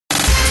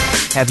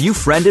Have you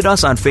friended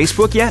us on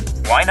Facebook yet?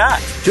 Why not?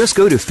 Just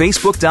go to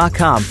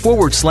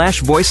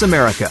facebook.com/Voice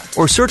America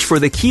or search for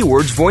the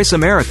keywords Voice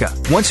America.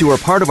 Once you are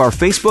part of our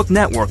Facebook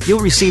network,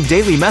 you'll receive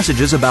daily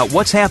messages about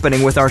what's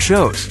happening with our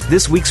shows,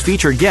 this week's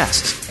featured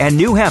guests, and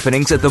new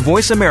happenings at the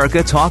Voice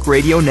America Talk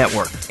Radio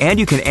Network. And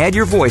you can add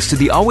your voice to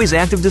the always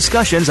active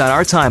discussions on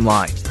our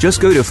timeline. Just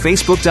go to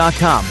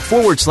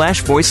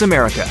facebook.com/Voice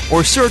America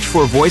or search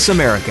for Voice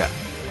America.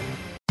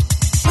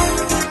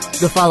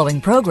 The following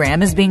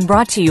program is being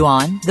brought to you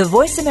on the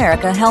Voice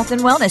America Health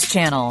and Wellness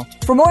Channel.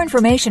 For more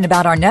information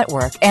about our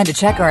network and to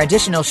check our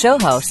additional show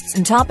hosts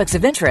and topics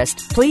of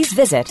interest, please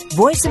visit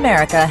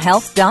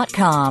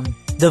voiceamericahealth.com.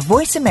 The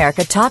Voice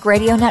America Talk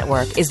Radio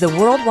Network is the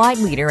worldwide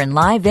leader in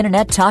live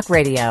Internet talk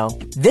radio.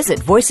 Visit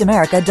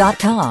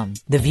voiceamerica.com.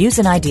 The views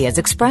and ideas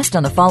expressed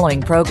on the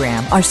following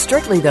program are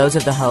strictly those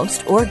of the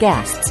host or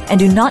guests and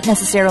do not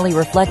necessarily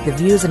reflect the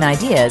views and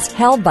ideas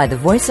held by the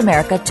Voice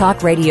America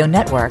Talk Radio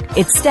Network,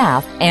 its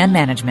staff, and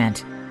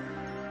management.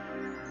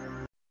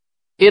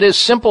 It is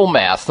simple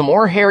math. The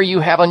more hair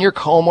you have on your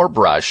comb or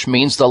brush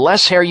means the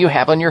less hair you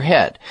have on your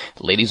head.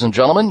 Ladies and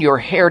gentlemen, your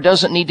hair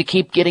doesn't need to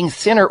keep getting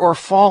thinner or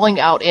falling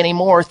out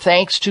anymore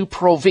thanks to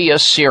Provia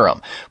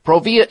Serum.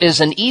 Provia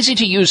is an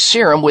easy-to-use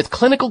serum with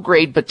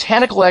clinical-grade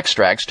botanical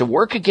extracts to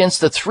work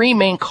against the three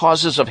main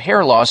causes of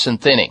hair loss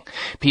and thinning.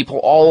 People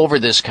all over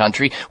this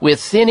country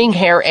with thinning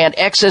hair and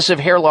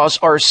excessive hair loss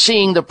are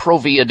seeing the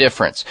Provia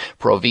difference.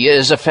 Provia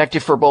is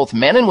effective for both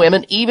men and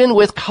women, even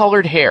with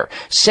colored hair.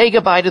 Say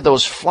goodbye to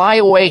those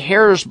flyaway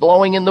hairs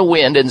blowing in the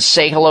wind and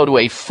say hello to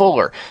a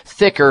fuller,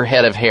 thicker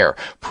head of hair.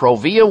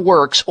 Provia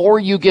works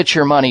or you get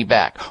your money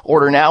back.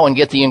 Order now and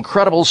get the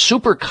incredible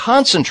super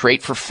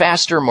concentrate for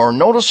faster, more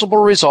noticeable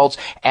results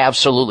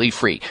absolutely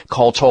free.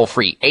 Call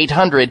toll-free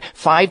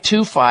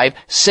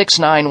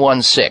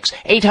 800-525-6916.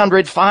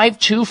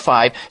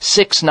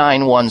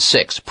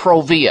 800-525-6916.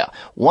 Provia.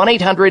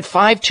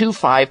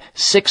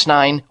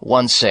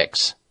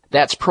 1-800-525-6916.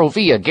 That's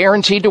Provia,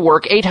 guaranteed to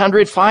work.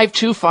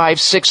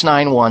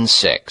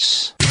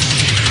 800-525-6916.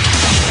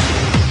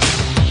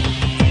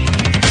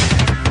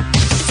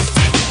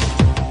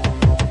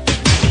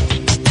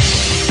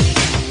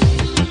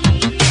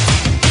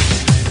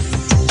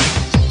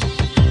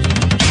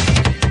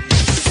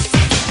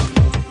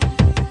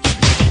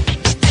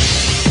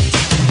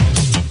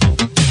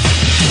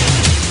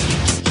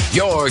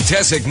 Your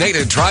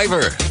designated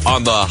driver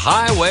on the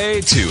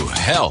highway to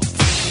health.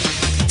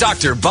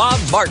 Dr. Bob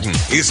Martin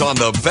is on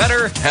the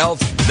Better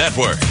Health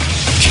Network.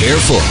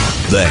 Careful.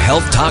 The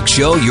health talk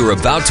show you're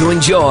about to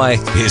enjoy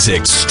is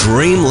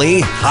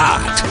extremely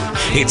hot.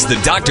 It's the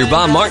Dr.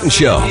 Bob Martin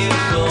Show.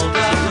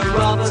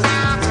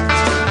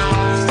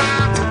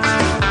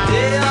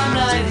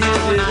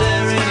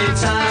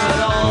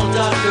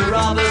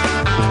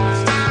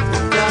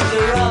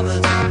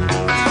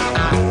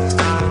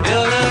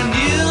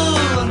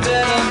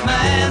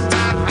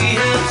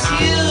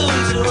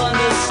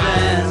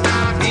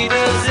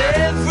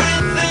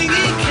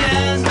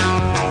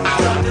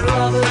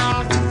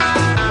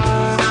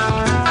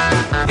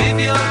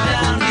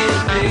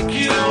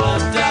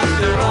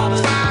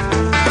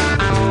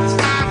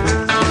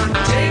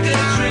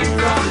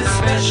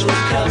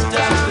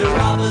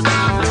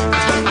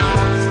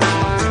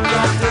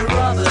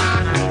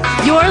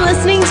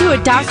 Listening to a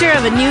doctor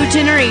of a new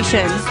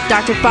generation,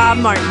 Dr. Bob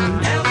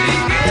Martin.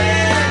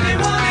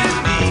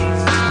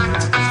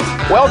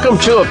 Welcome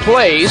to a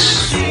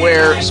place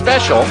where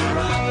special,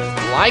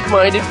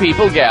 like-minded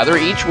people gather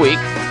each week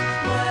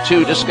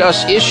to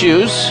discuss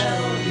issues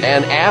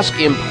and ask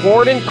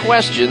important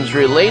questions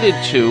related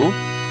to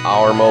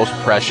our most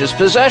precious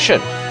possession,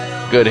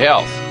 good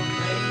health.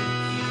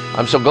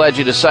 I'm so glad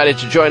you decided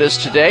to join us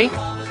today.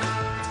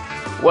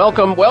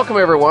 Welcome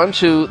everyone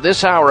to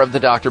this hour of the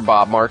Dr.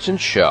 Bob Martin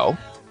Show.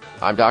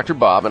 I'm Dr.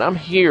 Bob, and I'm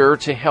here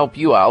to help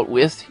you out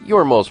with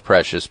your most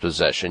precious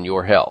possession,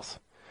 your health.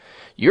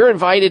 You're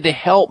invited to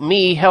help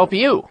me help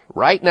you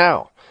right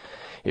now.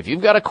 If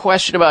you've got a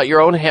question about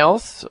your own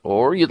health,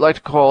 or you'd like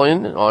to call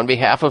in on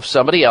behalf of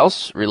somebody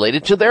else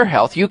related to their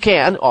health, you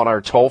can on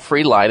our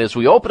toll-free line as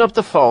we open up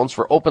the phones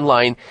for open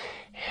line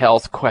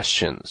health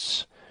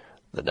questions.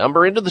 The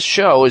number into the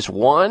show is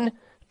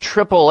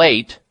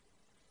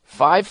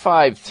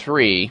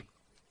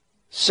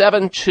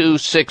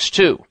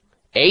 1-888-553-7262.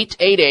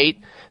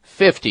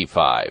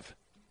 888-55.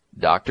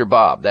 Dr.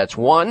 Bob. That's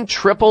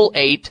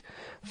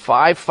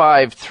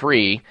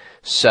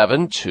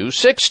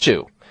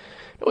 1-888-553-7262.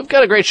 We've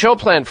got a great show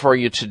planned for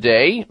you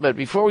today, but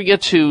before we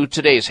get to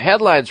today's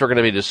headlines we're going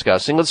to be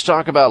discussing, let's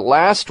talk about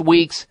last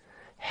week's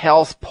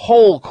health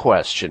poll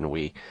question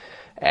we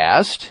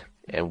asked.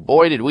 And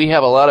boy, did we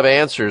have a lot of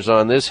answers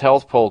on this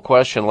health poll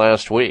question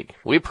last week.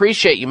 We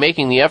appreciate you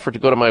making the effort to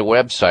go to my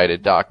website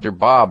at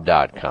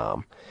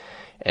drbob.com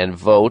and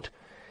vote.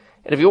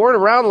 And if you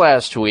weren't around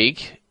last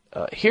week,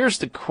 here's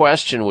the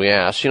question we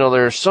asked. You know,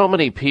 there are so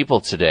many people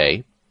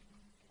today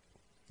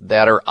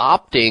that are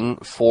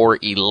opting for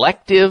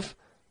elective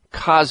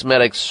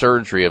cosmetic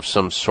surgery of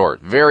some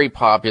sort. Very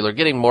popular,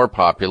 getting more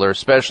popular,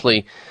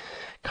 especially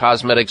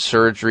cosmetic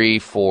surgery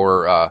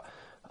for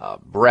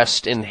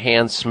breast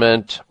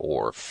enhancement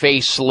or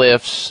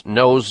facelifts,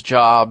 nose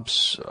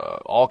jobs,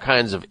 all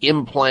kinds of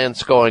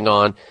implants going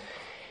on.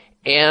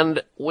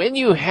 And when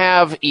you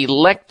have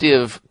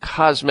elective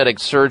cosmetic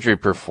surgery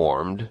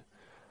performed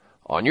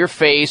on your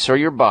face or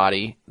your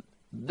body,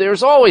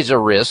 there's always a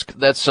risk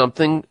that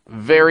something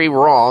very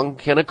wrong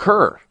can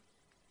occur.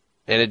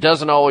 And it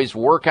doesn't always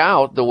work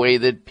out the way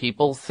that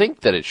people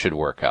think that it should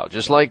work out.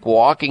 Just like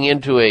walking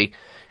into a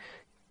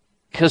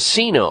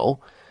casino,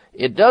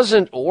 it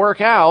doesn't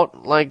work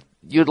out like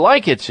you'd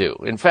like it to.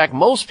 In fact,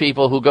 most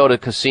people who go to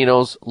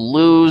casinos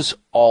lose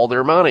all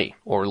their money,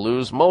 or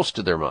lose most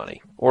of their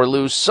money, or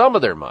lose some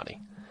of their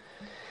money.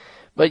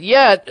 But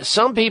yet,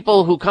 some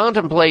people who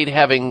contemplate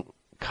having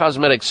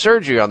cosmetic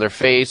surgery on their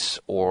face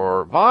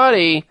or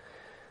body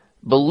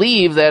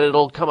believe that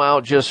it'll come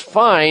out just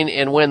fine,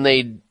 and when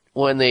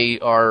they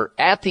are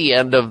at the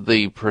end of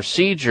the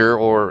procedure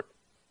or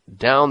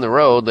down the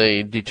road,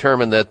 they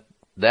determine that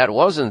that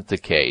wasn't the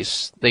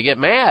case. They get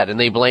mad and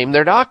they blame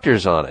their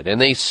doctors on it, and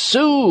they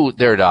sue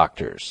their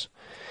doctors.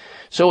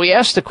 So we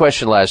asked the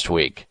question last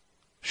week,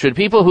 should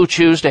people who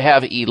choose to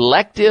have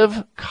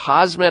elective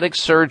cosmetic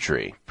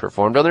surgery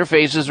performed on their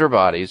faces or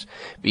bodies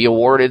be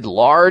awarded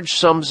large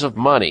sums of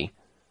money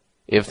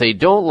if they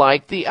don't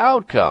like the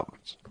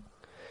outcomes?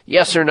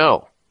 Yes or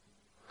no?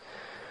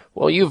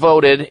 Well, you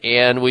voted,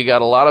 and we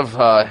got a lot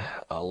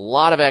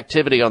of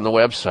activity on the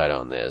website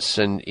on this.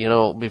 And, you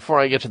know, before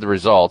I get to the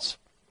results,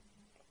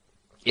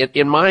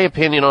 in my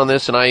opinion on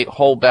this, and I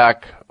hold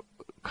back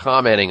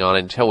commenting on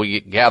it until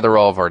we gather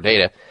all of our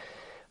data,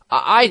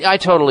 I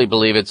totally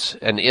believe it's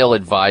an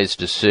ill-advised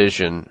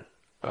decision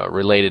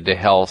related to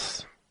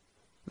health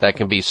that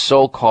can be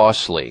so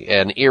costly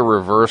and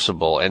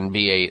irreversible and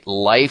be a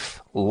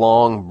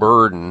lifelong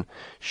burden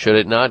should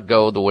it not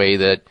go the way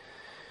that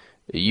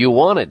you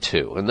want it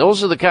to. And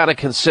those are the kind of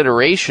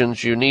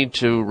considerations you need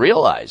to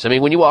realize. I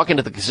mean, when you walk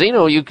into the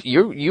casino,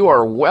 you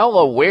are well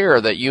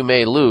aware that you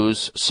may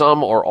lose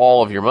some or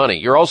all of your money.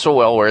 You're also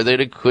well aware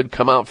that it could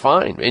come out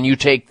fine, and you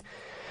take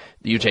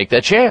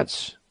that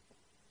chance.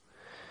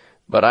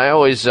 But I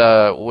always,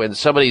 when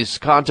somebody's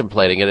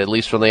contemplating it, at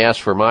least when they ask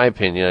for my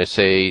opinion, I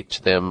say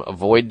to them,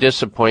 avoid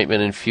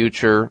disappointment and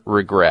future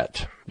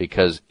regret,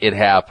 because it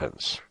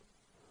happens.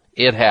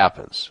 It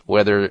happens.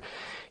 Whether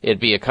it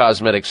be a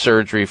cosmetic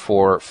surgery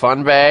for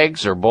fun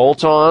bags or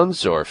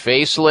bolt-ons or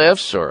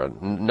facelifts or a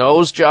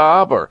nose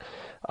job or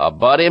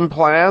butt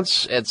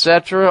implants,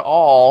 etc.,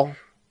 all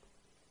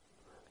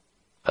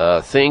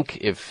think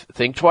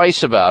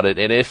twice about it,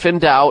 and if in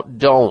doubt,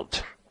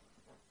 don't.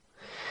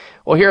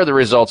 Well, here are the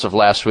results of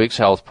last week's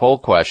health poll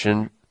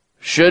question.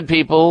 Should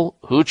people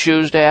who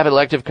choose to have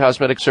elective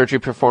cosmetic surgery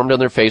performed on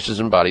their faces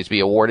and bodies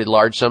be awarded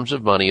large sums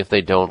of money if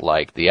they don't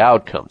like the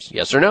outcomes?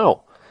 Yes or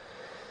no?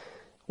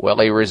 Well,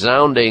 a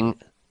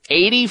resounding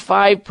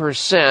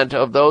 85%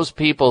 of those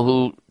people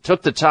who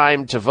took the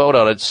time to vote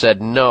on it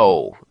said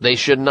no. They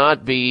should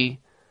not be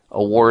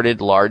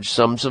awarded large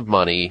sums of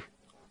money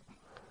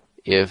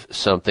if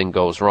something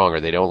goes wrong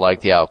or they don't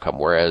like the outcome,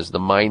 whereas the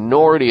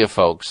minority of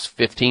folks,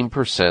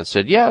 15%,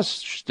 said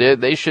yes,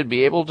 they should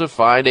be able to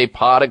find a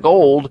pot of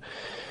gold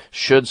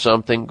should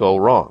something go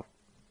wrong.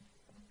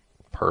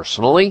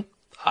 Personally,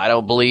 I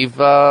don't believe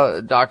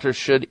doctors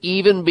should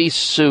even be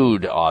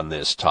sued on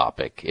this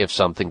topic if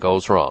something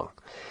goes wrong.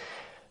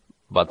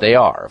 But they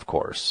are, of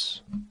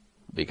course,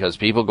 because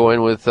people go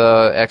in with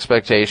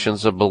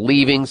expectations of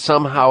believing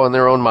somehow in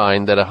their own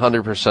mind that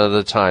 100% of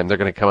the time they're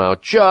going to come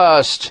out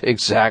just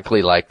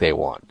exactly like they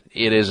want.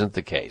 It isn't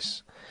the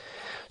case.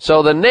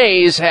 So the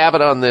nays have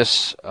it on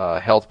this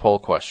health poll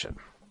question.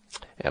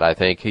 And I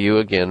thank you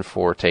again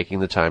for taking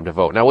the time to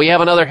vote. Now, we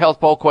have another health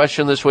poll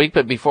question this week,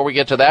 but before we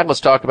get to that, let's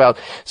talk about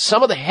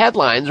some of the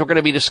headlines we're going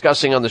to be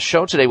discussing on the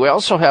show today. We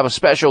also have a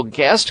special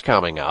guest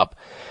coming up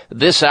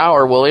this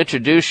hour we'll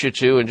introduce you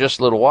to in just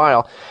a little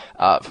while.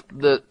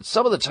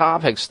 Some of the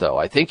topics, though,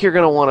 I think you're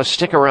going to want to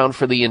stick around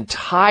for the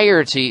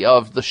entirety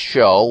of the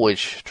show,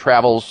 which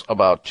travels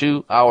about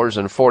 2 hours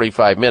and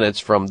 45 minutes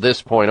from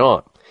this point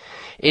on,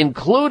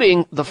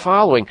 including the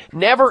following.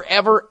 Never,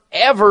 ever,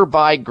 ever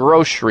buy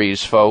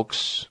groceries,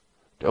 folks.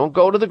 Don't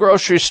go to the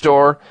grocery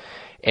store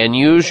and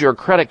use your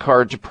credit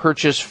card to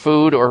purchase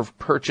food or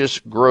purchase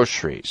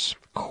groceries.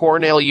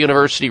 Cornell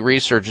University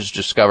researchers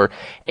discover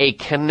a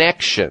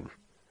connection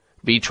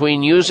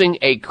between using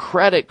a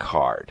credit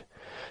card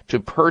to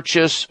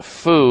purchase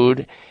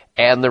food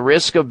and the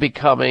risk of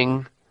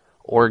becoming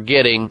or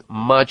getting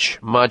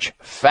much, much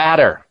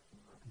fatter,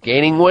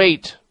 gaining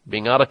weight,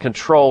 being out of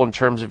control in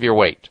terms of your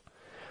weight.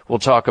 We'll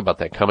talk about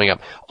that coming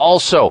up.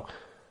 Also,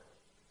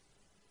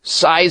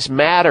 size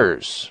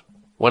matters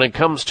when it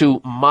comes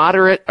to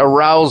moderate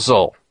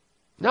arousal.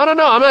 No, I'm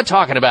not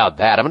talking about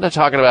that. I'm not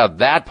talking about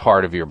that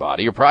part of your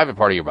body, your private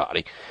part of your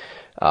body.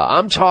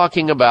 I'm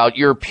talking about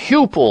your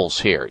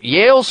pupils here.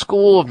 Yale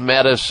School of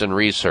Medicine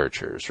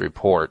researchers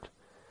report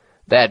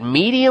that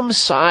medium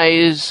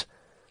size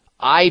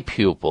eye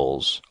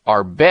pupils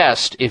are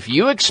best if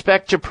you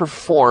expect to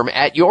perform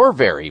at your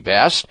very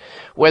best,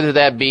 whether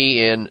that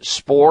be in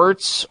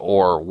sports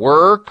or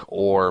work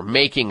or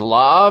making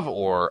love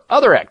or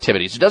other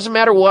activities. It doesn't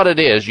matter what it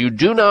is. You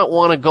do not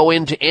want to go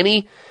into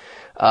anything,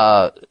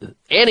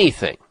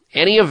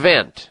 any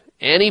event,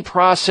 any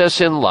process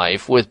in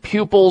life with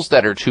pupils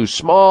that are too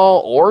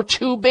small or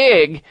too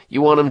big.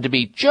 You want them to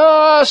be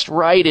just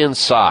right in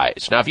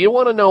size. Now, if you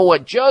want to know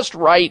what just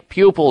right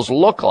pupils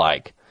look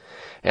like,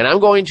 and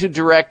I'm going to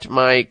direct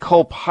my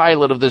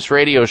co-pilot of this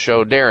radio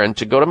show, Darren,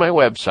 to go to my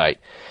website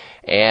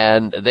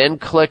and then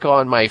click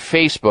on my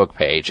Facebook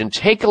page and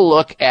take a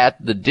look at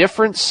the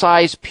different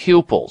size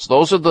pupils.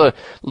 Those are the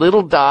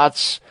little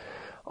dots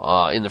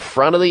in the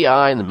front of the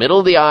eye, in the middle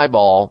of the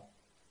eyeball,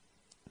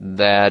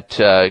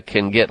 that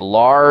can get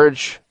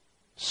large,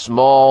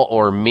 small,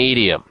 or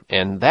medium.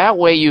 And that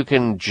way you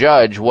can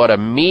judge what a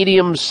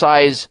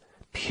medium-sized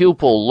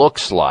pupil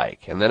looks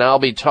like. And then I'll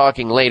be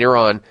talking later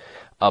on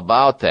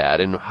about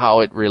that and how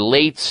it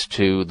relates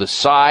to the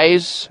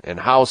size and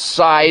how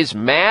size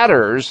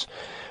matters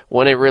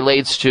when it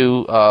relates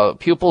to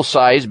pupil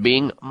size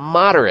being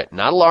moderate,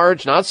 not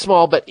large, not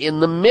small, but in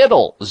the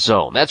middle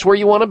zone. That's where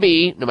you want to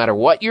be no matter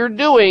what you're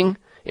doing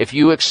if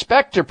you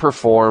expect to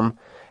perform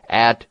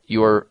at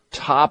your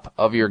top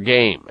of your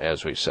game,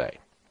 as we say.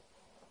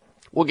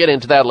 We'll get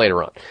into that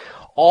later on.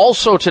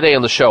 Also today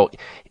on the show,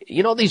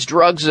 you know these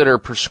drugs that are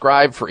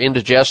prescribed for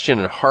indigestion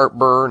and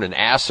heartburn and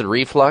acid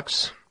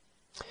reflux?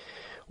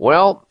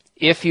 Well,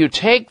 if you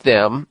take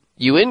them,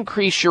 you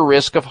increase your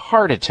risk of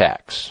heart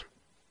attacks.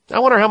 I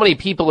wonder how many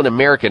people in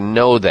America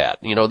know that.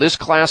 You know, this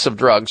class of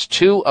drugs,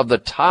 2 of the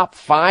top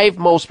 5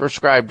 most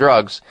prescribed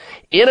drugs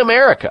in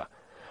America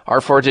are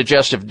for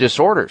digestive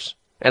disorders.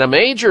 And a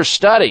major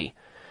study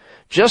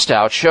just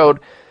out showed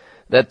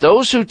that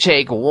those who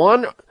take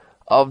one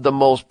of the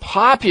most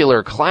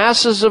popular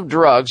classes of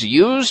drugs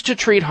used to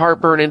treat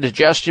heartburn,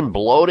 indigestion,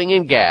 bloating,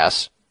 and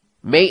gas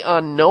may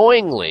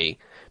unknowingly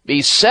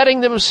be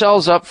setting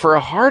themselves up for a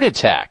heart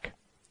attack.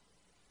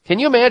 Can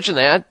you imagine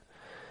that?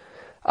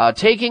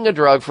 Taking a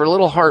drug for a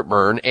little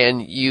heartburn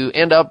and you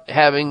end up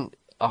having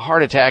a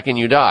heart attack and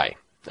you die.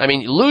 I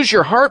mean, lose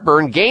your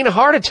heartburn, gain a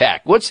heart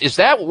attack. Is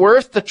that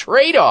worth the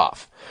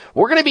trade-off?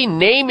 We're going to be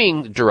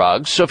naming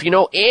drugs, so if you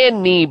know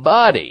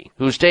anybody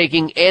who's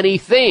taking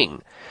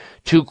anything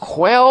to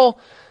quell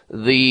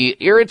the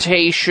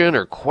irritation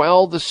or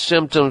quell the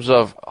symptoms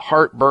of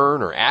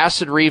heartburn or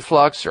acid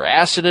reflux or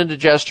acid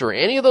indigestion or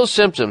any of those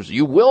symptoms,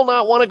 you will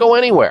not want to go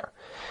anywhere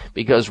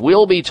because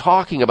we'll be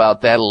talking about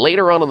that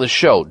later on in the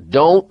show.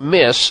 Don't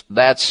miss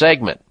that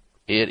segment.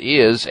 It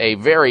is a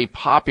very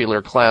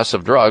popular class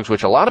of drugs,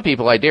 which a lot of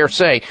people, I dare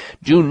say,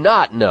 do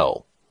not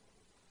know.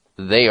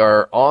 They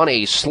are on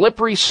a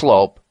slippery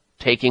slope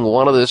taking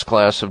one of this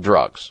class of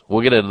drugs.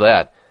 We'll get into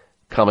that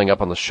coming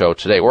up on the show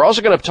today. We're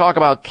also going to talk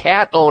about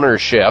cat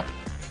ownership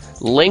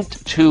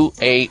linked to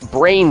a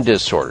brain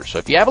disorder. So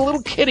if you have a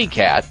little kitty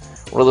cat,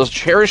 one of those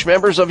cherished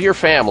members of your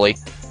family,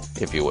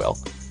 if you will,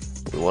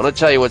 we want to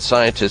tell you what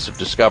scientists have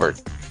discovered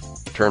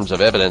in terms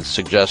of evidence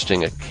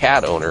suggesting a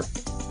cat owner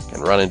can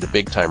run into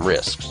big-time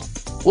risks.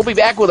 We'll be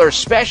back with our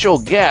special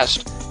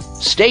guest.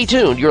 Stay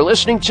tuned. You're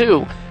listening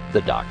to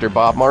The Dr.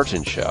 Bob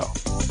Martin Show.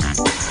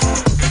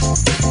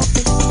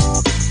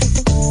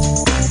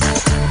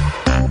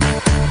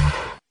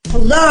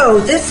 Hello,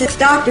 this is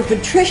Dr.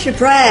 Patricia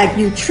Bragg,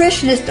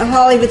 nutritionist to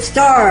Hollywood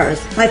stars.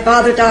 My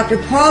father, Dr.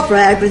 Paul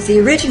Bragg, was the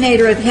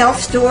originator of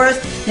health stores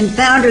and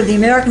founder of the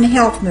American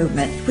Health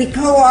Movement. We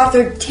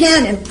co-authored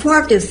 10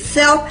 informative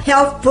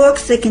self-help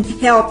books that can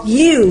help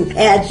you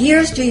add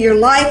years to your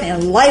life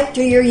and life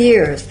to your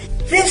years.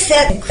 This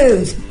set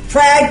includes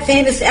Bragg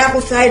Famous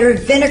Apple Cider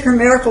Vinegar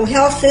Miracle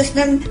Health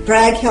System,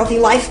 Bragg Healthy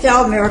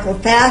Lifestyle Miracle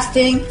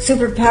Fasting,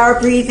 Superpower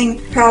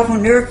Breathing, Powerful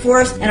Nerve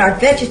Force, and our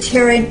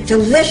vegetarian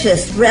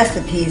delicious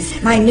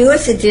recipes. My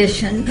newest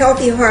edition,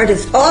 Healthy Heart,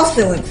 is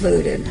also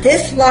included.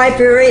 This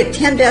library of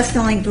 10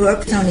 best-selling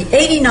books is only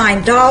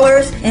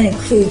 $89 and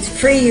includes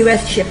free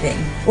U.S.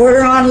 shipping.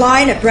 Order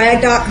online at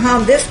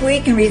Bragg.com this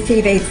week and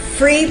receive a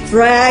free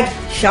Bragg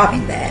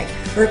shopping bag.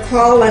 Or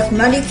call us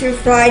Monday through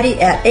Friday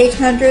at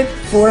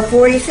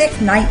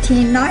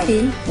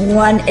 800-446-1990,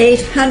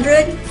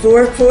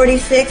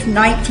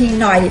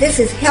 1-800-446-1990. This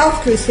is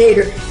Health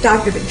Crusader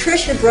Dr.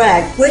 Patricia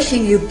Bragg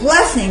wishing you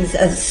blessings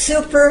of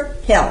super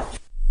health.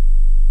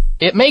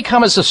 It may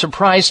come as a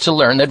surprise to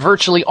learn that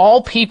virtually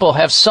all people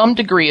have some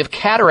degree of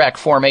cataract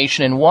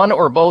formation in one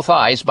or both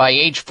eyes by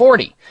age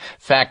 40.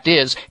 Fact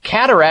is,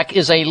 cataract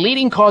is a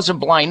leading cause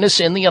of blindness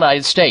in the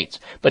United States.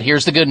 But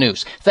here's the good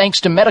news. Thanks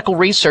to medical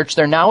research,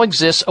 there now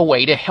exists a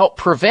way to help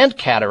prevent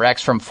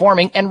cataracts from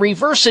forming and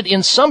reverse it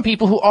in some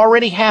people who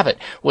already have it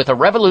with a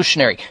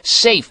revolutionary,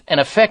 safe, and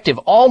effective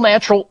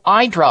all-natural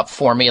eye drop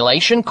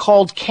formulation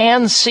called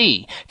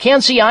Can-C.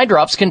 Can-C eye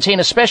drops contain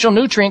a special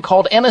nutrient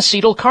called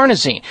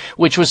N-acetylcarnosine,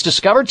 which was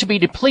discovered to be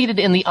depleted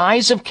in the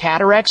eyes of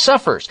cataract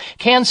sufferers.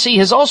 CanC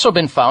has also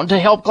been found to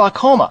help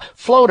glaucoma,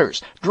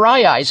 floaters,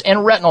 dry eyes,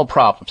 and retinal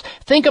problems.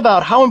 Think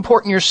about how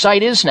important your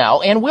sight is now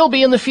and will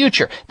be in the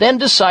future. Then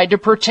decide to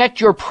protect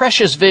your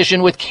precious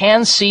vision with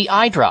CanC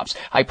eye drops.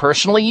 I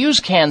personally use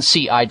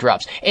CanC eye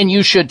drops, and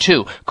you should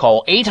too.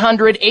 Call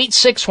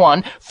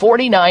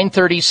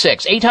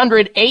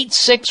 800-861-4936.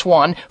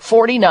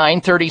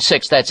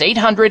 800-861-4936. That's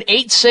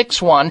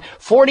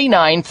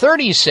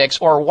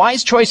 800-861-4936 or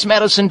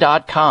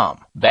wisechoicemedicine.com.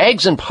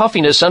 Bags and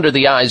puffiness under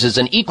the eyes is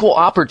an equal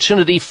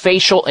opportunity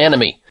facial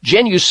enemy.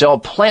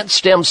 Genucell Plant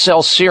Stem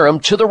Cell Serum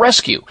to the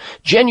rescue.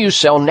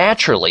 Genucell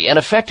naturally and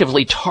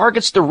effectively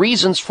targets the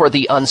reasons for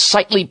the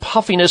unsightly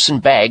puffiness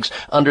and bags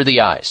under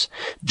the eyes.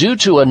 Due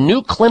to a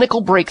new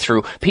clinical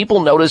breakthrough, people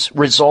notice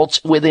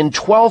results within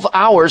 12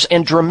 hours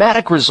and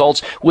dramatic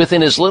results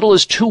within as little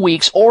as 2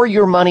 weeks or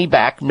your money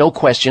back, no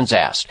questions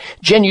asked.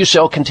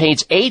 Genucell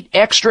contains 8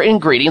 extra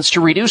ingredients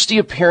to reduce the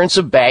appearance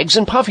of bags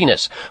and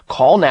puffiness.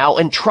 Call now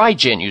and try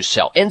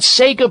Genucell and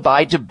say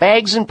goodbye to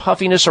bags and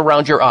puffiness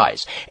around your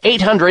eyes.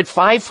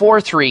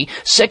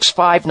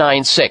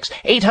 800-543-6596.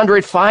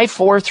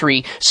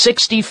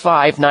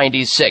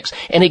 800-543-6596.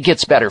 And it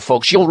gets better,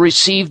 folks. You'll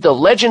receive the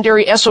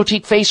legendary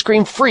Esotique face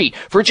cream free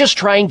for just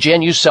trying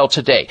Genucell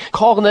today.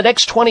 Call in the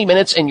next 20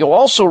 minutes and you'll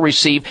also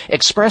receive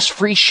express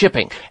free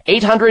shipping.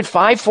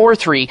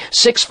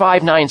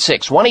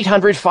 800-543-6596.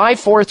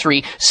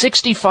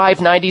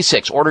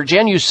 1-800-543-6596. Order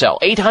Genucell.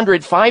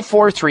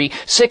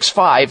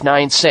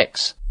 800-543-6596.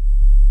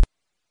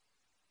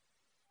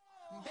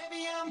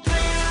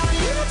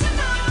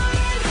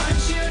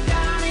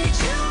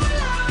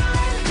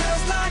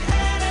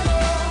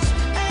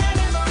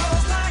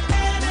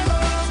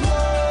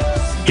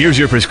 Here's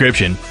your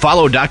prescription.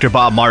 Follow Dr.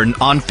 Bob Martin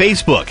on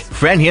Facebook.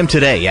 Friend him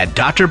today at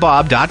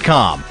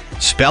drbob.com.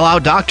 Spell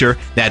out doctor,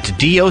 that's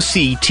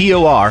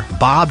D-O-C-T-O-R,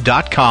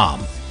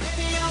 bob.com.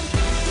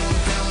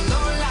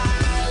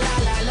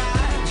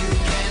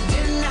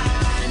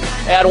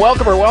 And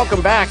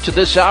welcome back to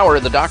this hour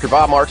of the Dr.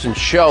 Bob Martin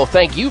Show.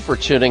 Thank you for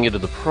tuning into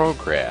the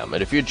program.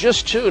 And if you're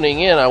just tuning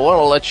in, I want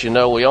to let you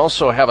know we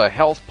also have a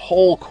health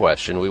poll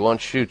question we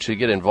want you to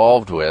get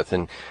involved with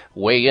and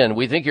weigh in.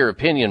 We think your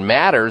opinion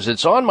matters.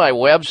 It's on my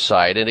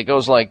website, and it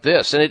goes like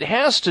this. And it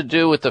has to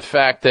do with the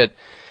fact that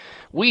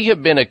we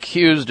have been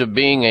accused of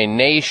being a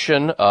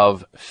nation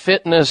of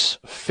fitness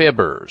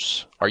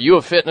fibbers. Are you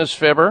a fitness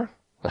fibber?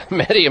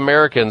 Many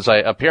Americans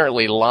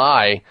apparently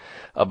lie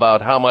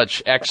about how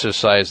much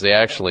exercise they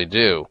actually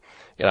do.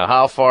 You know,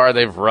 how far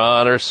they've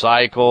run or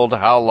cycled,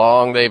 how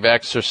long they've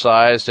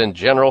exercised, and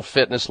general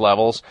fitness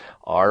levels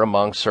are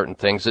among certain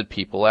things that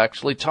people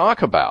actually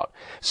talk about.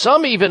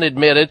 Some even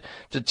admitted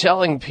to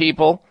telling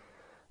people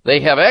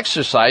they have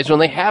exercise when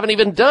they haven't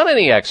even done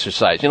any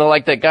exercise. You know,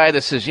 like that guy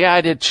that says, yeah,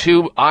 I did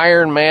 2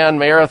 Ironman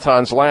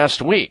marathons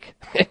last week.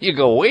 You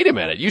go, wait a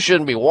minute, you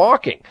shouldn't be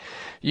walking.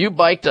 You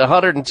biked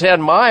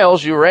 110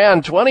 miles, you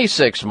ran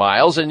 26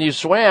 miles, and you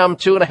swam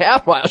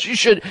 2.5 miles. You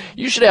should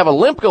have a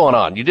limp going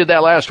on. You did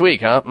that last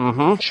week, huh?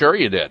 Mm-hmm. Sure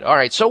you did. All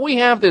right. So we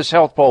have this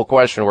health poll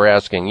question we're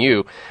asking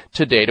you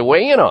today to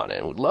weigh in on,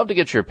 and we'd love to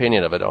get your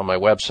opinion of it on my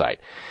website.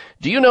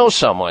 Do you know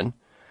someone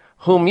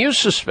whom you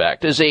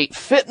suspect is a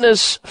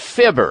fitness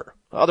fibber,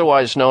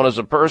 otherwise known as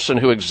a person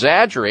who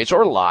exaggerates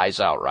or lies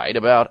outright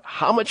about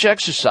how much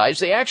exercise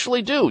they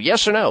actually do?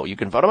 Yes or no? You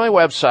can vote on my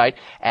website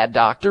at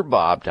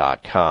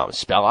drbob.com.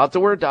 Spell out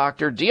the word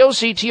doctor,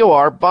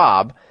 D-O-C-T-O-R,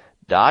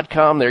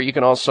 bob.com. There you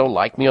can also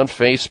like me on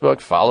Facebook,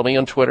 follow me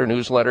on Twitter,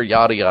 newsletter,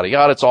 yada, yada,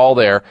 yada. It's all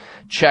there.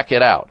 Check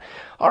it out.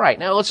 All right,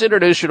 now let's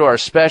introduce you to our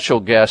special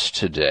guest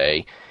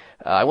today.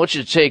 I want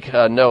you to take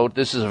note.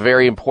 This is a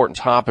very important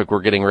topic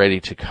we're getting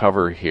ready to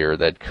cover here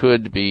that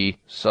could be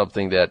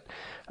something that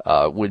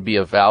would be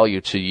of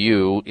value to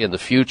you in the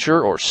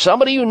future, or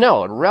somebody you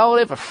know, a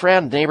relative, a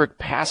friend, neighbor,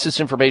 pass this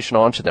information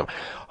on to them.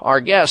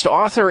 Our guest,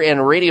 author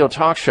and radio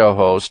talk show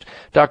host,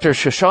 Dr.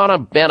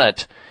 Shoshana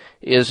Bennett,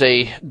 is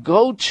a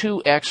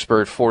go-to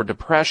expert for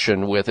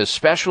depression with a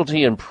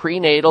specialty in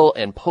prenatal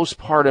and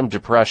postpartum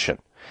depression.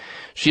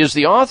 She is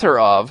the author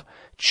of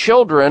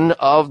Children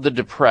of the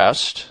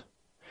Depressed,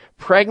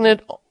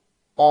 Pregnant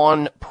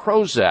on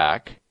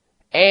Prozac,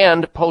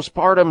 and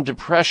Postpartum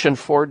Depression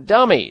for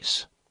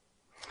Dummies.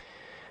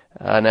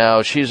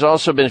 Now, she's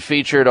also been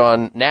featured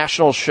on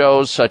national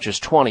shows such as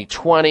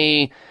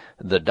 2020,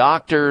 The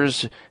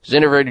Doctors, is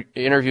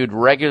interviewed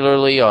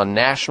regularly on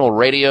national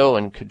radio,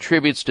 and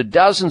contributes to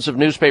dozens of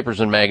newspapers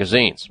and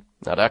magazines.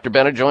 Now, Dr.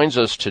 Bennett joins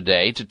us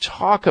today to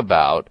talk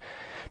about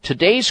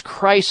today's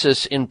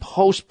crisis in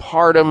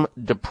postpartum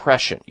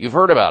depression. You've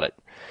heard about it.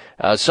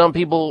 Some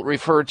people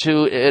refer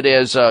to it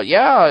as,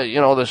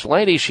 this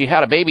lady, she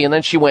had a baby and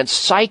then she went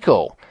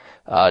psycho.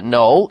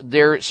 No,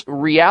 there's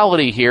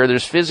reality here.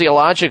 There's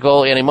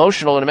physiological and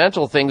emotional and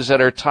mental things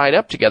that are tied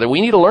up together.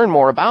 We need to learn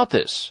more about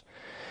this.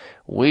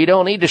 We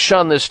don't need to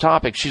shun this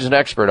topic. She's an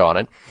expert on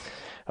it.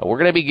 We're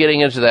going to be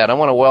getting into that. I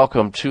want to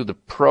welcome to the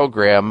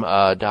program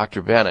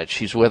Dr. Bennett.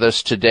 She's with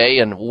us today,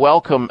 and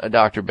welcome,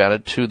 Dr.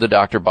 Bennett, to the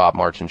Dr. Bob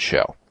Martin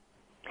Show.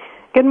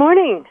 Good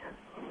morning.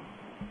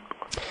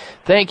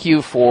 Thank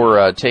you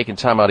for taking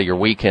time out of your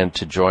weekend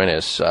to join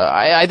us.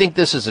 I think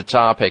this is a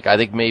topic I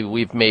think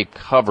we've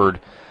covered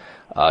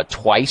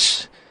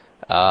twice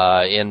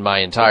in my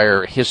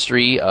entire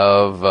history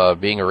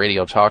of being a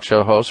radio talk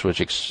show host,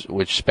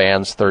 which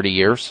spans 30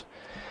 years.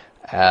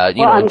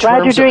 I'm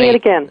glad you're doing it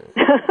again.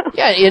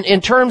 Yeah, in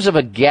terms of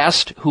a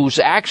guest who's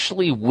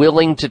actually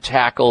willing to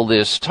tackle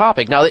this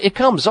topic. Now, it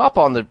comes up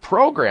on the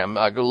program.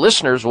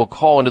 Listeners will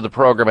call into the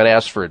program and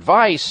ask for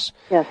advice.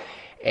 Yes.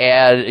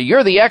 And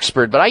you're the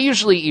expert, but I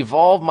usually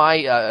revolve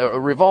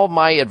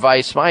my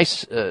advice, my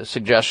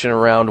suggestion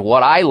around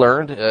what I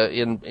learned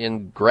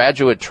in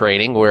graduate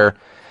training, where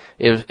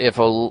if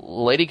a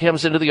lady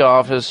comes into the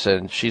office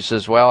and she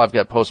says, well, I've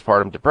got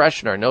postpartum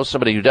depression, or I know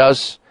somebody who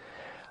does,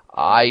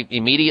 I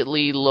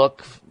immediately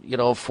look,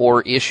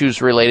 for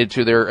issues related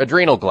to their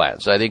adrenal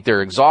glands. I think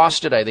they're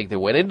exhausted. I think they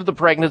went into the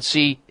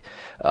pregnancy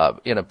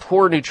in a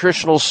poor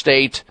nutritional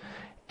state,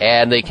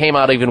 and they came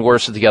out even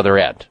worse at the other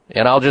end.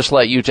 And I'll just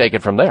let you take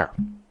it from there.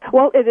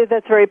 Well,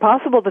 that's very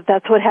possible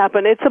that's what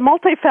happened. It's a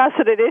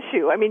multifaceted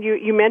issue. I mean,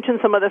 you mentioned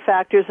some of the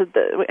factors in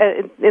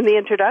the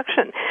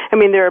introduction. I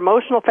mean, there are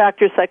emotional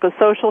factors,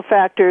 psychosocial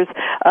factors,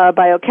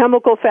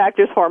 biochemical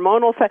factors,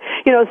 hormonal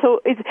factors.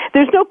 So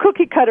there's no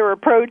cookie-cutter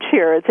approach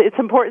here. It's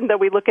important that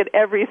we look at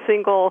every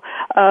single,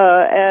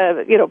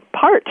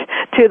 part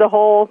to the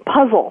whole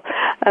puzzle.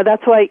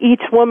 That's why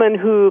each woman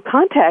who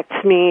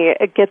contacts me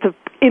gets an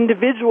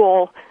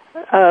individual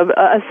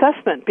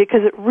assessment,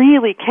 because it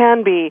really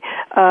can be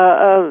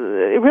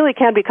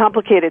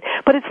complicated,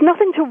 but it's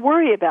nothing to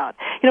worry about.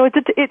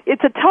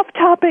 It's a tough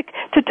topic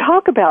to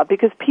talk about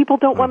because people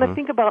don't want to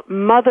think about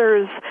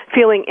mothers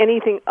feeling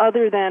anything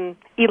other than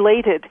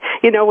elated,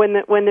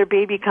 when their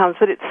baby comes.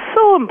 But it's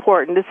so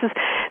important.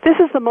 This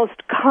is the most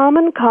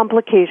common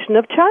complication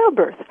of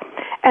childbirth,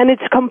 and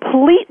it's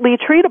completely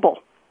treatable.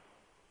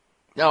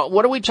 Now,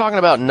 what are we talking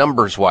about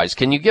numbers-wise?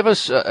 Can you give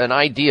us an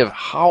idea of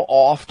how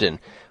often?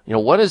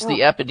 What is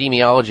the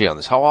epidemiology on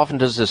this? How often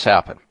does this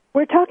happen?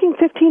 We're talking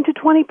 15 to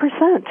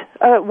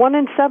 20%. 1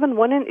 in 7,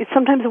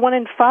 sometimes 1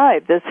 in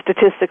 5. The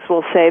statistics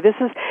will say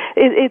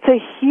it's a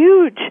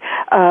huge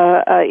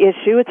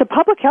issue. It's a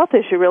public health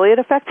issue, really. It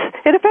affects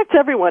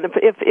everyone.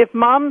 If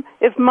mom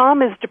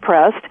is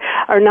depressed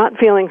or not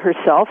feeling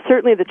herself,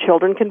 certainly the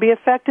children can be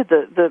affected.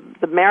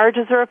 The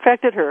marriages are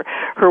affected.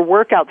 Her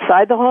work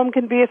outside the home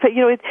can be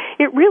affected.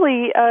 It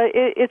really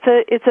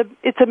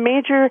it's a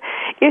major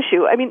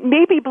issue. I mean,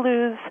 baby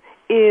blues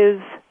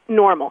is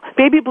normal.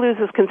 Baby blues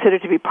is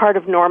considered to be part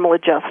of normal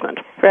adjustment,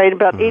 right?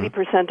 About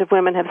 80% of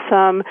women have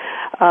some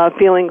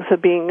feelings of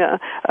being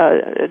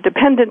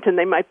dependent, and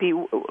they might be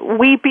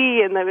weepy,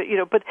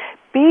 but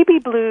baby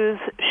blues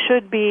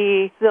should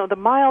be, the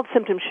mild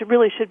symptoms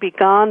should be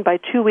gone by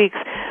 2 weeks,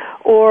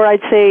 or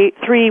I'd say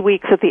 3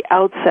 weeks at the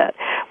outset.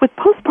 With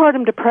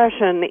postpartum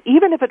depression,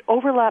 even if it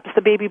overlaps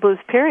the baby blues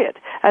period,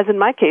 as in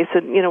my case,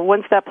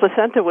 once that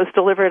placenta was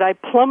delivered, I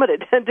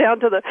plummeted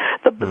down to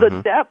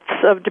the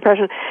depths of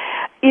depression.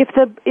 If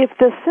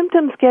the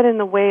symptoms get in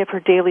the way of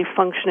her daily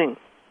functioning,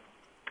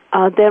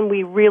 then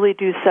we really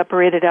do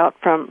separate it out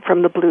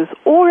from the blues.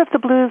 Or if the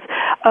blues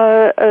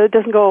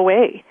doesn't go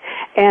away,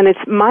 and it's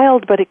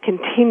mild but it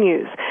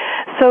continues.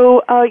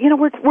 So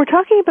we're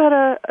talking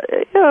about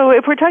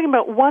if we're talking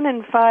about 1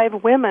 in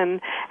 5 women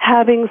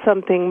having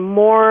something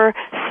more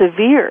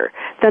severe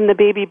than the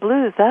baby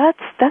blues, that's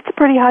a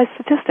pretty high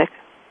statistic.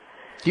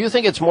 Do you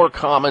think it's more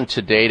common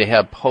today to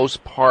have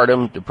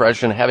postpartum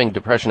depression, having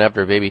depression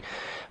after a baby,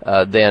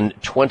 than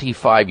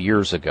 25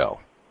 years ago?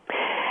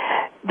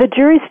 The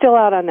jury's still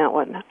out on that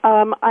one.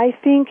 I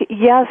think,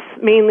 yes,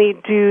 mainly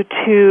due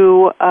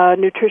to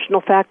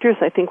nutritional factors.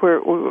 I think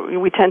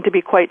we tend to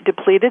be quite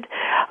depleted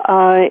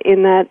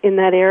in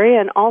that area,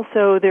 and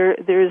also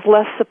there's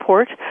less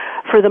support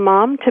for the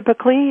mom.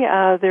 Typically,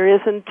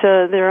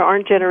 there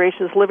aren't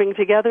generations living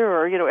together,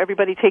 or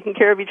everybody taking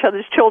care of each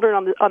other's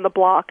children on the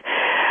block.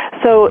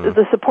 So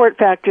the support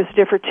factors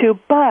differ too.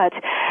 But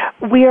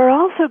we are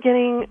also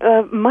getting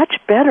much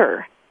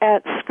better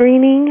at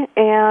screening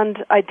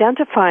and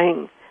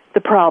identifying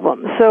the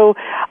problem. So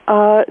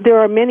there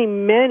are many,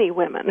 many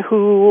women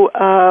who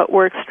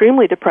were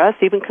extremely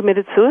depressed, even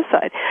committed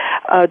suicide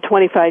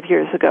 25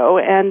 years ago,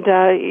 and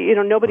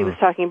nobody was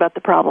talking about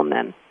the problem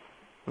then.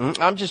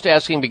 I'm just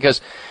asking because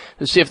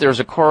to see if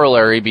there's a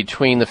corollary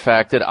between the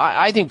fact that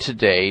I think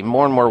today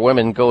more and more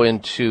women go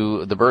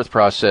into the birth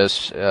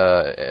process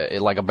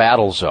like a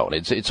battle zone.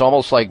 It's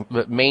almost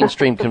like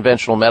mainstream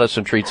conventional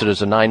medicine treats it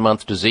as a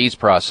 9-month disease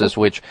process,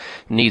 which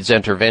needs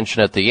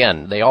intervention at the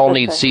end. They all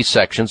need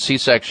C-sections.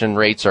 C-section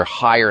rates are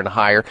higher and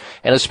higher,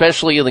 and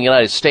especially in the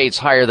United States,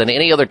 higher than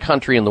any other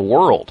country in the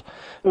world.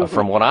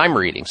 From what I'm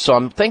reading. So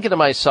I'm thinking to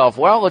myself,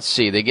 well, let's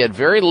see, they get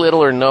very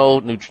little or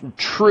no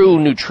true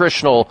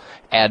nutritional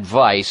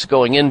advice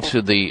going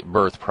into the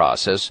birth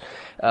process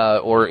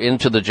or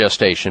into the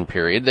gestation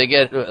period. They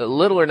get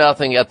little or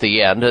nothing at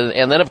the end.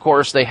 And then, of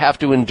course, they have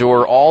to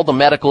endure all the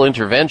medical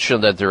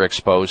intervention that they're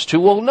exposed to.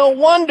 Well, no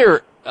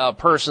wonder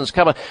person's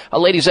coming. A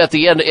lady's at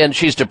the end and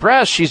she's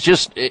depressed. She's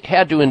just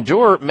had to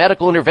endure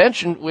medical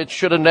intervention, which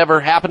should have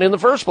never happened in the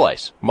first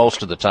place,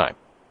 most of the time.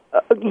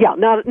 Yeah,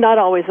 not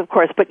always, of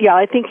course, but yeah,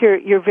 I think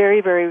you're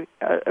very, very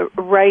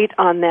right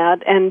on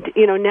that. And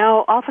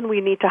now often we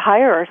need to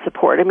hire our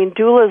support. I mean,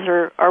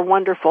 doulas are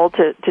wonderful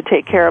to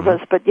take care of us,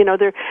 but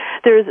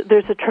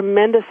there's a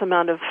tremendous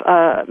amount of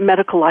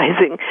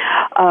medicalizing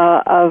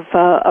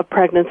of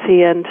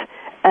pregnancy and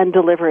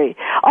delivery.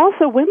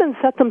 Also, women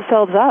set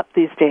themselves up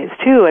these days,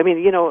 too. I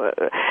mean,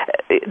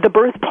 the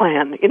birth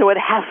plan, it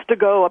has to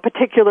go a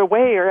particular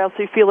way or else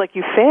you feel like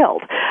you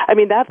failed. I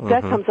mean, that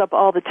comes up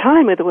all the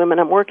time with the women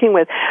I'm working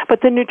with.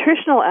 But the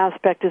nutritional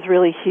aspect is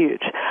really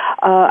huge.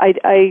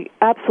 I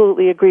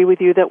absolutely agree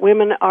with you that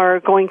women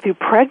are going through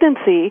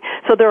pregnancy,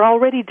 so they're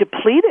already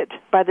depleted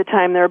by the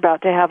time they're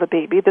about to have a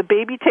baby. The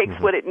baby takes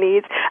what it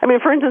needs. I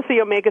mean, for instance,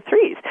 the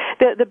omega-3s.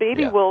 The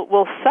baby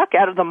will suck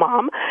out of the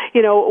mom,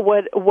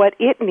 what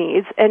it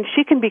needs, and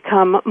she can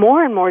become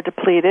more and more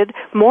depleted,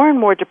 more and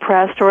more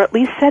depressed, or at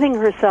least setting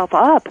herself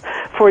up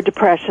for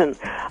depression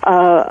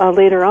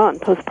later on,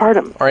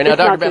 postpartum. All right, now,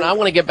 Dr. Ben, I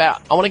want to get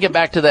back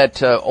to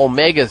that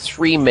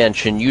omega-3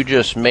 mention you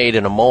just made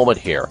in a moment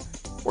here.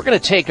 We're going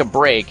to take a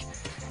break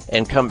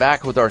and come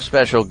back with our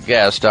special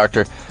guest,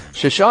 Dr.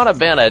 Shoshana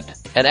Bennett,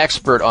 an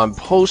expert on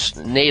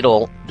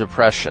postnatal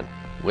depression.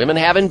 Women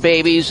having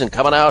babies and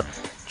coming out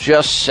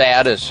just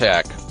sad as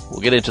heck.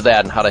 We'll get into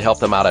that and how to help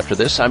them out after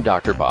this. I'm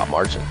Dr. Bob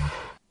Martin.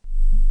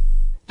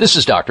 This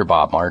is Dr.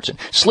 Bob Martin.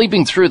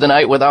 Sleeping through the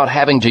night without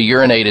having to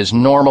urinate is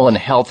normal and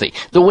healthy,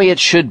 the way it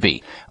should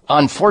be.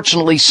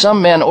 Unfortunately,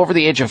 some men over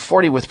the age of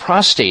 40 with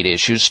prostate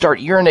issues start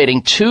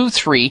urinating 2,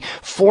 3,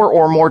 4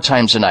 or more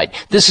times a night.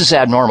 This is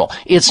abnormal.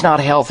 It's not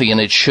healthy and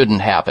it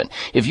shouldn't happen.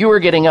 If you are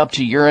getting up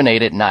to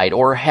urinate at night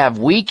or have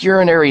weak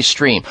urinary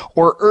stream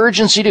or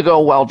urgency to go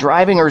while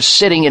driving or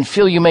sitting and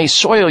feel you may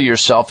soil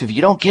yourself if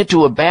you don't get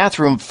to a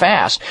bathroom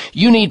fast,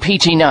 you need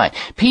PT9.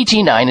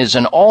 PT9 is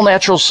an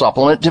all-natural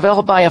supplement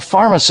developed by a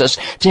pharmacist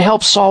to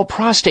help solve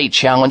prostate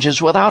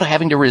challenges without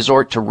having to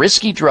resort to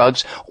risky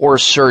drugs or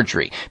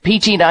surgery.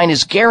 PT9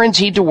 is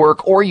guaranteed to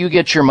work or you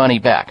get your money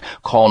back.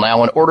 Call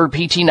now and order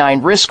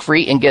PT9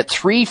 risk-free and get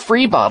 3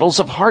 free bottles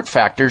of Heart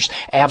Factors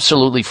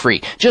absolutely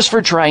free just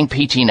for trying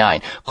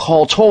PT9.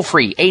 Call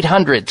toll-free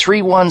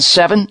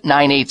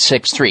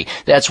 800-317-9863.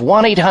 That's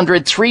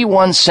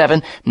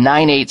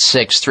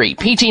 1-800-317-9863.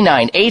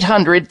 PT9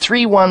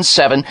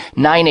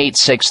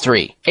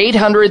 800-317-9863.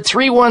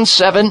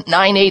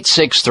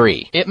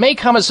 800-317-9863. It may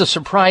come as a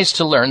surprise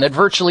to learn that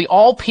virtually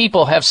all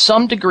people have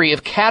some degree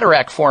of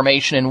cataract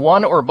formation in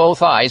one or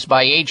both eyes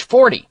by age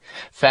 40.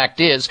 Fact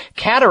is,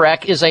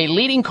 cataract is a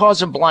leading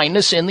cause of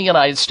blindness in the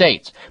United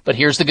States. But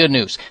here's the good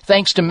news.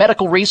 Thanks to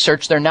medical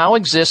research, there now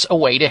exists a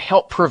way to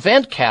help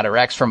prevent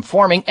cataracts from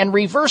forming and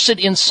reverse it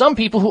in some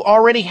people who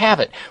already have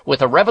it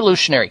with a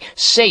revolutionary,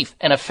 safe,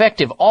 and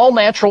effective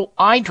all-natural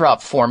eye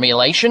drop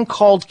formulation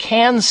called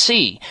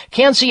Can-C.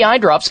 Can-C eye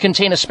drops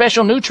contain a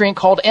special nutrient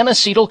called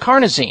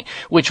N-acetylcarnosine,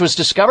 which was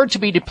discovered to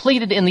be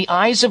depleted in the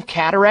eyes of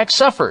cataract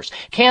sufferers.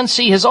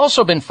 Can-C has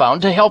also been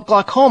found to help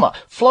glaucoma,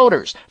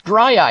 floaters,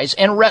 dry eyes,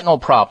 and retinal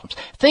problems.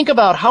 Think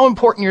about how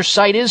important your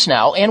sight is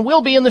now and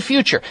will be in the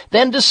future.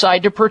 Then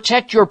decide to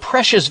protect your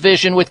precious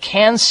vision with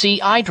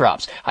Can-C eye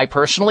drops. I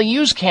personally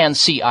use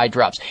Can-C eye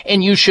drops,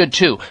 and you should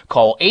too.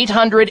 Call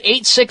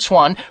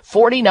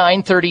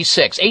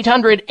 800-861-4936.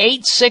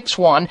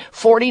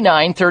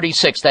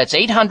 800-861-4936. That's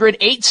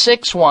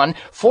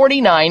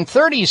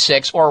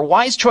 800-861-4936 or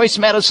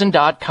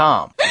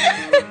wisechoicemedicine.com.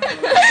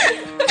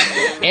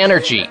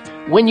 Energy.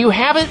 When you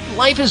have it,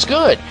 life is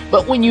good.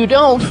 But when you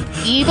don't,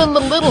 even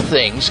the little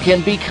things can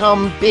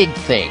become big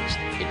things.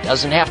 It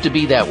doesn't have to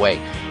be that way.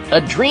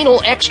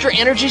 Adrenal Extra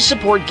Energy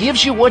Support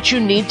gives you what you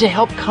need to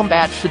help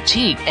combat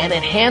fatigue and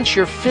enhance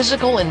your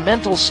physical and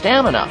mental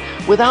stamina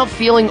without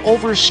feeling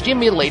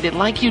overstimulated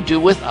like you do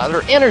with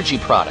other energy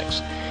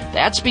products.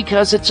 That's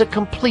because it's a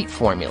complete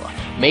formula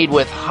made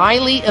with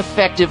highly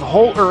effective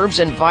whole herbs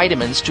and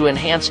vitamins to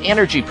enhance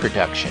energy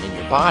production in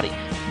your body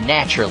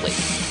naturally.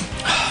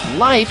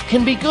 Life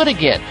can be good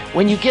again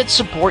when you get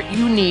support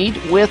you need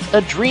with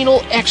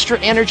Adrenal Extra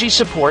Energy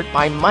Support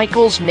by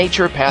Michael's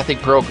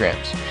Naturopathic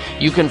Programs.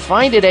 You can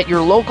find it at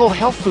your local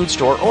health food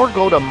store or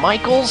go to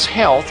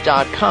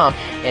michaelshealth.com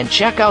and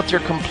check out their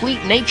complete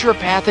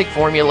naturopathic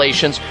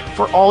formulations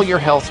for all your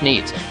health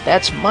needs.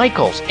 That's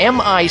Michaels,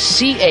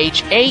 Michaels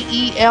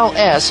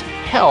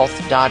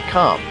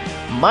health.com.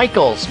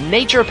 Michael's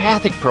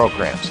Naturopathic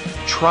Programs.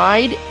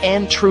 Tried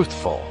and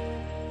truthful.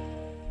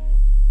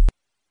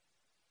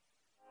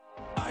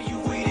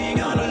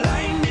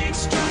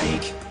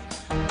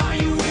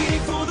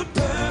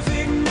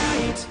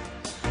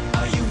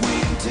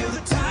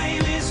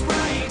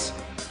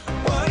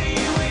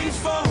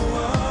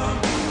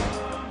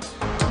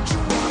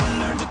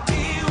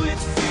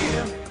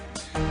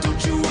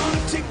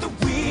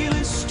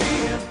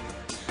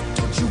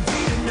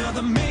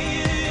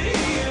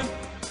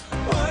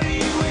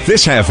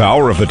 This half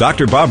hour of the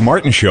Dr. Bob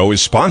Martin Show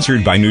is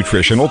sponsored by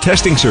Nutritional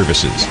Testing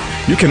Services.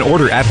 You can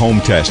order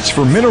at-home tests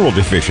for mineral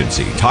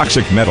deficiency,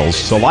 toxic metals,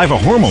 saliva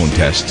hormone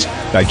tests,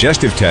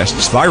 digestive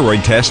tests,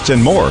 thyroid tests,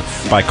 and more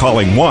by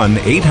calling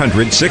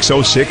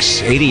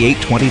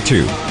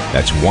 1-800-606-8822.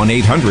 That's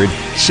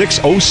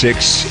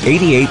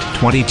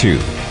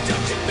 1-800-606-8822.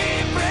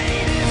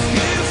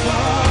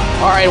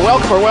 All right,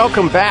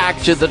 welcome back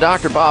to the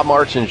Dr. Bob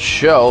Martin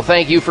Show.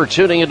 Thank you for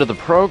tuning into the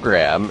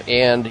program.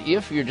 And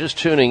if you're just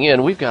tuning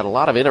in, we've got a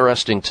lot of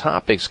interesting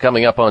topics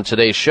coming up on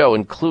today's show,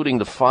 including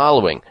the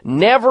following.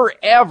 Never,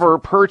 ever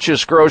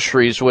purchase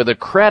groceries with a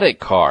credit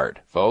card.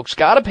 Folks,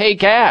 got to pay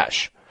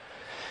cash.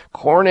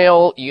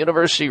 Cornell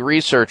University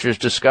researchers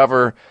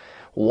discover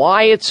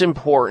why it's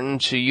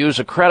important to use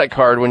a credit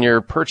card when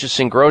you're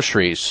purchasing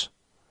groceries.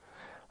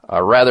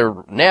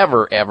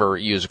 Never ever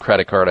use a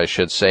credit card, I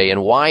should say,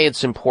 and why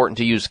it's important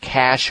to use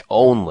cash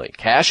only.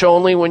 Cash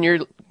only when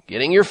you're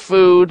getting your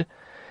food,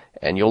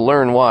 and you'll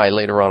learn why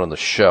later on in the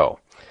show.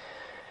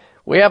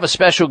 We have a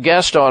special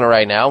guest on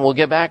right now, and we'll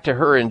get back to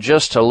her in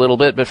just a little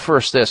bit, but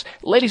first this.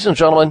 Ladies and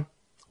gentlemen,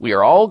 we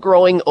are all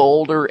growing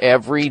older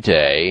every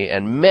day,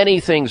 and many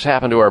things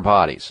happen to our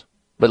bodies.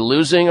 But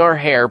losing our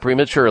hair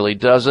prematurely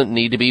doesn't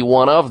need to be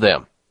one of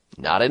them.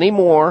 Not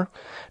anymore.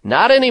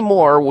 Not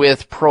anymore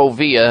with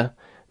Provia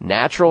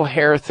natural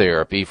hair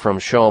therapy from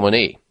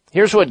Chamonix.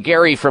 Here's what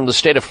Gary from the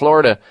state of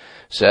Florida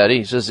said.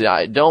 He says,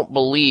 I don't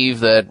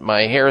believe that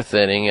my hair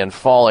thinning and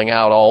falling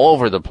out all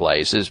over the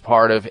place is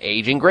part of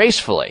aging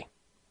gracefully.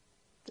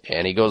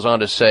 And he goes on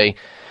to say,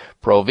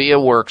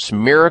 Provia works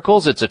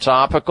miracles. It's a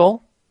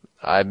topical.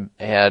 I've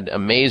had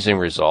amazing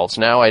results.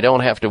 Now I don't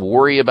have to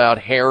worry about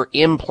hair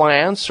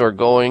implants or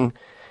going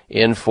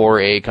in for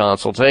a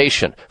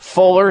consultation.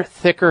 Fuller,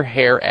 thicker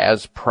hair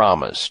as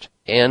promised.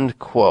 End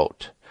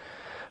quote.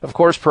 Of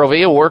course,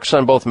 Provia works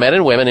on both men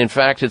and women. In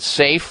fact, it's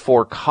safe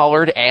for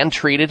colored and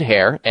treated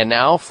hair. And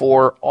now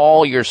for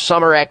all your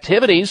summer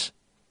activities,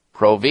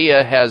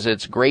 Provia has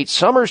its great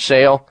summer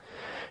sale.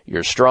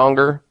 Your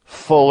stronger,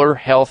 fuller,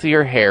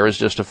 healthier hair is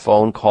just a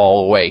phone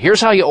call away.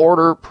 Here's how you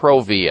order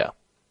Provia.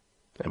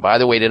 And by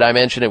the way, did I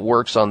mention it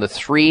works on the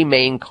three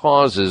main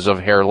causes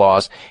of hair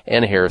loss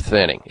and hair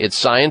thinning? It's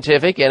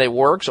scientific and it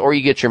works, or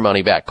you get your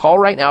money back. Call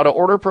right now to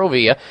order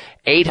Provia,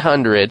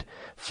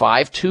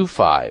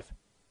 800-525-6916.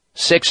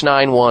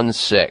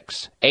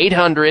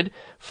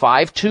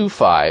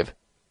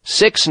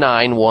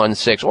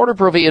 800-525-6916. Order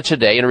Provia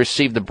today and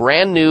receive the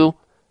brand new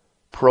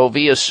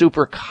Provia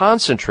Super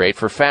Concentrate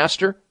for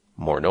faster,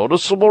 more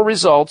noticeable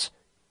results,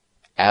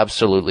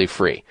 absolutely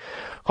free.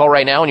 Call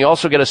right now and you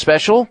also get a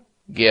special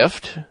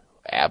gift,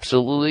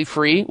 absolutely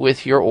free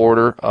with your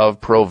order of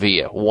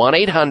Provia.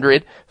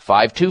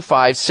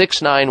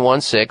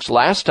 1-800-525-6916.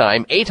 Last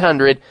time,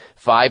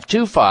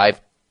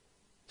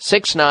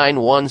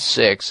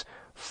 800-525-6916.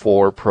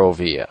 for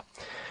Provia.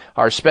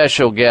 Our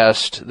special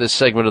guest this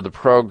segment of the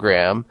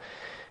program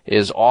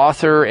is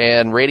author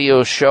and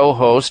radio show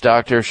host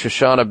Dr.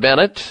 Shoshana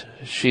Bennett.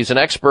 She's an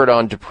expert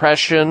on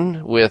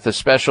depression with a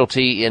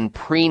specialty in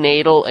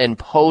prenatal and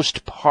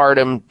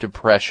postpartum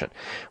depression,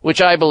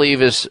 which I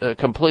believe is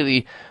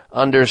completely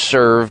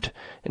underserved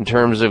in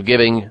terms of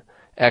giving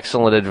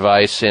excellent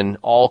advice in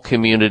all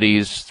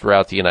communities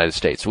throughout the United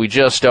States. We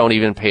just don't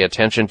even pay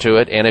attention to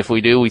it, and if we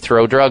do, we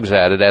throw drugs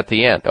at it at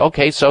the end.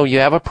 Okay, so you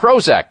have a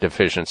Prozac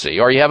deficiency,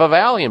 or you have a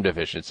Valium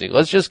deficiency.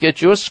 Let's just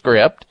get you a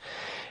script,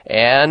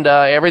 and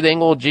everything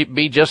will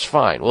be just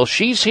fine. Well,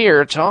 she's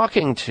here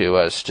talking to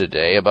us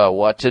today about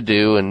what to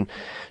do, and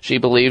she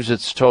believes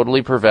it's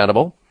totally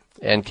preventable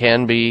and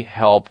can be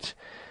helped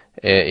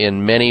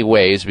in many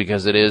ways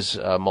because it is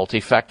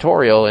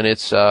multifactorial in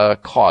its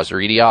cause or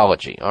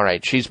etiology. All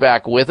right, she's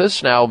back with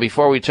us. Now,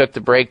 before we took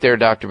the break there,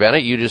 Dr.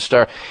 Bennett,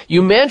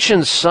 you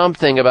mentioned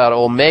something about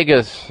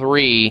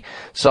omega-3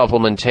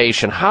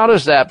 supplementation. How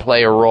does that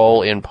play a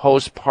role in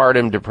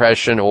postpartum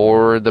depression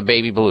or the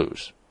baby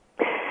blues?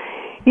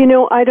 You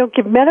know, I don't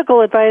give medical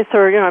advice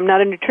or, I'm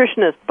not a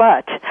nutritionist,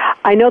 but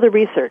I know the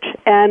research.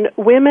 And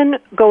women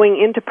going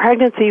into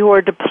pregnancy who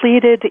are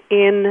depleted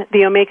in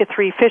the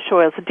omega-3 fish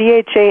oils,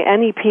 DHA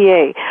and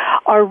EPA,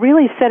 are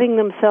really setting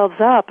themselves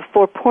up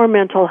for poor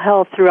mental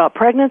health throughout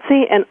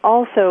pregnancy and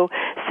also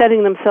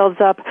setting themselves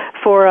up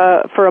for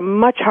a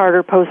much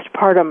harder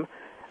postpartum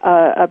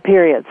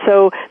period.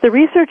 So the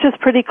research is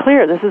pretty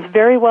clear. This is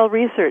very well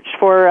researched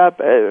for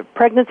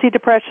pregnancy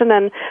depression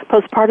and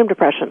postpartum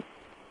depression.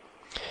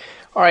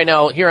 All right,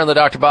 now, here on the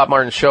Dr. Bob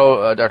Martin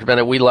Show, Dr.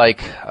 Bennett, we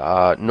like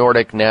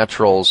Nordic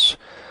Naturals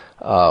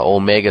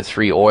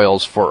omega-3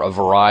 oils for a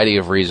variety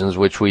of reasons,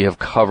 which we have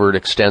covered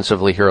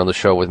extensively here on the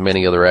show with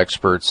many other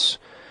experts,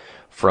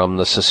 from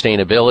the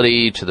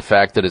sustainability to the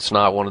fact that it's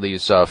not one of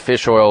these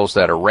fish oils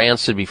that are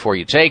rancid before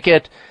you take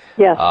it,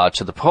 yes,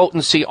 to the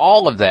potency,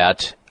 all of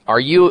that. Are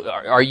you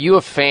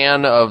a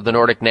fan of the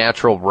Nordic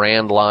Natural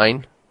brand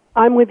line?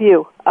 I'm with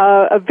you,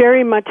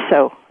 very much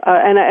so.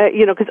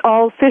 Because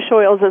all fish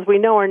oils, as we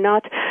know, are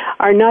not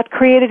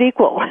created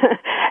equal.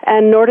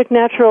 And Nordic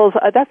Naturals,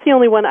 that's the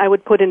only one I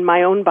would put in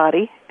my own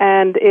body.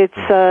 and it's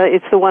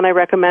the one I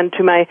recommend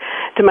to my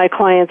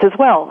clients as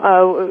well.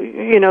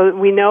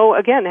 We know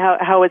again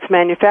how it's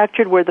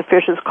manufactured, where the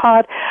fish is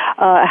caught,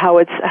 how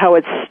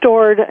it's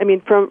stored. I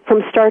mean,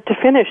 from start to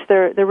finish,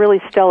 they're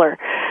really stellar.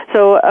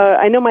 So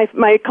I know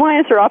my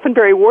clients are often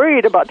very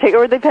worried about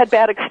or they've had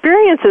bad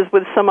experiences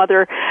with some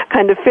other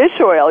kind of fish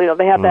oil.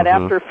 They have that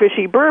after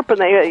fishy burp, and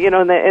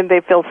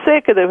they feel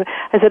sick. And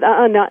I said,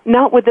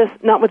 not with this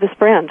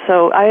brand.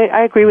 So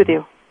I agree with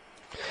you.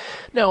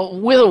 Now,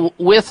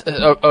 with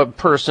a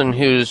person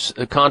who's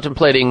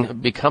contemplating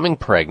becoming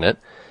pregnant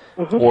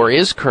or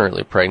is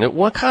currently pregnant,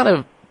 what kind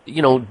of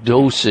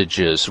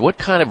dosages, what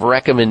kind of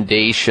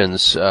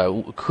recommendations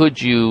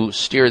could you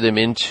steer them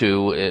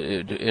into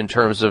in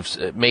terms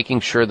of making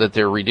sure that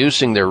they're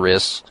reducing their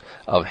risks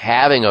of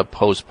having a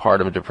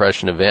postpartum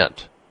depression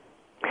event?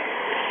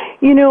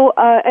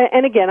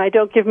 And again, I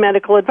don't give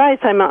medical advice.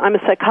 I'm a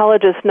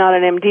psychologist, not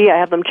an MD. I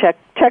have them check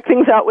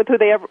things out with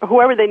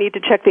whoever they need to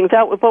check things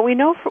out with. But we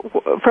know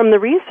from the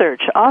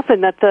research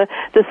often that the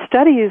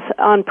studies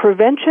on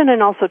prevention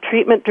and also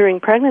treatment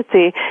during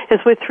pregnancy is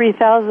with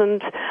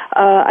 3,000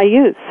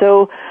 IUs.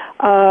 So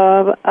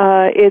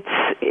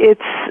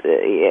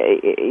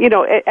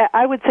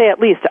I would say at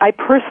least. I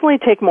personally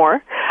take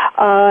more,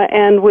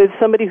 and with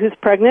somebody who's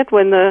pregnant,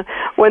 when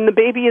the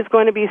baby is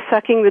going to be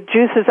sucking the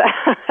juices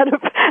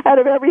out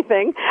of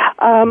everything,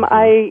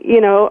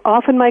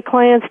 often my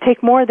clients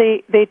take more.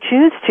 They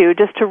choose to,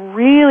 just to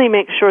really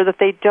make sure that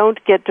they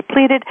don't get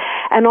depleted,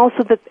 and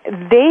also that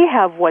they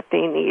have what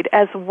they need,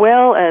 as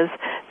well as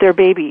their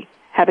baby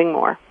having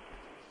more.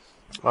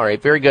 All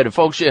right, very good.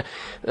 Folks,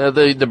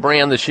 the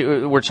brand that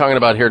we're talking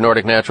about here,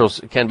 Nordic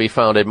Naturals, can be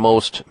found at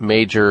most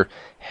major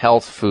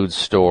health food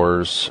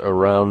stores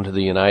around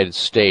the United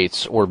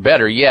States. Or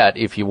better yet,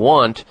 if you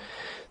want,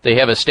 they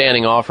have a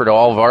standing offer to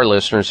all of our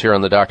listeners here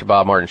on the Dr.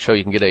 Bob Martin Show.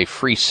 You can get a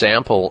free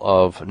sample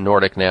of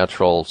Nordic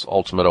Naturals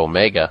Ultimate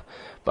Omega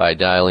by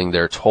dialing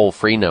their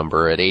toll-free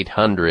number at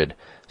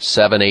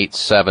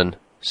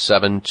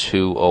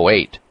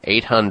 800-787-7208.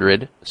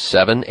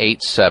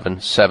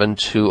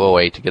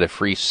 800-787-7208 to get a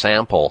free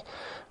sample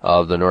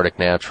of the Nordic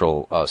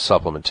Natural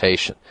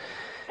supplementation.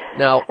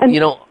 Now,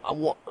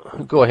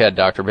 go ahead,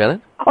 Dr.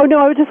 Bennett. Oh, no,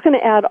 I was just going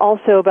to add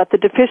also about the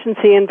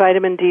deficiency in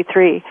vitamin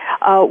D3.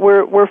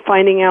 We're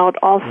finding out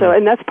also,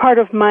 and that's part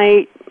of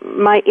my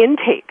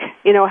intake.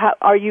 How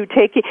are you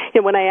taking?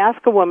 When I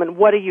ask a woman,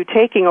 "What are you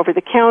taking over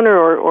the counter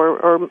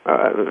or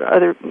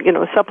other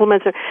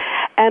supplements?"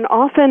 And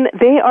often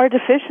they are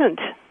deficient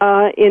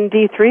in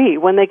D3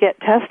 when they get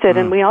tested.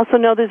 And we also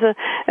know there's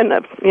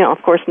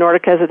of course,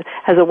 Nordic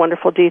has a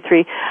wonderful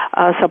D3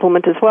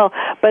 supplement as well.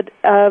 But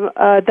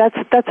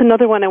that's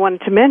another one I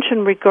wanted to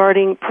mention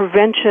regarding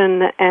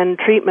prevention and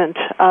treatment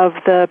of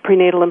the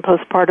prenatal and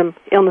postpartum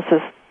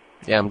illnesses.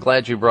 Yeah, I'm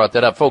glad you brought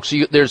that up. Folks,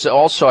 there's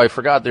also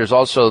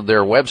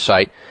their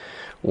website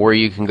where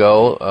you can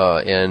go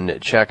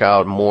and check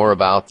out more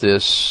about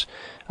this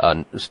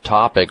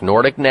topic,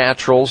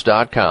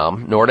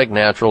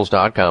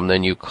 NordicNaturals.com.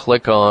 Then you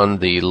click on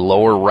the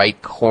lower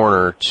right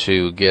corner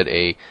to get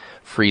a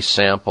free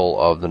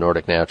sample of the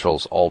Nordic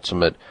Naturals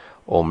Ultimate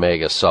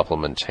Omega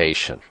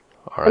supplementation.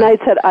 All right. And I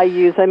said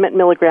IUs, I meant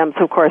milligrams,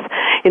 of course.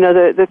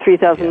 The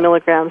 3,000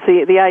 milligrams.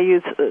 The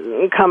IUs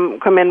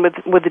come in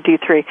with the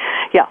D3.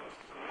 Yeah.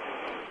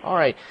 All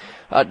right.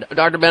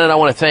 Dr. Bennett, I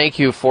want to thank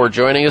you for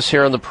joining us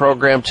here on the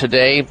program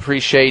today.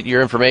 Appreciate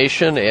your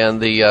information and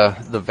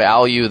the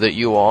value that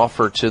you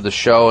offer to the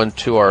show and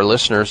to our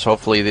listeners.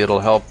 Hopefully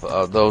it'll help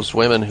those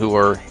women who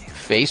are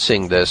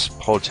facing this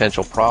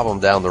potential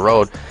problem down the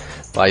road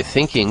by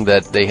thinking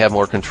that they have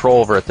more control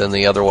over it than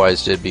they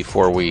otherwise did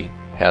before we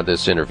had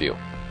this interview.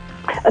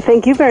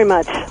 Thank you very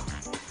much.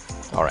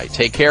 All right.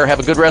 Take care. Have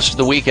a good rest of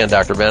the weekend,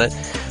 Dr. Bennett.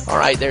 All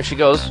right. There she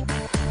goes.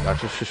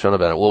 Dr. Shoshana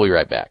Bennett. We'll be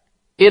right back.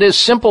 It is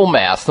simple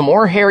math. The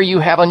more hair you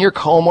have on your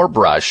comb or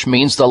brush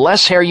means the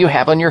less hair you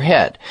have on your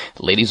head.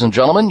 Ladies and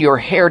gentlemen, your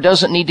hair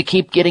doesn't need to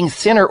keep getting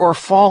thinner or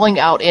falling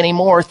out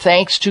anymore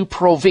thanks to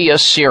Provia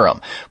Serum.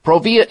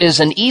 Provia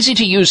is an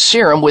easy-to-use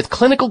serum with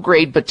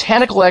clinical-grade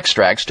botanical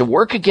extracts to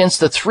work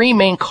against the three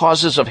main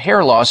causes of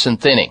hair loss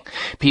and thinning.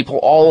 People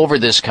all over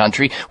this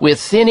country with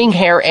thinning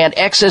hair and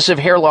excessive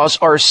hair loss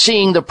are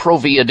seeing the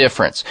Provia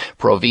difference.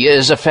 Provia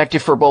is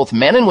effective for both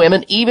men and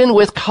women, even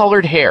with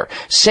colored hair.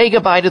 Say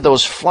goodbye to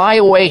those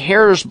flyaway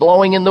hairs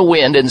blowing in the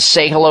wind and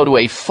say hello to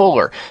a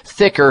fuller,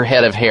 thicker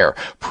head of hair.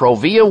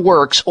 Provia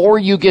works or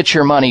you get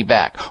your money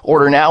back.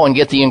 Order now and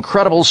get the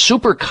incredible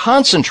super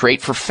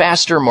concentrate for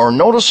faster, more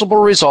noticeable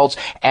results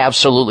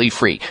absolutely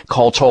free.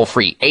 Call toll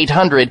free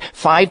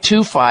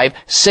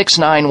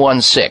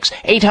 800-525-6916.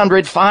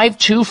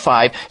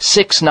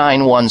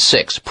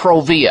 800-525-6916.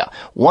 Provia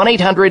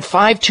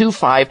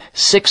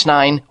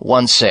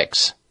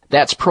 1-800-525-6916.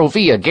 That's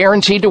Provia,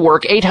 guaranteed to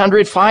work,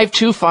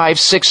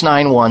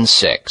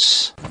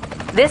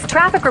 800-525-6916. This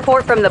traffic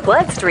report from the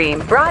bloodstream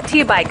brought to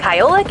you by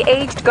Kyolic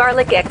Aged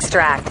Garlic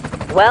Extract.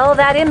 Well,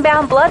 that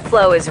inbound blood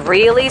flow is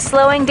really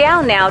slowing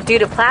down now due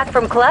to plaque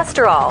from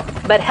cholesterol,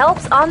 but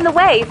help's on the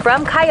way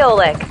from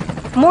Kyolic.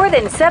 More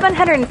than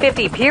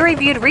 750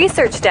 peer-reviewed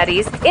research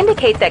studies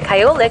indicate that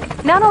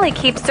Kyolic not only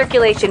keeps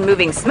circulation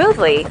moving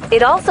smoothly,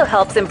 it also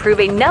helps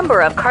improve a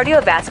number of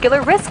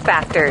cardiovascular risk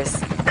factors.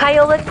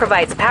 Kyolic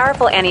provides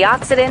powerful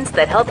antioxidants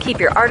that help keep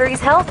your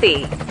arteries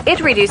healthy. It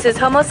reduces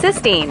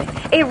homocysteine,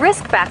 a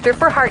risk factor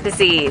for heart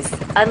disease.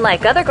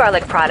 Unlike other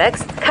garlic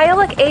products,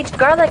 Kyolic aged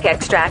garlic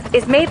extract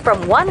is made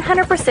from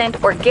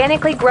 100%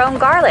 organically grown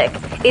garlic,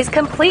 is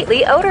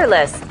completely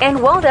odorless, and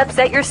won't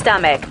upset your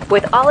stomach.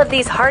 With all of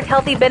these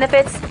heart-healthy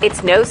benefits,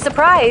 it's no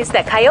surprise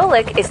that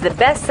Kyolic is the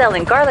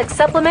best-selling garlic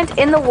supplement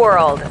in the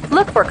world.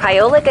 Look for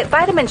Kyolic at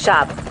Vitamin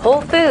Shop,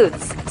 Whole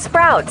Foods,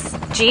 Sprouts,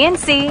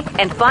 GNC,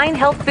 and fine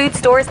health food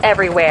stores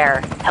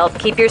everywhere. Help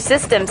keep your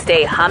system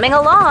stay humming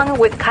along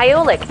with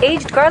Kyolic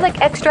aged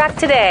garlic extract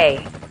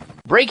today.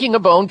 Breaking a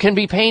bone can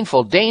be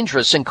painful,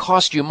 dangerous, and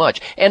cost you much,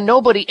 and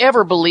nobody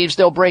ever believes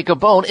they'll break a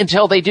bone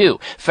until they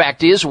do.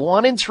 Fact is,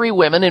 1 in 3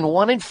 women and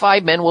 1 in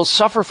 5 men will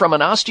suffer from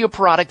an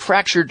osteoporotic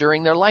fracture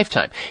during their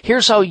lifetime.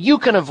 Here's how you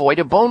can avoid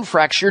a bone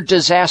fracture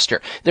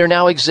disaster. There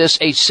now exists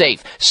a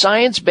safe,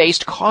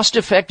 science-based,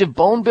 cost-effective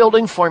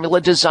bone-building formula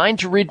designed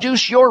to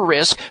reduce your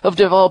risk of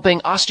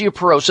developing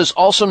osteoporosis,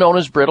 also known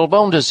as brittle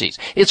bone disease.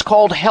 It's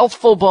called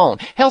Healthful Bone.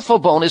 Healthful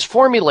Bone is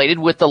formulated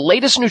with the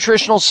latest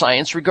nutritional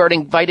science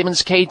regarding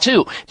vitamins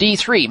K2,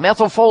 D3,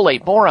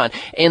 methylfolate, boron,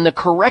 and the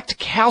correct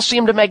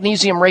calcium to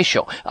magnesium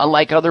ratio.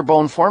 Unlike other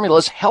bone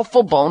formulas,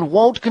 Healthful Bone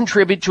won't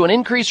contribute to an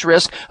increased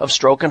risk of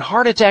stroke and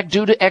heart attack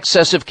due to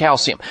excessive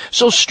calcium.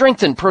 So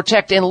strengthen,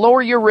 protect, and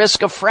lower your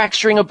risk of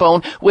fracturing a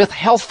bone with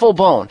Healthful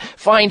Bone.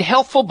 Find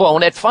Healthful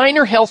Bone at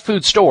finer health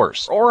food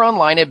stores or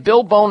online at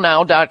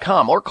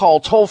BuildBoneNow.com or call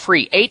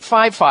toll-free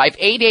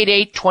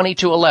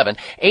 855-888-2211.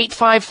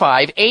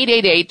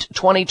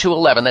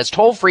 855-888-2211. That's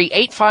toll-free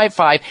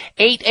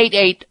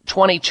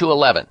 855-888-2211.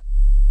 Listen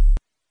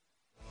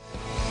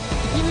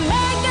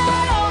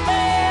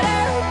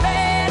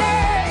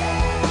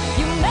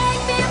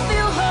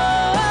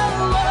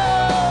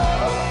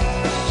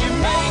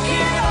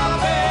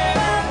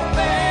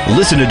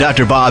to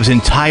Dr. Bob's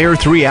entire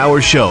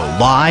 3-hour show,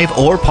 live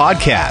or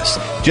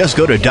podcast. Just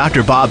go to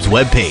Dr. Bob's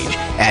webpage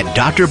at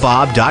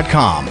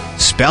drbob.com.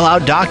 Spell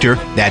out doctor,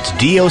 that's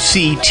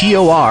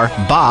D-O-C-T-O-R,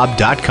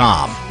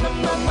 Bob.com.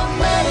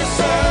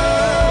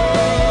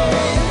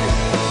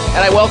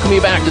 And I welcome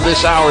you back to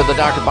this hour of the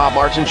Dr. Bob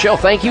Martin Show.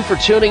 Thank you for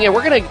tuning in.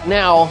 We're going to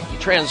now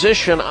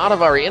transition out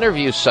of our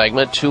interview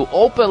segment to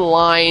open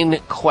line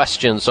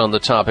questions on the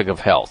topic of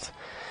health.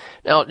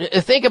 Now,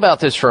 think about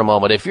this for a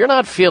moment. If you're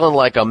not feeling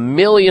like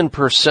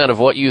 1,000,000% of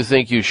what you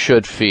think you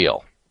should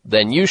feel,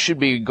 then you should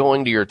be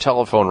going to your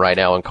telephone right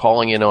now and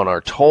calling in on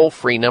our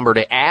toll-free number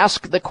to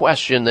ask the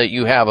question that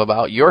you have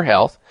about your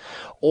health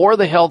or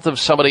the health of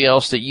somebody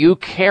else that you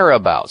care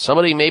about.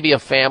 Somebody, maybe a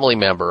family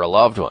member, a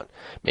loved one,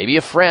 maybe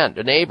a friend,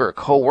 a neighbor, a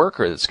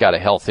coworker that's got a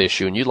health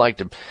issue and you'd like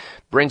to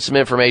bring some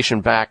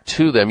information back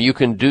to them. You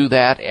can do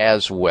that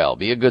as well.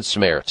 Be a good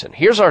Samaritan.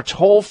 Here's our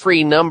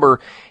toll-free number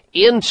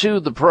into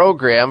the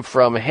program,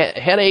 from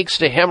headaches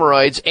to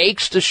hemorrhoids,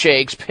 aches to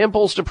shakes,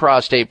 pimples to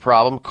prostate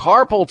problem,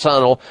 carpal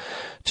tunnel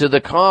to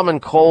the common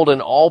cold,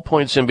 and all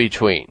points in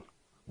between.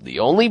 The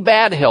only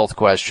bad health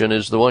question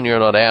is the one you're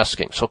not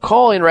asking. So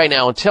call in right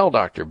now and tell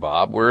Dr.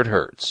 Bob where it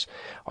hurts.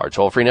 Our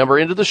toll-free number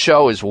into the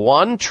show is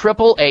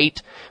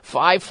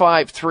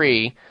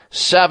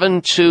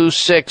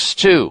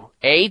 1-888-553-7262.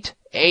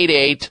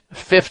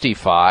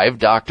 888-55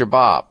 Dr.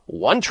 Bob.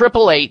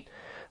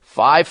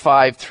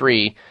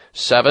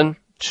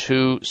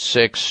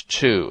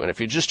 1-888-553-7262. And if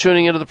you're just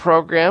tuning into the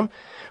program,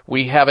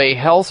 we have a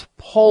health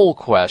poll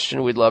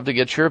question we'd love to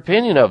get your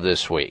opinion of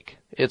this week.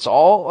 It's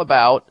all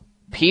about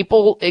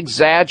people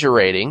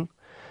exaggerating,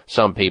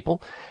 some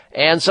people,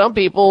 and some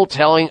people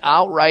telling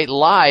outright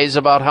lies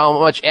about how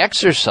much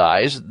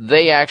exercise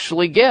they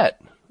actually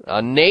get.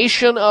 A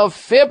nation of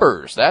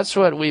fibbers. That's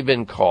what we've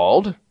been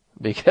called.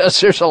 Because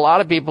there's a lot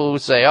of people who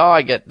say, oh,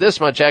 I get this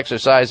much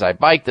exercise, I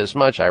bike this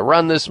much, I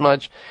run this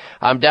much,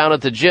 I'm down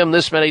at the gym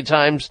this many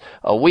times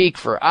a week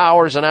for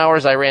hours and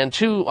hours, I ran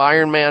 2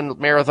 Ironman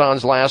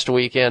marathons last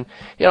weekend.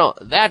 You know,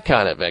 that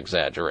kind of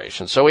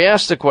exaggeration. So we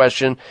asked the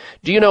question,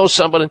 do you know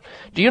someone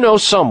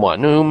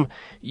whom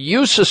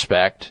you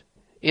suspect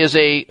is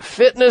a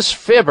fitness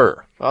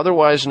fibber,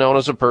 otherwise known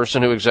as a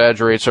person who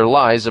exaggerates or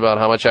lies about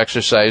how much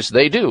exercise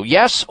they do?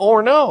 Yes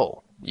or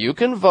no? You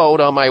can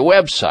vote on my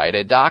website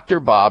at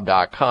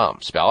drbob.com.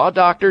 Spell out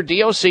doctor,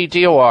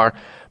 D-O-C-T-O-R,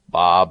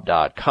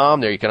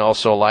 bob.com. There you can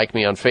also like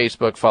me on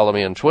Facebook, follow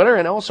me on Twitter,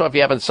 and also if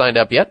you haven't signed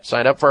up yet,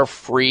 sign up for a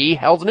free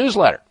health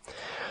newsletter.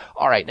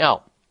 All right,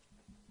 now,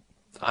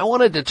 I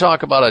wanted to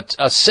talk about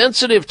a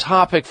sensitive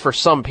topic for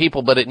some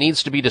people, but it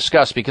needs to be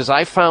discussed because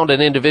I found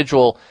an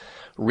individual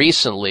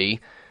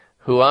recently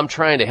who I'm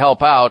trying to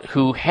help out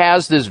who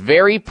has this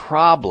very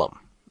problem.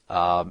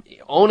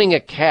 Owning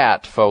a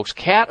cat, folks,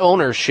 cat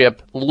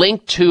ownership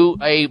linked to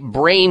a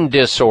brain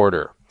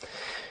disorder,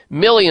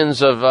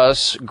 Millions of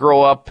us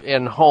grow up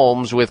in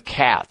homes with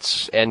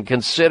cats and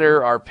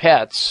consider our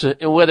pets,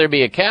 whether it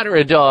be a cat or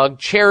a dog,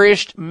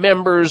 cherished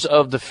members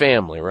of the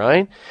family,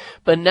 right?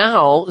 But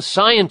now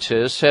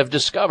scientists have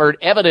discovered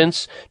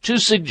evidence to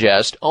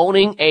suggest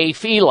owning a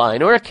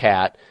feline or a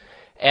cat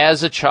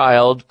as a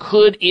child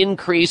could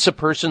increase a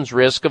person's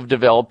risk of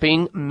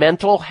developing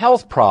mental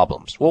health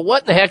problems. Well,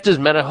 what in the heck does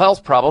mental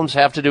health problems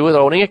have to do with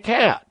owning a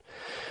cat?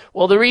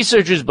 Well, the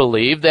researchers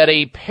believe that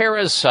a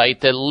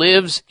parasite that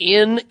lives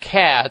in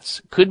cats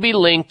could be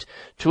linked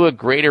to a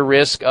greater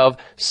risk of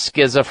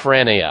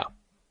schizophrenia.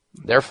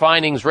 Their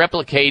findings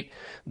replicate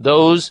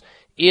those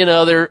in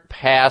other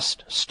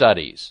past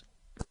studies.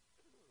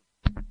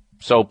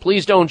 So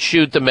please don't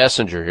shoot the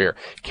messenger here.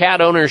 Cat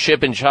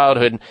ownership in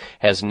childhood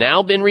has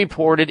now been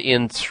reported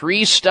in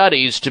 3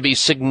 studies to be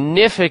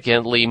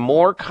significantly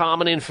more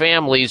common in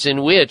families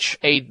in which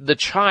the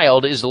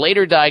child is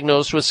later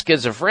diagnosed with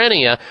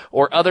schizophrenia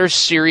or other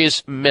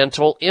serious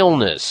mental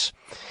illness.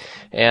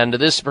 And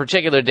this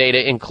particular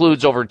data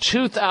includes over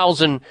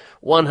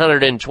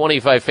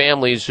 2,125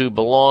 families who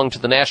belong to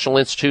the National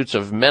Institutes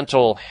of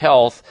Mental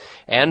Health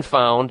and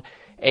found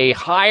a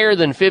higher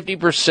than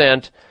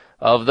 50%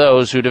 of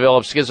those who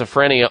developed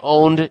schizophrenia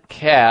owned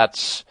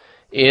cats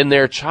in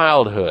their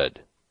childhood.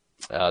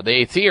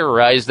 They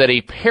theorized that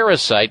a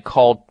parasite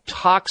called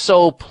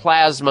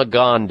Toxoplasma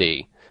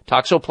gondii,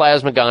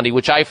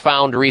 which I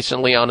found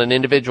recently on an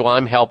individual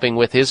I'm helping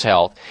with his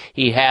health.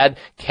 He had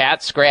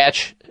cat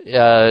scratch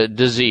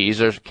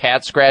disease or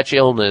cat scratch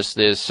illness,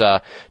 this he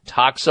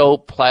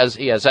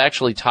has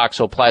actually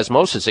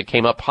toxoplasmosis. It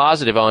came up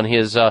positive on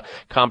his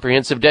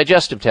comprehensive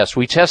digestive test.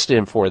 We tested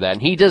him for that,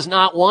 and he does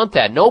not want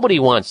that. Nobody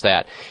wants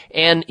that.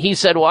 And he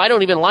said, well, I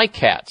don't even like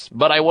cats,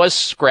 but I was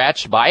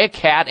scratched by a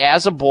cat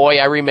as a boy.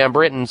 I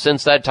remember it, and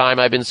since that time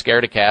I've been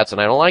scared of cats, and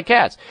I don't like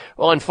cats.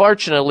 Well,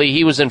 unfortunately,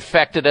 he was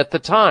infected at the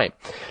time.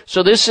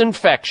 So this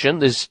infection,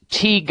 this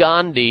T.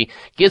 gondii,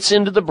 gets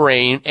into the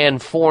brain and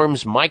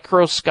forms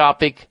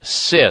microscopic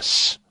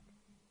cysts.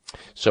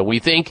 So we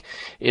think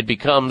it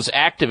becomes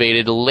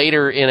activated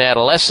later in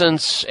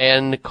adolescence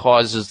and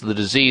causes the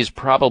disease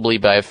probably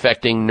by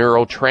affecting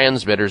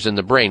neurotransmitters in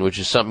the brain, which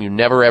is something you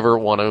never ever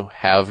want to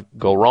have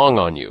go wrong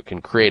on you. It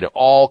can create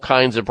all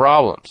kinds of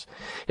problems.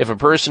 If a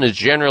person is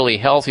generally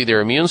healthy,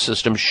 their immune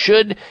system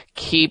should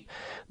keep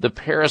the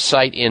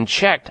parasite in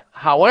check.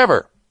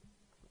 However,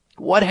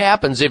 what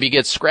happens if you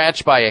get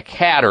scratched by a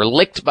cat or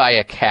licked by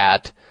a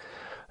cat,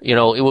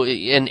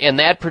 and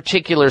that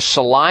particular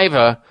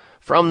saliva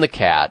from the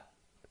cat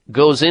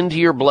goes into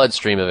your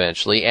bloodstream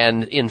eventually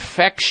and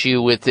infects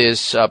you with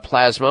this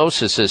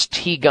plasmosis, this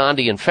T.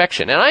 gondii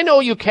infection. And I know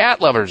you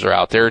cat lovers are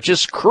out there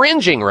just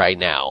cringing right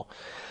now.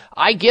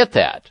 I get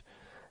that.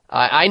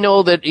 I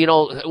know that,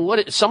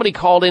 somebody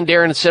called in,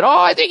 Darren, and said,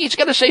 I think he's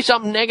going to say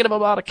something negative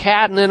about a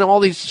cat, and then all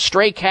these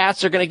stray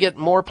cats are going to get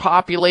more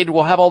populated.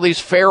 We'll have all these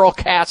feral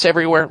cats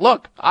everywhere.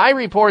 Look, I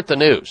report the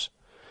news.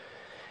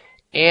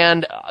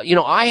 And,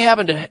 I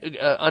happened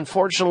to,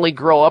 unfortunately,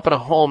 grow up in a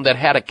home that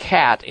had a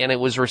cat, and it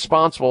was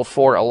responsible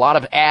for a lot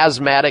of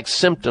asthmatic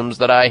symptoms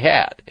that I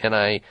had.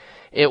 And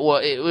it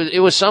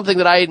was something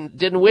that I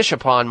didn't wish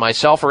upon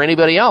myself or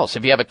anybody else.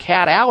 If you have a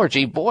cat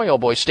allergy, boy, oh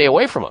boy, stay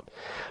away from them.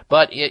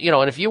 But,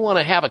 and if you want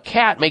to have a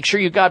cat, make sure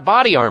you've got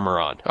body armor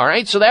on, all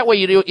right? So that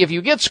way if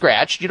you get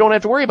scratched, you don't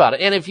have to worry about it.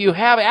 And if you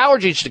have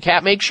allergies to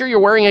cat, make sure you're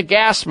wearing a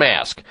gas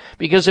mask.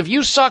 Because if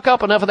you suck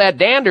up enough of that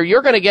dander,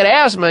 you're going to get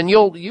asthma and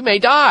you may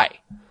die.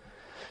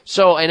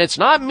 So, and it's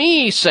not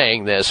me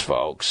saying this,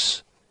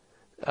 folks.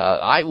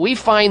 We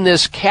find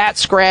this cat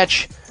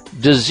scratch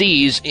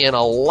disease in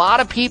a lot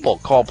of people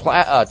called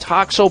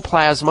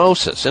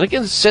toxoplasmosis. And it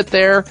can sit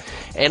there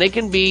and it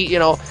can be,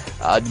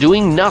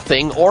 doing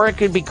nothing, or it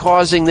could be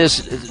causing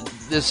this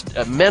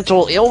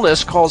mental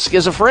illness called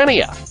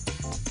schizophrenia,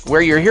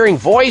 where you're hearing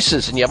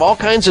voices and you have all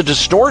kinds of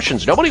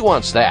distortions. Nobody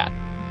wants that.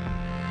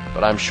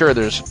 But I'm sure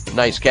there's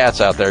nice cats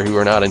out there who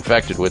are not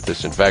infected with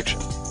this infection.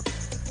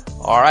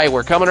 All right,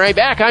 we're coming right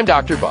back. I'm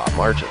Dr. Bob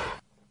Martin.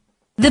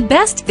 The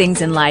best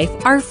things in life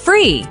are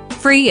free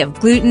of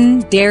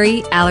gluten,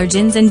 dairy,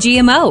 allergens, and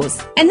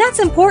GMOs. And that's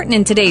important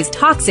in today's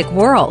toxic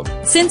world.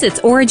 Since its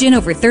origin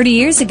over 30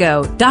 years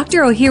ago,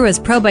 Dr. Ohhira's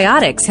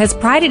Probiotics has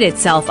prided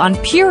itself on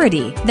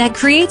purity that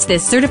creates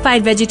this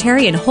certified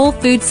vegetarian whole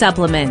food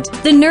supplement.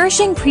 The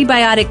nourishing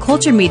prebiotic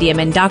culture medium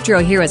in Dr.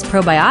 Ohhira's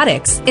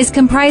Probiotics is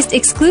comprised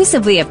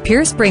exclusively of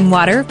pure spring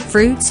water,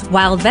 fruits,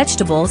 wild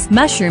vegetables,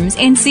 mushrooms,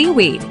 and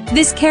seaweed.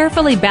 This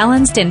carefully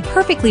balanced and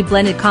perfectly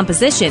blended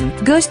composition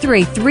goes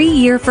through a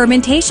 3-year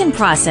fermentation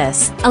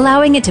process, allowing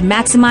it to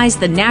maximize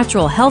the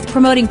natural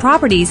health-promoting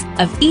properties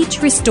of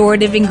each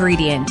restorative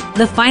ingredient.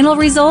 The final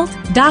result?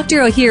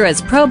 Dr.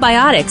 Ohhira's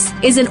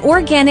Probiotics is an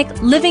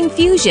organic living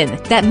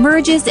fusion that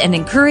merges and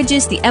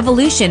encourages the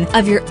evolution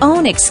of your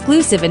own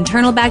exclusive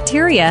internal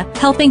bacteria,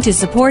 helping to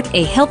support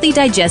a healthy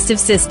digestive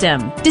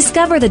system.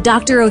 Discover the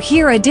Dr.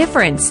 Ohhira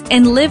difference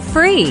and live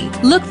free.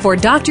 Look for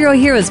Dr.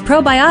 Ohhira's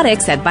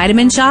Probiotics at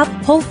Vitamin Shoppe,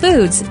 Whole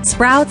Foods,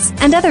 Sprouts,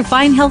 and other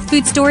fine health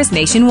food stores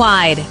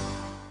nationwide.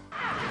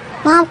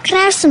 Mom, can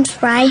I have some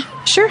spray?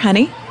 Sure,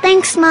 honey.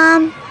 Thanks,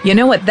 Mom. You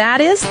know what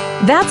that is?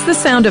 That's the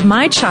sound of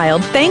my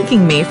child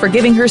thanking me for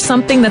giving her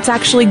something that's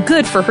actually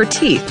good for her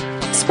teeth.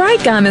 Spry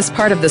Gum is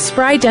part of the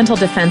Spry Dental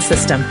Defense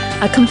System,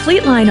 a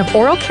complete line of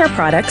oral care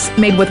products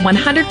made with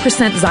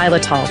 100%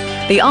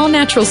 xylitol, the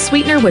all-natural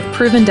sweetener with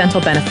proven dental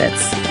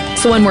benefits.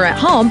 So when we're at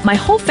home, my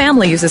whole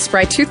family uses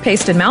Spry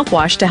toothpaste and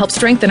mouthwash to help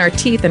strengthen our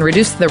teeth and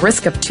reduce the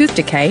risk of tooth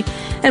decay.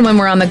 And when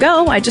we're on the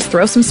go, I just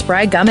throw some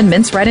Spry Gum and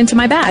mints right into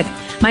my bag.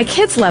 My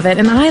kids love it,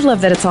 and I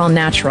love that it's all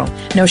natural.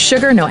 No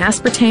sugar, no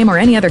aspartame, or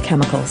any other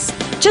chemicals.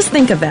 Just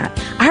think of that.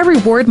 I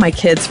reward my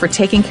kids for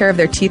taking care of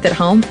their teeth at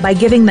home by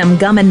giving them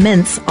gum and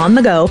mints on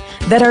the go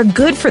that are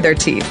good for their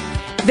teeth.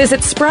 Visit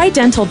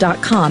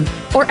sprydental.com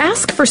or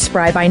ask for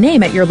Spry by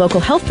name at your local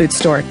health food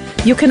store.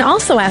 You can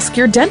also ask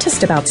your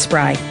dentist about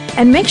Spry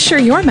and make sure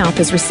your mouth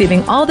is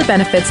receiving all the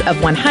benefits of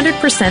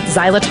 100%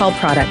 xylitol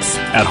products.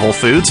 At Whole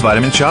Foods,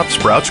 Vitamin Shoppe,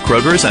 Sprouts,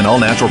 Kroger's, and all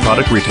natural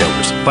product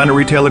retailers. Find a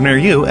retailer near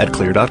you at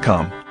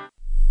clear.com.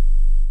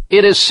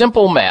 It is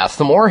simple math.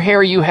 The more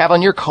hair you have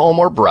on your comb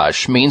or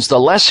brush means the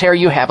less hair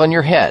you have on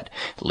your head.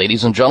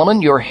 Ladies and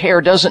gentlemen, your hair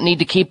doesn't need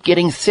to keep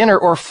getting thinner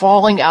or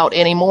falling out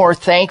anymore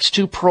thanks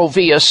to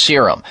Provia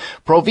Serum.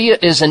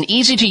 Provia is an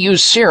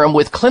easy-to-use serum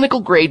with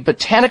clinical-grade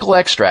botanical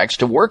extracts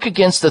to work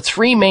against the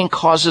three main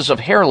causes of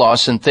hair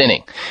loss and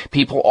thinning.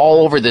 People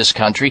all over this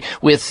country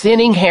with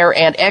thinning hair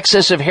and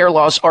excessive hair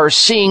loss are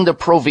seeing the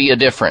Provia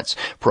difference.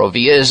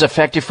 Provia is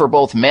effective for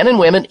both men and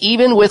women,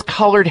 even with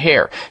colored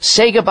hair.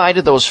 Say goodbye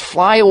to those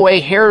flyaway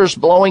hairs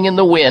blowing in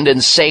the wind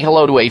and say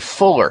hello to a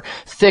fuller,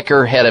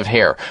 thicker head of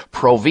hair.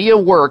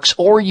 Provia works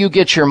or you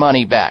get your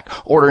money back.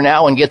 Order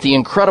now and get the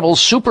incredible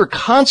super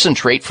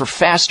concentrate for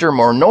faster,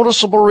 more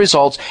noticeable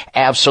results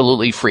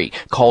absolutely free.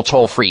 Call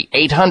toll-free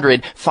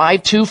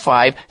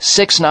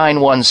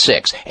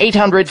 800-525-6916.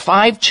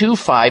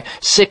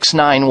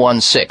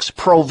 800-525-6916.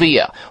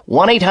 Provia.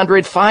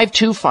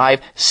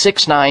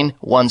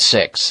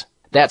 1-800-525-6916.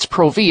 That's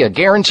Provia,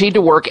 guaranteed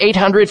to work.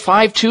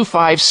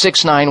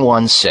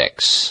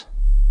 800-525-6916.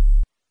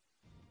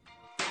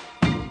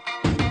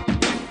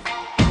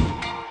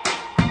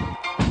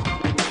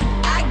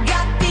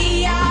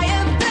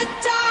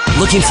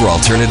 Looking for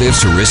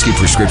alternatives to risky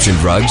prescription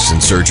drugs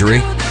and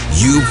surgery?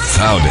 You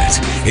found it.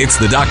 It's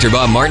the Dr.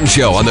 Bob Martin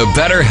Show on the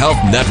Better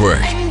Health Network.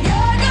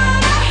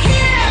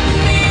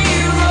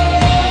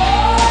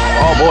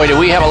 Oh boy, do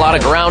we have a lot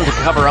of ground to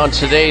cover on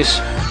today's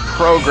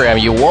program.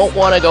 You won't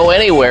want to go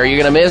anywhere.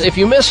 You're going to miss, if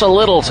you miss a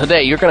little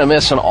today, you're going to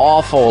miss an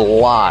awful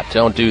lot.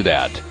 Don't do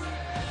that.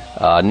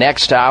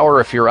 Next hour,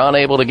 if you're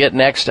unable to get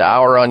next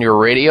hour on your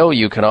radio,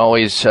 you can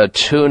always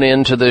tune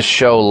into this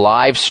show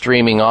live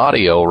streaming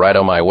audio right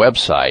on my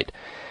website.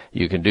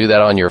 You can do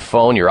that on your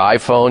phone, your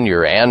iPhone,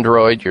 your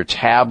Android, your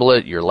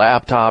tablet, your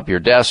laptop, your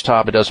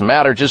desktop. It doesn't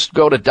matter. Just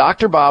go to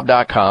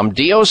drbob.com,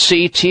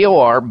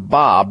 D-O-C-T-O-R,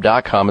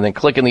 bob.com, and then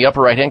click in the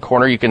upper right-hand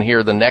corner. You can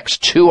hear the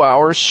next 2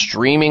 hours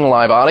streaming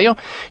live audio.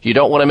 You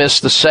don't want to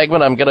miss the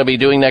segment I'm going to be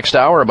doing next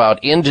hour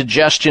about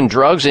indigestion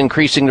drugs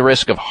increasing the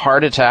risk of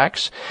heart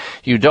attacks.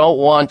 You don't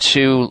want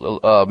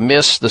to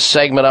miss the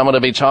segment I'm going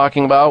to be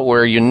talking about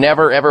where you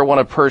never, ever want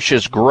to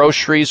purchase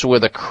groceries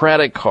with a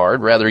credit card,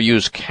 rather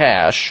use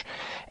cash,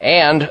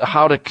 and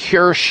how to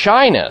cure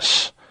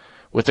shyness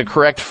with the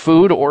correct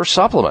food or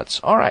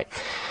supplements. All right.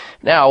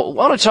 Now, I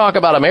want to talk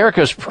about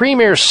America's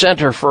premier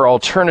center for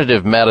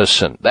alternative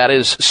medicine. That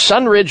is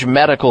Sunridge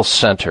Medical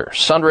Center.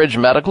 Sunridge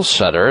Medical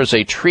Center is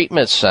a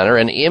treatment center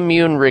and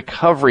immune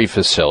recovery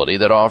facility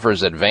that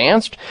offers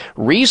advanced,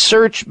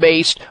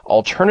 research-based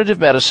alternative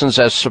medicines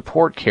as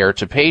support care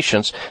to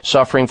patients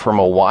suffering from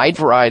a wide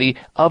variety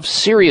of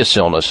serious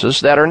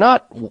illnesses that are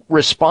not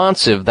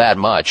responsive that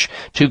much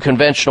to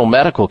conventional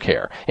medical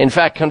care. In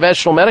fact,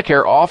 conventional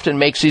Medicare often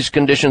makes these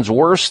conditions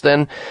worse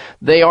than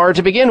they are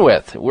to begin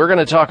with. We're going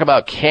to talk about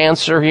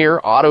cancer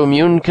here,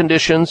 autoimmune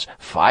conditions,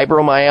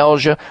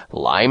 fibromyalgia,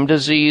 Lyme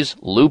disease,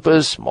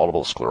 lupus,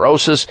 multiple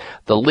sclerosis.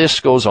 The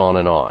list goes on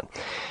and on.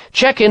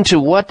 Check into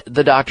what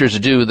the doctors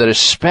do that is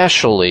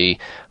especially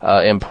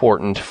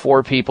important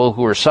for people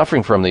who are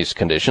suffering from these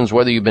conditions,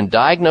 whether you've been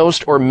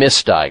diagnosed or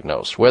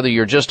misdiagnosed, whether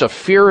you're just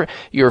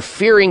you're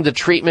fearing the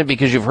treatment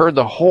because you've heard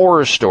the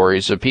horror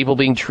stories of people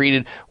being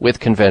treated with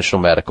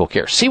conventional medical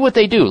care. See what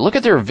they do. Look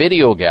at their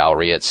video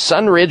gallery at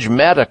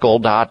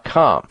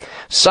sunridgemedical.com.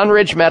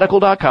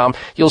 Sunridgemedical.com.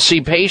 You'll see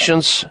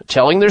patients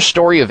telling their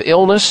story of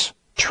illness,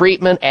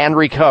 treatment, and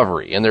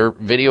recovery in their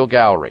video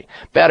gallery.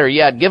 Better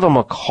yet, give them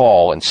a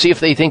call and see if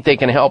they think they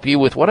can help you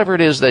with whatever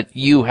it is that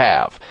you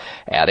have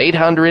at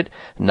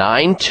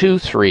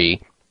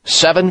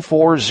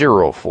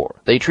 800-923-7404.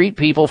 They treat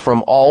people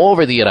from all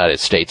over the United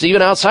States.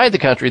 Even outside the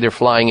country, they're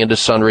flying into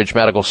Sunridge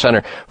Medical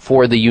Center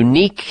for the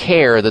unique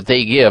care that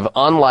they give,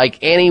 unlike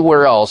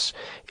anywhere else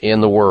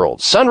in the world.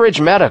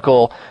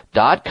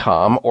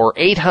 sunridgemedical.com or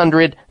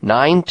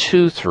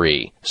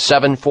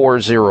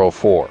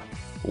 800-923-7404.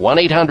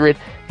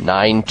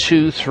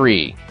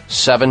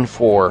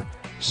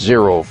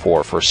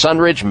 1-800-923-7404 for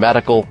Sunridge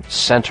Medical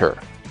Center.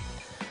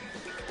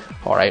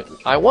 All right,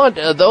 I want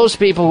those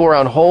people who are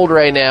on hold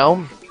right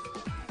now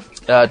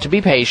to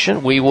be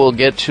patient. We will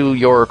get to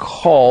your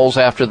calls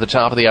after the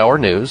top of the hour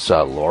news.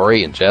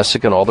 Lori and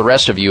Jessica and all the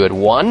rest of you at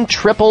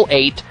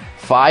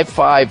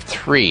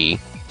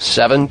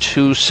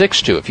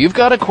 1-888-553-7262. If you've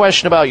got a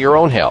question about your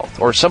own health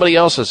or somebody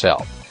else's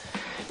health,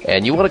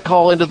 and you want to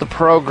call into the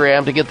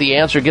program to get the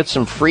answer, get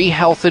some free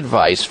health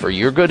advice for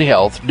your good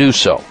health, do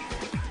so.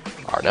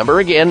 Our number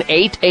again,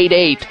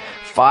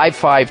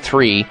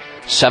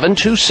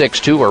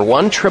 888-553-7262 or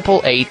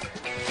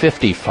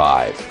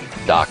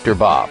 1-888-55. Dr.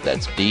 Bob.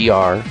 That's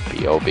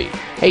D-R-B-O-B.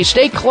 Hey,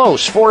 stay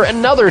close for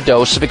another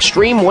dose of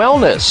extreme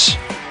wellness.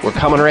 We're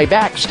coming right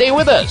back. Stay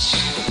with us.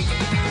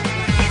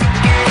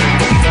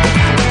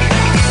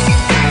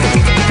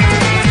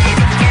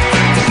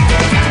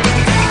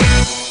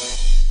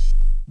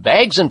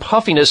 Bags and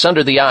puffiness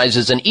under the eyes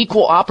is an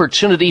equal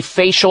opportunity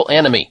facial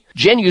enemy.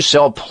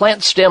 Genucell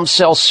Plant Stem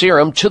Cell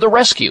Serum to the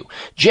rescue.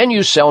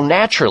 Genucell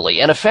naturally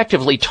and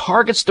effectively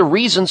targets the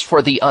reasons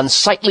for the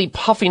unsightly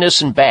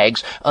puffiness and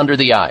bags under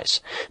the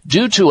eyes.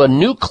 Due to a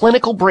new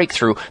clinical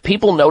breakthrough,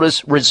 people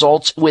notice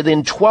results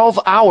within 12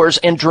 hours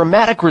and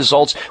dramatic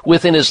results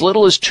within as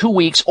little as 2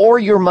 weeks or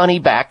your money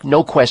back,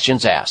 no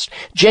questions asked.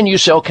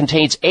 Genucell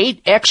contains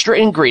 8 extra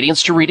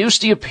ingredients to reduce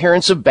the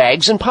appearance of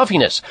bags and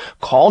puffiness.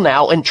 Call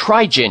now and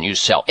try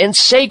Genucell and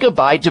say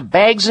goodbye to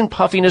bags and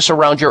puffiness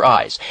around your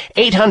eyes.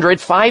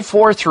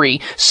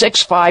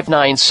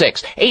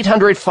 800-543-6596.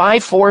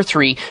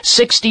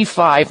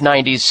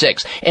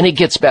 800-543-6596. And it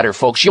gets better,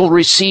 folks. You'll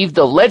receive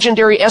the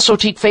legendary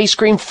Esotique face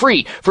cream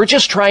free for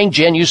just trying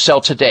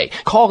Genucell today.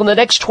 Call in the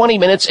next 20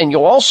 minutes and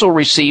you'll also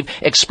receive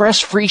express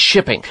free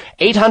shipping.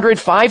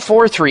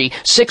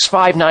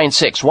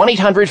 800-543-6596.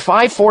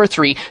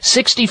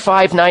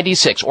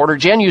 1-800-543-6596. Order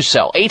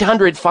Genucell.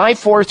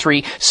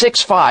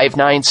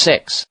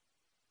 800-543-6596.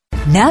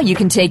 Now you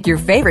can take your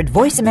favorite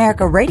Voice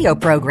America radio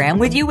program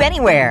with you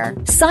anywhere.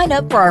 Sign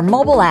up for our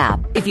mobile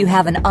app if you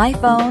have an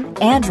iPhone,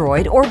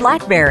 Android, or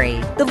BlackBerry.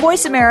 The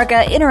Voice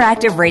America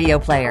Interactive Radio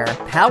Player,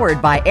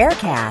 powered by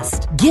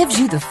Aircast, gives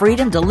you the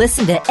freedom to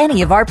listen to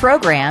any of our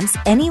programs,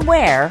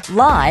 anywhere,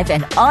 live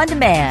and on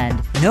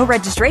demand. No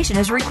registration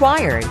is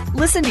required.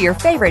 Listen to your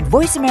favorite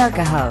Voice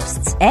America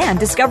hosts and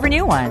discover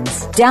new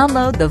ones.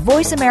 Download the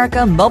Voice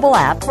America mobile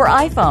app for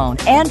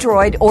iPhone,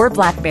 Android, or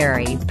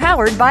BlackBerry,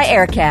 powered by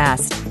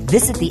Aircast.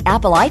 Visit the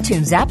Apple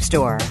iTunes App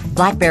Store,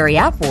 BlackBerry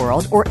App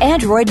World, or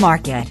Android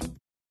Market.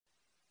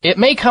 It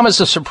may come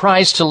as a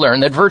surprise to learn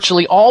that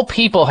virtually all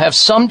people have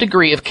some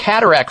degree of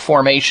cataract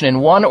formation in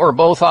one or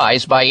both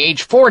eyes by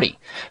age 40.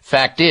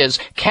 Fact is,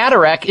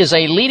 cataract is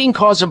a leading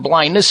cause of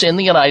blindness in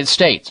the United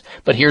States.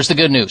 But here's the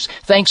good news.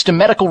 Thanks to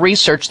medical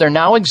research, there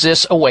now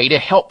exists a way to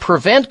help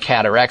prevent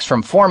cataracts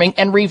from forming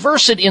and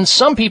reverse it in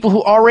some people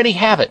who already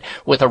have it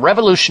with a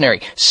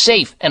revolutionary,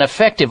 safe, and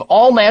effective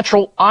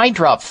all-natural eye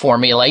drop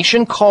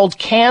formulation called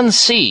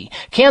Can-C.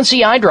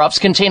 Can-C eye drops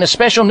contain a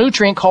special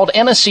nutrient called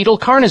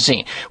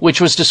N-acetylcarnosine, which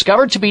was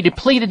discovered to be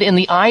depleted in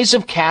the eyes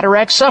of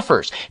cataract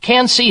sufferers.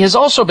 Can-C has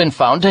also been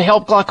found to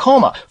help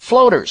glaucoma,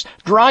 floaters,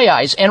 dry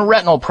eyes, and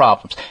retinal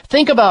problems.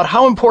 Think about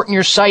how important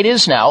your sight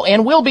is now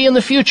and will be in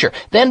the future.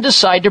 Then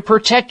decide to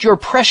protect your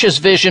precious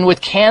vision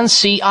with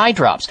Can-C eye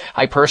drops.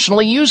 I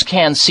personally use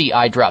Can-C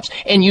eye drops,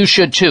 and you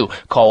should too.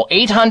 Call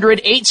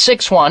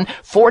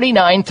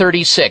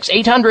 800-861-4936.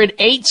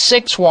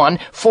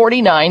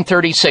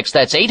 800-861-4936.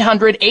 That's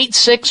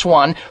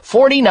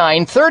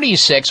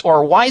 800-861-4936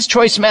 or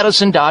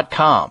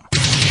wisechoicemedicine.com.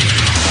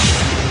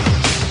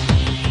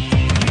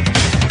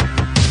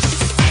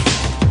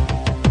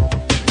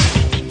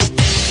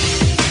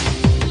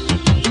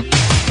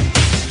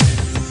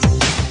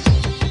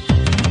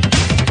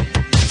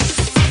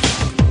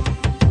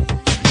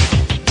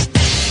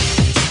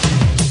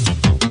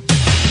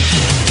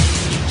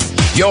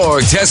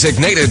 Your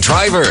designated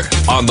driver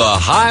on the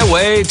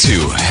highway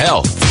to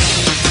health.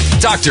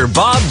 Dr.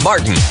 Bob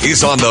Martin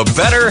is on the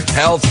Better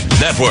Health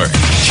Network.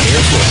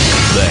 Careful.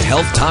 The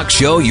health talk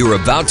show you're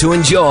about to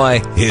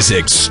enjoy is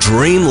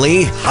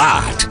extremely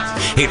hot.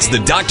 It's the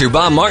Dr.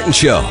 Bob Martin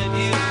Show. Day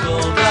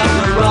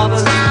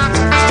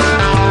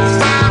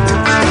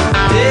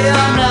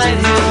or night,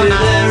 he'll be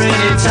there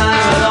anytime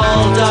at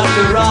all.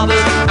 Dr.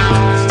 Robert,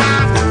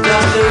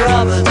 Dr.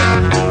 Robert.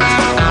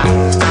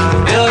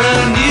 You're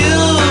a new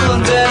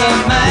and better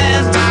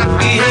man.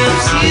 He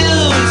helps you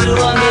to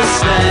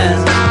understand.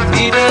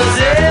 He does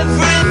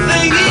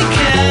everything he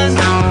can.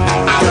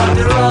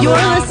 Dr. Robert.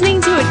 You're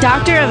listening to a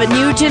doctor of a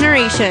new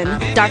generation,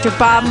 Dr.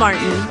 Bob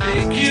Martin.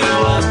 Pick you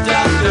up,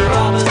 Dr.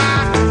 Robert.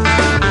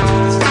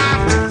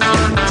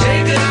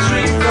 Take a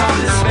drink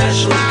from this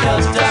special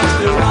cup,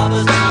 Dr.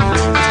 Robert.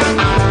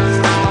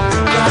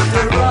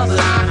 Dr. Robert.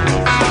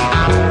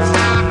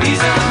 He's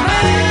a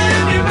man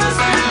you must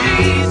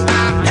believe,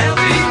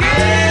 helping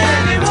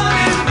anyone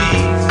in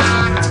need.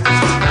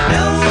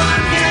 No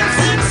one can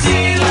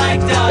succeed like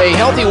Dr. A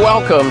healthy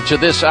welcome to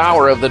this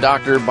hour of the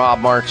Dr. Bob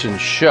Martin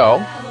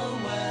Show.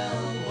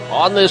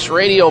 On this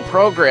radio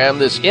program,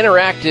 this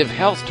interactive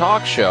health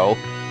talk show,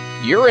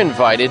 you're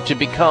invited to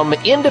become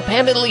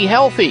independently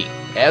healthy.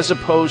 as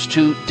opposed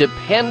to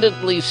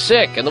dependently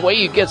sick. And the way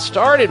you get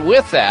started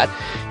with that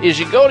is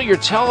you go to your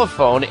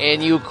telephone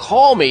and you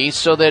call me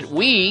so that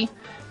we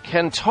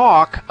can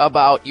talk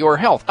about your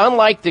health.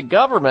 Unlike the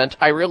government,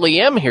 I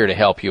really am here to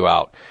help you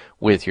out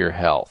with your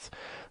health.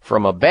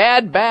 From a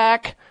bad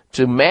back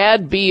to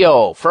mad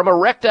BO, from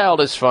erectile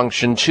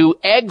dysfunction to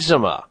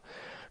eczema,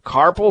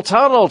 carpal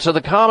tunnel to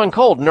the common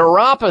cold,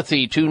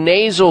 neuropathy to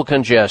nasal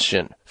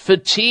congestion,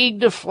 fatigue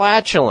to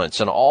flatulence,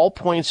 and all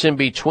points in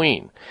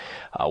between.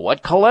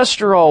 What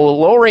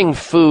cholesterol-lowering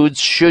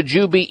foods should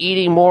you be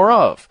eating more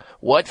of?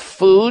 What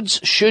foods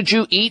should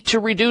you eat to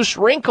reduce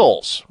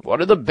wrinkles?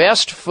 What are the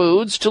best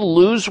foods to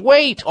lose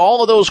weight?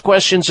 All of those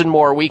questions and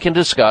more we can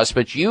discuss,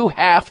 but you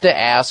have to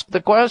ask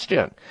the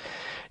question.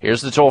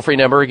 Here's the toll-free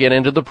number again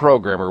into the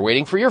program. We're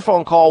waiting for your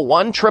phone call,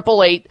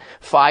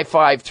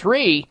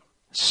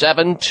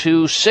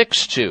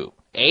 1-888-553-7262,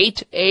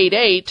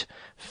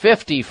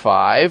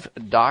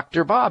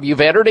 888-55 Bob. You've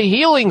entered a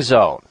healing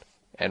zone.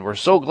 And we're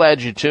so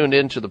glad you tuned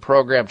into the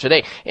program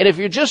today. And if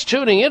you're just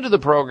tuning into the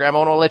program, I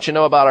want to let you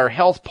know about our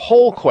health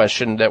poll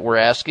question that we're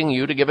asking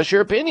you to give us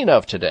your opinion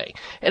of today.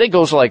 And it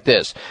goes like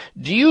this.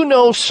 Do you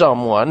know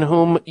someone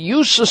whom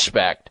you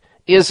suspect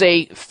is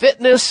a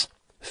fitness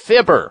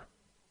fibber,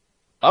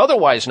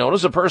 otherwise known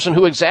as a person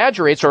who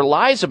exaggerates or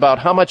lies about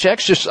how much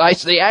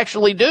exercise they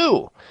actually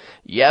do?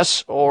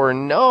 Yes or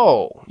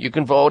no? You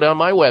can vote on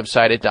my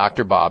website at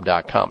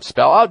drbob.com.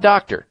 Spell out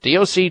doctor,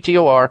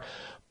 D-O-C-T-O-R,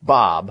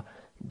 Bob.com.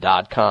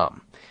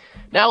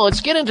 Now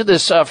let's get into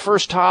this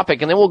first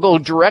topic, and then we'll go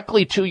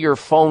directly to your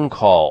phone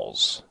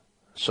calls.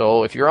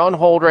 So if you're on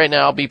hold right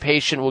now, be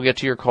patient. We'll get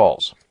to your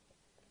calls.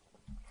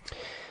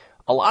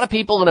 A lot of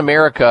people in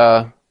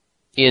America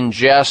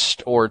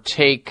ingest or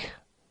take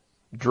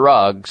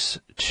drugs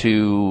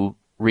to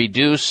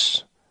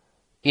reduce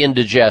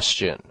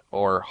indigestion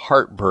or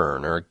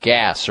heartburn or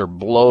gas or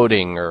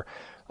bloating or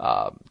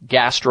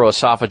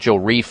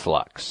gastroesophageal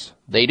reflux.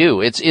 They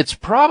do. It's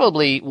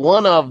probably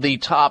one of the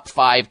top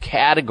 5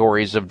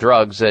 categories of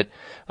drugs that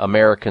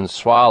Americans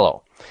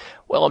swallow.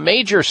 Well, a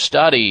major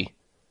study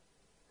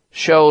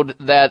showed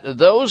that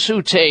those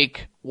who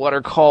take what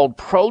are called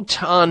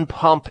proton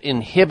pump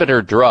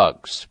inhibitor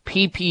drugs,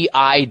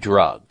 PPI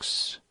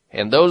drugs,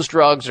 and those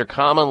drugs are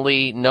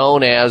commonly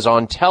known as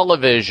on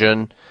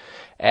television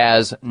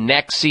as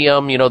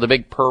Nexium, you know, the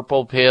big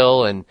purple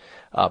pill, and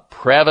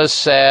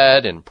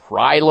Prevacid and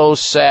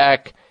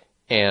Prilosec,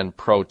 and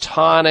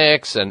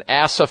Protonix, and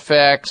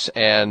Asifex,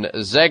 and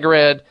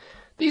Zegrid.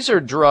 These are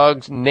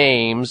drugs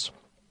names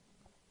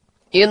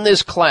in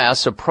this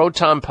class of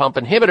proton pump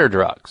inhibitor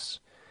drugs.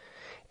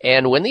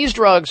 And when these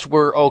drugs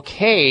were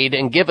okayed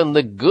and given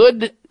the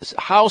good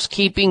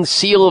housekeeping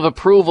seal of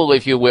approval,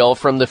 if you will,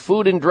 from the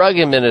Food and Drug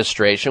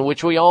Administration,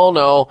 which we all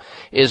know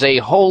is a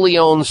wholly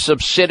owned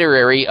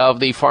subsidiary of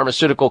the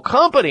pharmaceutical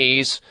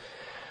companies,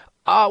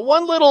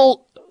 one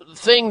little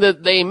thing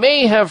that they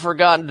may have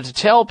forgotten to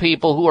tell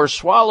people who are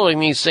swallowing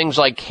these things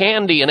like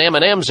candy and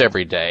M&Ms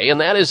every day, and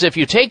that is if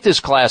you take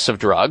this class of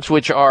drugs,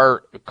 which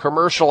are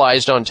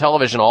commercialized on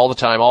television all the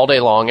time, all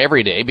day long,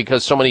 every day,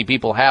 because so many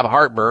people have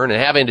heartburn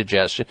and have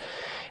indigestion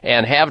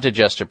and have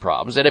digestive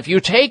problems, and if you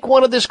take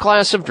one of this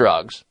class of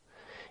drugs,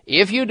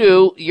 if you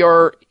do,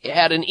 you're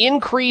at an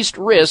increased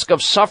risk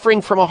of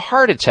suffering from a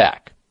heart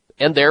attack,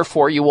 and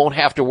therefore you won't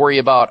have to worry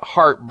about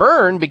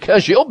heartburn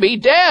because you'll be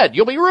dead.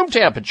 You'll be room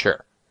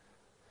temperature.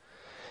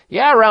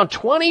 Yeah, around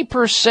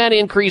 20%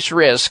 increased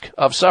risk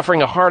of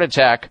suffering a heart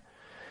attack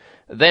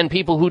than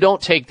people who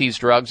don't take these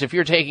drugs if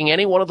you're taking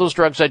any one of those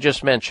drugs I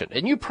just mentioned.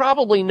 And you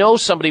probably know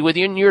somebody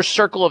within your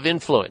circle of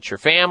influence, your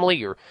family,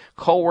 your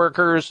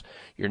coworkers,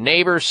 your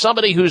neighbors,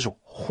 somebody who's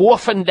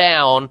woofing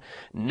down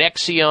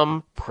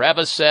Nexium,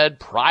 Prevacid,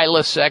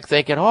 Prilosec,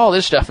 thinking, oh,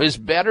 this stuff is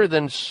better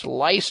than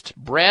sliced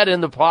bread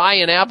in the pie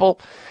and apple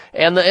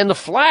and the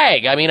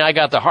flag. I mean, I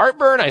got the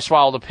heartburn, I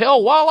swallow the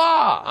pill,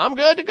 voila, I'm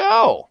good to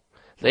go.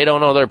 They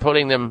don't know they're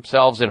putting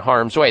themselves in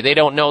harm's way. They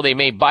don't know they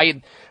may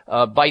bite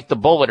the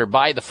bullet or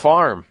buy the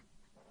farm.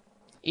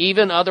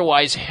 Even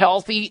otherwise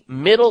healthy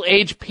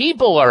middle-aged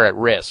people are at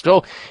risk.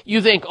 So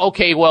you think,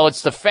 okay, well,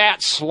 it's the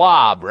fat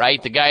slob,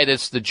 right? The guy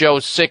that's the Joe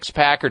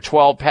 6-pack or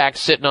 12-pack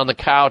sitting on the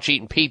couch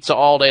eating pizza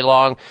all day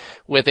long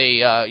with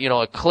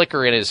a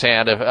clicker in his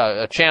hand,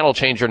 a channel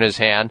changer in his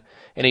hand,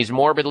 and he's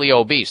morbidly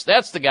obese.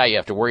 That's the guy you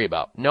have to worry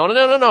about.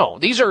 No.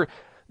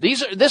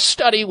 This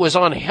study was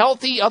on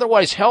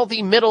otherwise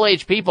healthy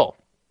middle-aged people.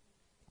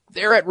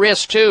 They're at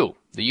risk too.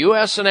 The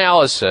U.S.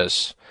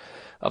 analysis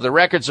of the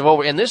records of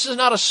and this is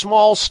not a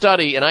small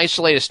study, an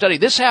isolated study.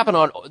 This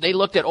happened they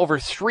looked at over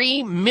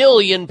 3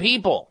 million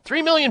people.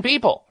 3 million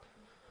people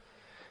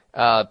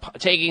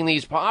taking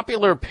these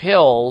popular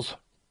pills,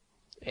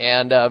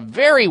 and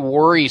very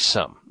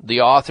worrisome,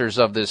 the authors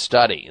of this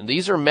study. And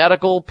these are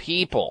medical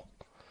people.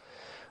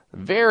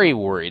 Very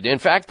worried. In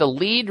fact, the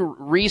lead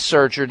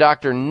researcher,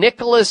 Dr.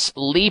 Nicholas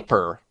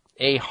Leeper,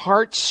 a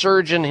heart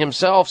surgeon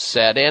himself,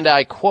 said, and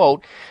I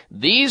quote,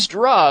 "These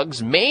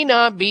drugs may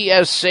not be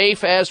as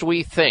safe as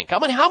we think." How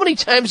many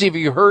times have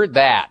you heard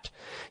that?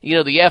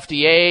 the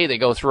FDA, they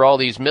go through all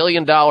these $1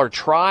 million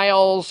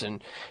trials,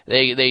 and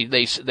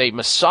they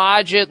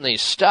massage it, and they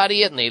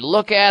study it, and they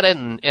look at it,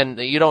 and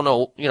you don't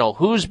know,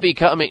 who's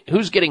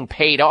getting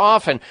paid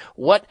off, and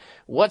what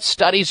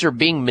studies are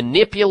being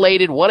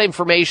manipulated, what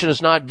information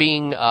is not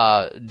being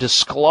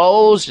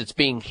disclosed, it's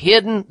being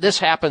hidden. This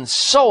happens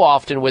so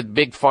often with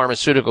big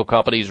pharmaceutical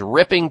companies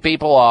ripping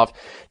people off,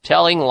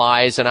 telling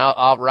lies, and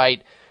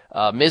outright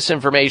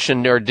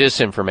misinformation or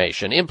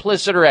disinformation,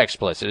 implicit or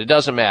explicit, it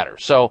doesn't matter.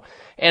 So,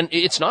 and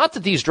it's not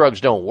that these drugs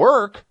don't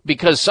work,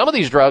 because some of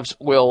these drugs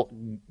will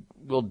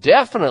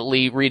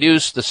definitely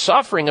reduce the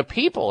suffering of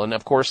people, and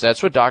of course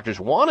that's what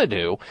doctors want to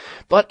do,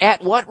 but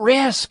at what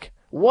risk?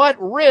 What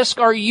risk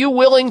are you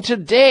willing to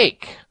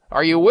take?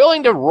 Are you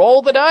willing to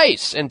roll the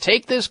dice and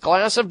take this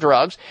class of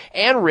drugs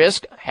and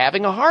risk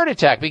having a heart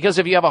attack? Because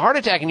if you have a heart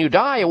attack and you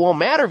die, it won't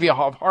matter if you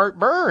have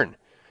heartburn.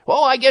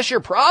 Well, I guess your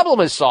problem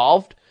is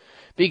solved,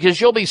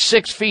 because you'll be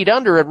 6 feet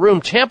under at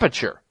room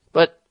temperature.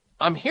 But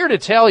I'm here to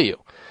tell you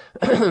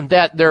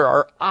that there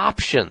are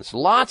options,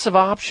 lots of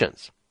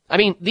options. I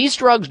mean, these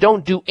drugs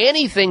don't do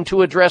anything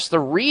to address the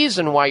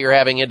reason why you're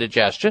having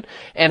indigestion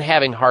and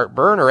having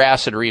heartburn or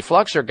acid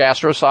reflux or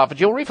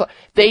gastroesophageal reflux.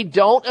 They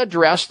don't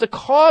address the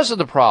cause of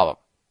the problem.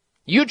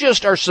 You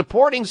just are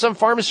supporting some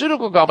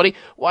pharmaceutical company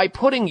while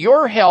putting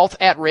your health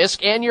at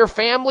risk and your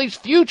family's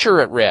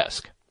future at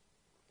risk.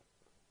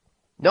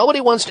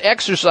 Nobody wants to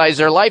exercise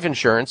their life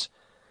insurance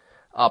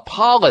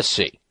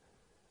policy.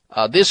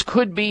 This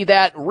could be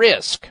that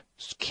risk,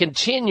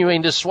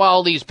 continuing to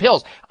swallow these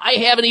pills. I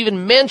haven't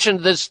even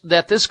mentioned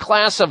that this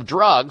class of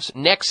drugs,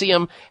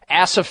 Nexium,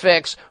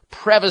 Acifix,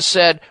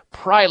 Prevacid,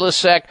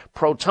 Prilosec,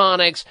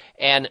 Protonix,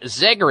 and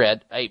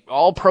Zegerid,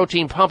 all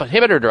proton pump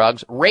inhibitor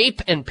drugs,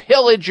 rape and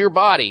pillage your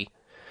body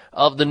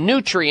of the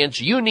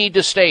nutrients you need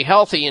to stay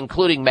healthy,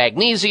 including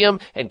magnesium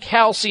and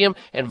calcium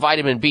and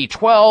vitamin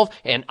B12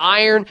 and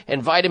iron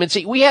and vitamin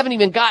C. We haven't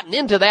even gotten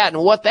into that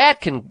and what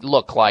that can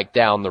look like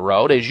down the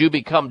road as you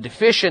become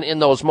deficient in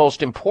those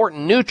most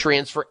important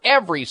nutrients for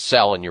every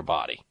cell in your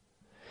body.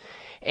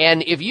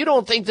 And if you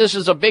don't think this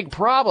is a big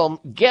problem,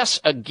 guess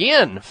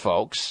again,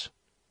 folks.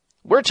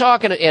 We're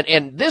talking,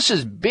 and this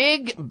is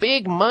big,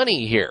 big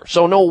money here.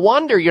 So no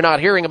wonder you're not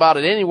hearing about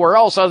it anywhere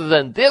else other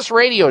than this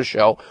radio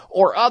show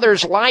or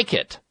others like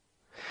it.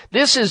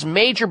 This is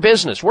major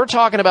business. We're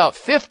talking about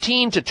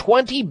 $15 to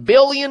 $20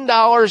 billion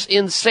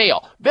in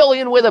sale.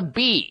 Billion with a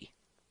B.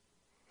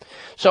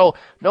 So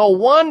no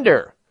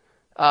wonder,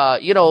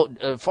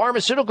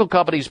 pharmaceutical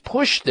companies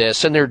push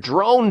this, and their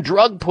drone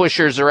drug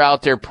pushers are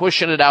out there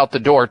pushing it out the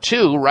door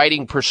too,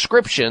 writing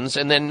prescriptions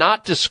and then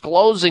not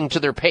disclosing to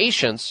their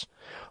patients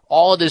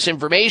all of this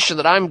information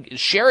that I'm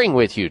sharing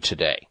with you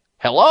today.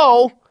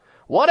 Hello?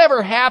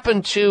 Whatever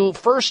happened to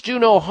first do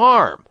no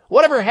harm?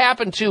 Whatever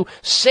happened to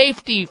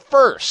safety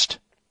first?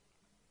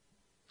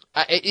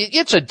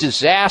 It's a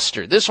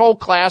disaster. This whole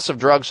class of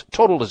drugs,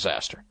 total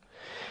disaster.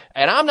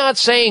 And I'm not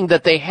saying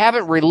that they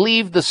haven't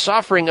relieved the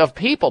suffering of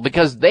people,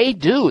 because they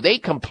do. They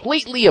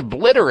completely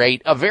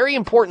obliterate a very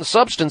important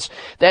substance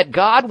that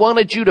God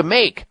wanted you to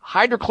make,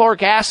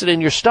 hydrochloric acid in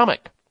your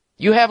stomach.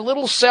 You have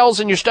little cells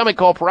in your stomach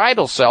called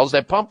parietal cells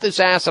that pump this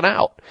acid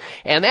out.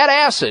 And that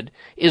acid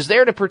is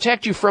there to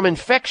protect you from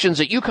infections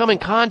that you come in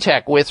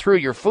contact with through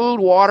your food,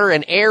 water,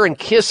 and air and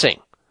kissing.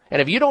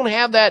 And if you don't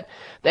have that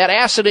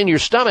acid in your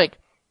stomach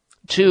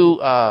to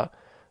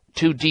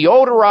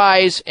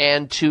deodorize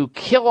and to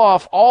kill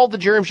off all the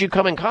germs you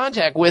come in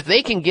contact with,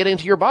 they can get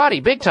into your body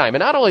big time.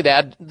 And not only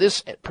that,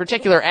 this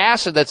particular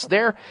acid that's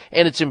there,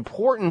 and it's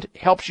important,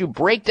 helps you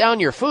break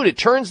down your food. It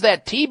turns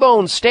that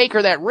T-bone steak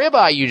or that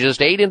ribeye you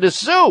just ate into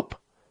soup.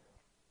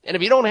 And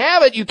if you don't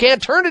have it, you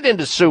can't turn it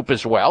into soup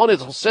as well. And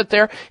it'll sit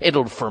there,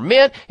 it'll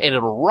ferment, and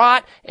it'll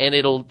rot, and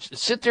it'll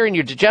sit there in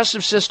your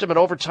digestive system, and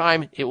over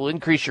time, it will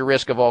increase your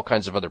risk of all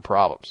kinds of other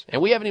problems. And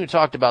we haven't even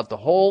talked about the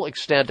whole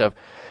extent of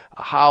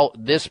how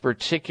this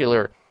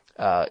particular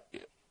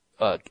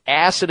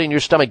acid in your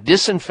stomach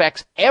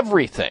disinfects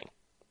everything,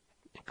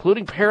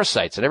 including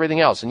parasites and everything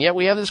else. And yet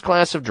we have this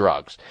class of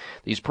drugs,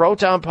 these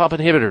proton pump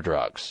inhibitor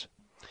drugs,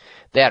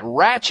 that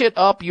ratchet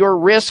up your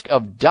risk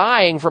of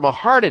dying from a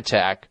heart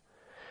attack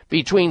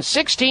between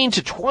 16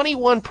 to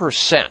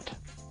 21%.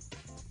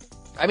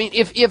 I mean,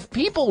 if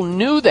people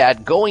knew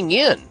that going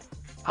in,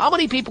 how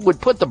many people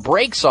would put the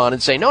brakes on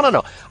and say, no,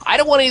 I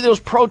don't want any of those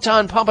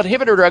proton pump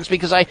inhibitor drugs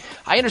because I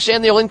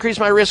understand they'll increase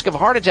my risk of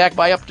heart attack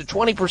by up to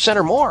 20%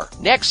 or more.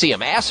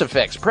 Nexium,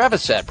 Acifix,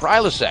 Prevacid,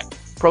 Prilosec,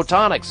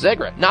 Protonix,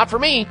 Zegerid. Not for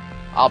me.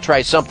 I'll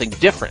try something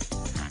different.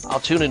 I'll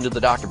tune into the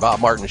Dr.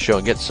 Bob Martin Show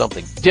and get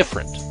something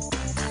different.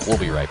 We'll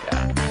be right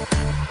back.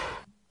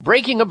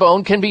 Breaking a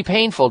bone can be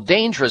painful,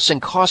 dangerous,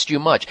 and cost you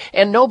much,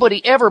 and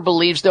nobody ever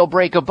believes they'll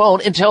break a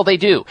bone until they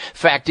do.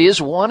 Fact is,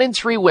 1 in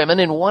 3 women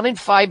and 1 in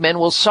 5 men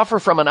will suffer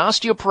from an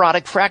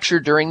osteoporotic fracture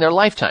during their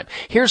lifetime.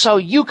 Here's how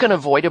you can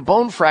avoid a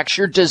bone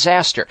fracture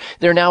disaster.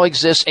 There now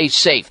exists a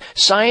safe,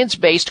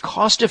 science-based,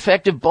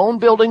 cost-effective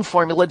bone-building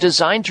formula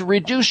designed to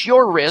reduce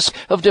your risk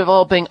of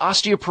developing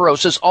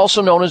osteoporosis,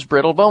 also known as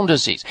brittle bone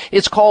disease.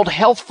 It's called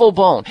Healthful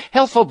Bone.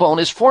 Healthful Bone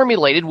is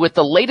formulated with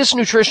the latest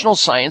nutritional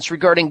science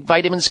regarding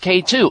vitamins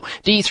K2,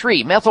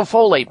 D3,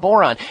 methylfolate,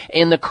 boron,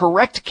 and the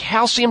correct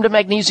calcium to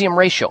magnesium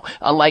ratio.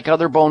 Unlike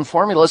other bone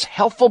formulas,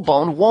 Healthful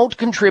Bone won't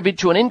contribute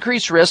to an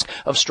increased risk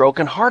of stroke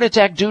and heart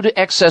attack due to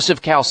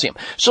excessive calcium.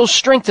 So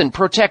strengthen,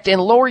 protect,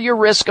 and lower your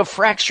risk of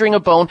fracturing a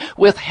bone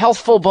with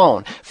Healthful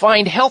Bone.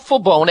 Find Healthful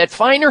Bone at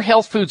finer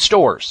health food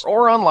stores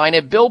or online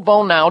at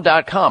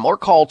BuildBoneNow.com or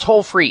call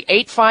toll-free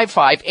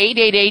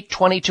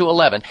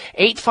 855-888-2211.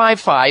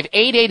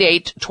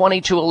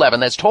 855-888-2211.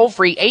 That's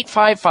toll-free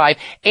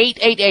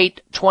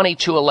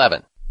 855-888-2211.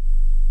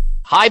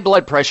 High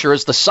blood pressure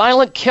is the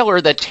silent killer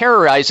that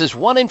terrorizes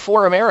 1 in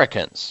 4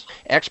 Americans.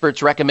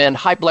 Experts recommend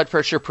high blood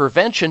pressure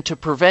prevention to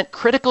prevent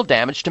critical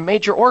damage to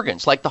major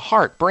organs like the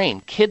heart,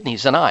 brain,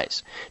 kidneys, and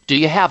eyes. Do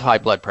you have high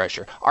blood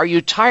pressure? Are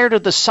you tired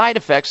of the side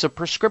effects of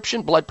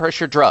prescription blood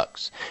pressure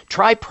drugs?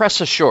 Try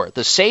Press Assure,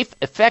 the safe,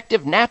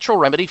 effective, natural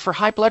remedy for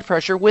high blood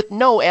pressure with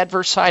no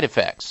adverse side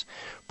effects.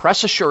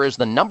 Press Assure is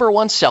the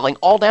 #1 selling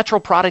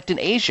all-natural product in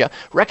Asia,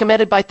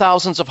 recommended by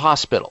thousands of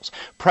hospitals.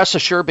 Press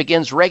Assure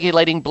begins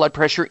regulating blood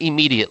pressure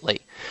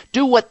immediately.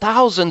 Do what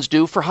thousands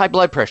do for high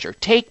blood pressure.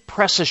 Take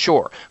Press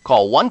Assure.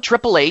 Call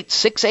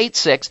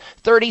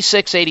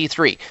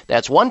 1-888-686-3683.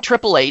 That's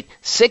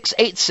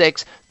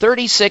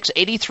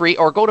 1-888-686-3683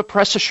 or go to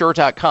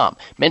PressAssure.com.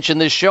 Mention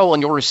this show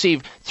and you'll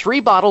receive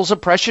 3 bottles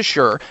of Press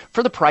Assure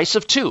for the price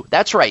of 2.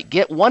 That's right.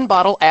 Get 1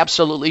 bottle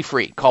absolutely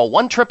free. Call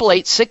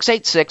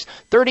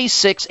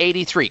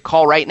 1-888-686-3683.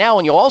 Call right now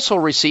and you'll also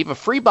receive a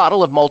free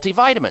bottle of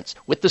multivitamins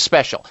with the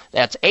special.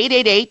 That's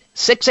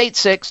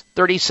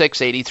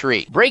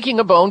 888-686-3683. Breaking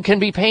a bone can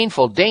be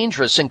painful,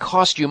 dangerous, and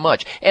cost you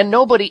much, and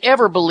nobody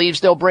ever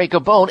believes they'll break a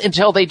bone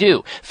until they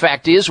do.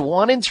 Fact is,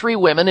 1 in 3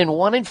 women and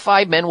 1 in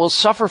 5 men will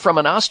suffer from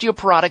an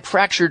osteoporotic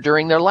fracture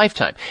during their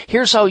lifetime.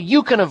 Here's how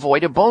you can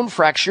avoid a bone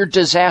fracture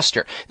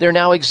disaster. There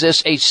now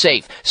exists a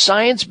safe,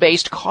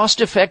 science-based,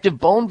 cost-effective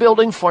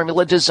bone-building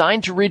formula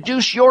designed to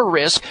reduce your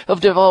risk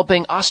of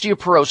developing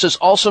osteoporosis,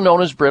 also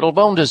known as brittle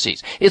bone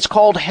disease. It's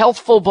called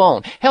Healthful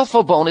Bone.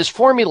 Healthful Bone is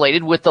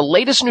formulated with the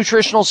latest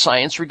nutritional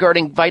science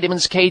regarding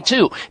vitamins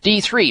K2,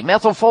 D3,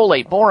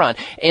 methylfolate, boron,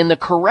 and the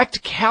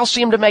correct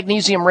calcium to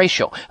magnesium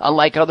ratio.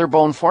 Unlike other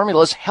bone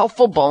formulas,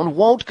 Healthful Bone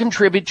won't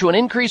contribute to an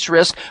increased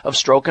risk of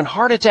stroke and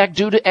heart attack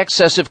due to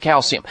excessive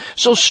calcium.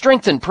 So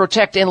strengthen,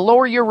 protect, and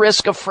lower your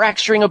risk of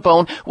fracturing a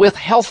bone with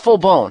Healthful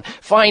Bone.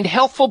 Find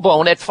Healthful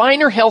Bone at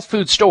finer health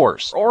food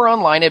stores or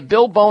online at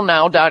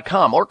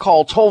BuildBoneNow.com or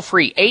call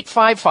toll-free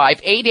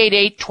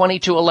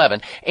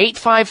 855-888-2211.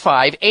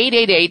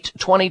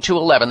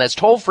 855-888-2211. That's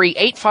toll-free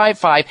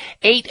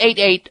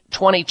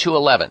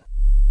 855-888-2211.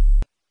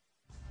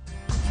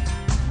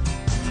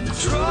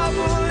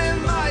 Trouble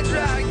in might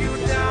drag you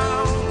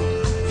down.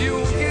 If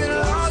you get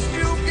lost,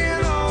 you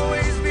can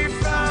always be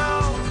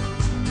found.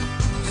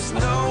 Just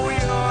know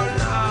you're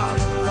not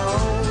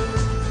alone.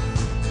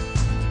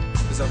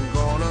 'Cause I'm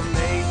gonna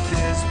make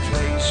this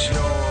place your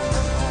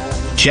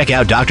home. Check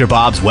out Dr.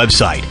 Bob's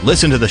website.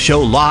 Listen to the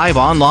show live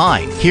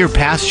online. Hear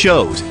past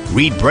shows.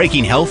 Read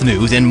breaking health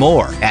news and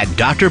more at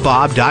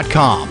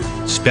drbob.com.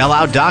 Spell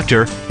out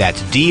doctor,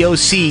 that's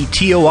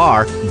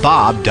DOCTOR,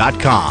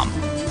 Bob.com.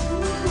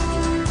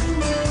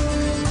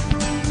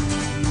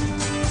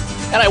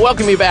 And I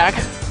welcome you back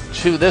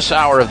to this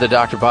hour of the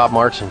Dr. Bob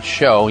Martin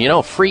Show. You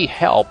know, free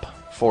help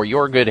for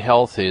your good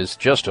health is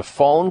just a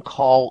phone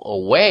call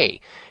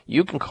away.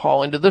 You can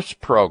call into this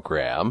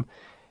program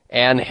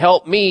and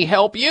help me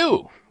help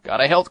you.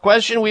 Got a health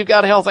question? We've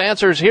got health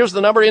answers. Here's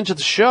the number into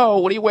the show.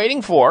 What are you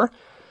waiting for?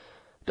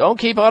 Don't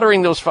keep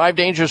uttering those 5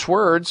 dangerous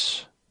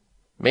words.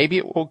 Maybe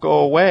it will go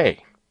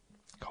away.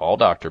 Call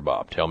Dr.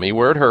 Bob. Tell me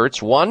where it hurts.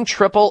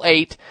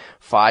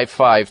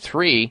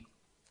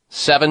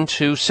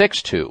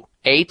 1-888-553-7262.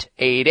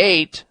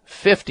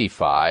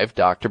 888-55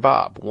 Dr.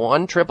 Bob.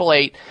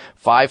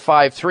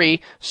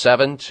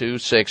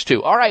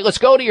 1-888-553-7262. All right, let's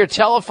go to your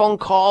telephone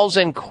calls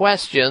and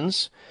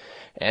questions.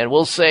 And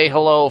we'll say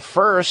hello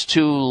first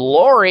to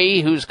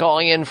Lori, who's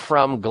calling in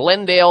from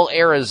Glendale,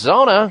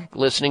 Arizona,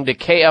 listening to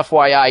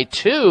KFYI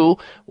 2.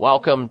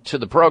 Welcome to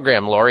the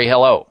program, Lori.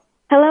 Hello.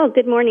 Hello.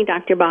 Good morning,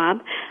 Dr.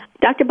 Bob.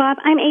 Dr. Bob,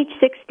 I'm age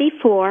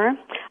 64.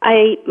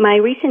 My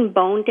recent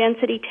bone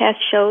density test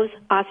shows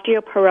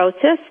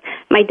osteoporosis.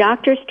 My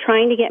doctor's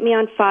trying to get me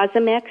on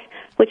Fosamax,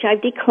 which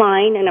I've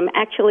declined, and I'm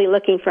actually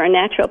looking for a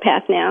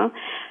naturopath now.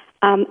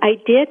 I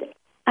did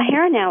a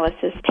hair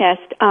analysis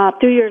test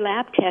through your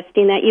lab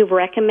testing that you've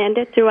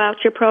recommended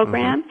throughout your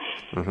program.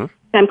 Mm-hmm.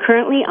 I'm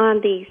currently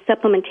on the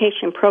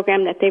supplementation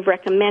program that they've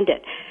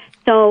recommended.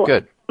 So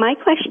Good. My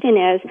question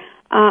is,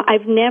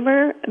 I've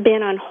never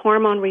been on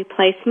hormone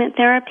replacement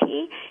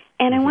therapy,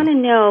 And I want to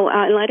know,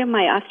 in light of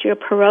my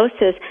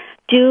osteoporosis,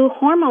 do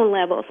hormone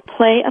levels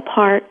play a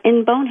part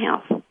in bone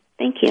health?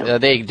 Thank you.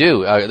 They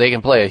do. They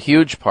can play a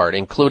huge part,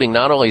 including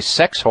not only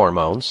sex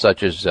hormones,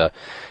 such as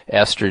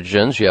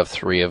estrogens, you have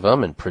 3 of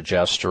them, and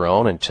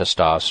progesterone and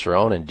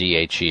testosterone and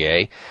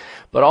DHEA,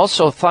 but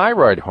also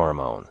thyroid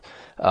hormone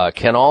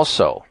can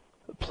also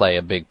play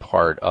a big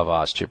part of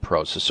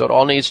osteoporosis. So it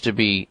all needs to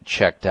be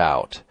checked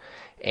out.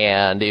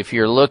 And if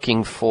you're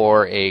looking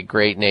for a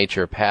great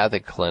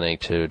naturopathic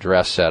clinic to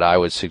address that, I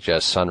would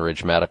suggest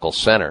Sunridge Medical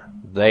Center.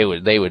 They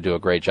would do a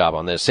great job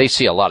on this. They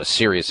see a lot of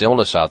serious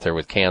illness out there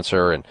with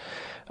cancer and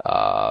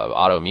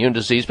autoimmune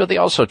disease, but they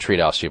also treat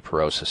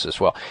osteoporosis as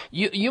well.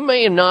 You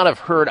may not have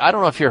heard, I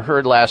don't know if you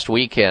heard last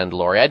weekend,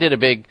 Lori, I did a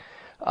big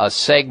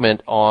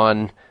segment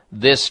on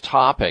this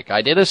topic.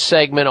 I did a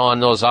segment on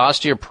those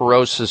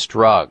osteoporosis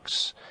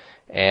drugs.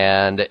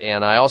 And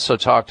I also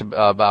talked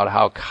about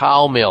how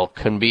cow milk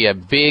can be a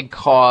big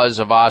cause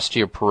of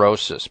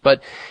osteoporosis.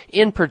 But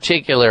in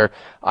particular,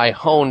 I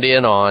honed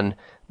in on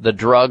the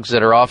drugs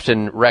that are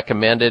often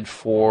recommended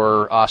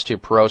for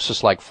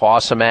osteoporosis, like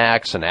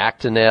Fosamax and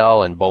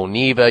Actonel and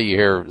Boniva. You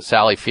hear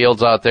Sally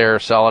Fields out there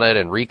selling it,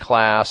 and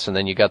Reclass, and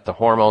then you got the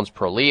hormones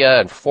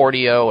Prolia and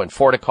Forteo and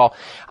Forticol.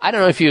 I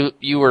don't know if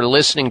you were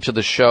listening to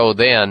the show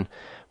then,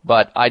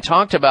 but I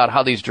talked about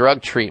how these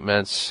drug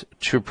treatments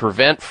to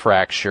prevent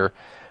fracture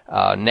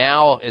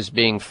now is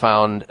being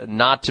found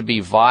not to be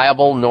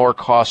viable nor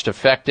cost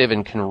effective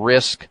and can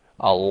risk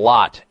a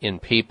lot in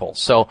people.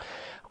 So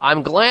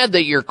I'm glad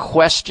that you're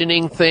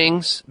questioning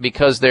things,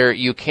 because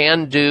you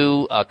can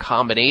do a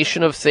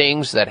combination of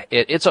things that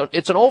it's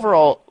an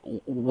overall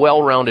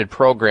well-rounded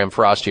program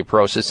for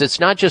osteoporosis.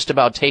 It's not just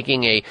about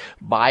taking a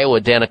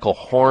bioidentical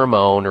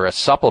hormone or a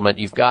supplement.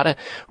 You've got to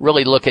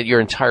really look at your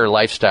entire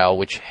lifestyle,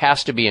 which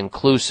has to be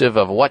inclusive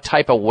of what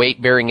type of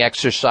weight-bearing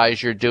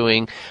exercise you're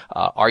doing.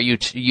 Are you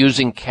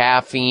using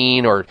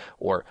caffeine or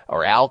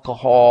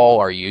alcohol?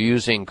 Are you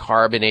using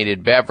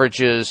carbonated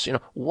beverages?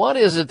 What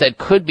is it that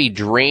could be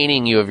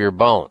draining you of your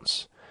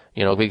bones?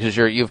 Because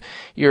you're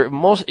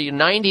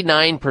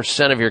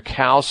 99% of your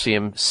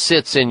calcium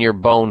sits in your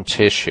bone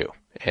tissue.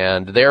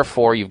 And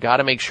therefore, you've got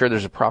to make sure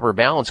there's a proper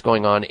balance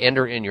going on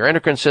in your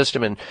endocrine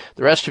system and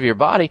the rest of your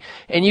body.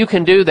 And you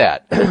can do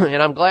that.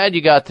 And I'm glad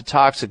you got the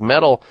toxic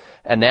metal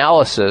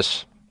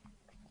analysis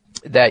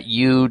that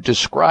you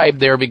described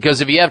there, because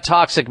if you have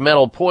toxic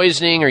metal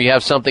poisoning or you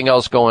have something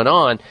else going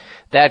on,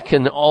 that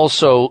can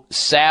also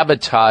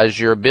sabotage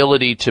your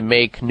ability to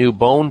make new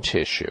bone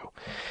tissue.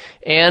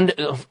 And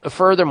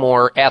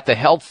furthermore, at the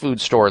health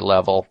food store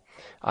level,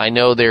 I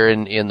know there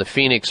in the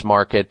Phoenix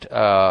market,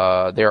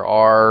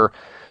 there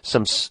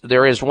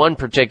is one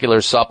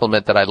particular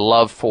supplement that I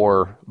love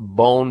for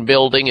bone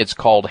building. It's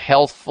called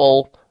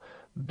Healthful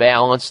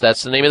Balance.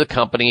 That's the name of the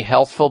company,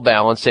 Healthful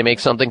Balance. They make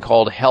something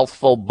called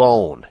Healthful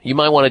Bone. You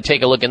might want to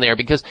take a look in there,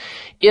 because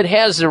it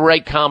has the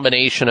right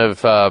combination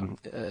of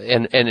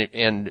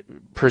and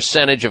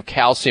percentage of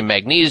calcium,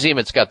 magnesium.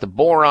 It's got the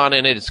boron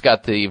in it. It's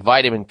got the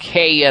vitamin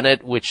K in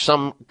it, which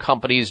some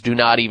companies do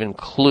not even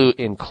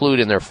include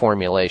in their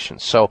formulation.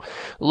 So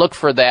look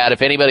for that.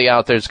 If anybody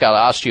out there's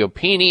got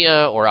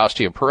osteopenia or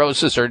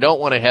osteoporosis or don't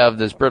want to have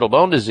this brittle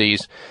bone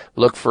disease,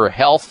 look for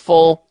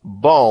Healthful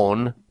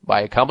Bone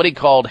by a company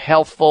called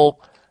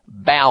Healthful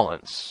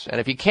Balance.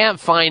 And if you can't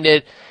find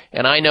it,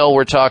 and I know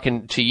we're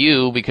talking to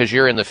you because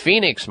you're in the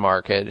Phoenix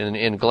market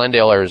in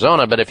Glendale,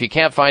 Arizona, but if you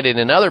can't find it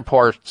in other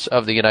parts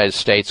of the United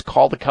States,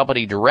 call the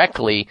company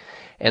directly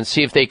and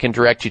see if they can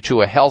direct you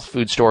to a health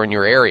food store in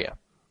your area.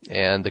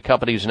 And the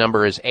company's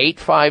number is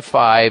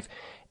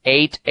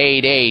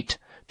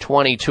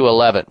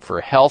 855-888-2211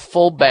 for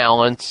Healthful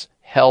Balance,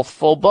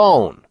 Healthful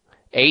Bone.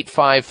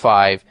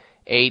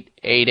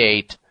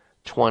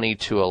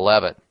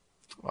 855-888-2211.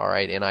 All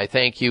right, and I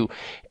thank you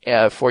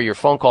for your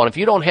phone call. And if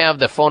you don't have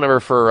the phone number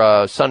for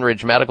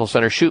Sunridge Medical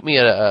Center, shoot me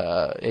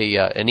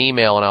an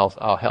email, and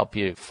I'll help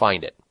you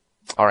find it.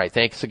 All right,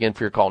 thanks again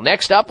for your call.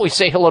 Next up, we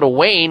say hello to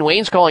Wayne.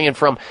 Wayne's calling in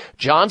from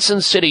Johnson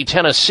City,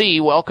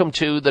 Tennessee. Welcome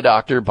to the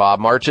Dr.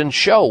 Bob Martin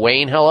Show.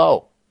 Wayne,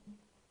 hello.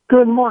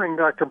 Good morning,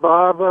 Dr.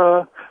 Bob.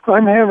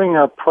 I'm having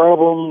a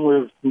problem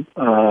with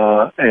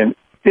an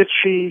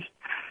itchy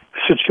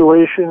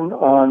situation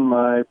on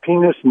my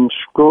penis and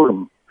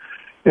scrotum.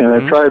 And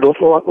I've tried a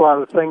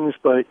lot of things,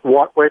 like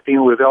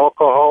wiping with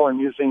alcohol and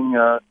using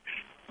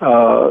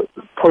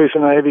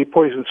poison ivy,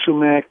 poison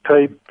sumac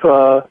type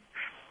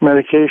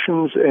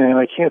medications, and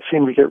I can't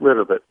seem to get rid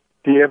of it.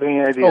 Do you have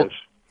any ideas?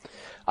 Oh,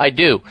 I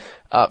do.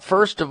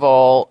 First of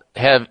all,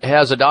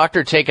 has a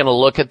doctor taken a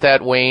look at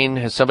that, Wayne?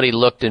 Has somebody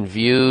looked and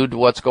viewed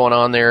what's going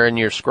on there in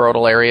your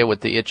scrotal area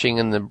with the itching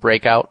and the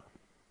breakout?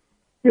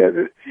 Yeah.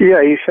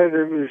 He said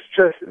it was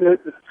just.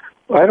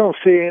 I don't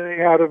see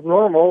anything out of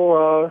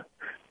normal.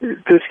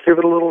 Just give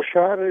it a little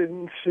shot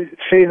and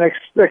see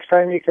next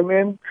time you come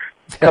in.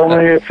 Tell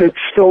me if it's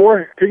still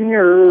working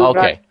or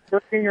not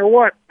working or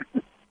what.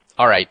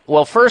 All right.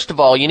 Well, first of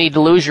all, you need to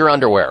lose your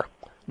underwear.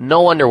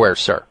 No underwear,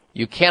 sir.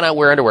 You cannot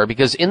wear underwear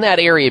because in that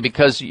area,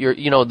 because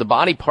the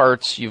body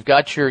parts, you've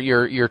got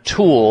your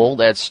tool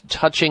that's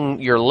touching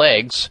your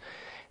legs,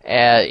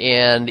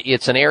 and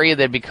it's an area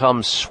that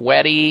becomes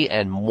sweaty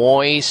and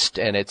moist,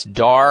 and it's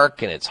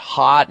dark and it's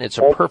hot, and it's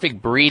a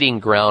perfect breeding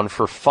ground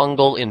for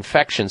fungal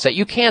infections that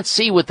you can't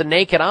see with the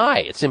naked eye.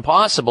 It's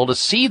impossible to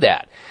see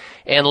that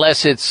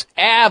unless it's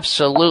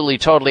absolutely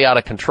totally out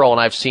of control, and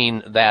I've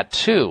seen that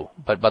too.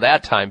 But by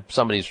that time,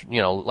 somebody's,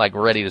 like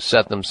ready to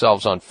set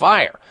themselves on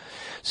fire.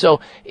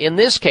 So in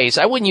this case,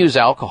 I wouldn't use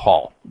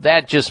alcohol.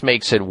 That just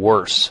makes it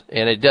worse,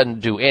 and it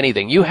doesn't do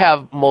anything. You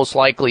have most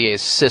likely a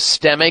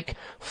systemic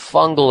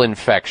fungal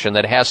infection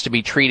that has to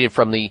be treated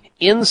from the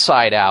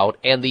inside out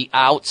and the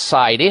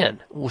outside in,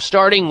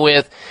 starting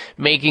with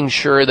making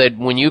sure that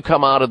when you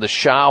come out of the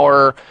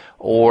shower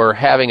or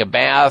having a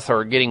bath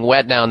or getting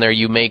wet down there,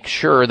 you make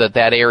sure that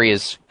that area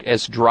is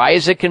as dry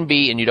as it can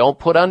be, and you don't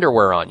put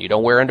underwear on. You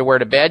don't wear underwear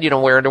to bed. You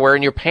don't wear underwear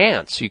in your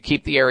pants. You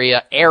keep the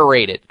area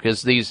aerated,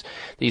 because these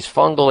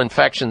fungal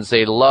infections,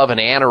 they love an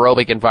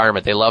anaerobic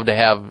environment. They love to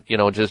have,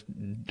 just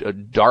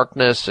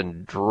darkness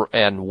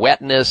and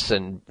wetness,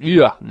 and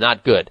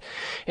not good.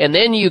 And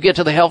then you get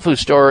to the health food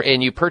store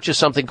and you purchase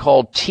something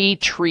called tea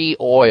tree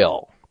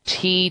oil.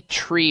 Tea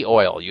tree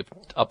oil. You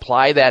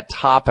apply that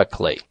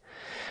topically.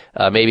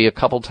 Maybe a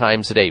couple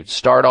times a day.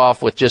 Start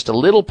off with just a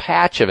little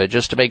patch of it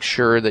just to make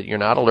sure that you're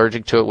not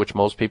allergic to it, which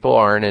most people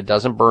aren't. It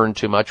doesn't burn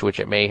too much, which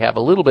it may have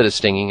a little bit of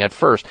stinging at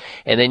first.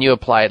 And then you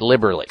apply it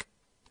liberally, a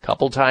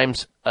couple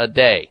times a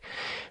day.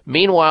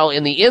 Meanwhile,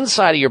 in the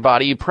inside of your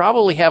body, you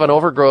probably have an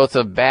overgrowth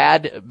of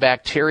bad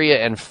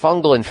bacteria and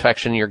fungal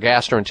infection in your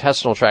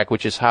gastrointestinal tract,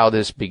 which is how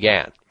this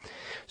began.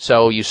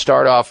 So you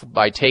start off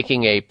by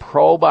taking a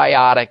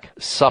probiotic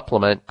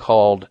supplement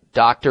called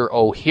Dr.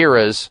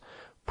 Ohhira's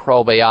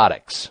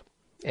Probiotics.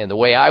 And the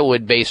way I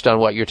would, based on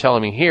what you're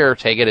telling me here,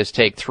 take it is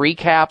take 3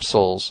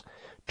 capsules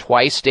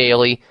twice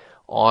daily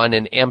on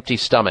an empty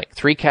stomach.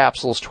 3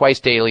 capsules twice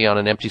daily on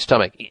an empty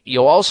stomach.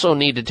 You'll also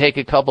need to take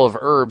a couple of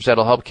herbs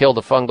that'll help kill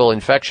the fungal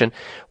infection.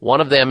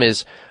 One of them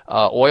is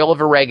oil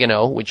of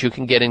oregano, which you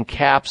can get in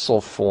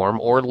capsule form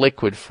or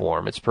liquid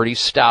form. It's pretty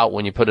stout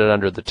when you put it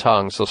under the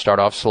tongue, so start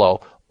off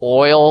slow.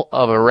 Oil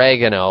of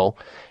oregano.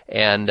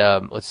 And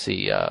let's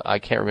see, I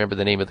can't remember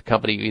the name of the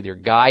company, either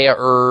Gaia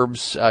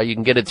Herbs, you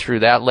can get it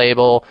through that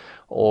label,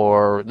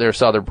 or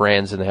there's other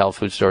brands in the health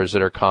food stores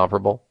that are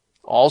comparable.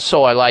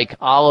 Also, I like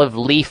olive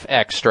leaf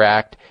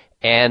extract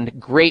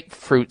and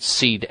grapefruit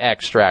seed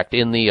extract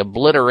in the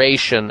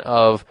obliteration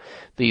of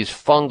these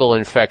fungal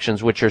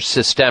infections, which are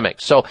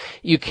systemic. So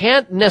you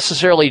can't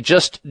necessarily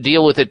just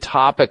deal with it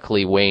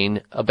topically,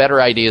 Wayne. A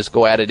better idea is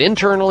go at it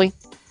internally,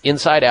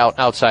 inside out,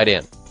 outside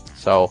in.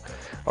 So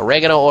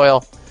oregano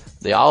oil,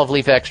 the olive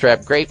leaf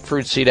extract,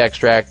 grapefruit seed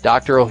extract,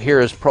 Dr.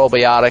 Ohhira's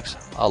probiotics,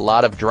 a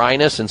lot of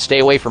dryness, and stay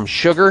away from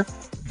sugar,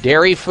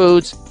 dairy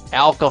foods,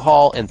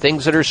 alcohol, and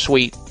things that are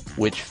sweet,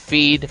 which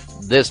feed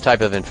this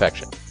type of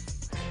infection.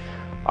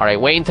 All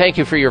right, Wayne, thank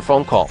you for your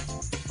phone call.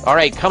 All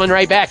right, coming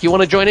right back. You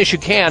want to join us? You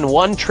can.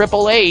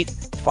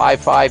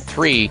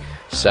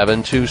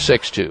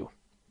 1-888-553-7262.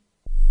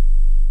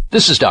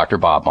 This is Dr.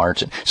 Bob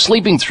Martin.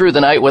 Sleeping through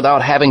the night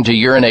without having to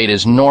urinate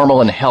is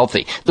normal and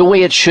healthy, the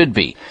way it should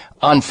be.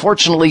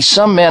 Unfortunately,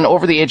 some men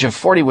over the age of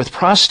 40 with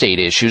prostate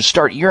issues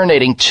start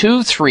urinating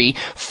 2, 3,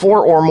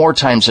 4 or more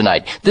times a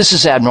night. This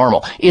is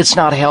abnormal. It's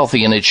not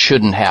healthy and it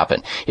shouldn't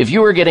happen. If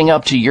you are getting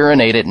up to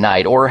urinate at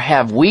night or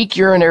have weak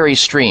urinary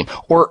stream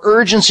or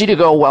urgency to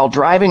go while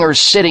driving or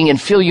sitting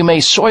and feel you may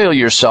soil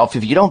yourself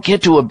if you don't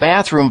get to a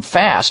bathroom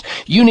fast,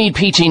 you need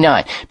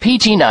PT9.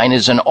 PT9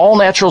 is an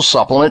all-natural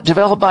supplement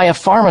developed by a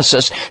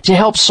pharmacist to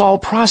help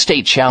solve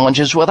prostate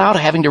challenges without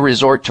having to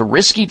resort to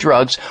risky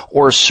drugs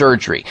or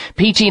surgery.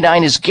 PT9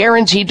 is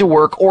guaranteed to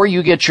work or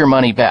you get your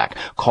money back.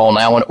 Call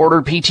now and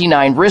order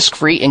PT9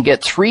 risk-free and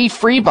get 3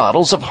 free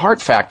bottles of Heart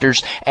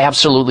Factors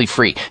absolutely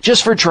free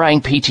just for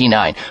trying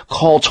PT9.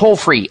 Call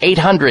toll-free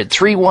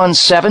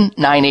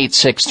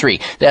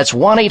 800-317-9863. That's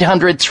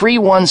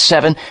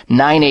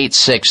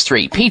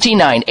 1-800-317-9863.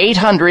 PT9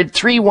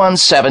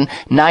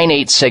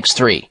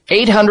 800-317-9863.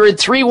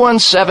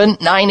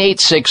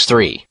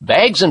 800-317-9863.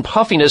 Bags and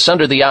puffiness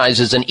under the eyes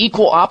is an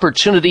equal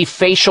opportunity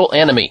facial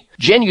enemy.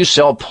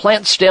 Genucell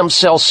Plant Stem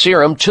Cell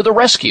Serum to the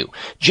rescue.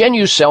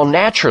 Genucell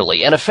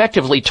naturally and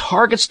effectively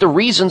targets the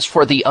reasons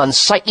for the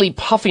unsightly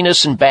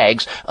puffiness and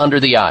bags under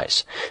the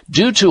eyes.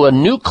 Due to a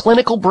new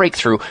clinical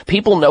breakthrough,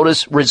 people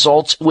notice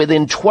results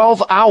within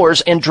 12 hours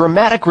and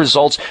dramatic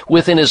results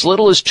within as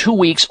little as 2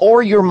 weeks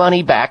or your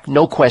money back,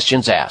 no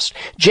questions asked.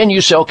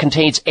 Genucell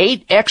contains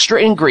 8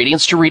 extra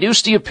ingredients to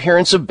reduce the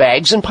appearance of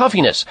bags and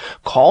puffiness.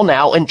 Call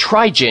now and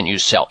try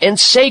Genucell and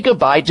say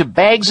goodbye to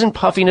bags and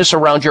puffiness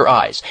around your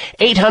eyes.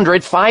 800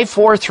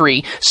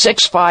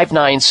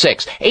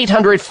 800-543-6596.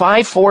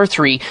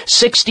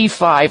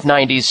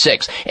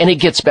 800-543-6596. And it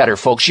gets better,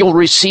 folks. You'll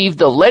receive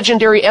the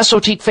legendary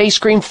Esotique face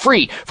cream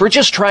free for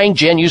just trying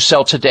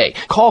Genucel today.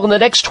 Call in the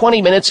next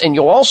 20 minutes and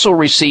you'll also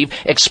receive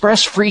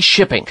express free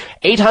shipping.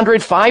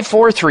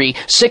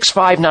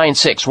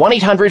 800-543-6596.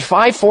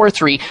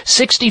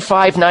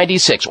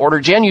 1-800-543-6596. Order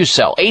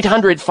Genucel.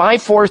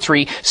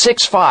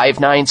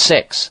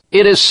 800-543-6596.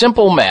 It is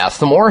simple math.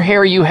 The more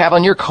hair you have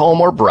on your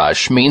comb or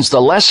brush means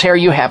the less hair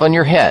you have on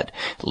your head.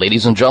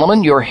 Ladies and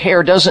gentlemen, your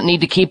hair doesn't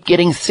need to keep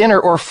getting thinner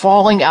or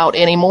falling out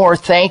anymore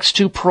thanks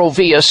to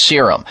Provia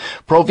Serum.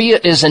 Provia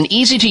is an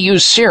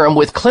easy-to-use serum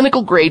with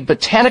clinical-grade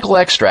botanical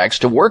extracts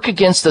to work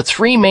against the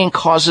three main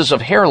causes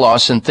of hair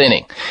loss and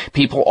thinning.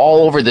 People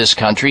all over this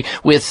country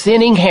with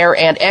thinning hair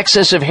and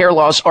excessive hair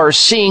loss are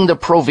seeing the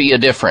Provia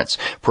difference.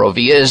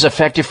 Provia is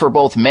effective for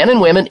both men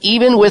and women,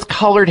 even with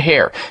colored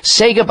hair.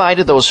 Say goodbye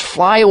to those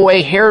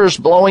flyaway hairs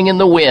blowing in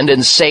the wind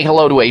and say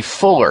hello to a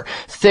fuller,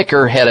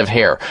 thicker head of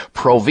hair.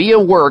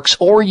 Provia works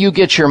or you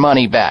get your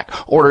money back.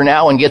 Order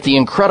now and get the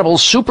incredible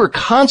super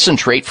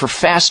concentrate for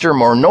faster,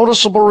 more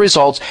noticeable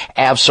results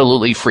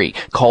absolutely free.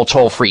 Call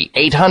toll-free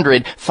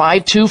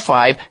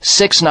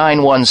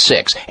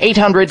 800-525-6916.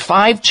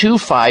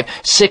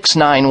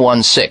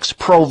 800-525-6916.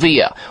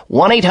 Provia.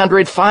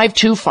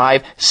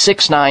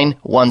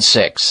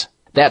 1-800-525-6916.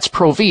 That's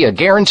Provia,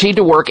 guaranteed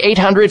to work.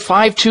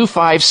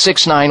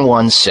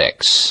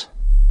 800-525-6916.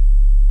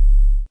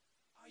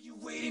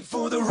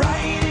 For the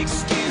right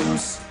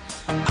excuse,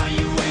 are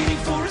you waiting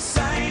for a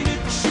sign to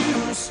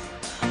choose?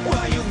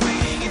 While you're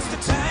waiting, it's the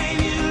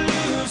time you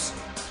lose.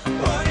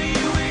 What are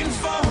you waiting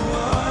for?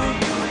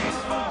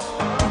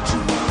 Don't you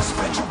want to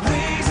spread your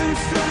wings and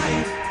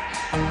fly?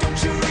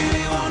 Don't you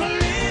really want to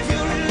live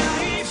your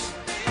life?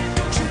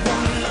 Don't you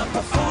want to love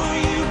before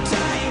you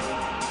die?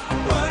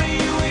 What are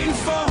you waiting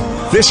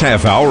for? This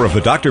half hour of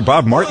the Dr.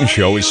 Bob Martin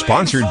Show is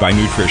sponsored by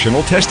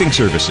Nutritional Testing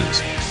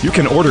Services. You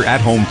can order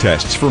at-home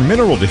tests for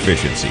mineral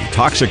deficiency,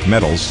 toxic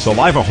metals,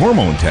 saliva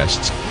hormone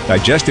tests,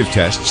 digestive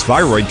tests,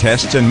 thyroid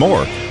tests, and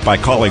more by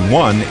calling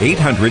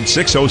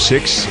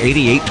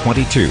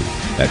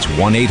 1-800-606-8822. That's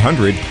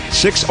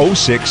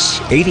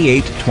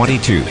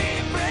 1-800-606-8822.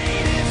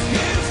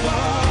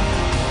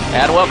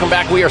 And welcome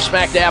back. We are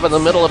smack dab in the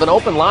middle of an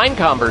open line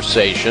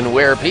conversation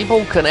where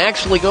people can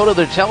actually go to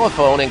their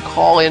telephone and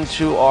call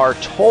into our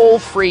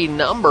toll-free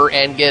number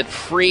and get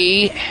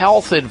free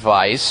health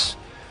advice,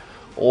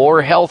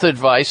 or health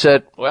advice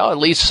at, well, at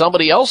least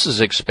somebody else's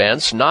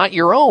expense, not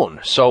your own.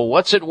 So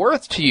what's it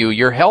worth to you,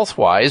 your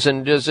health-wise,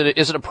 and is it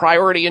a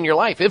priority in your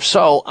life? If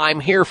so,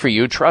 I'm here for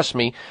you. Trust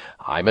me,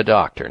 I'm a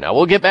doctor. Now,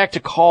 we'll get back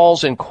to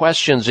calls and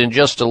questions in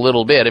just a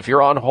little bit. If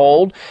you're on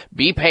hold,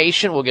 be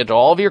patient. We'll get to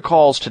all of your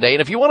calls today.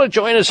 And if you want to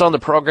join us on the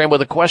program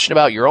with a question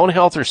about your own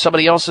health or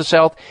somebody else's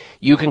health,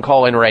 you can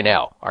call in right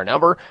now. Our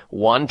number,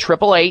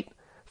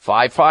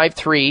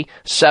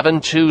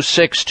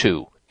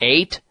 1-888-553-7262.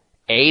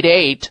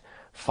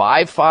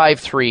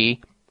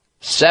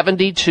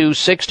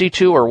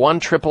 888-553-7262 or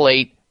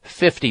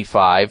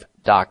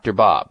 1-888-55-Dr.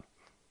 Bob.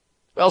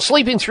 Well,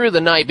 sleeping through the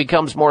night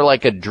becomes more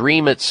like a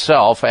dream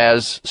itself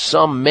as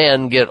some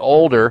men get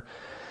older,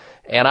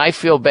 and I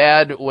feel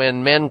bad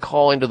when men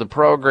call into the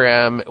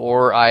program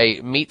or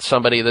I meet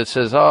somebody that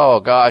says, oh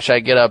gosh,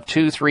 I get up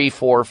 2, 3,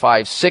 4,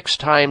 5, 6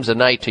 times a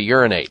night to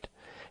urinate.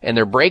 And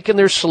they're breaking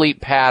their sleep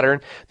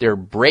pattern, they're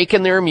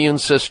breaking their immune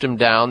system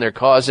down, they're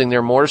causing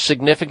their more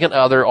significant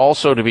other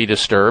also to be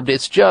disturbed.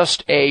 It's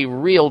just a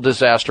real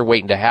disaster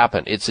waiting to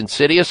happen. It's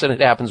insidious and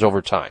it happens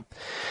over time.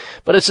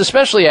 But it's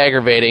especially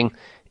aggravating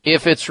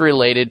if it's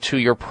related to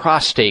your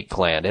prostate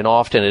gland, and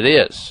often it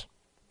is.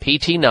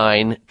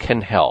 PT9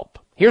 can help.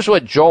 Here's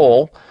what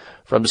Joel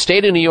from the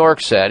state of New York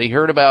said. He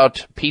heard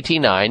about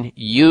PT9,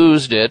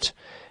 used it,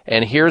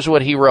 and here's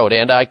what he wrote,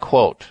 and I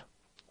quote,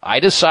 I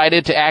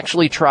decided to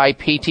actually try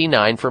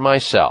PT9 for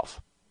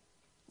myself.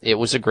 It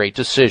was a great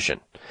decision.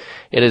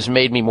 It has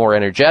made me more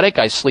energetic.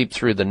 I sleep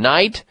through the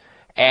night,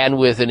 and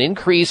with an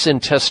increase in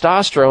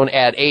testosterone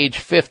at age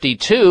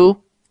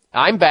 52,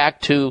 I'm back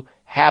to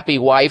happy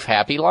wife,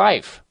 happy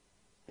life.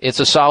 It's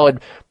a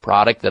solid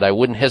product that I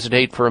wouldn't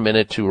hesitate for a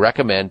minute to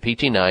recommend,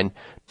 PT9,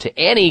 to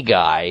any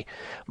guy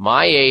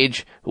my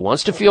age who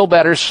wants to feel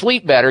better,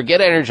 sleep better,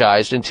 get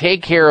energized, and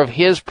take care of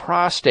his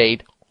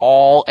prostate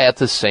all at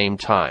the same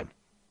time.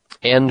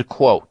 End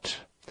quote.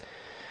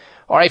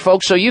 All right,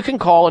 folks, so you can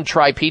call and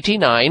try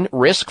PT9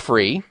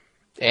 risk-free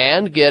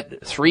and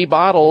get 3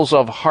 bottles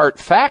of Heart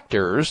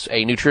Factors,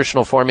 a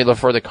nutritional formula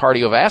for the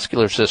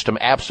cardiovascular system,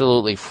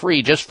 absolutely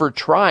free just for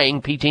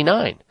trying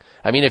PT9.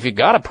 I mean, if you've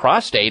got a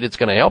prostate, it's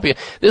going to help you.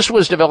 This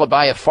was developed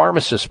by a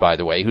pharmacist, by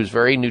the way, who's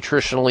very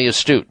nutritionally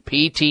astute.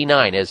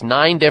 PT9 has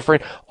 9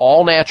 different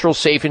all-natural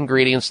safe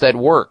ingredients that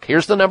work.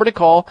 Here's the number to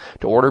call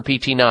to order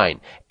PT9.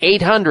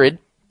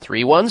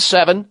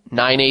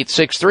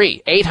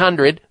 800-317-9863.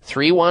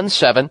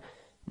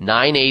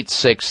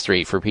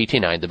 800-317-9863 for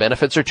PT9. The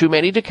benefits are too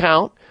many to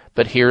count,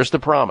 but here's the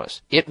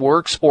promise. It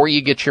works or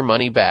you get your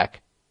money back,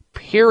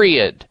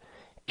 period.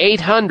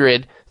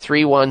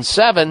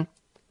 800-317-9863.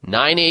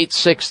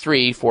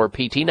 9863 for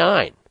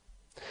PT9.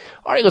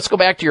 All right, let's go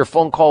back to your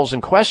phone calls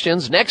and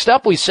questions. Next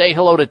up, we say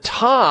hello to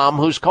Tom,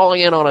 who's calling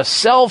in on a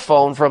cell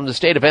phone from the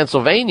state of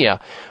Pennsylvania.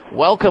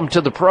 Welcome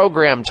to the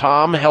program,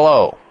 Tom.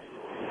 Hello.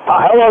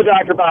 Hello,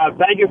 Dr. Bob.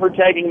 Thank you for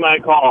taking my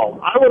call.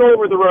 I'm an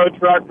over-the-road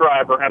truck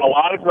driver, and a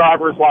lot of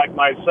drivers like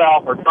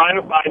myself are trying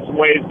to find some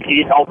ways to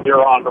eat healthier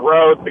on the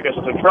road because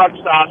at the truck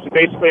stops, you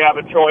basically have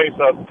a choice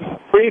of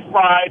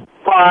pre-fried,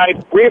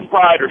 fried,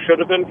 refried, or should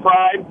have been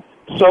fried.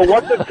 So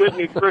what's a good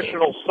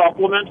nutritional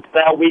supplement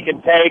that we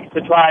can take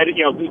to try to,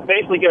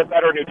 basically get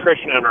better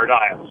nutrition in our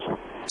diets?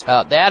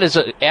 That is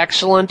an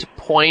excellent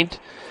point,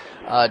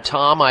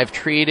 Tom. I've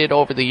treated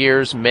over the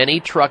years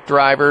many truck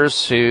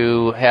drivers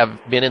who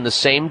have been in the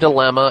same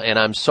dilemma, and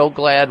I'm so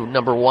glad,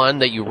 number one,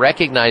 that you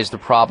recognize the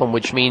problem,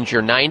 which means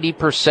you're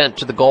 90%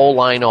 to the goal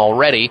line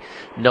already,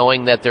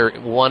 knowing that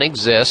one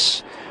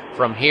exists.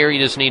 From here, you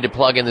just need to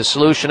plug in the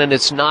solution, and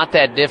it's not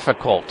that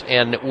difficult.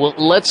 And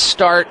let's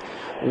start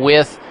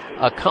with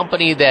a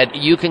company that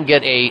you can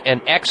get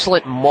an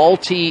excellent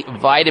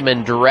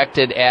multivitamin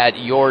directed at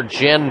your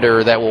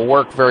gender that will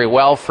work very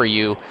well for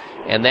you,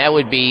 and that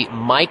would be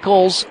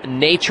Michael's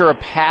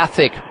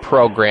Naturopathic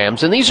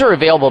Programs. And these are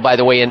available, by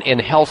the way, in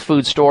health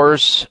food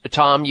stores.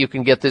 Tom, you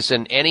can get this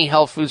in any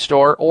health food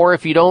store, or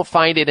if you don't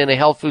find it in a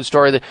health food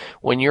store,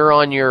 when you're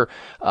on your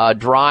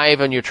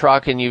drive on your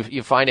truck and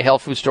you find a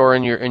health food store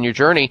in your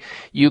journey,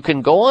 you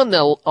can go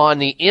on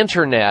the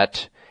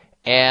internet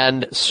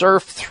and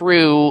surf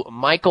through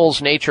Michael's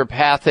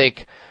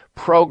Naturopathic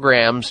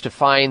Programs to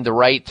find the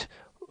right,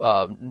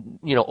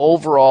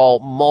 overall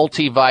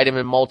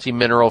multivitamin,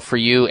 multimineral for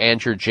you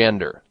and your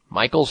gender.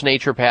 Michael's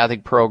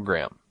Naturopathic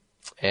Program.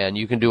 And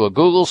you can do a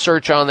Google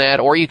search on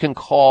that, or you can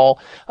call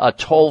a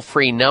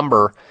toll-free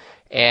number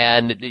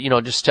and,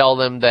 just tell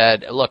them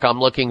that, look, I'm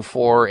looking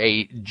for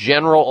a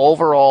general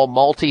overall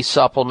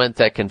multi-supplement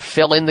that can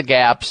fill in the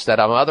gaps that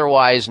I'm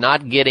otherwise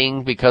not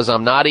getting because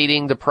I'm not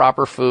eating the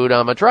proper food.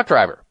 I'm a truck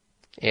driver.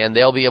 And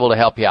they'll be able to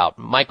help you out.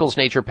 Michael's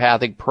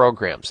Naturopathic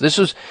Programs.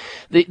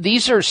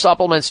 These are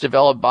supplements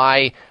developed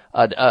by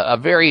a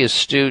very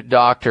astute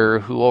doctor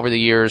who over the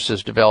years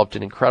has developed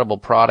an incredible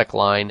product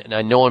line, and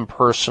I know him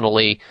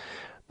personally.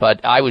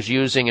 But I was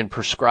using and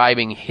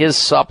prescribing his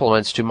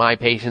supplements to my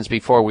patients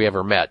before we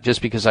ever met,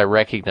 just because I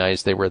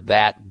recognized they were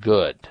that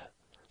good.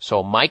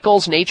 So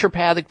Michael's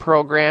Naturopathic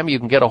Program, you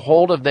can get a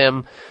hold of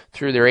them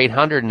through their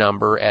 800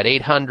 number at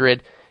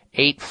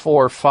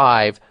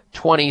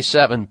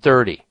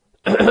 800-845-2730.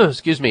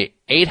 Excuse me,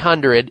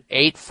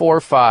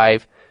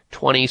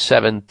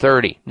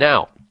 800-845-2730.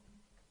 Now,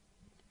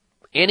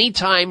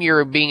 anytime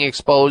you're being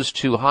exposed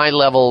to high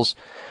levels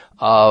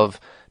of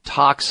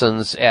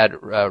toxins at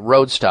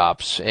road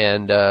stops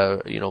and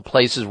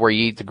places where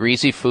you eat the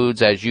greasy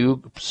foods, as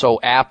you so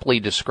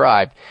aptly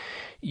described,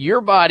 your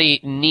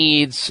body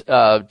needs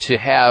to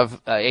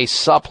have a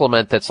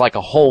supplement that's like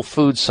a whole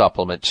food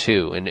supplement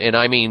too, and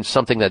I mean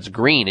something that's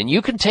green. And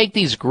you can take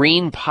these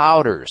green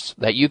powders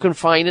that you can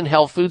find in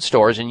health food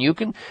stores, and you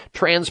can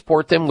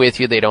transport them with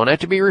you. They don't have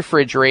to be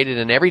refrigerated,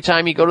 and every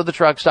time you go to the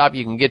truck stop,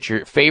 you can get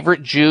your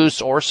favorite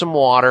juice or some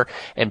water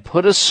and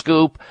put a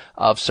scoop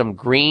of some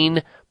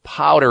green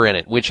powder in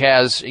it, which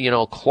has,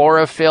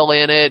 chlorophyll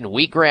in it and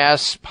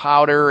wheatgrass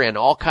powder and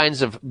all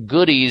kinds of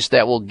goodies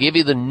that will give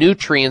you the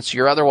nutrients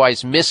you're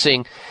otherwise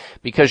missing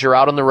because you're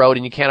out on the road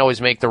and you can't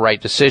always make the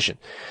right decision.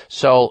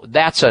 So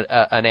that's an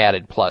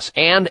added plus.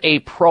 And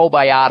a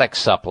probiotic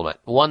supplement,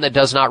 one that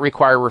does not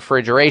require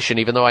refrigeration,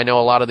 even though I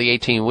know a lot of the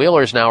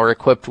 18-wheelers now are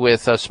equipped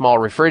with small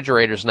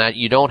refrigerators and that.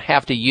 You don't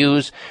have to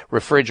use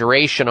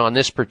refrigeration on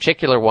this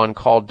particular one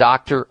called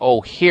Dr.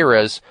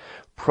 Ohhira's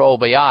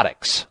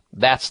Probiotics.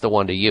 That's the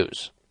one to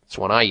use. It's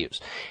the one I use.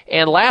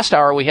 And last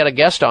hour, we had a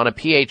guest on, a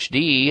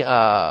PhD,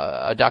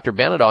 Dr.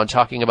 Bennett, on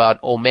talking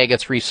about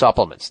omega-3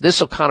 supplements. This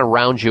will kind of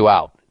round you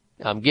out.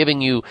 I'm giving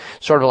you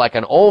sort of like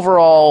an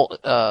overall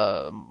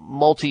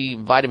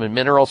multivitamin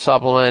mineral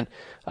supplement,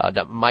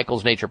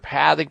 Michael's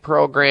Naturopathic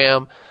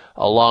Program,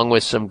 along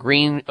with some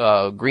green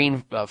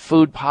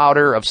food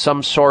powder of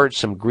some sort,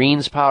 some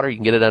greens powder. You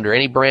can get it under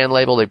any brand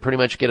label. They pretty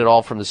much get it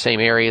all from the same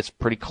area. It's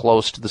pretty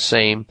close to the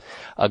same.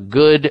 A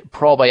good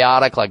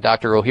probiotic like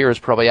Dr. Ohhira's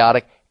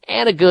probiotic,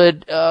 and a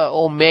good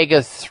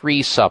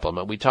omega-3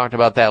 supplement. We talked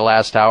about that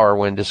last hour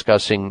when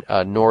discussing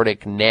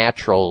Nordic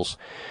Naturals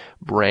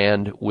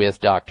brand with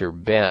Dr.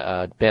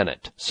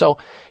 Bennett. So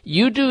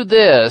you do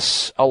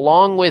this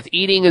along with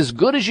eating as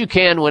good as you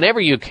can whenever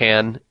you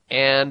can,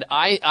 and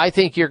I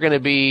think you're going to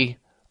be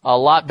a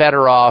lot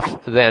better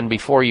off than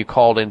before you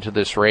called into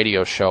this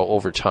radio show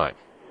over time.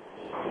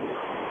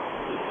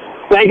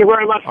 Thank you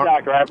very much,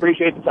 Doctor. I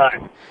appreciate the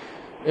time.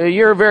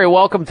 You're very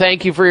welcome.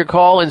 Thank you for your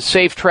call, and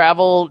safe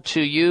travel to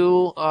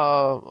you,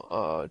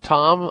 Tom,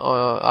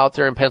 out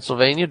there in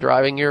Pennsylvania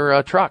driving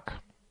your truck.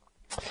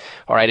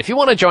 All right, if you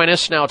want to join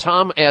us now,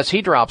 Tom, as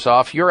he drops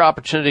off, your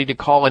opportunity to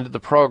call into the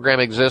program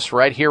exists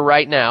right here,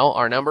 right now.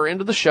 Our number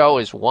into the show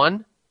is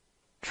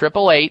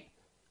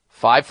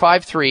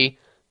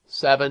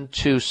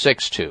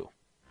 1-888-553-7262.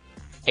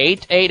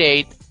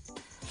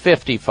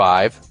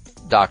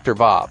 888-55 Dr.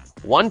 Bob.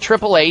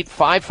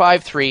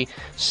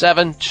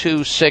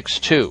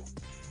 1-888-553-7262.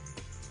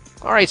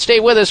 All right,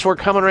 stay with us. We're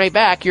coming right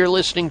back. You're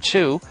listening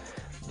to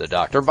The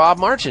Dr. Bob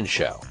Martin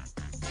Show.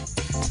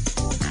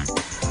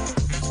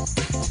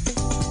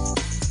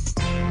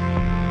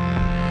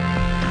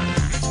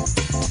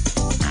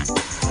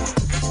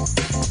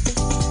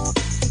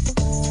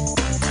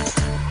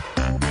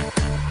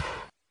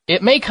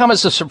 It may come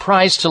as a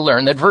surprise to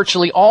learn that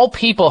virtually all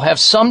people have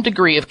some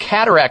degree of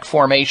cataract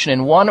formation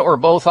in one or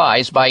both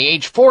eyes by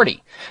age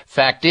 40.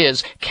 Fact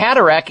is,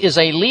 cataract is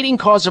a leading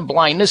cause of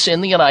blindness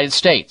in the United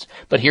States.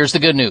 But here's the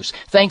good news.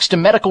 Thanks to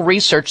medical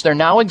research, there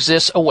now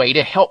exists a way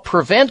to help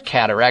prevent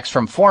cataracts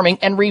from forming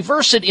and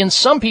reverse it in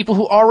some people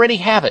who already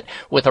have it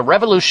with a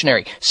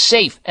revolutionary,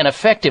 safe, and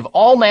effective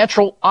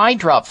all-natural eye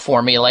drop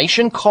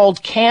formulation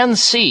called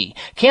Can-C.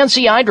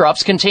 Can-C eye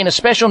drops contain a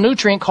special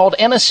nutrient called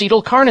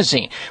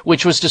N-acetylcarnosine,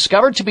 which was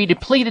discovered to be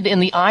depleted in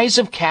the eyes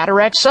of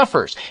cataract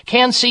sufferers.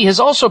 Can-C has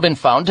also been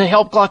found to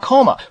help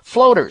glaucoma,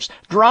 floaters,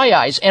 dry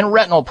eyes, and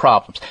retinal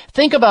problems.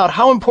 Think about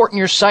how important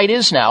your sight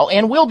is now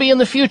and will be in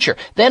the future.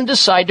 Then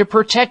decide to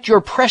protect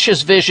your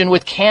precious vision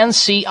with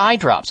Can-C eye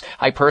drops.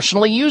 I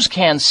personally use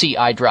Can-C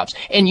eye drops,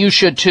 and you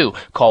should too.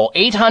 Call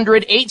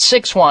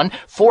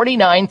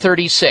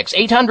 800-861-4936.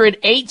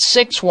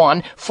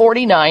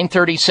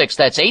 800-861-4936.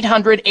 That's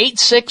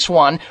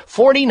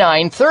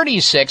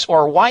 800-861-4936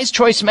 or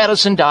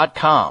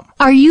wisechoicemedicine.com.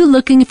 Are you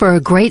looking for a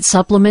great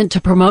supplement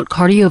to promote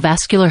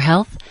cardiovascular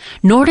health?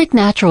 Nordic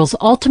Naturals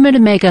Ultimate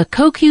Omega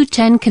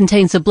CoQ10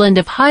 contains a blend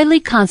of highly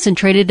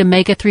concentrated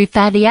omega-3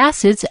 fatty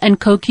acids and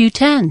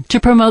CoQ10 to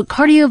promote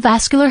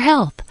cardiovascular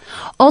health.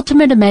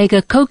 Ultimate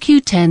Omega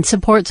CoQ10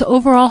 supports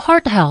overall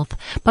heart health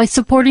by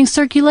supporting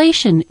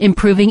circulation,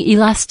 improving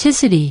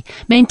elasticity,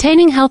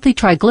 maintaining healthy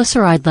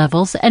triglyceride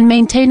levels, and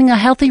maintaining a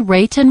healthy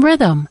rate and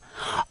rhythm.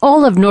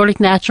 All of Nordic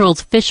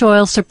Naturals fish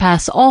oil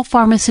surpass all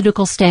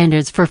pharmaceutical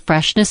standards for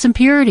freshness and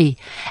purity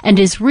and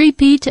is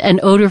repeat and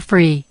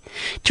odor-free.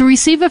 To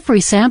receive a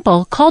free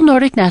sample, call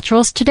Nordic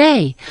Naturals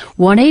today.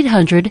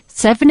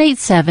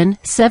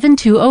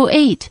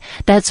 1-800-787-7208.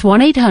 That's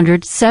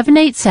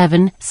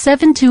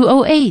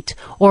 1-800-787-7208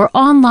 or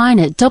online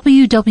at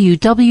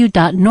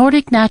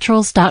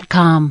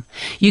www.nordicnaturals.com.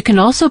 You can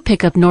also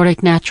pick up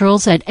Nordic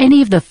Naturals at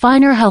any of the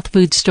finer health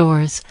food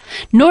stores.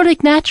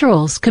 Nordic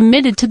Naturals,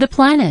 committed to the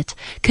planet,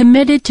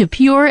 committed to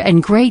pure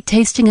and great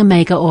tasting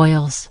omega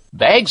oils.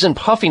 Bags and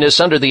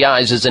puffiness under the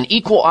eyes is an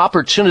equal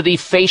opportunity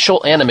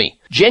facial enemy.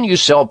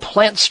 Genucell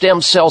Plant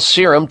Stem Cell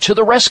Serum to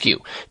the rescue.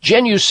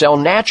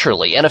 Genucell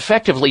naturally and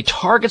effectively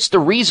targets the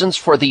reasons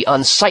for the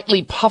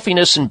unsightly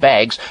puffiness and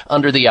bags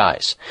under the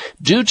eyes.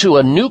 Due to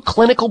a new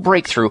clinical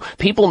breakthrough,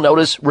 people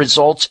notice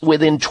results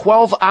within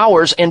 12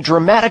 hours and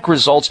dramatic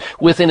results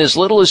within as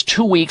little as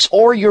 2 weeks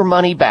or your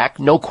money back,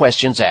 no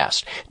questions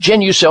asked.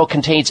 Genucell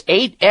contains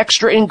 8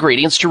 extra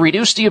ingredients to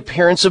reduce the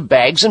appearance of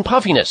bags and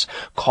puffiness.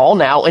 Call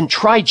now and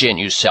try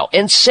Genucell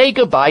and say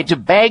goodbye to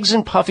bags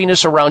and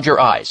puffiness around your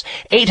eyes.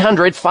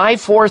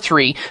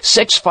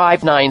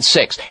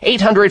 800-543-6596.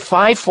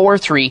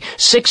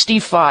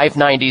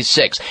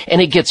 800-543-6596.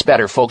 And it gets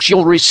better, folks.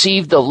 You'll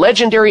receive the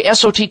legendary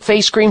Esotique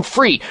face cream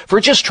free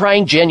for just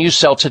trying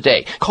Genucell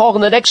today. Call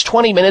in the next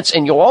 20 minutes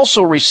and you'll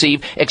also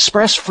receive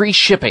express free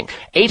shipping.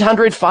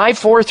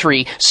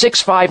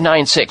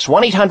 800-543-6596.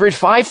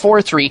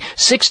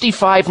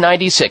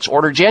 1-800-543-6596.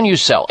 Order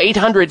Genucell.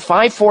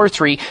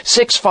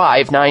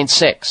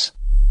 800-543-6596.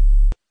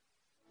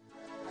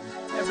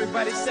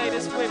 Everybody say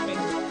this with me.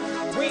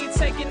 We ain't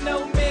taking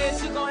no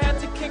meds, you gon'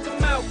 have to kick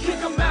them out, kick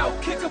them out,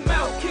 kick them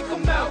out, kick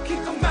them out,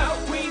 kick them out.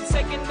 We ain't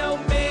taking no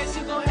meds,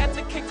 you gon' have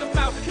to kick them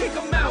out, kick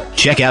them out.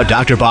 Check out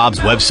Dr. Bob's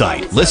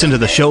website. Listen to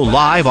the show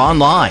live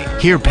online.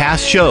 Hear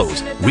past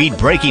shows. Read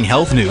breaking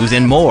health news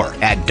and more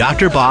at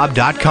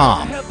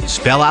drbob.com.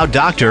 Spell out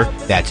doctor,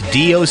 that's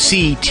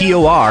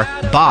D-O-C-T-O-R,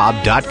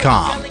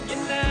 bob.com.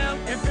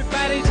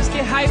 Everybody just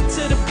get hyped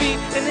to the beat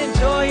and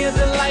enjoy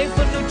the life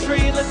of the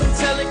tree. Look, I'm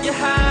telling you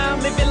how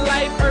I'm living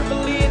life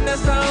earthly, and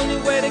that's the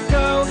only way to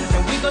go.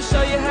 And we gon'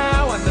 show you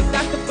how on the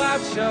Dr.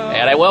 Bob Show.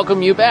 And I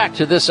welcome you back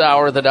to this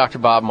hour of the Dr.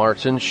 Bob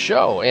Martin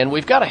Show. And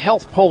we've got a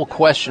health poll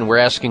question we're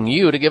asking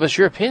you to give us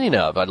your opinion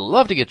of. I'd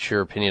love to get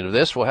your opinion of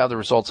this. We'll have the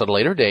results at a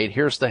later date.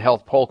 Here's the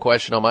health poll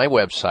question on my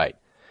website.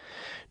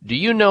 Do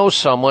you know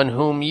someone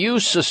whom you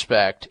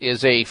suspect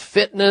is a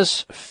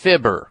fitness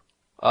fibber?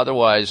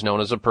 Otherwise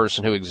known as a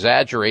person who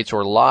exaggerates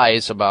or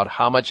lies about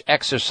how much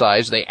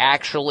exercise they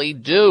actually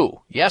do.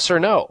 Yes or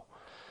no?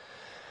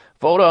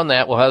 Vote on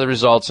that. We'll have the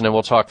results, and then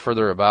we'll talk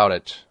further about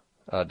it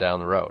down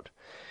the road.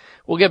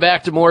 We'll get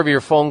back to more of your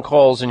phone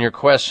calls and your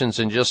questions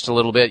in just a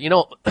little bit. You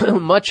know,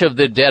 much of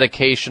the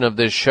dedication of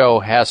this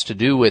show has to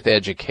do with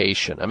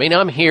education. I mean,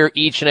 I'm here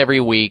each and every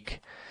week.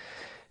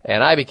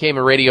 And I became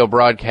a radio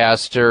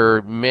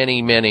broadcaster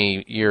many,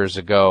 many years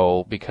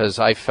ago because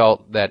I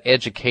felt that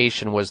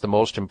education was the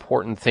most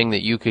important thing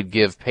that you could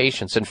give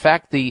patients. In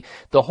fact, the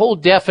whole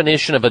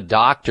definition of a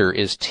doctor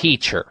is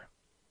teacher.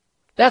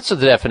 That's the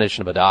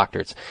definition of a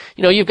doctor. It's,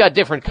 you know, you've got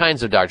different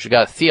kinds of doctors. You've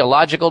got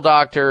theological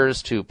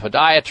doctors to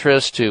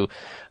podiatrists to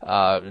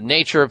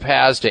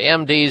naturopaths to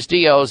MDs,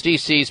 DOs,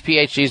 DCs,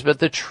 PhDs, but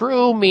the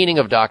true meaning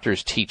of doctor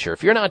is teacher.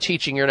 If you're not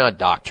teaching, you're not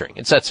doctoring.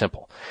 It's that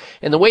simple.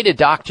 And the way to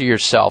doctor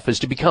yourself is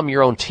to become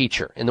your own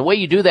teacher. And the way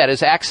you do that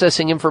is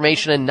accessing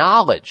information and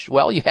knowledge.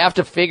 Well, you have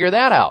to figure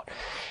that out.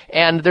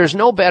 And there's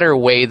no better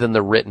way than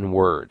the written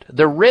word.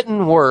 The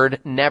written word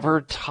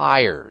never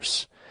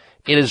tires.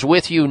 It is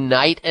with you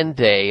night and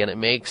day, and it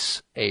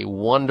makes a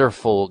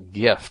wonderful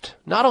gift,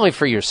 not only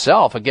for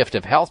yourself, a gift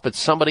of health, but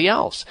somebody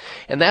else.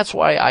 And that's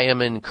why I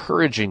am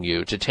encouraging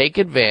you to take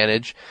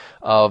advantage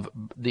of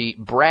the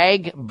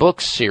Bragg book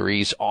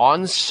series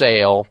on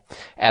sale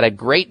at a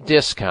great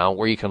discount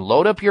where you can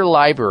load up your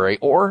library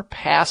or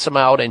pass them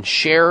out and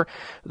share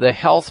the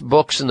health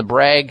books in the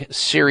Bragg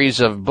series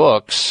of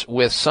books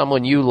with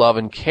someone you love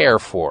and care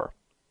for.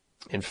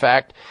 In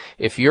fact,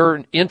 if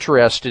you're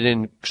interested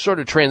in sort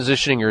of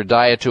transitioning your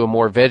diet to a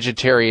more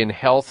vegetarian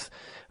health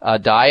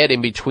diet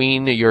in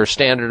between your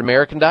standard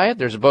American diet,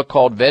 there's a book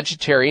called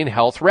Vegetarian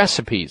Health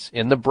Recipes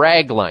in the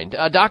Bragg line.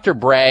 Dr.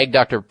 Bragg,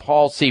 Dr.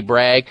 Paul C.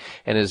 Bragg,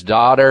 and his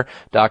daughter,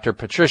 Dr.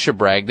 Patricia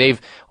Bragg,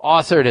 they've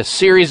authored a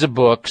series of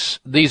books.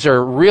 These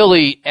are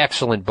really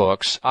excellent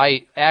books.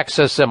 I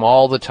access them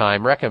all the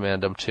time,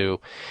 recommend them too.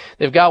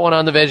 They've got one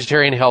on the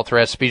vegetarian health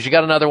recipes. You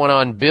got another one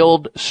on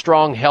Build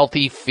Strong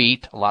Healthy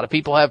Feet. A lot of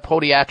people have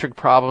podiatric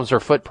problems or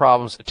foot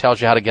problems. It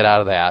tells you how to get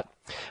out of that.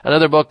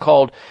 Another book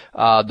called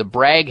The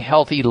Bragg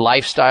Healthy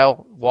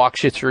Lifestyle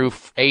walks you through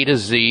A to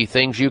Z,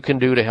 things you can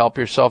do to help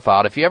yourself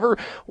out. If you ever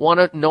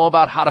want to know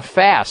about how to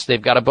fast, they've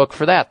got a book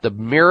for that, The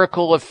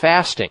Miracle of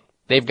Fasting.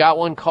 They've got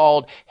one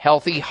called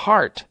Healthy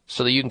Heart,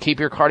 so that you can keep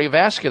your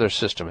cardiovascular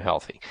system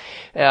healthy.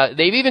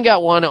 They've even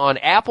got one on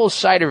apple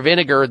cider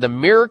vinegar, the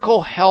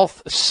Miracle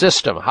Health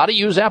System, how to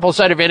use apple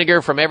cider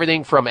vinegar from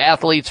everything from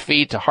athlete's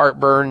feet to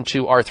heartburn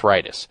to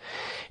arthritis.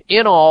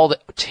 In all,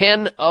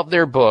 10 of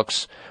their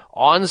books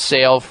on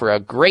sale for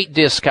a great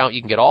discount.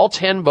 You can get all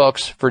 10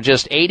 books for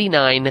just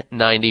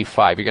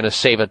 $89.95. You're going to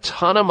save a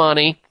ton of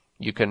money.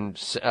 You can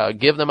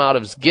give them out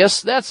as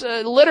gifts. That's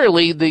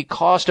literally the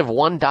cost of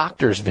one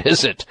doctor's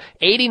visit.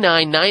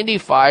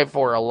 $89.95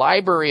 for a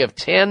library of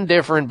 10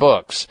 different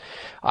books.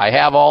 I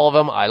have all of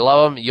them. I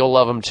love them. You'll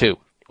love them too.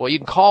 Well, you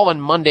can call on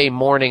Monday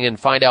morning and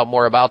find out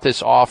more about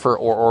this offer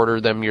or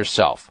order them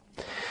yourself.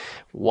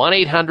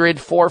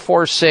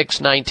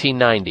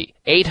 1-800-446-1990.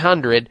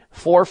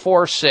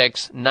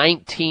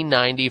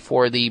 800-446-1990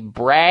 for the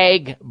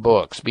Bragg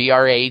books.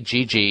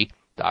 B-R-A-G-G.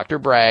 Dr.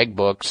 Bragg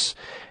books.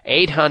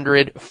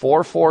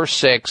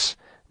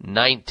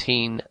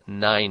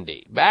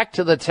 800-446-1990. Back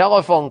to the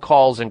telephone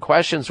calls and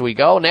questions we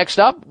go. Next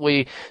up,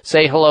 we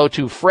say hello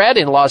to Fred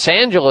in Los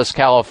Angeles,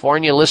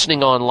 California,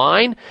 listening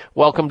online.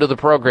 Welcome to the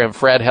program,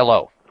 Fred.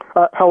 Hello.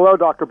 Hello,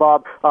 Dr.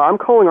 Bob. I'm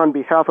calling on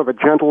behalf of a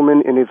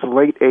gentleman in his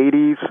late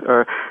 80s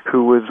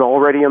who was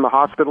already in the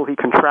hospital. He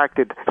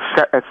contracted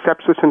a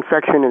sepsis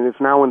infection and is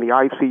now in the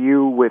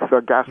ICU with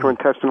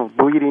gastrointestinal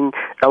bleeding,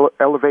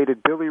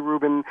 elevated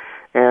bilirubin,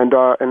 and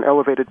an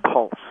elevated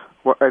pulse.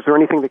 Is there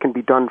anything that can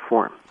be done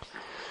for him?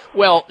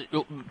 Well,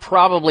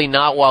 probably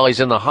not while he's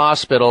in the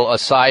hospital,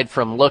 aside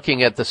from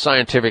looking at the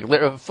scientific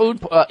food.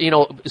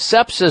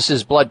 Sepsis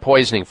is blood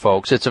poisoning,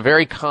 folks. It's a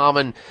very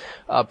common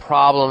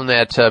problem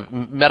that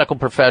medical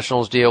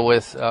professionals deal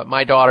with.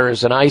 My daughter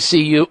is an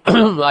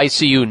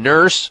ICU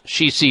nurse.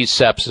 She sees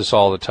sepsis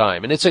all the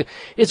time, and it's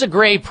a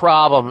grave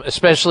problem,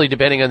 especially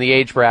depending on the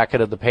age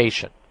bracket of the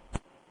patient.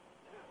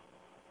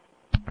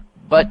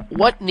 But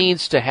what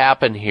needs to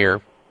happen here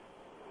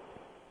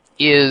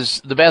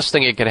is the best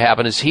thing that could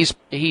happen is he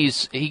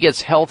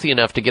gets healthy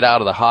enough to get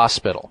out of the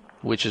hospital,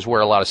 which is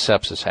where a lot of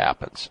sepsis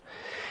happens,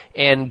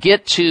 and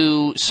get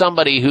to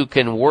somebody who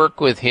can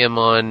work with him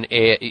on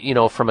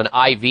from an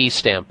IV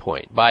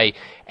standpoint by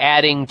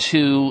adding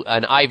to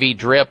an IV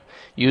drip,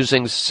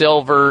 using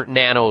silver,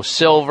 nano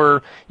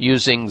silver,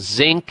 using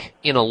zinc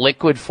in a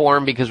liquid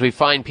form, because we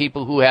find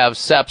people who have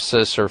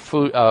sepsis or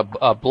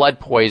blood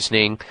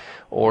poisoning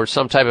or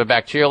some type of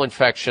bacterial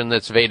infection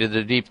that's evaded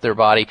the deep of their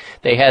body.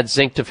 They had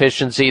zinc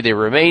deficiency. They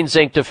remain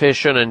zinc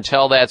deficient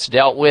until that's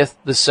dealt with.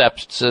 The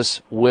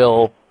sepsis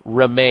will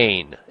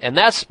remain. And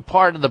that's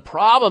part of the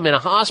problem in a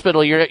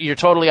hospital. You're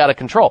totally out of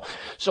control.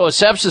 So a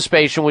sepsis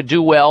patient would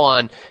do well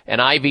on an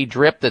IV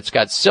drip that's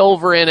got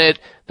silver in it,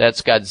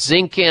 that's got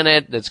zinc in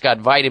it, that's got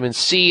vitamin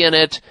C in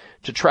it,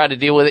 to try to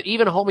deal with it.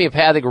 Even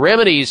homeopathic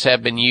remedies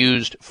have been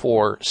used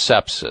for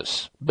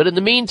sepsis. But in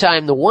the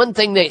meantime, the one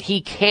thing that he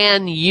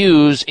can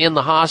use in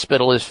the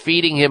hospital is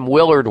feeding him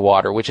Willard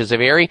water, which is a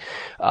very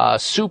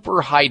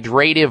super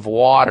hydrative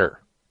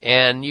water.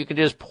 And you can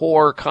just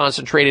pour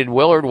concentrated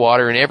Willard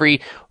water in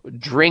every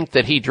drink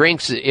that he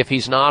drinks. If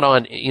he's not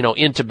on,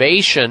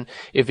 intubation,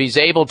 if he's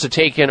able to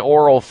take in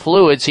oral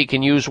fluids, he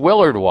can use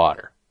Willard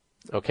water.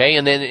 Okay,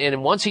 and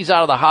then once he's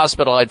out of the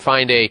hospital, I'd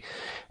find a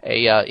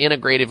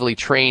integratively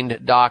trained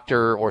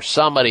doctor or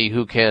somebody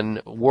who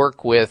can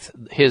work with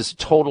his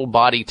total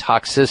body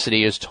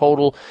toxicity, his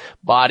total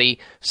body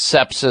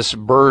sepsis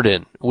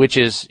burden, which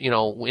is, in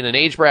an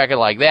age bracket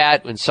like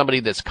that, when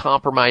somebody that's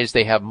compromised,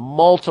 they have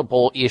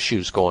multiple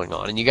issues going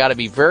on, and you got to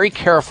be very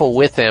careful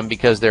with them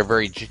because they're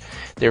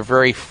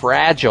very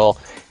fragile,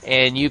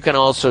 and you can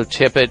also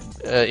tip it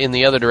in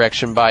the other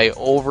direction by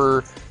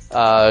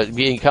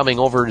becoming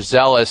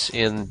overzealous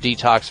in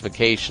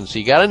detoxification. So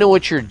you got to know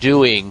what you're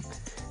doing,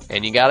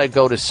 and you got to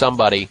go to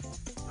somebody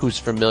who's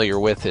familiar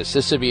with this.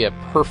 This would be a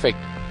perfect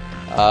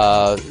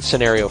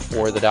scenario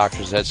for the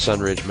doctors at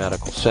Sunridge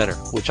Medical Center,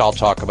 which I'll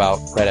talk about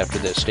right after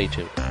this. Stay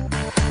tuned.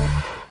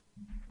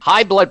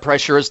 High blood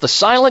pressure is the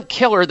silent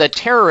killer that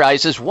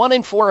terrorizes 1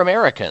 in 4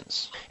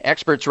 Americans.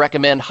 Experts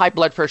recommend high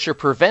blood pressure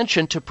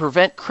prevention to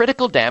prevent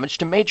critical damage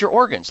to major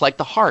organs like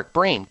the heart,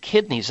 brain,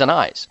 kidneys, and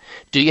eyes.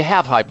 Do you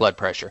have high blood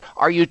pressure?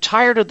 Are you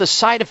tired of the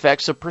side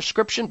effects of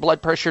prescription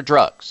blood pressure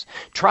drugs?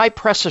 Try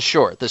Press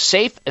Assure, the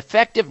safe,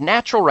 effective,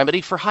 natural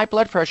remedy for high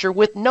blood pressure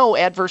with no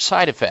adverse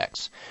side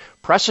effects.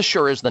 Press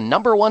Assure is the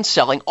 #1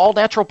 selling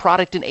all-natural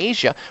product in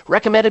Asia,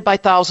 recommended by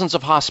thousands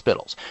of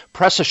hospitals.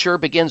 Press Assure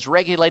begins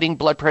regulating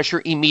blood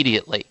pressure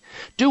immediately.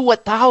 Do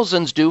what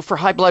thousands do for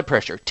high blood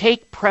pressure.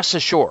 Take Press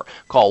Assure.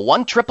 Call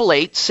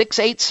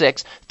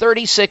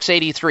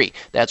 1-888-686-3683.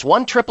 That's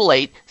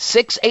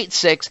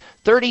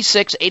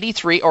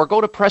 1-888-686-3683, or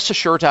go to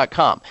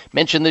PressAssure.com.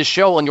 Mention this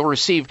show and you'll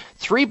receive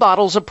 3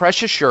 bottles of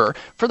Press Assure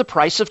for the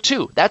price of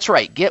 2. That's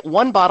right. Get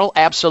 1 bottle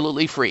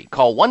absolutely free.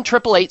 Call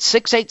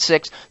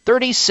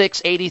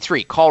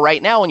 1-888-686-3683. Call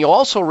right now and you'll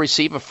also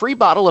receive a free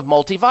bottle of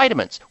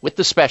multivitamins with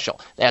the special.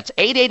 That's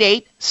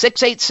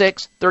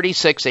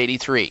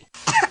 888-686-3683.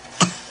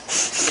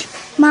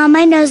 Mom,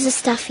 my nose is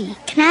stuffy.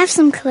 Can I have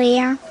some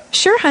Clear?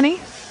 Sure, honey.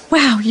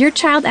 Wow, your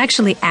child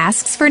actually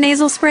asks for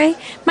nasal spray?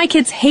 My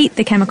kids hate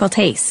the chemical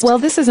taste. Well,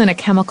 this isn't a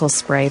chemical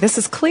spray. This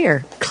is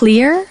Clear.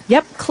 Clear?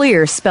 Yep,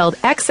 Clear, spelled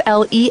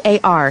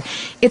Xlear.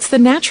 It's the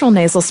natural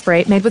nasal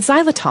spray made with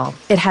xylitol.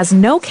 It has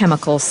no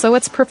chemicals, so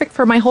it's perfect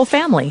for my whole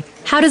family.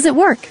 How does it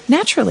work?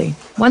 Naturally.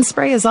 1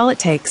 spray is all it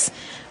takes.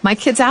 My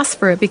kids ask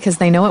for it because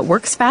they know it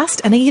works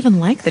fast, and they even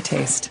like the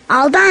taste.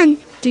 All done.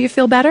 Do you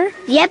feel better?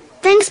 Yep,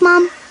 thanks,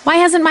 Mom. Why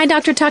hasn't my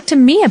doctor talked to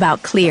me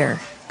about Clear?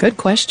 Good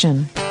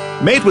question.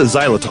 Made with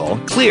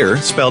xylitol, Clear,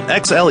 spelled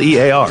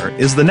Xlear,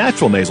 is the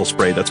natural nasal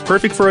spray that's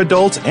perfect for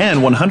adults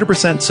and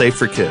 100% safe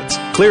for kids.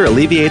 Clear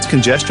alleviates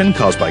congestion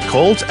caused by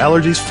colds,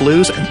 allergies,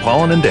 flus, and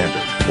pollen and dander.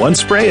 1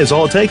 spray is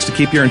all it takes to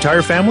keep your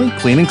entire family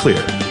clean and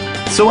clear.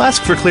 So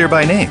ask for Clear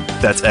by name.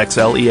 That's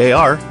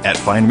Xlear at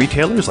fine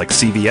retailers like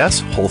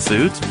CVS, Whole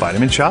Foods,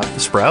 Vitamin Shop,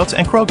 Sprouts,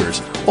 and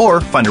Kroger's. Or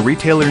find a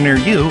retailer near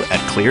you at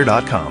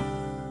Clear.com.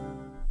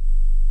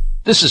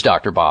 This is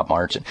Dr. Bob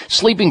Martin.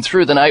 Sleeping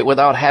through the night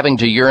without having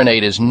to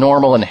urinate is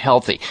normal and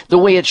healthy, the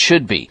way it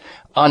should be.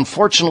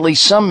 Unfortunately,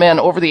 some men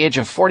over the age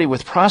of 40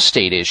 with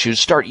prostate issues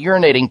start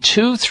urinating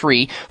 2,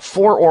 3,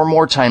 4 or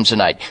more times a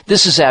night.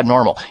 This is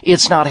abnormal.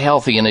 It's not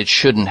healthy and it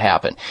shouldn't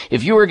happen.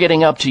 If you are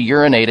getting up to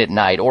urinate at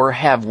night or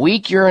have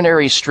weak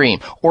urinary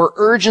stream or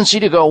urgency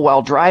to go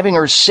while driving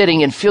or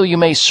sitting and feel you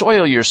may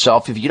soil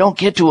yourself if you don't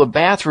get to a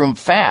bathroom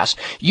fast,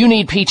 you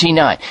need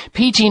PT9.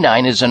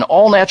 PT9 is an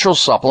all-natural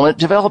supplement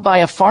developed by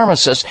a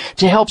pharmacist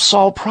to help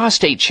solve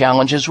prostate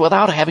challenges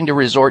without having to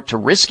resort to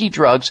risky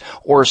drugs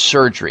or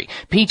surgery.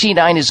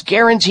 PT9 is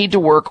guaranteed to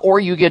work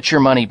or you get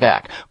your money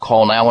back.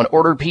 Call now and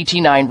order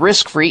PT9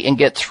 risk-free and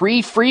get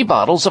 3 free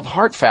bottles of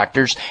Heart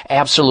Factors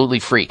absolutely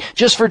free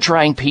just for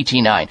trying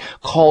PT9.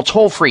 Call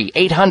toll-free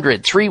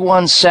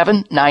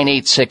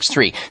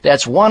 800-317-9863.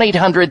 That's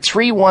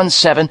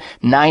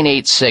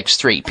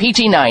 1-800-317-9863.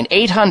 PT9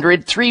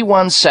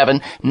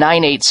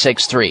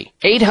 800-317-9863.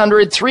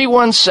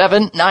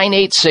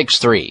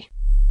 800-317-9863.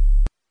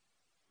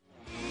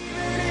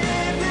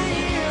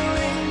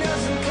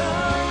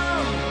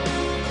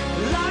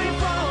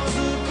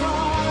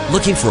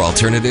 Looking for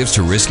alternatives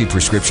to risky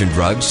prescription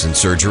drugs and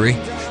surgery?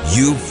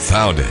 You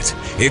found it.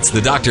 It's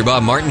the Dr.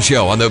 Bob Martin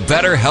Show on the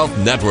Better Health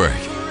Network.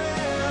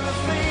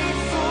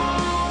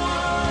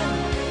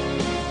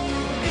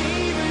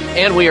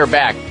 And we are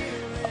back.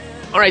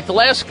 All right, the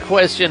last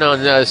question on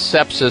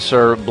sepsis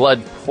or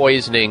blood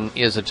poisoning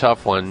is a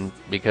tough one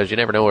because you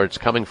never know where it's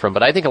coming from.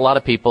 But I think a lot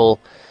of people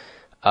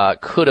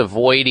could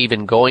avoid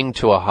even going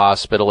to a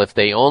hospital if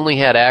they only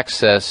had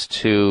access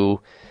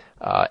to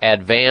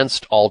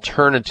advanced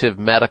alternative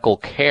medical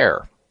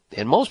care.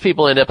 And most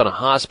people end up in a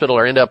hospital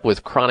or end up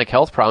with chronic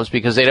health problems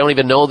because they don't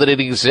even know that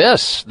it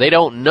exists. They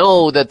don't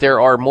know that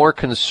there are more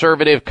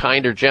conservative,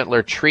 kinder,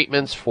 gentler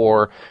treatments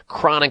for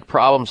chronic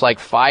problems like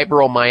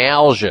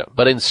fibromyalgia.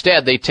 But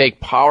instead, they take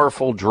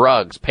powerful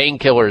drugs,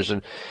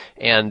 painkillers,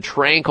 and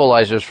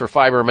tranquilizers for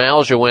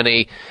fibromyalgia when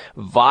a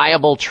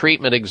viable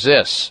treatment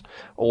exists.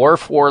 Or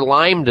for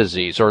Lyme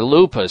disease, or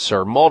lupus,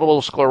 or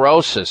multiple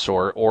sclerosis,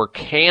 or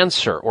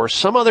cancer, or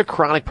some other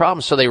chronic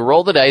problem. So they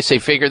roll the dice. They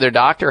figure their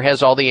doctor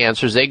has all the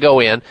answers. They go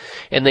in,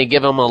 and they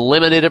give them a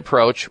limited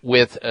approach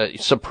with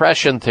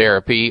suppression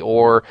therapy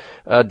or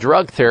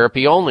drug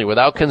therapy only,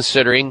 without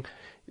considering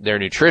their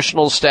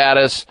nutritional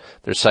status,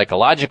 their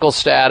psychological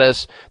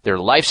status, their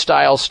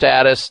lifestyle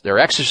status, their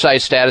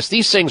exercise status.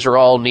 These things are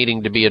all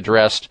needing to be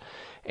addressed,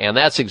 and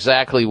that's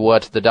exactly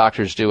what the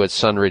doctors do at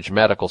Sunridge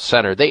Medical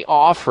Center. They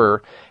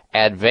offer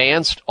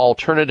advanced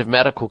alternative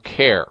medical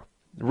care,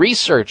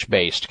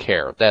 research-based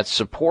care that's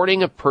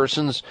supporting a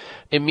person's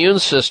immune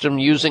system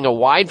using a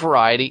wide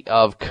variety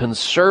of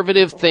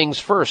conservative things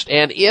first.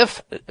 And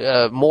if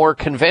more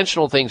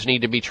conventional things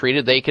need to be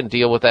treated, they can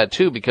deal with that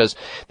too, because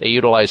they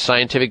utilize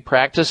scientific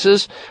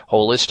practices,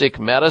 holistic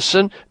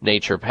medicine,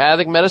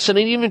 naturopathic medicine,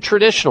 and even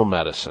traditional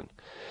medicine.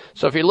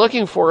 So if you're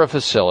looking for a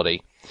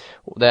facility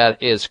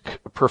that is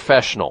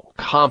professional,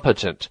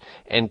 competent,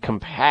 and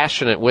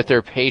compassionate with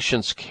their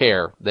patients'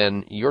 care,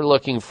 then you're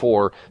looking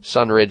for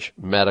Sunridge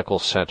Medical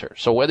Center.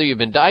 So whether you've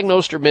been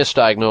diagnosed or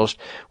misdiagnosed,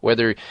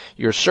 whether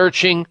you're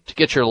searching to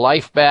get your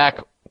life back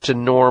to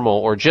normal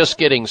or just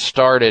getting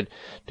started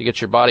to get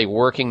your body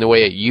working the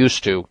way it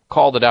used to,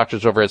 call the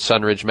doctors over at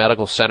Sunridge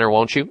Medical Center,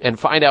 won't you? And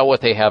find out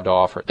what they have to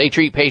offer. They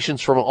treat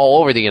patients from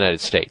all over the United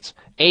States.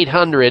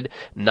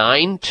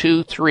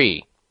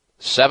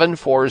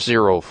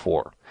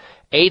 800-923-7404.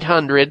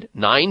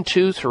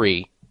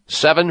 800-923-7404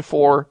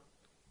 for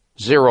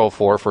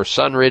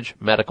Sunridge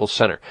Medical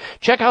Center.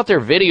 Check out their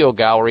video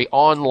gallery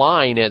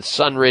online at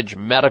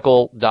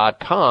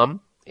sunridgemedical.com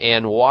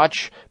and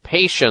watch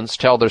patients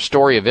tell their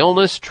story of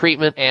illness,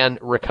 treatment, and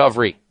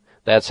recovery.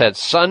 That's at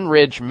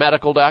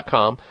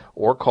sunridgemedical.com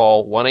or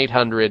call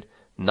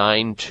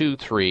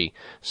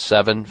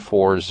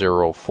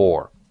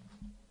 1-800-923-7404.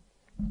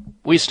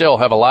 We still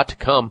have a lot to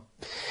come.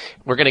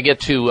 We're going to get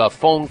to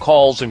phone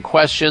calls and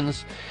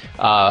questions.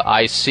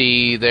 I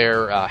see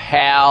there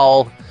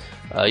Hal,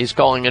 he's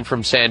calling in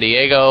from San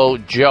Diego,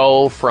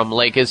 Joe from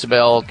Lake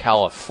Isabel,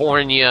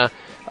 California,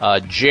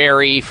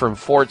 Jerry from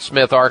Fort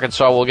Smith,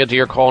 Arkansas. We'll get to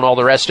your call and all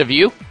the rest of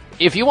you.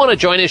 If you want to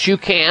join us, you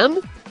can.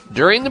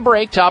 During the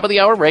break, top of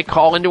the hour break,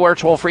 call into our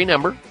toll-free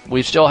number.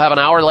 We still have an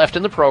hour left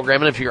in the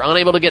program, and if you're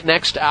unable to get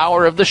next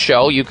hour of the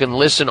show, you can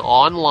listen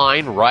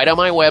online right on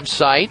my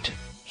website.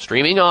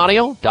 Streaming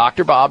audio,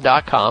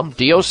 drbob.com,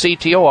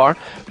 DOCTOR,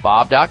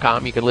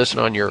 bob.com. You can listen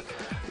on your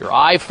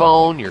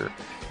iPhone, your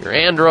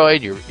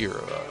Android, your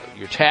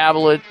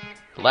tablet,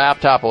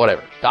 laptop,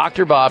 whatever.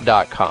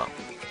 drbob.com.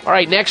 All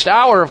right, next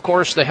hour, of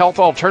course, the health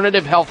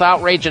alternative, health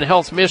outrage, and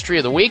health mystery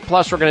of the week.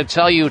 Plus, we're going to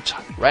tell you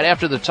right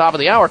after the top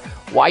of the hour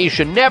why you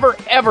should never,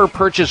 ever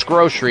purchase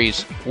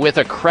groceries with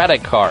a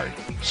credit card.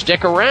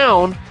 Stick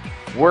around.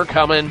 We're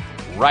coming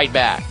right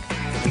back.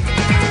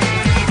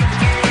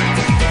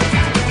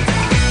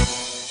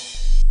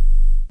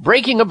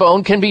 Breaking a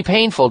bone can be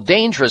painful,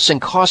 dangerous, and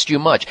cost you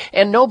much,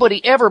 and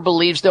nobody ever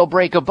believes they'll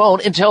break a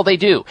bone until they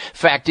do.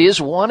 Fact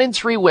is, 1 in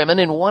 3 women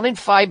and 1 in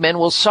 5 men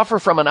will suffer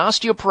from an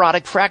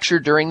osteoporotic fracture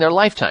during their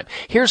lifetime.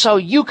 Here's how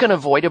you can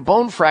avoid a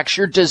bone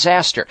fracture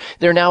disaster.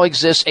 There now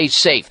exists a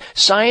safe,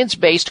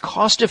 science-based,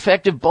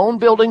 cost-effective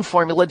bone-building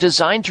formula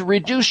designed to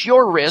reduce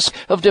your risk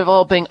of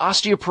developing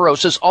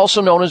osteoporosis,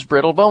 also known as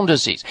brittle bone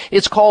disease.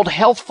 It's called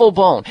Healthful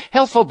Bone.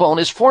 Healthful Bone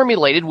is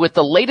formulated with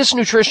the latest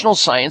nutritional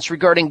science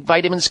regarding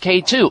vitamins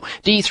K2,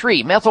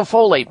 D3,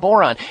 methylfolate,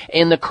 boron,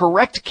 and the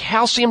correct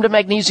calcium to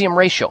magnesium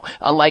ratio.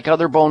 Unlike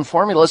other bone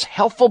formulas,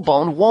 Healthful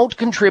Bone won't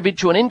contribute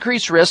to an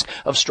increased risk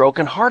of stroke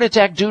and heart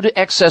attack due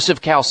to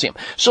excessive calcium.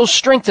 So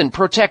strengthen,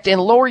 protect,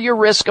 and lower your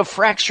risk of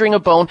fracturing a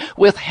bone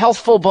with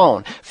Healthful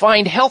Bone.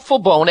 Find Healthful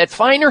Bone at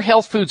finer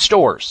health food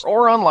stores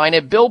or online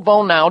at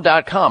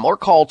BuildBoneNow.com or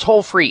call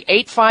toll-free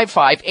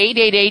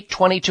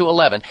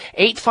 855-888-2211.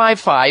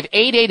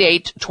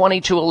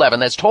 855-888-2211.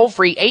 That's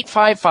toll-free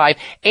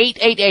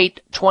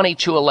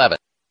 855-888-2211.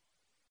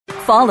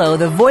 Follow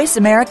the Voice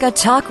America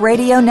Talk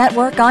Radio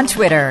Network on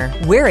Twitter.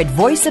 We're at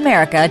Voice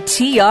America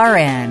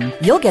TRN.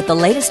 You'll get the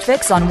latest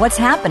fix on what's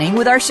happening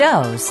with our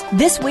shows,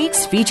 this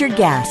week's featured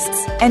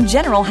guests, and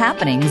general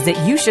happenings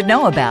that you should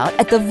know about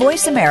at the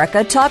Voice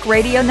America Talk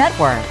Radio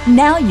Network.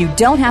 Now you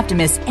don't have to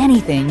miss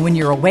anything when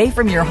you're away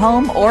from your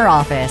home or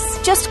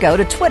office. Just go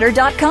to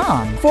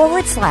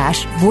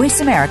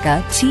twitter.com/Voice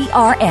America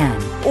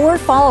TRN or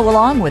follow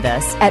along with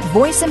us at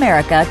Voice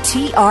America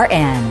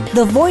TRN,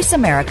 the Voice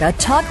America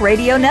Talk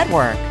Radio Network.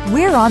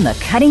 We're on the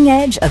cutting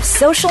edge of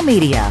social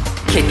media.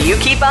 Can you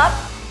keep up?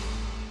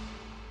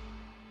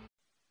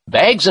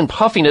 Bags and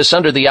puffiness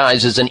under the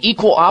eyes is an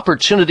equal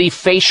opportunity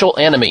facial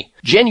enemy.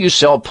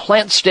 Genucell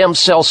Plant Stem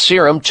Cell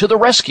Serum to the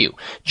rescue.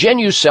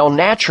 Genucell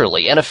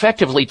naturally and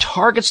effectively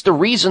targets the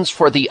reasons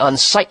for the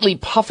unsightly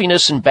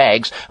puffiness and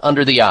bags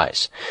under the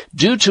eyes.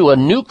 Due to a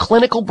new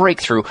clinical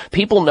breakthrough,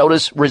 people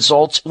notice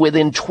results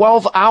within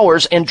 12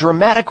 hours and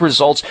dramatic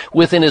results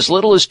within as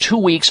little as 2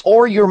 weeks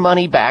or your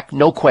money back,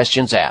 no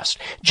questions asked.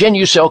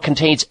 Genucell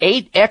contains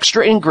 8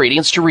 extra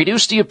ingredients to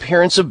reduce the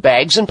appearance of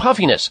bags and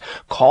puffiness.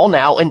 Call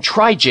now and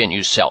try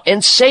Genucell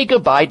and say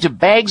goodbye to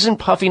bags and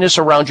puffiness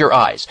around your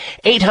eyes.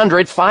 800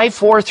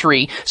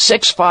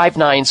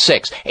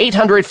 800-543-6596.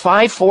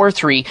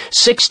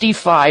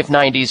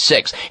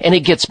 800-543-6596. And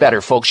it gets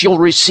better, folks. You'll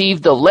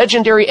receive the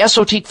legendary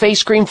Esotique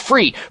face cream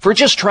free for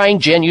just trying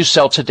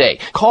Genucel today.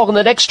 Call in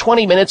the next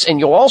 20 minutes and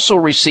you'll also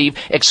receive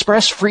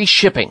express free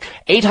shipping.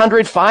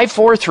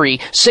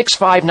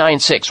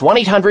 800-543-6596.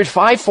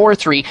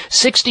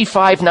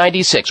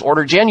 1-800-543-6596.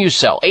 Order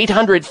Genucel.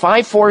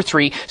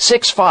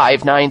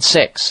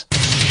 800-543-6596.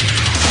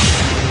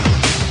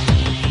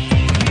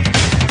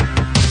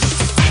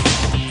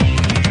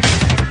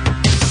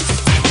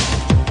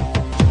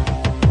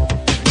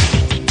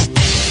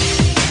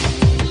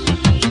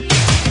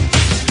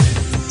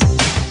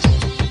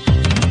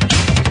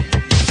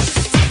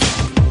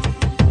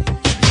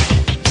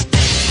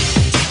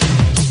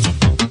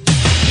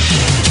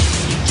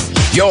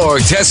 Your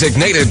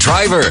designated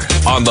driver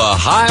on the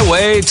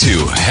highway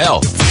to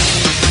health.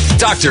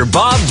 Dr.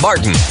 Bob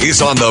Martin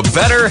is on the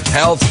Better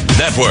Health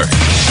Network.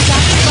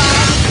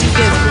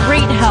 Gives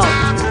great help.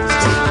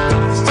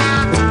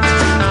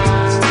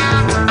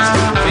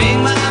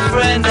 Being my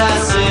friend, I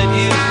said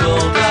you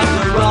called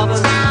Dr.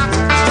 Robert.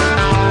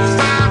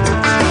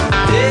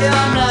 Day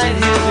or night,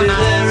 he'll be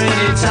there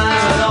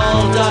anytime at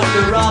all,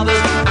 Dr.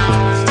 Robert.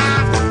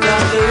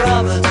 Dr.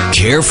 Robert.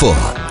 Careful.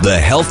 The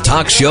health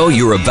talk show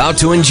you're about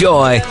to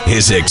enjoy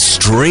is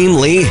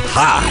extremely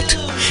hot.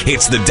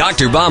 It's the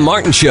Dr. Bob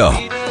Martin Show.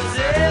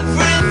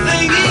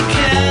 Everything he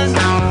can,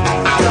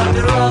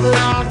 Dr. Robert.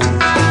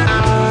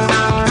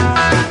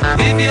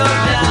 If you're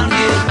down,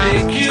 he'll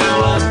pick you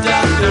up,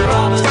 Dr.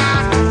 Robert.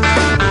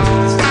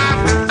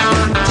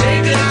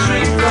 Take a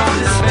drink from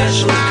his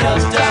special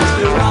cup,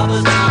 Dr.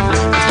 Robert.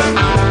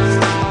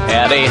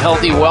 And a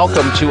healthy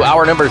welcome to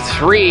hour number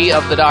 3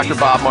 of the Dr.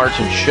 Bob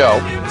Martin Show.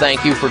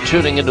 Thank you for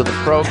tuning into the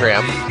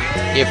program.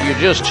 If you're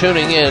just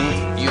tuning in,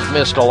 you've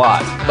missed a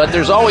lot. But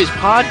there's always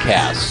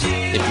podcasts.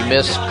 If you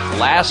missed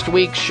last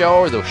week's show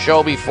or the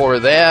show before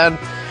then,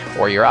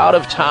 or you're out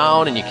of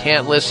town and you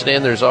can't listen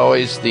in, there's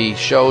always the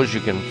shows.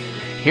 You can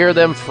hear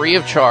them free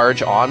of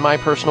charge on my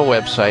personal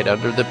website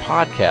under the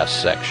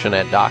podcast section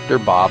at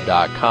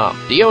drbob.com.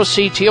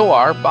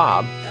 DOCTOR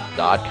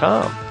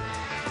Bob.com.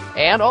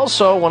 And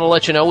also want to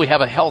let you know we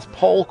have a health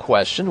poll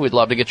question we'd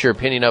love to get your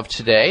opinion of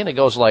today, and it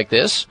goes like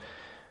this.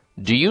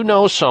 Do you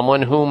know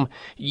someone whom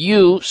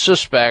you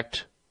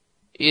suspect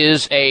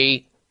is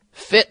a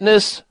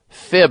fitness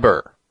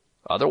fibber,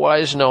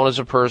 otherwise known as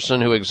a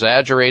person who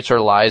exaggerates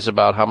or lies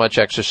about how much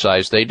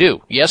exercise they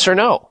do? Yes or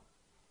no?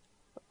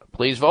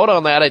 Please vote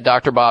on that at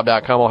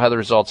drbob.com. We'll have the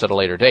results at a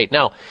later date.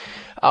 Now,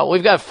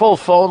 we've got full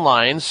phone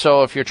lines,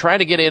 so if you're trying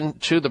to get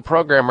into the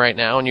program right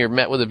now and you're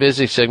met with a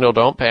busy signal,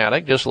 don't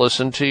panic. Just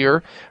listen to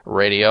your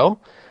radio,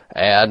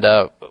 and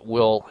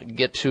we'll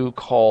get to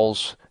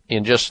calls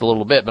in just a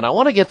little bit. But I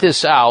want to get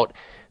this out,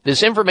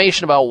 this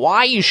information about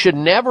why you should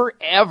never,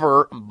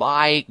 ever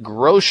buy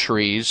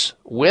groceries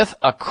with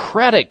a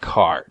credit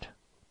card.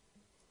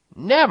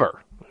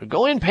 Never.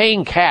 Go in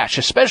paying cash,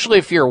 especially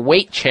if you're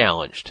weight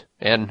challenged,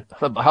 and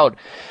about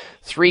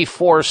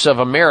 3/4 of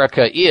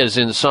America is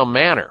in some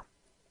manner.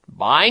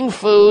 Buying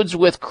foods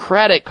with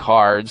credit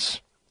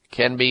cards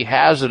can be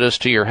hazardous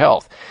to your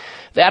health.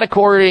 That,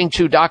 according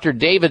to Dr.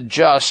 David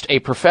Just, a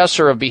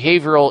professor of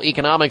behavioral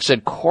economics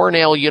at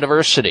Cornell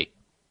University.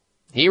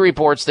 He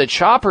reports that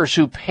shoppers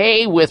who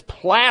pay with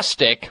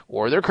plastic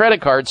or their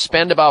credit cards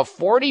spend about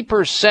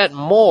 40%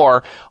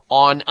 more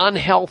on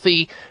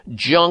unhealthy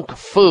junk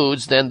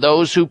foods than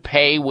those who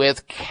pay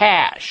with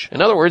cash.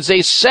 In other words,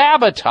 they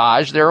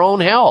sabotage their own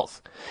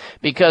health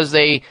because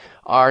they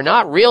are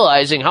not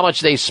realizing how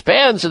much they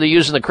spend, so they're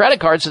using the credit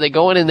card, so they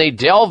go in and they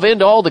delve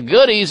into all the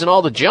goodies and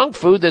all the junk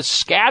food that's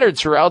scattered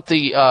throughout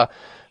the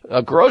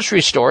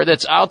grocery store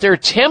that's out there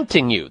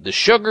tempting you. The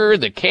sugar,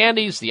 the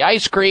candies, the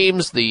ice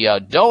creams,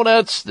 the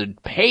donuts, the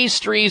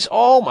pastries.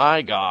 Oh,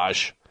 my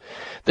gosh.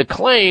 The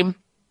claim,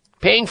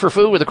 paying for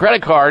food with a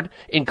credit card,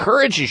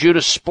 encourages you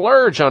to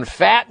splurge on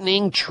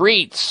fattening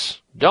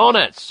treats,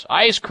 donuts,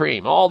 ice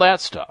cream, all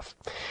that stuff.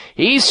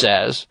 He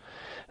says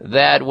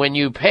that when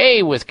you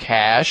pay with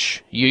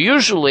cash, you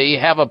usually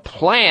have a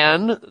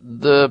plan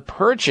the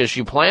purchase.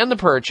 You plan the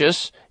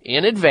purchase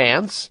in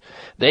advance.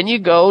 Then you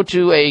go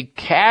to a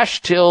cash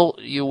till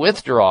you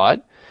withdraw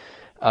it.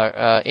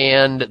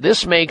 And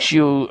this makes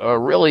you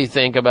really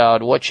think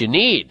about what you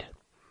need.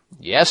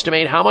 You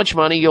estimate how much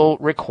money you'll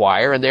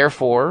require and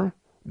therefore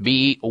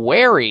be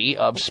wary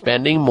of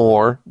spending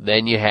more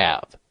than you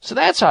have. So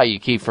that's how you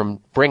keep from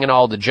bringing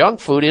all the junk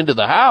food into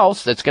the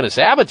house that's going to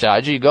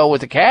sabotage you. You go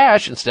with the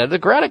cash instead of the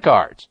credit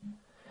cards.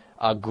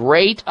 A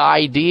great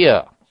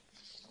idea.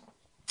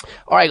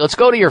 All right, let's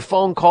go to your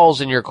phone calls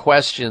and your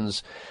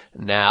questions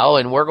now,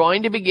 and we're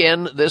going to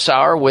begin this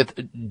hour with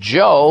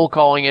Joe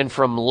calling in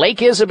from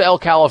Lake Isabel,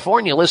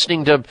 California,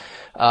 listening to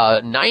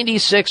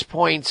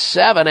 96.7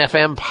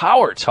 FM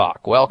Power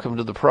Talk. Welcome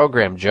to the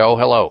program, Joe.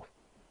 Hello.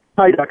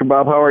 Hi, Dr.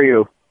 Bob. How are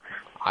you?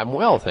 I'm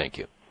well, thank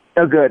you.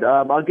 Oh, good.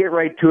 I'll get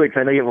right to it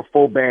because I know you have a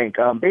full bank.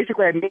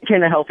 Basically, I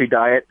maintain a healthy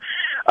diet.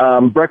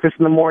 Breakfast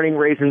in the morning,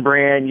 Raisin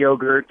Bran,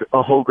 yogurt,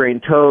 a whole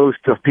grain toast,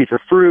 a piece of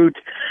fruit,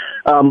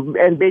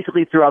 and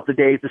basically throughout the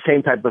day, it's the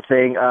same type of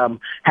thing.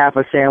 Half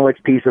a sandwich,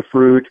 piece of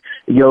fruit,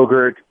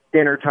 yogurt.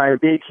 Dinner time,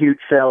 big, huge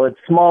salad,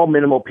 small,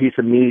 minimal piece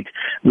of meat,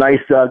 nice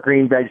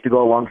green veg to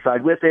go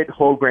alongside with it,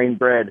 whole grain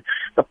bread.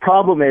 The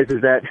problem is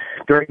that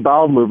during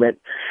bowel movement,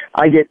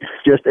 it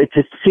just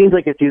seems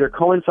like it's either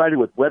coincided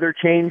with weather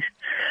change,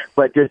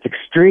 but just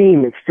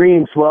extreme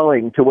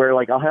swelling to where,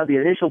 like, I'll have the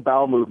initial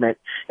bowel movement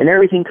and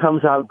everything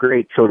comes out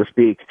great, so to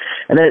speak.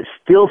 And then it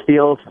still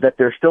feels that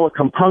there's still a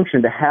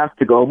compunction to have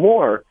to go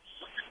more.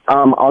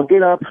 I'll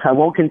get up. I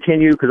won't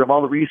continue because of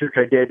all the research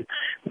I did.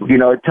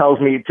 It tells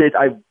me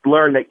I've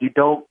learned that you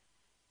don't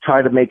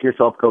try to make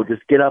yourself go.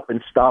 Just get up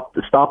and stop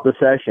the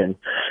session.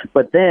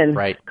 But then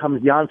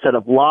comes the onset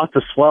of lots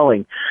of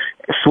swelling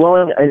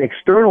and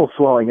external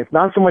swelling. It's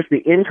not so much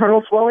the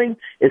internal swelling;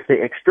 it's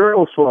the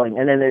external swelling,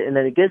 and then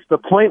it gets to the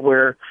point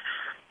where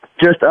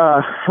just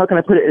how can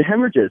I put it? It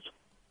hemorrhages.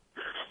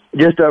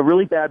 Just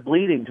really bad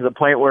bleeding to the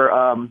point where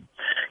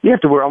you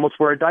have to almost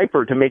wear a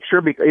diaper to make sure.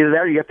 Either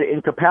that or you have to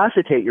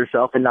incapacitate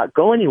yourself and not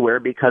go anywhere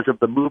because of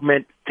the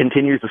movement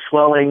continues the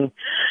swelling,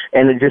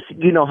 and it just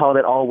how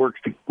that all works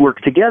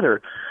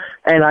together.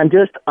 And I'm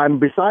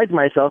beside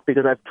myself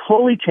because I've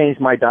totally changed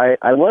my diet.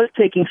 I was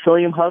taking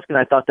psyllium husk, and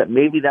I thought that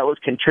maybe that was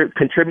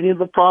contributing to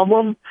the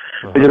problem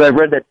because I've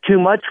read that too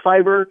much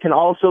fiber can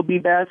also be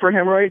bad for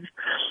hemorrhoids.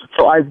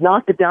 So I've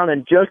knocked it down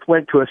and just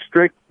went to a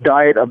strict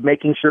diet of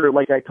making sure,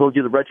 like I told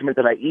you, the regimen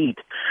that I eat,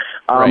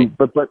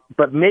 but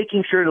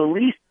making sure to at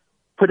least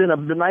put in a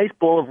nice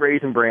bowl of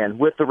Raisin Bran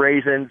with the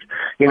raisins.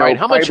 All right,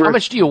 how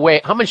much do you weigh?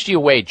 How much do you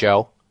weigh,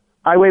 Joe?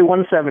 I weigh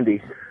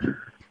 170.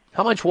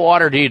 How much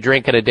water do you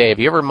drink in a day? Have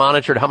you ever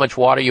monitored how much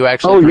water you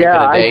actually drink in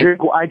a day?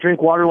 I drink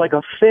water like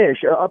a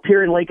fish. Up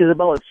here in Lake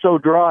Isabel, it's so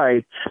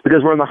dry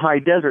because we're in the high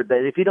desert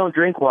that if you don't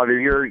drink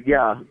water,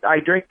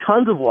 I drink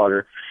tons of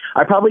water.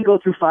 I probably go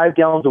through 5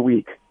 gallons a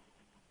week.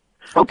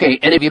 Okay,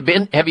 and have you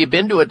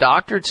been to a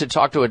doctor to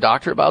talk to a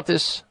doctor about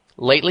this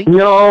lately?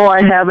 No,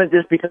 I haven't,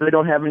 just because I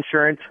don't have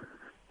insurance.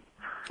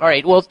 All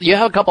right, well, you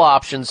have a couple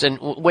options, and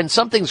when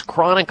something's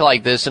chronic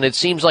like this and it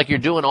seems like you're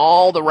doing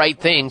all the right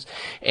things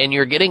and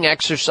you're getting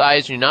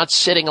exercise and you're not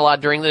sitting a lot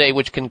during the day,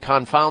 which can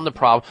confound the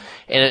problem,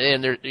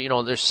 and there,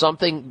 there's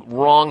something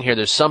wrong here.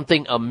 There's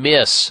something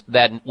amiss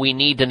that we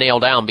need to nail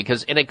down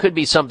and it could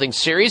be something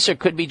serious. It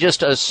could be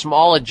just a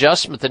small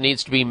adjustment that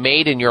needs to be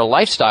made in your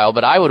lifestyle,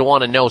 but I would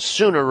want to know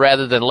sooner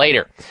rather than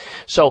later.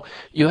 So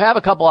you have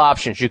a couple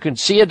options. You can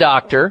see a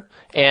doctor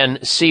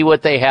and see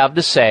what they have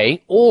to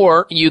say,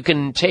 or you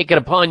can take it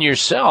upon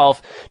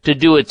yourself to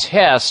do a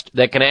test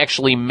that can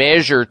actually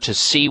measure to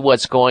see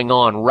what's going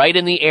on right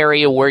in the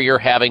area where you're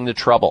having the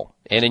trouble.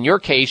 And in your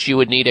case, you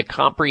would need a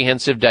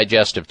comprehensive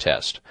digestive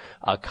test.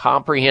 A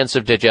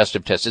comprehensive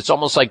digestive test. It's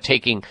almost like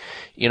taking,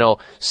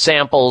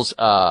 samples,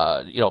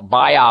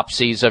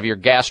 biopsies of your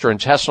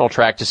gastrointestinal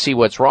tract to see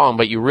what's wrong,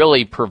 but you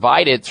really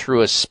provide it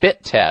through a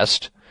spit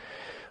test,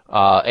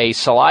 a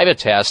saliva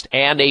test,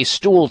 and a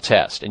stool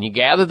test. And you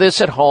gather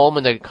this at home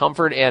in the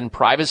comfort and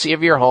privacy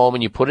of your home,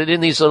 and you put it in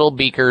these little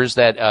beakers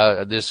that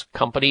this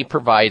company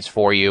provides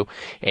for you,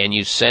 and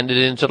you send it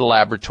into the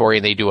laboratory,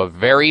 and they do a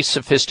very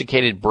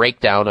sophisticated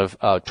breakdown of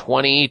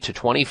 20 to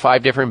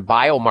 25 different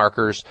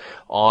biomarkers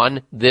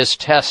on this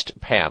test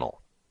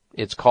panel.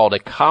 It's called a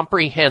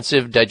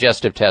comprehensive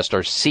digestive test,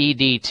 or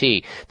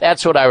CDT.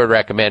 That's what I would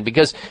recommend,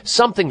 because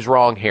something's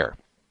wrong here.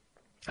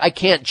 I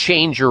can't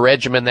change your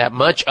regimen that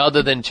much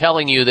other than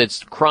telling you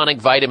that chronic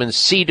vitamin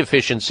C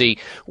deficiency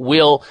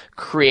will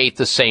create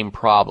the same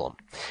problem.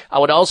 I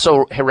would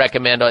also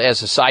recommend,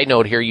 as a side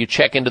note here, you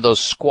check into those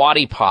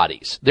squatty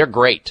potties. They're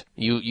great.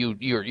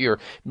 You're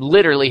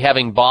literally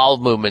having bowel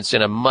movements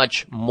in a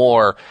much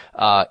more,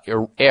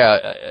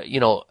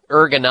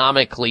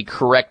 ergonomically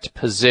correct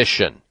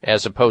position,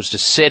 as opposed to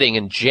sitting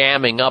and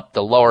jamming up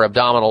the lower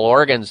abdominal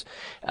organs,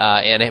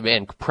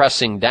 and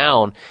pressing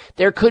down.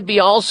 There could be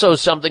also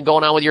something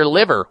going on with your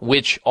liver,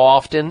 which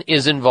often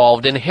is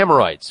involved in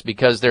hemorrhoids,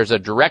 because there's a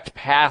direct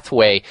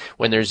pathway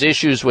when there's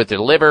issues with the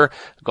liver,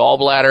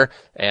 gallbladder,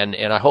 and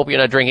I hope you're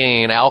not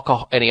drinking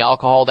any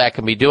alcohol that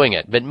can be doing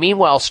it. But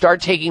meanwhile,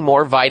 start taking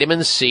more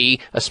vitamin C,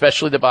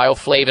 especially the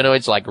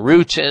bioflavonoids like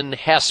rutin,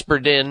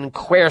 hesperidin,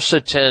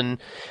 quercetin.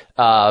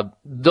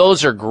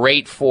 Those are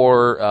great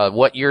for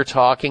what you're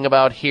talking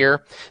about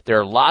here. There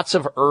are lots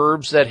of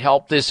herbs that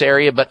help this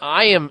area, but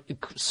I am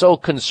so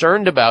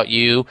concerned about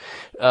you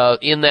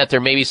in that there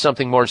may be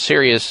something more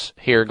serious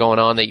here going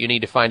on that you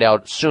need to find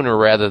out sooner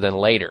rather than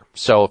later.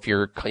 So if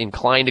you're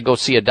inclined to go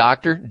see a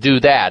doctor,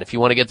 do that. If you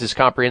want to get this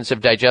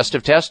comprehensive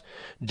digestive test,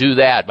 do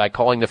that by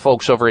calling the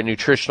folks over at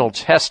Nutritional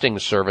Testing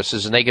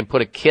Services, and they can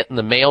put a kit in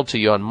the mail to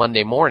you on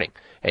Monday morning,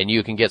 and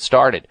you can get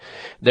started.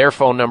 Their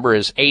phone number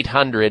is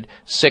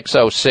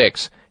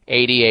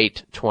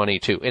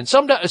 800-606-8822. And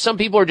some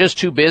people are just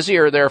too busy,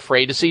 or they're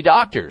afraid to see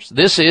doctors.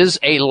 This is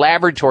a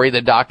laboratory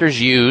that doctors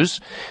use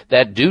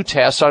that do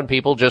tests on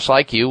people just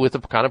like you with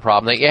the kind of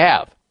problem that you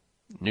have.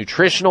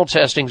 Nutritional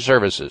Testing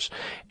Services,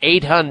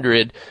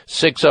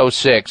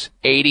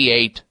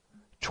 800-606-8822.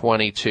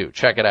 22.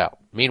 Check it out.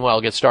 Meanwhile,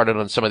 I'll get started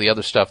on some of the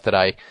other stuff that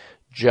I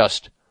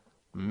just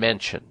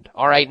mentioned.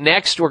 All right,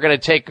 next we're going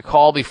to take a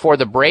call before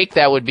the break.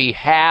 That would be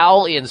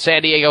Hal in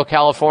San Diego,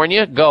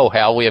 California. Go,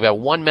 Hal. We have got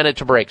 1 minute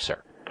to break,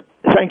 sir.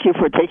 Thank you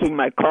for taking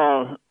my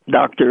call,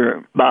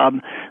 Dr. Bob.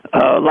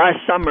 Last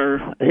summer,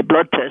 a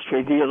blood test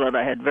revealed that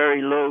I had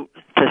very low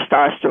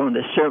testosterone.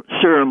 The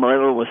serum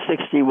level was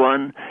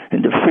 61,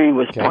 and the free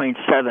was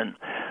 0.7.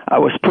 I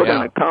was put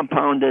on a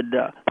compounded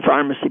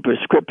pharmacy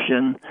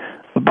prescription,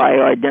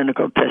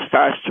 bioidentical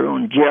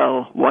testosterone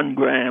gel, 1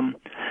 gram,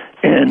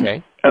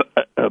 and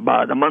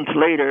about a month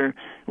later,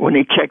 when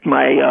he checked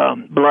my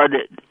blood,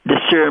 the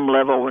serum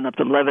level went up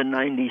to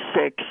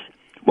 1196.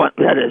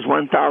 That is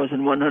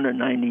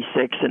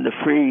 1,196, and the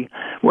free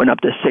went up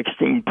to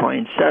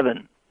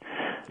 16.7.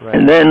 Right.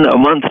 And then a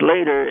month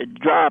later, it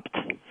dropped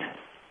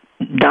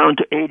down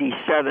to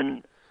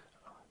 87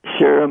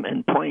 serum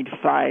and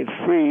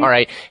 0.5 free. All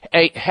right.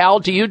 Hey, Hal,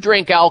 do you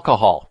drink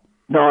alcohol?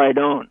 No, I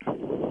don't.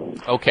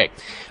 Okay.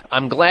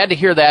 I'm glad to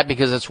hear that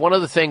because it's one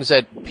of the things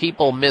that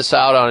people miss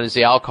out on is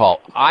the alcohol.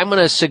 I'm going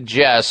to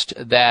suggest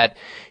that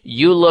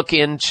you look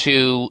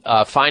into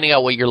finding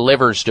out what your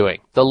liver's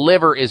doing. The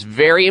liver is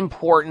very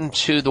important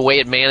to the way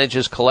it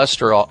manages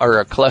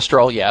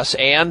cholesterol, yes,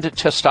 and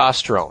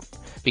testosterone.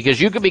 Because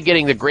you could be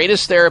getting the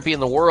greatest therapy in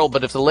the world,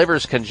 but if the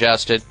liver's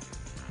congested,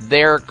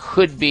 there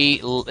could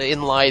be,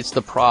 in lies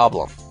the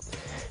problem.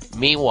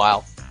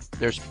 Meanwhile,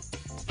 there's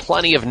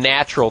plenty of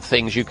natural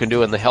things you can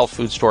do in the health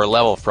food store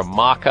level, from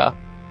maca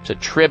to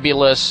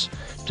tribulus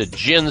to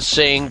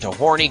ginseng to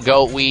horny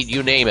goatweed,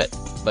 you name it.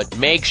 But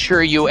make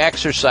sure you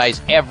exercise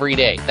every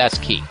day. That's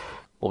key.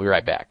 We'll be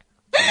right back.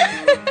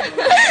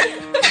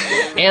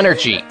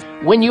 Energy.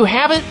 When you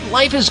have it,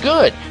 life is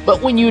good.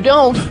 But when you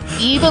don't,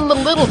 even the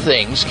little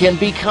things can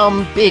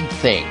become big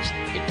things.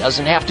 It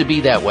doesn't have to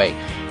be that way.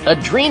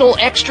 Adrenal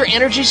Extra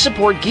Energy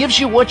Support gives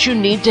you what you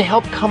need to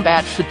help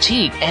combat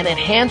fatigue and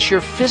enhance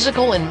your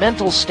physical and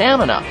mental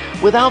stamina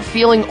without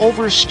feeling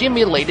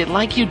overstimulated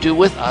like you do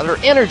with other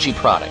energy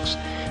products.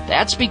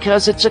 That's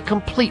because it's a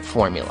complete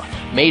formula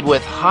made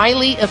with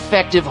highly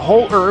effective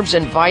whole herbs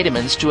and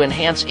vitamins to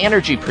enhance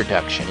energy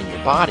production in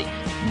your body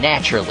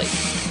naturally.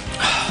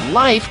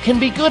 Life can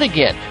be good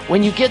again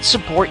when you get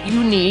support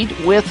you need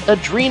with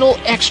Adrenal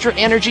Extra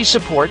Energy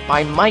Support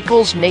by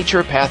Michael's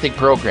Naturopathic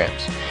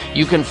Programs.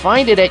 You can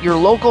find it at your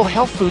local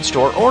health food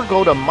store or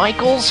go to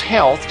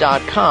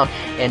michaelshealth.com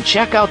and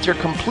check out their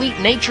complete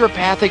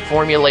naturopathic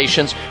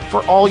formulations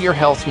for all your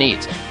health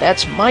needs.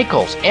 That's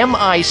Michaels,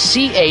 Michaels,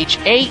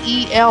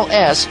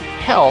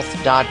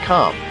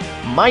 health.com.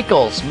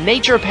 Michael's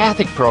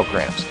Naturopathic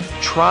Programs,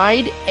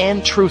 tried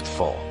and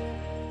truthful.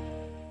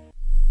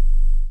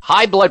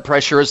 High blood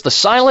pressure is the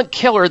silent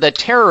killer that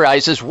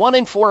terrorizes 1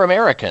 in 4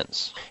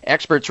 Americans.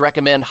 Experts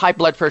recommend high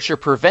blood pressure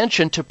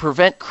prevention to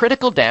prevent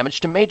critical damage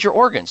to major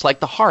organs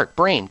like the heart,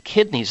 brain,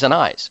 kidneys, and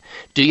eyes.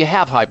 Do you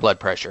have high blood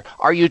pressure?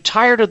 Are you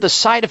tired of the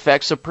side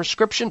effects of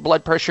prescription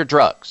blood pressure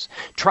drugs?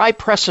 Try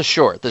Press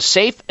Assure, the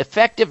safe,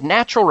 effective,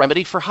 natural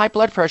remedy for high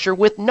blood pressure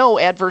with no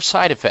adverse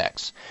side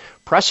effects.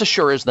 Press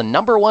Assure is the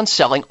 #1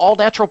 selling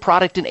all-natural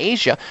product in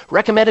Asia,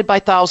 recommended by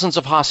thousands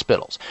of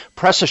hospitals.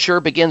 Press Assure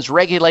begins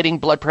regulating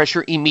blood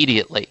pressure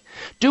immediately.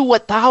 Do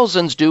what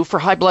thousands do for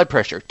high blood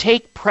pressure.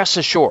 Take Press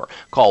Assure.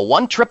 Call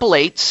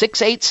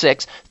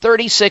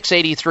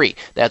 1-888-686-3683.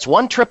 That's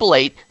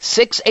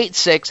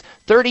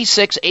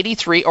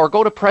 1-888-686-3683, or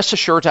go to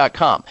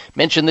PressAssure.com.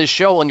 Mention this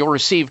show and you'll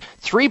receive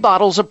 3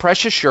 bottles of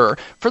Press Assure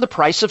for the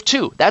price of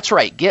 2. That's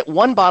right. Get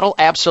 1 bottle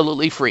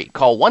absolutely free.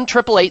 Call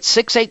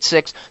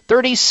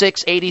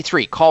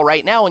 1-888-686-3683. Call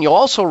right now and you'll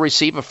also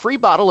receive a free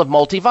bottle of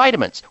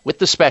multivitamins with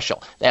the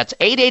special. That's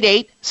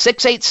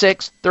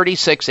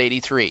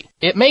 888-686-3683.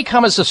 It may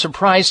come as a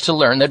surprise to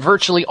learn that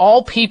virtually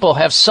all people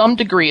have some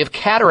degree of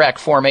cataract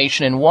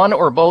formation in one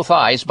or both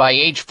eyes by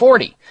age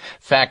 40.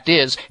 Fact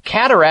is,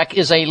 cataract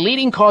is a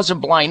leading cause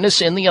of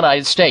blindness in the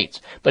United States.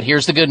 But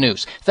here's the good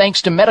news.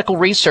 Thanks to medical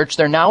research,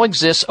 there now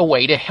exists a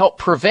way to help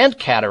prevent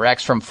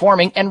cataracts from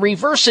forming and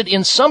reverse it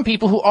in some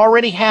people who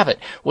already have it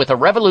with a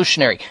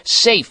revolutionary,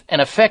 safe, and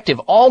effective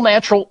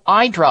all-natural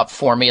eye drop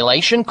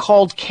formulation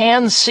called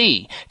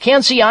Can-C.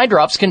 Can-C eye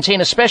drops contain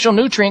a special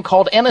nutrient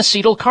called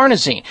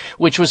N-acetylcarnosine,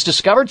 which was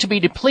discovered to be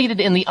depleted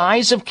in the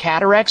eyes of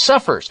cataract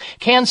sufferers.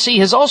 Can-C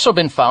has also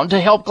been found to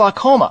help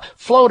glaucoma,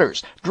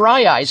 floaters,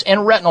 dry eyes,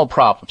 and retinal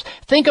problems.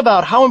 Think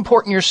about how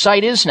important your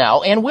sight is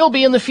now and will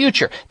be in the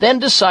future. Then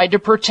decide to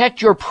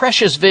protect your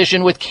precious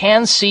vision with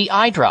Can-C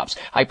eye drops.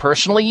 I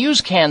personally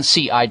use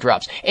Can-C eye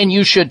drops, and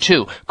you should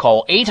too.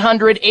 Call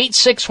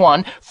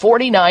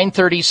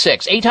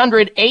 800-861-4936.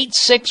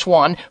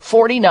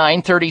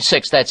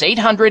 800-861-4936. That's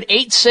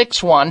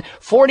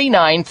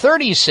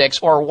 800-861-4936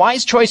 or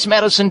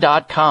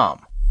wisechoicemedicine.com.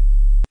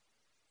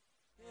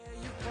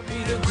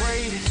 Be the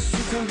greatest,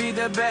 you can be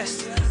the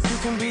best. You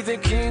can be the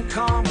King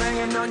Kong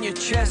banging on your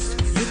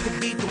chest. You can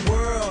beat the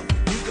world,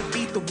 you can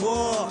beat the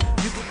war.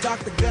 You can talk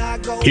the guy,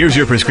 go. Here's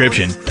your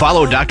prescription.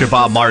 Follow Dr.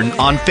 Bob Martin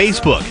on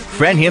Facebook.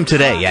 Friend him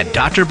today at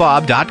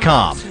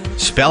drbob.com.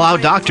 Spell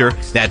out doctor,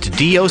 that's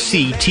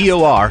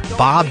DOCTOR,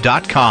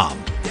 Bob.com.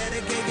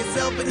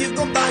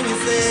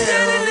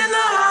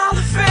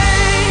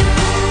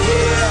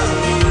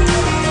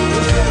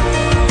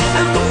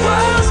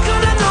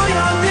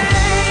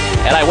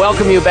 And I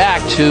welcome you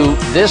back to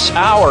this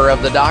hour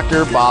of the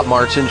Dr. Bob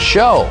Martin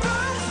Show.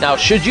 Now,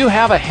 should you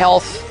have a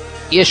health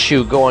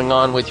issue going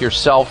on with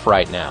yourself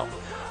right now,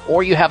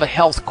 or you have a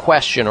health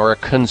question or a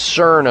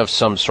concern of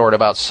some sort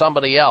about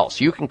somebody else,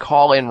 you can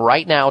call in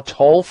right now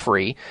toll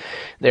free.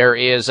 There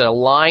is a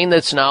line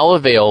that's now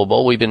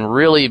available. We've been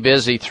really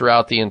busy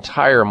throughout the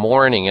entire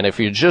morning, and if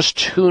you're just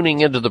tuning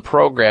into the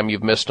program,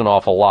 you've missed an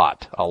awful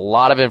lot. A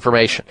lot of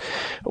information.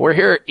 We're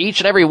here each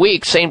and every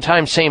week, same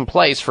time, same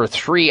place, for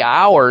 3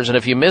 hours, and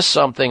if you miss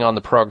something on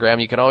the program,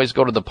 you can always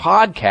go to the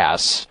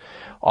podcasts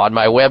on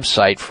my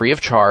website, free of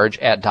charge,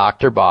 at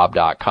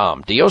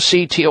drbob.com.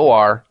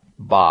 DOCTOR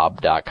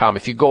Bob.com.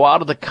 If you go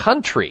out of the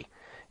country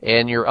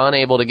and you're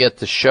unable to get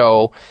the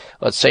show,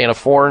 let's say in a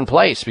foreign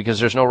place because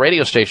there's no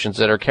radio stations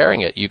that are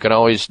carrying it, you can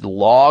always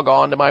log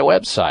on to my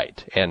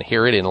website and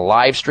hear it in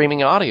live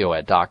streaming audio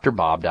at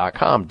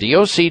drbob.com.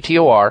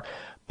 DOCTOR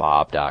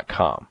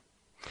Bob.com.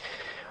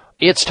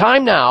 It's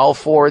time now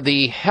for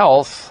the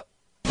health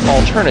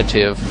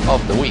alternative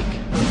of the week.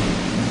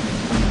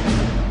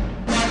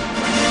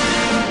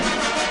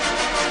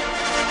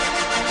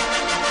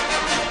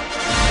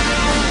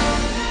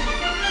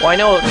 Well, I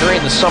know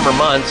during the summer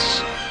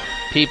months,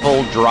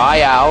 people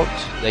dry out,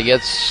 they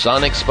get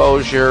sun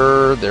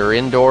exposure, they're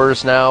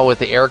indoors now with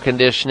the air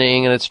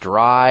conditioning and it's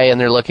dry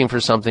and they're looking for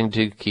something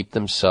to keep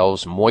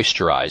themselves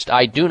moisturized.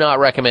 I do not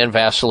recommend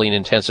Vaseline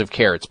intensive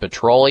care. It's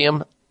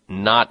petroleum,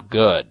 not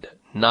good.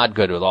 Not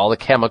good with all the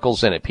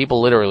chemicals in it.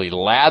 People literally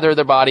lather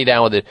their body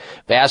down with it,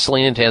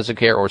 Vaseline intensive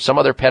care or some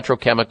other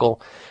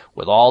petrochemical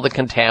with all the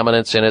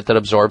contaminants in it that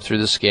absorb through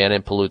the skin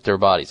and pollute their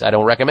bodies. I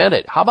don't recommend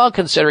it. How about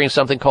considering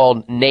something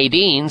called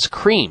Nadine's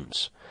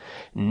Creams?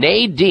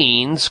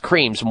 Nadine's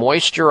Creams,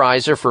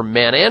 moisturizer for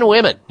men and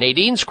women.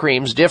 Nadine's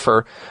Creams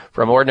differ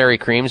from ordinary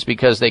creams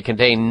because they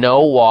contain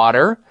no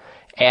water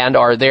and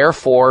are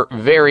therefore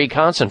very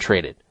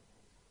concentrated.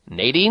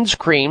 Nadine's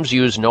Creams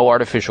use no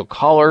artificial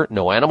color,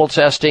 no animal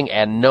testing,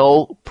 and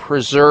no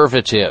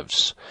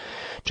preservatives.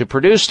 To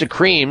produce the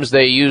creams,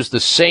 they use the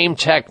same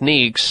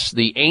techniques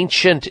the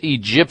ancient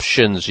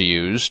Egyptians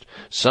used,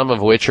 some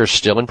of which are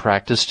still in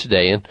practice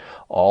today in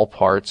all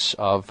parts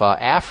of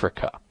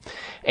Africa.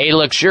 A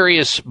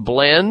luxurious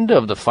blend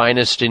of the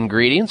finest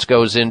ingredients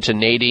goes into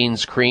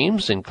Nadine's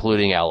Creams,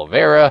 including aloe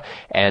vera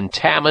and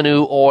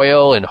tamanu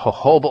oil and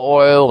jojoba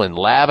oil and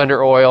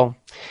lavender oil.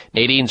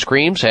 Nadine's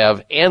Creams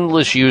have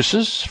endless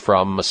uses,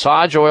 from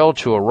massage oil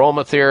to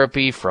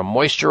aromatherapy, from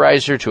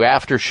moisturizer to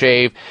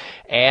aftershave,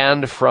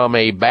 and from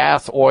a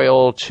bath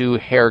oil to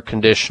hair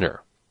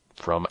conditioner.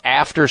 From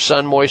after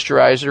sun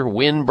moisturizer,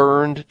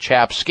 wind-burned,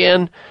 chapped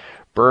skin,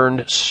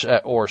 burned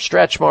or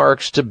stretch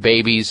marks, to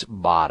babies'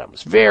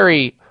 bottoms.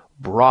 Very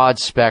broad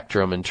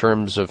spectrum in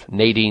terms of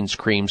Nadine's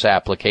Creams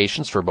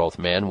applications for both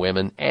men,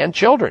 women, and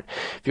children.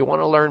 If you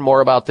want to learn more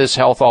about this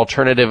health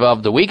alternative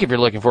of the week, if you're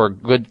looking for a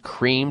good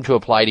cream to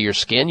apply to your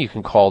skin, you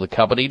can call the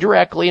company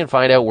directly and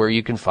find out where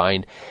you can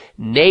find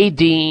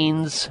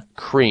Nadine's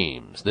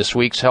Creams, this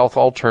week's health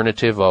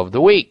alternative of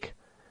the week.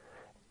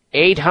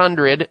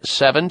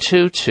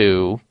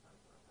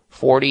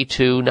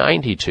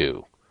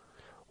 800-722-4292.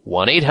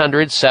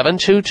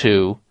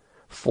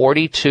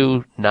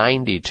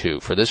 1-800-722-4292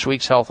 for this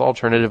week's health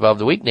alternative of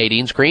the week,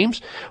 Nadine's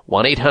Creams.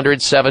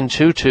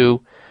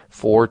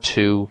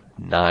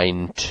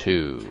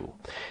 1-800-722-4292.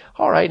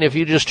 All right, and if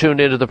you just tuned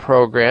into the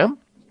program,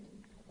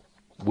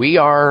 we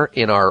are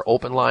in our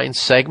open line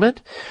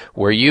segment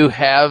where you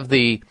have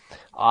the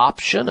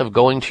option of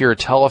going to your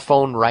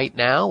telephone right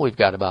now. We've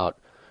got about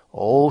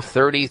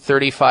 30,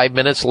 35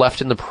 minutes left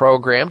in the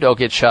program. Don't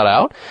get shut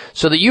out.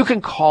 So that you can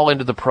call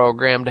into the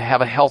program to have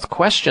a health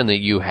question that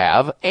you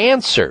have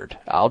answered.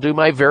 I'll do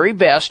my very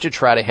best to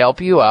try to help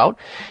you out,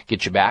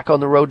 get you back on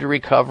the road to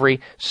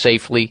recovery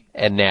safely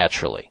and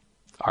naturally.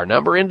 Our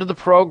number into the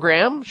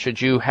program,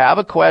 should you have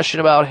a question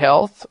about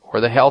health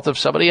or the health of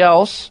somebody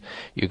else,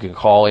 you can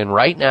call in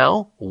right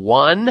now,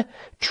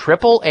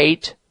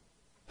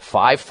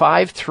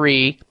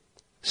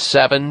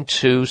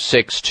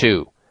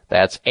 1-888-553-7262.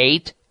 That's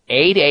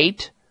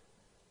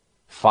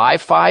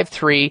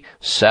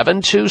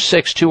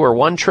 888-553-7262 or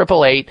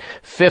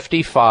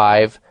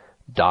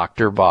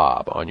 1-888-55-Dr.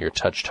 Bob on your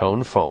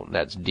touch-tone phone.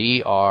 That's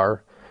DRBOB.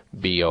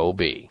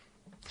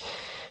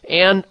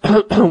 And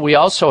we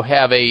also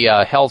have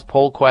a health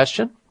poll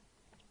question.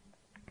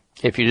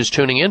 If you're just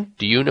tuning in,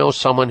 do you know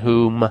someone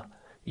whom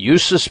you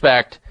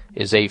suspect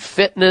is a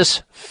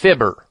fitness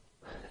fibber?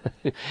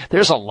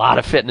 There's a lot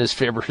of fitness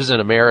fibbers in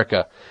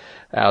America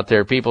out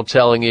there. People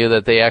telling you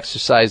that they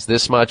exercise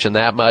this much and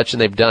that much, and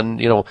they've done,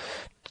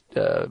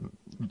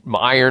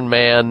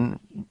 Ironman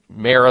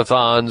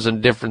marathons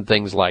and different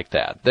things like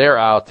that. They're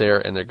out there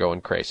and they're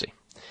going crazy.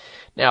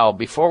 Now,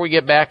 before we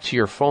get back to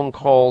your phone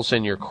calls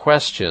and your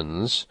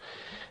questions,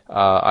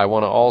 I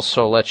want to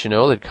also let you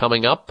know that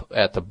coming up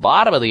at the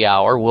bottom of the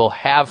hour, we'll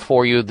have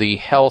for you the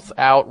health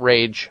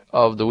outrage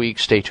of the week.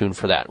 Stay tuned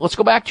for that. Let's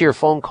go back to your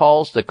phone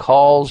calls. The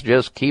calls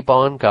just keep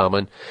on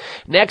coming.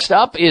 Next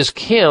up is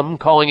Kim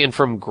calling in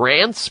from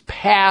Grants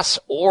Pass,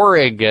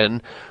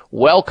 Oregon.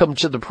 Welcome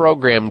to the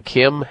program,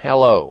 Kim.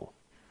 Hello.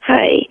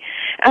 Hi.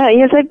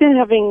 Yes, I've been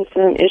having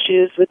some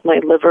issues with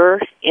my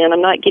liver, and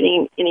I'm not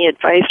getting any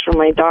advice from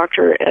my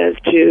doctor as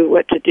to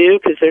what to do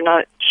because they're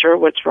not sure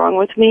what's wrong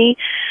with me.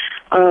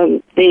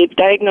 They've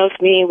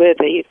diagnosed me with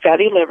a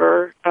fatty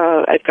liver.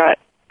 I've got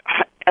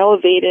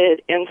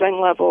elevated enzyme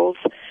levels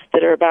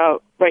that are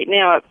about, right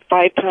now, at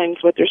 5 times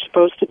what they're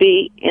supposed to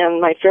be,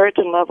 and my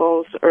ferritin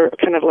levels are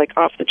kind of like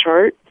off the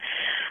chart.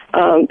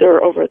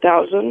 They're over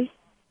 1,000.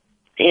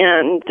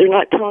 And they're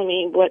not telling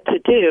me what to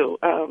do.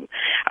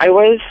 I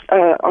was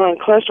on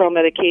cholesterol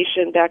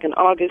medication back in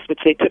August, which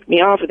they took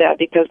me off of that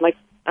because my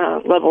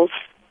levels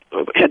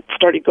had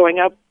started going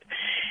up,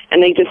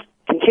 and they just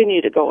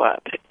continue to go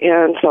up.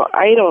 And so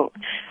I don't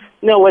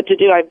know what to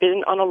do. I've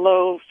been on a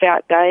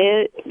low-fat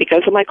diet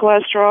because of my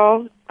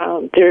cholesterol.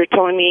 They're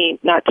telling me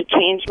not to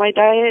change my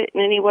diet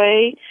in any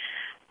way,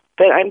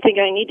 but I'm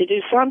thinking I need to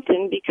do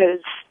something because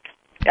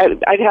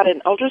I've had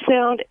an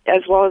ultrasound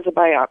as well as a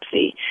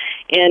biopsy,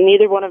 and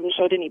neither one of them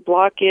showed any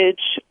blockage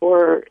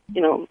or,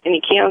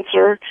 any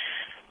cancer.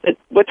 But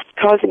what's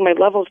causing my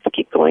levels to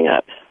keep going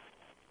up?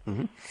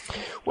 Mm-hmm.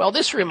 Well,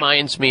 this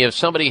reminds me of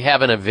somebody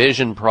having a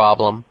vision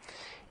problem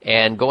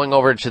and going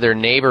over to their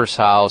neighbor's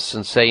house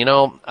and say,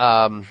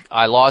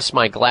 I lost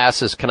my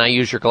glasses. Can I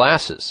use your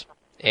glasses?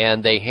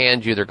 And they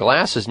hand you their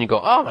glasses, and you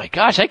go, oh, my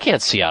gosh, I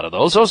can't see out of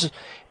those. Those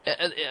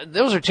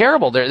are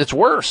terrible. It's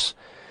worse.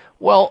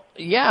 Well,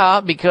 yeah,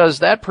 because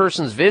that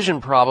person's vision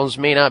problems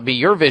may not be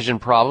your vision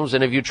problems,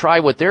 and if you try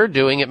what they're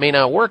doing, it may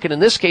not work. And in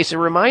this case, it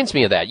reminds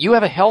me of that. You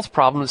have a health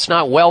problem that's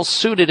not well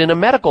suited in a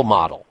medical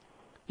model.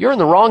 You're in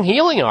the wrong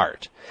healing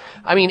art.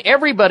 I mean,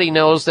 everybody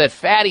knows that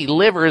fatty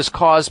liver is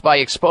caused by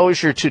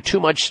exposure to too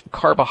much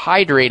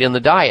carbohydrate in the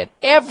diet.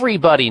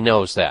 Everybody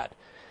knows that,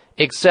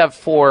 except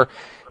for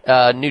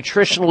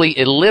nutritionally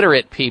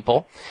illiterate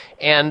people.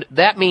 And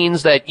that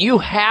means that you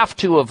have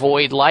to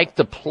avoid, like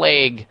the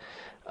plague,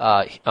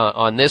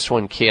 on this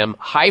one, Kim,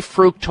 high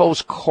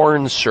fructose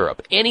corn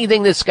syrup.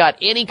 Anything that's got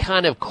any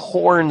kind of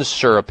corn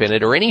syrup in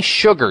it or any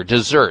sugar,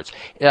 desserts,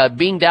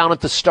 being down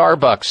at the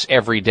Starbucks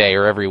every day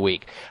or every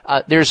week.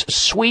 There's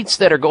sweets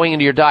that are going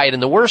into your diet,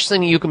 and the worst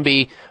thing you can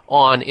be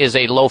on is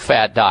a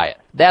low-fat diet.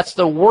 That's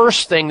the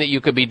worst thing that you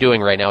could be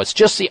doing right now. It's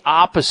just the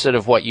opposite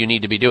of what you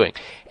need to be doing.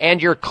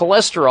 And your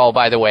cholesterol,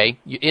 by the way,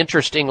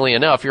 interestingly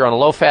enough, you're on a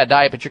low-fat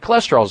diet, but your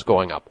cholesterol is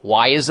going up.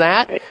 Why is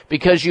that?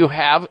 Because you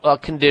have a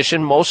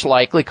condition most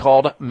likely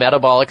called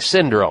metabolic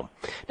syndrome.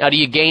 Now, do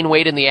you gain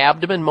weight in the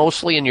abdomen,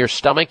 mostly in your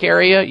stomach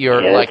area?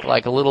 You're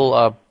like a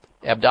little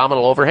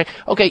abdominal overhang.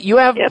 Okay, you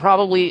have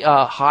probably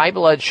high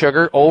blood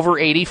sugar, over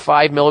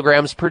 85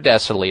 milligrams per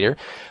deciliter.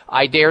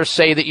 I dare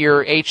say that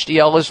your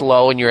HDL is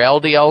low and your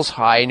LDL is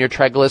high and your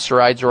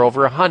triglycerides are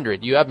over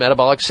 100. You have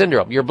metabolic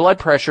syndrome. Your blood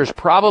pressure is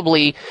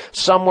probably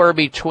somewhere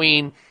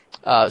between,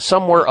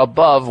 somewhere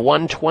above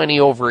 120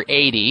 over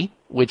 80,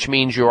 which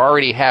means you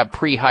already have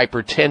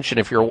pre-hypertension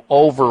if you're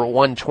over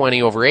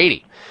 120 over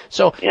 80.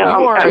 So you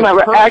are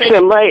actually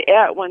I'm right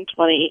at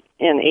 120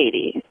 and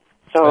 80.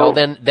 So well,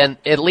 then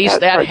at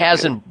least that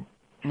hasn't.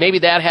 Maybe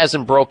that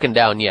hasn't broken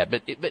down yet,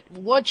 but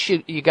what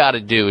you got to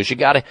do is you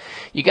got to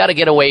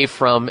get away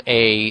from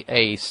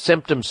a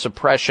symptom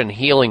suppression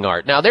healing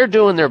art. Now they're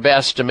doing their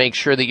best to make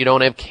sure that you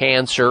don't have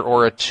cancer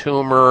or a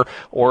tumor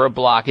or a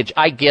blockage.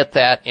 I get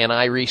that and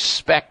I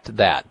respect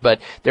that, but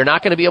they're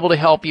not going to be able to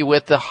help you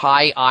with the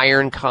high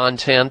iron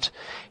content.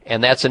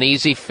 And that's an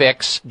easy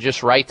fix.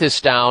 Just write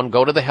this down.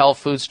 Go to the health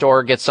food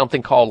store, get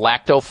something called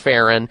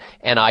lactoferrin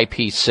and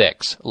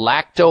IP6.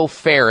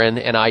 Lactoferrin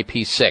and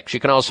IP6. You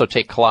can also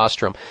take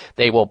colostrum.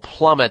 They will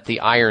plummet the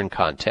iron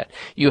content.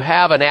 You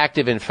have an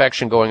active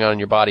infection going on in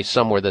your body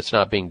somewhere that's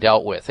not being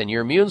dealt with, and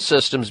your immune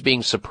system's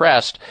being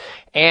suppressed,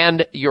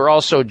 and you're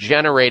also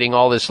generating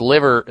all this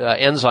liver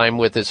enzyme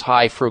with this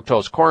high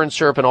fructose corn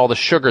syrup and all the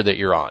sugar that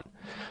you're on.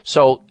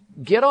 So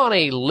get on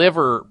a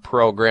liver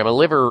program, a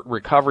liver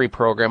recovery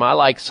program. I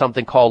like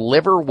something called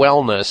Liver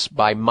Wellness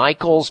by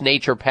Michael's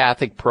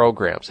Naturopathic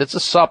Programs. It's a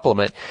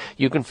supplement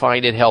you can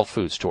find at health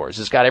food stores.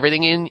 It's got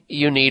everything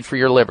you need for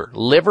your liver.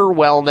 Liver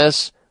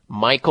Wellness,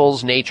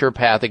 Michael's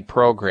Naturopathic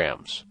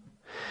Programs.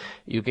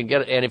 You can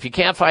get it, and if you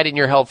can't find it in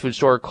your health food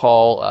store,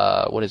 call,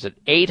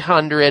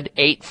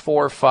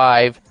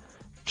 800-845-27,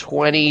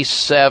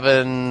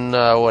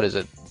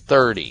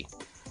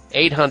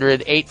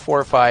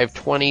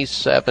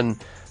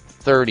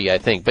 800-845-2730, I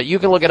think. But you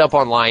can look it up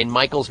online,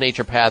 Michael's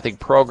Naturopathic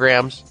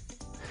Programs.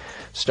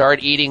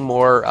 Start eating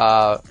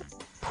more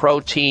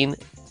protein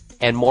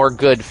and more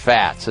good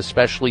fats,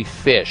 especially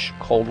fish,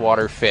 cold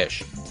water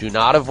fish. Do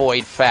not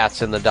avoid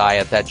fats in the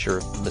diet. That's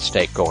your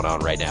mistake going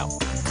on right now.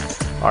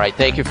 All right,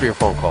 thank you for your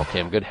phone call,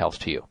 Kim. Good health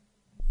to you.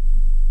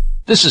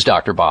 This is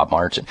Dr. Bob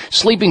Martin.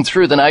 Sleeping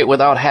through the night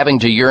without having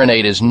to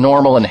urinate is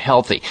normal and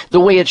healthy, the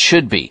way it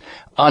should be.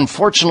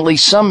 Unfortunately,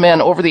 some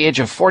men over the age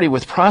of 40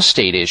 with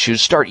prostate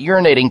issues start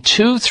urinating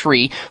 2,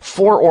 3,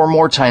 4 or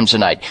more times a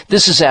night.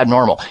 This is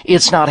abnormal.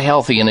 It's not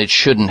healthy and it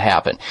shouldn't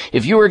happen.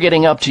 If you are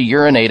getting up to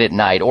urinate at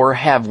night or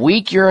have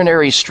weak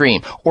urinary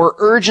stream or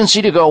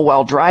urgency to go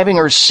while driving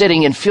or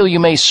sitting and feel you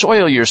may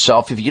soil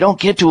yourself if you don't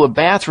get to a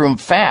bathroom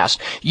fast,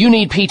 you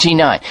need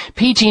PT9.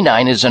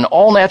 PT9 is an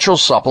all-natural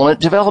supplement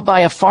developed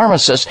by a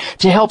pharmacist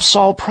to help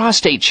solve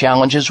prostate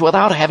challenges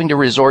without having to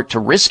resort to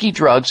risky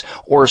drugs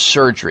or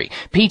surgery.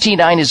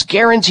 PT9 is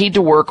guaranteed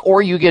to work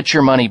or you get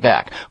your money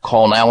back.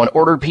 Call now and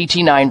order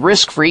PT9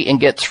 risk-free and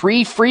get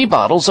 3 free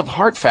bottles of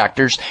Heart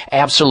Factors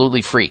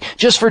absolutely free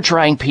just for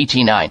trying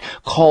PT9.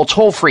 Call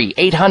toll-free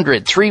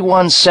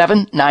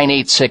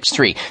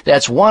 800-317-9863.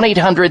 That's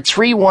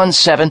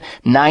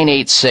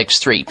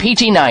 1-800-317-9863.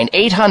 PT9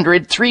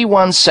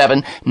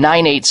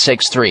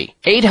 800-317-9863.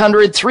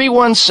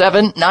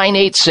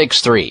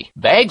 800-317-9863.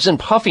 Bags and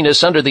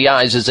puffiness under the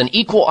eyes is an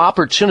equal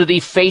opportunity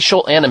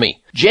facial enemy.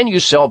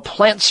 Genucell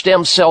Plant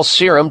Stem Cell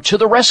Serum to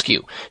the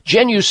rescue.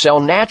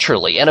 Genucell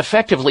naturally and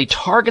effectively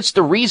targets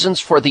the reasons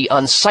for the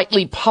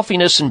unsightly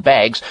puffiness and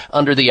bags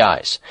under the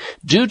eyes.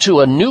 Due to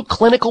a new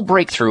clinical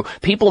breakthrough,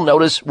 people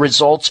notice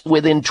results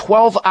within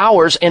 12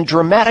 hours and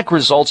dramatic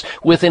results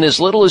within as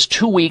little as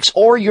 2 weeks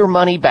or your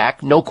money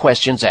back, no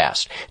questions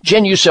asked.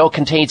 Genucell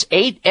contains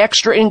 8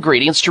 extra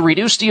ingredients to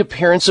reduce the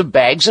appearance of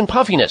bags and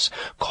puffiness.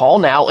 Call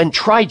now and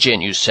try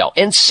Genucell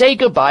and say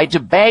goodbye to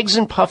bags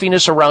and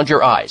puffiness around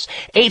your eyes.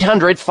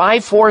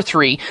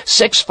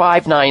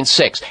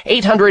 800-543-6596.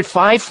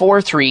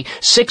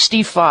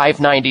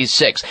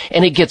 800-543-6596.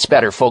 And it gets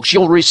better, folks.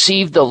 You'll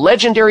receive the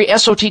legendary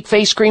Esotique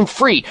face cream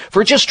free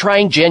for just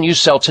trying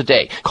Genucell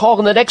today. Call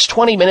in the next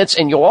 20 minutes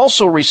and you'll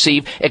also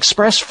receive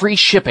express free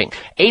shipping.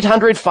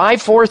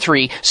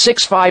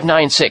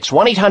 800-543-6596.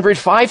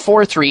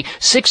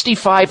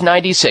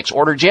 1-800-543-6596.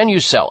 Order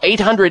Genucell.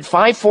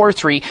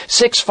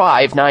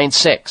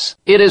 800-543-6596.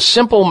 It is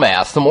simple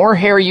math. The more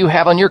hair you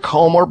have on your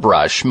comb or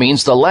brush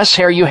means the less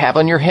hair you have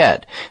on your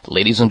head.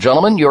 Ladies and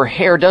gentlemen, your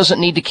hair doesn't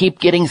need to keep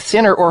getting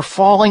thinner or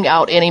falling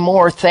out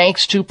anymore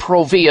thanks to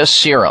Provia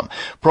Serum.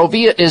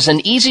 Provia is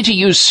an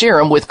easy-to-use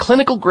serum with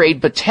clinical-grade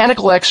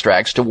botanical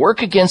extracts to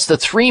work against the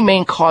 3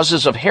 main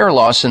causes of hair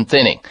loss and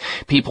thinning.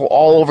 People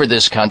all over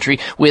this country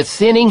with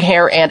thinning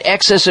hair and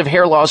excessive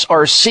hair loss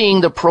are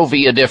seeing the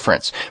Provia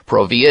difference.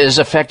 Provia is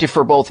effective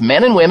for both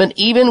men and women,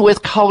 even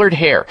with colored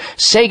hair.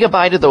 Say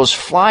goodbye to those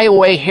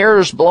flyaway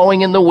hairs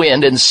blowing in the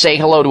wind and say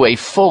hello to a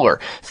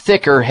fuller,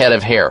 thicker head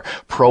of hair.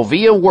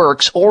 Provia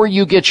works or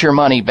you get your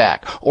money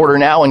back. Order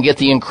now and get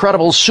the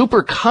incredible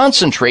super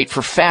concentrate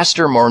for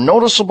faster, more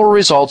noticeable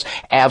results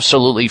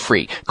absolutely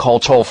free. Call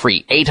toll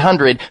free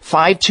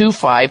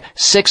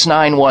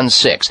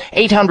 800-525-6916.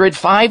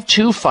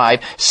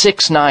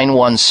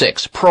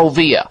 800-525-6916.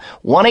 Provia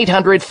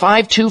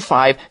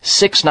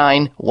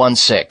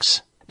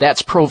 1-800-525-6916.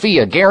 That's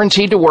Provia,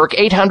 guaranteed to work.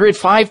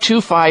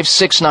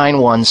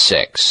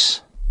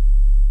 800-525-6916.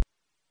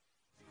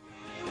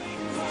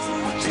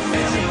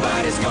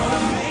 Everybody's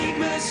gonna make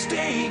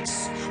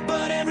mistakes,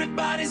 but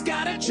everybody's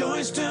got a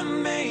choice to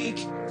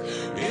make.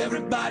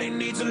 Everybody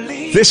needs a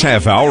lead. This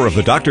half hour of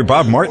the Dr.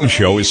 Bob Martin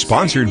Show is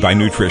sponsored by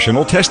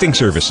Nutritional Testing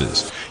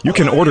Services. You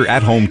can order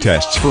at-home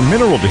tests for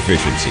mineral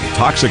deficiency,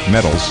 toxic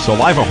metals,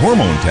 saliva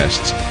hormone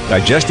tests,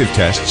 digestive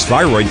tests,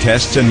 thyroid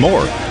tests, and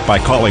more by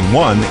calling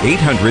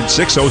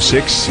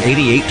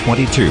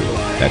 1-800-606-8822.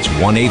 That's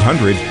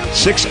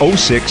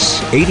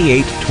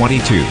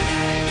 1-800-606-8822.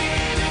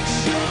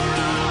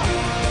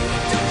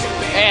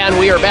 And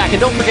we are back.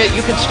 And don't forget,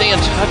 you can stay in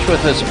touch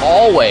with us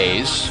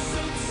always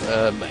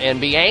and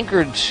be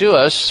anchored to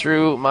us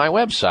through my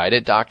website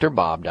at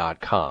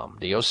drbob.com.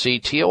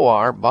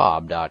 DOCTOR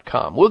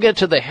Bob.com. We'll get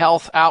to the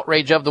health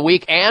outrage of the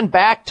week and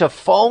back to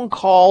phone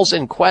calls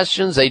and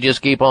questions. They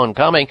just keep on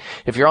coming.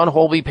 If you're on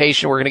hold, be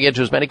patient. We're going to get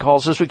to as many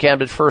calls as we can.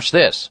 But first,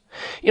 this.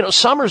 You know,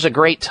 summer's a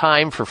great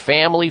time for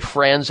family,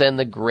 friends, and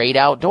the great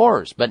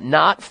outdoors, but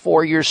not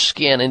for your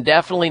skin and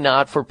definitely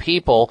not for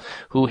people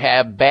who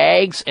have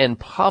bags and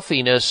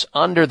puffiness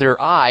under their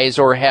eyes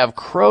or have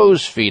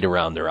crow's feet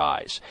around their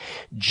eyes.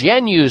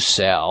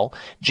 Genucell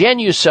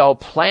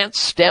Plant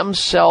Stem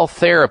Cell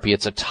Therapy,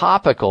 it's a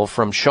topical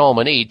from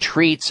Chamonix,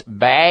 treats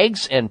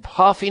bags and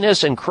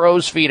puffiness and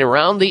crow's feet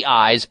around the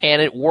eyes,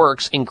 and it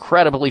works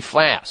incredibly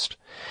fast.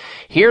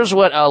 Here's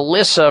what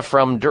Alyssa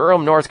from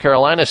Durham, North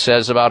Carolina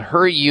says about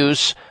her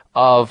use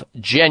of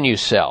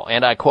Genucell,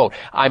 and I quote,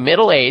 "I'm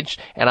middle-aged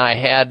and I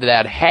had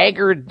that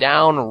haggard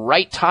down,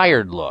 right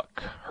tired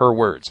look." Her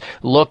words,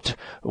 "Looked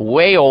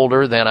way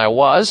older than I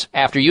was.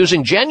 After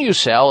using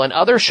Genucell and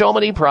other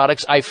Chamonix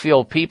products, I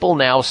feel people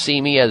now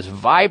see me as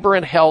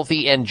vibrant,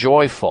 healthy, and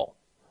joyful.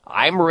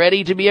 I'm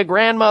ready to be a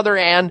grandmother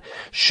and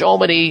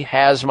Chamonix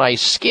has my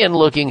skin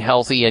looking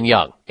healthy and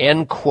young."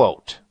 End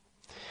quote.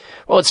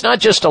 Well, it's not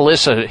just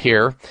Alyssa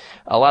here.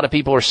 A lot of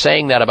people are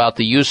saying that about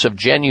the use of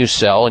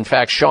Genucel. In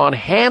fact, Sean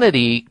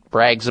Hannity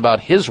brags about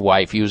his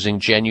wife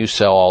using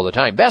Genucel all the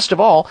time. Best of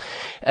all,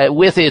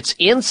 with its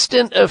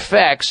instant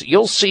effects,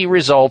 you'll see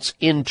results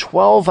in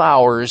 12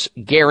 hours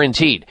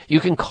guaranteed.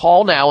 You can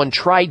call now and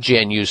try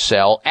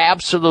Genucel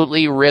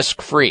absolutely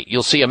risk-free.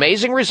 You'll see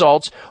amazing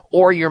results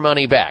or your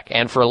money back.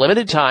 And for a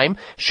limited time,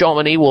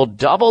 Chamonix will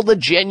double the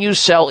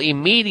Genucel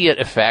immediate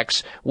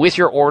effects with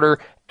your order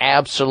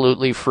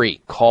absolutely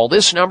free. Call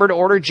this number to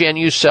order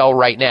Genucel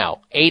right now.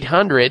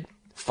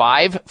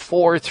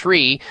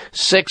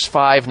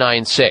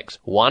 800-543-6596.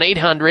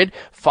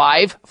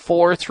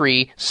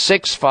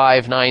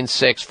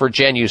 1-800-543-6596 for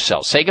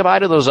Genucel. Say goodbye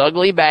to those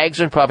ugly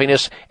bags and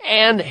puffiness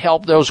and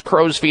help those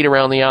crow's feet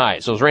around the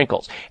eyes, those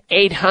wrinkles.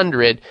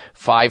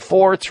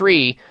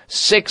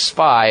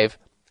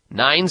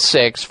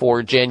 800-543-6596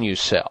 for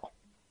Genucel.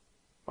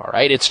 All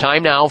right, it's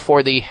time now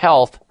for the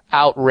health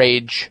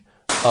outrage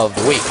of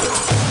the week.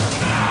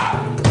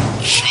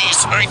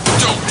 Jeez, I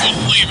don't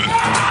believe it.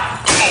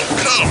 Oh,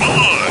 come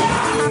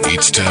on.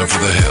 It's time for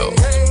the health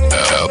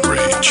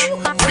outrage,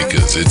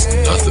 because it's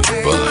nothing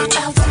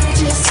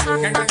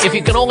but. If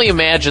you can only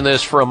imagine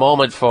this for a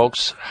moment,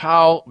 folks,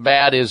 how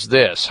bad is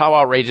this? How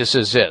outrageous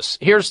is this?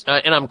 Here's,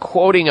 and I'm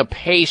quoting a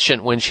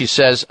patient when she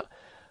says,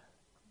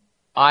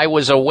 I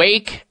was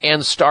awake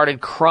and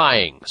started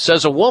crying,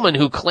 says a woman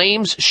who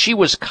claims she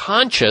was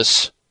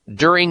conscious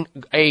during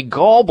a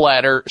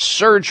gallbladder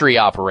surgery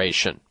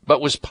operation, but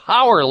was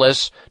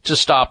powerless to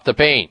stop the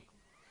pain.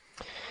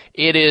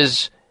 It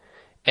is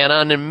an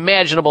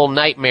unimaginable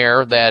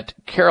nightmare that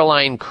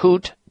Caroline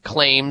Coote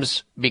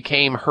claims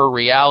became her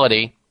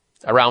reality.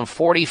 Around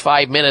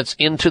 45 minutes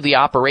into the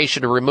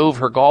operation to remove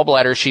her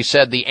gallbladder, she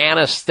said the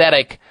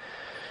anesthetic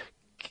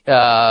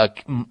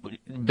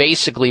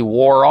basically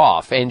wore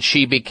off and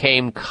she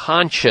became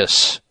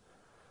conscious.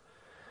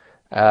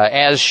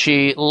 As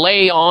she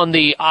lay on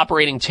the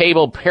operating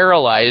table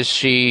paralyzed,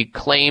 she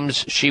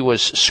claims she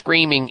was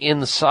screaming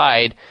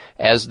inside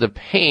as the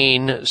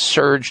pain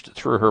surged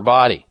through her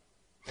body.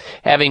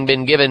 Having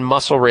been given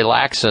muscle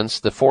relaxants,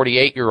 the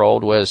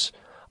 48-year-old was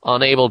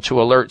unable to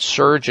alert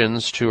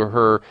surgeons to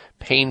her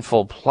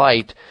painful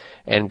plight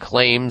and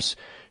claims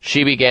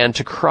she began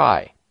to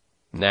cry.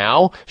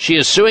 Now, she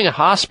is suing a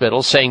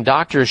hospital, saying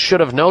doctors should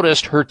have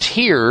noticed her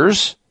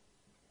tears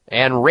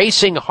and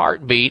racing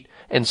heartbeat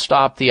and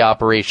stop the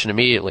operation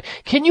immediately.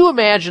 Can you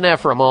imagine that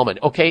for a moment?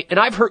 Okay, and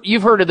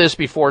you've heard of this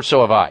before,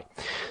 so have I.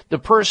 The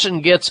person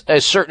gets a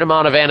certain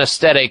amount of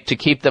anesthetic to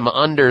keep them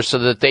under so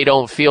that they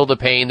don't feel the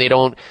pain, they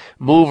don't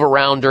move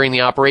around during the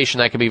operation.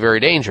 That can be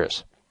very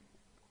dangerous.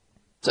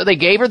 So they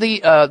gave her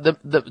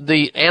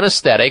the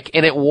anesthetic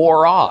and it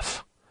wore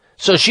off.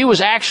 So she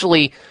was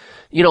actually,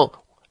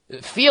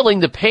 feeling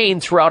the pain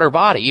throughout her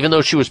body, even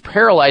though she was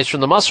paralyzed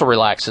from the muscle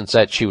relaxants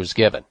that she was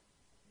given.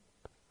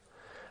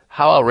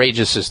 How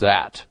outrageous is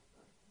that?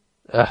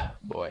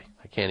 Boy,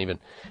 I can't even.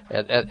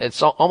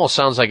 It almost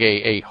sounds like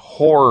a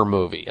horror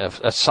movie, a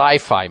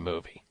sci-fi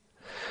movie.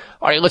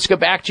 All right, let's go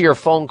back to your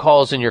phone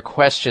calls and your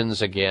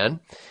questions again.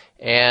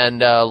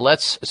 And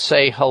let's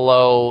say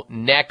hello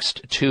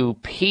next to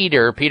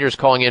Peter. Peter's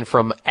calling in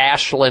from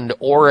Ashland,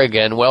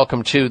 Oregon.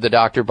 Welcome to the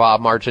Dr.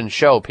 Bob Martin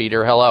Show.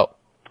 Peter, hello.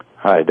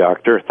 Hi,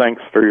 Doctor.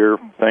 Thanks for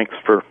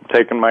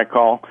taking my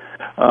call.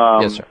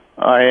 Yes, sir.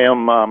 I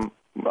am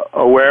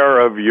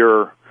aware of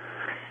your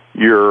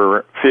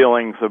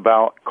feelings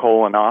about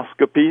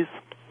colonoscopies,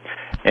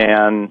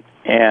 and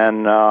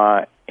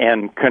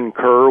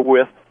concur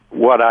with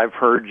what I've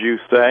heard you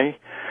say,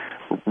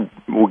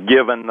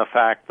 given the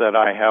fact that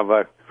I have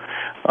a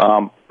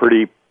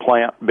pretty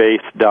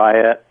plant-based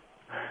diet,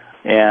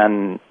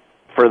 and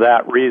for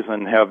that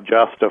reason have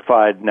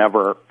justified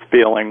never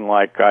feeling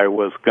like I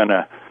was going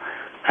to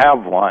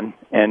have one.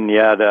 And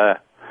yet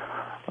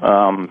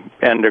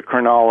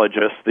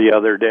endocrinologist the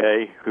other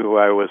day who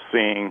I was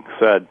seeing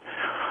said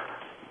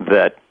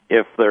that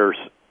if there's,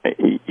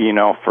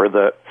 for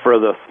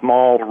the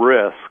small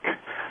risk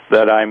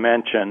that I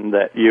mentioned,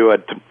 that you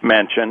had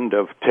mentioned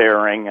of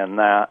tearing and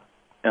that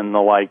and the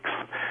likes,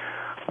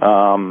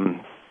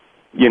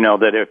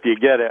 that if you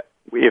get it,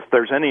 if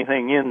there's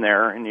anything in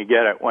there and you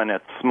get it when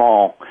it's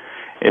small,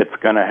 it's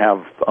going to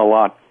have a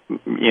lot,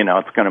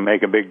 it's going to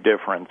make a big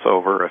difference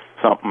over if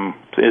something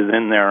is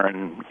in there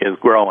and is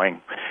growing.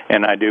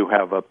 And I do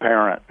have a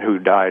parent who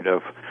died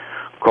of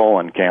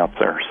colon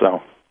cancer,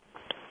 so.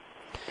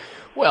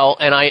 Well,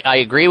 and I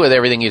agree with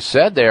everything you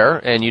said there,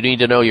 and you need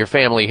to know your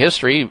family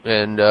history,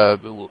 and,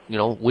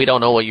 we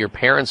don't know what your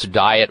parents'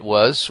 diet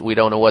was. We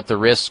don't know what the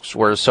risks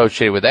were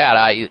associated with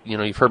that.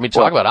 You've heard me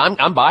talk about it.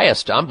 I'm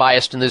biased. I'm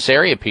biased in this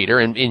area, Peter,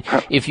 and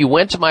if you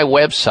went to my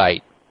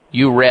website,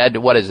 you read,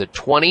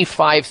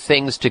 25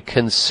 things to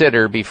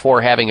consider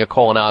before having a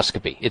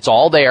colonoscopy. It's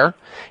all there.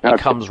 It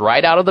comes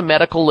right out of the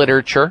medical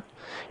literature.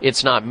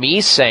 It's not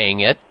me saying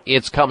it.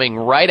 It's coming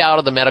right out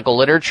of the medical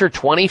literature,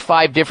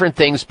 25 different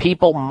things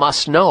people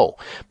must know.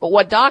 But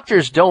what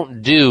doctors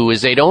don't do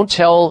is they don't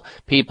tell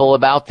people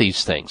about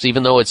these things,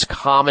 even though it's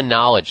common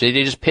knowledge. They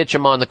just pitch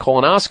them on the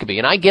colonoscopy.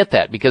 And I get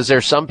that because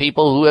there's some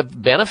people who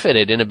have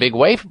benefited in a big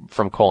way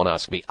from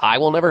colonoscopy. I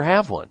will never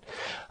have one.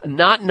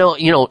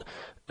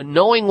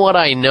 Knowing what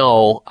I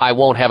know, I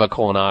won't have a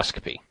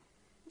colonoscopy.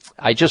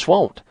 I just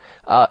won't.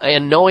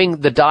 And knowing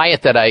the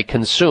diet that I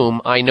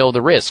consume, I know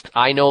the risk.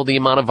 I know the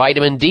amount of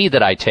vitamin D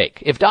that I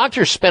take. If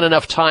doctors spend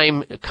enough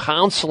time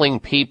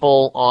counseling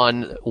people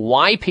on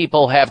why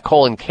people have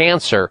colon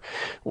cancer,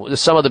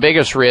 some of the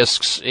biggest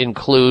risks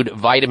include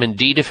vitamin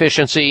D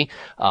deficiency,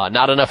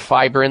 not enough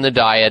fiber in the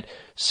diet,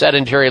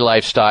 sedentary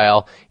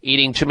lifestyle,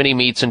 eating too many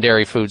meats and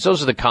dairy foods.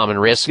 Those are the common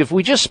risks. If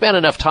we just spent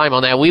enough time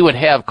on that, we would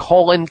have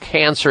colon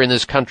cancer in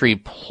this country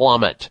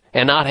plummet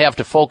and not have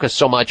to focus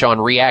so much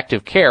on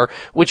reactive care,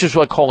 which is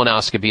what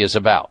colonoscopy is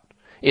about.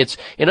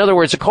 In other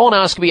words, a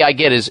colonoscopy I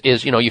get is,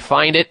 you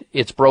find it,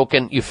 it's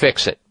broken, you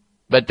fix it.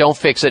 But don't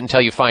fix it until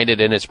you find it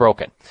and it's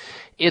broken.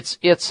 It's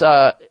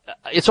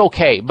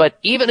okay, but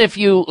even if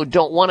you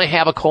don't want to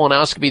have a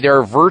colonoscopy, there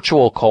are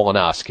virtual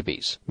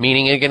colonoscopies,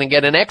 meaning you're going to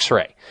get an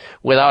x-ray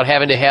without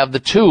having to have the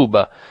tube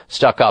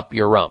stuck up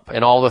your rump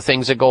and all the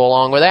things that go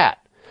along with that.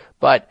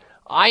 But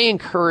I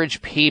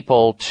encourage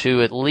people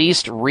to at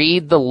least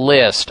read the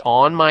list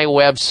on my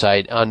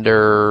website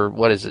under,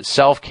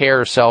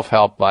 self-care or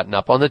self-help button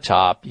up on the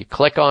top. You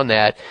click on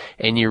that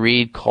and you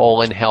read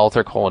colon health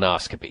or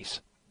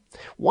colonoscopies.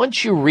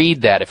 Once you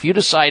read that, if you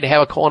decide to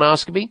have a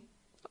colonoscopy,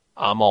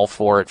 I'm all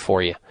for it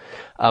for you.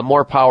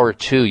 More power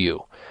to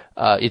you.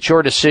 It's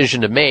your decision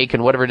to make,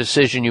 and whatever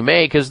decision you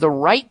make is the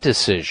right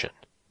decision.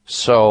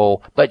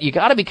 So, but you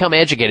got to become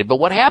educated. But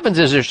what happens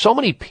is there's so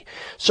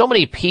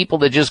many people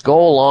that just go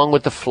along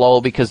with the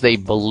flow because they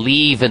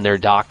believe in their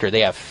doctor. They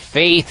have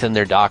faith in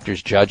their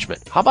doctor's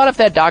judgment. How about if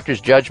that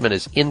doctor's judgment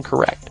is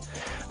incorrect?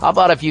 How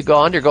about if you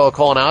undergo a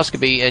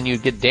colonoscopy and you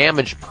get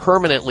damaged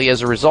permanently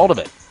as a result of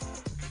it?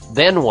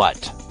 Then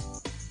what?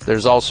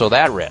 There's also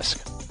that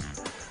risk.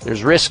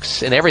 There's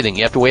risks in everything.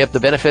 You have to weigh up the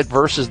benefit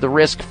versus the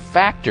risk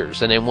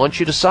factors. And then once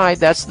you decide,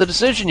 that's the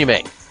decision you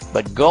make.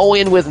 But go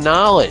in with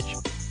knowledge.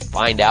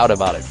 Find out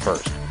about it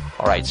first.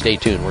 All right, stay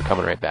tuned. We're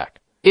coming right back.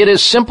 It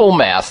is simple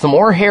math. The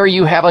more hair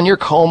you have on your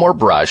comb or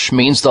brush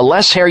means the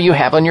less hair you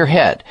have on your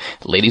head.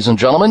 Ladies and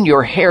gentlemen,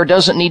 your hair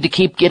doesn't need to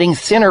keep getting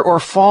thinner or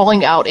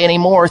falling out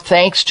anymore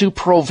thanks to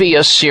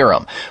Provia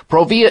Serum.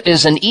 Provia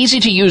is an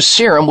easy-to-use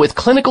serum with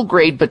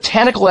clinical-grade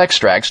botanical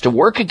extracts to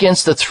work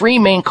against the three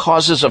main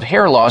causes of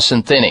hair loss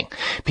and thinning.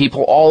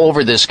 People all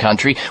over this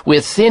country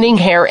with thinning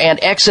hair and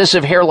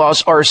excessive hair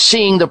loss are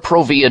seeing the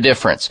Provia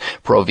difference.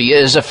 Provia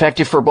is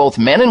effective for both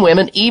men and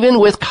women, even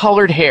with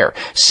colored hair.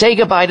 Say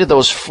goodbye to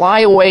those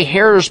flyaway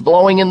hairs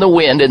blowing in the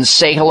wind and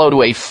say hello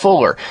to a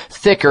fuller,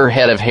 thicker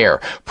head of hair.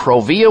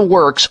 Provia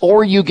works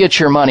or you get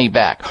your money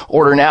back.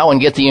 Order now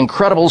and get the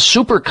incredible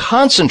super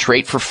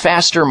concentrate for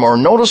faster, more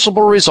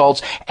noticeable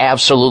results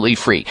absolutely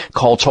free.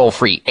 Call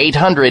toll-free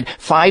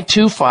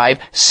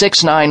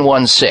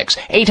 800-525-6916.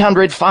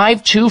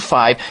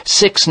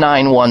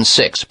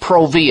 800-525-6916.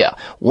 Provia.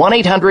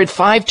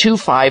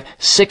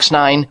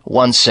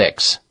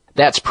 1-800-525-6916.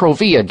 That's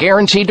Provia,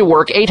 guaranteed to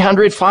work.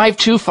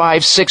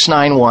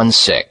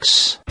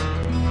 800-525-6916.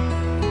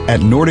 At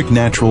Nordic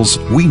Naturals,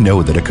 we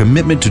know that a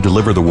commitment to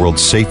deliver the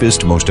world's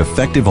safest, most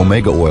effective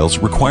omega oils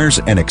requires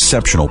an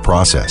exceptional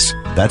process.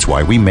 That's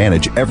why we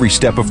manage every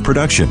step of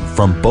production,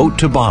 from boat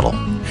to bottle.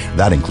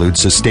 That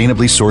includes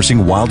sustainably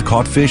sourcing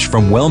wild-caught fish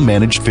from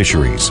well-managed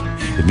fisheries.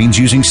 It means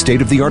using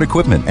state-of-the-art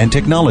equipment and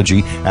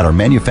technology at our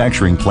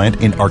manufacturing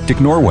plant in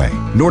Arctic Norway.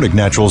 Nordic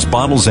Naturals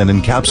bottles and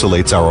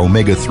encapsulates our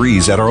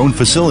omega-3s at our own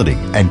facility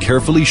and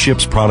carefully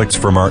ships products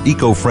from our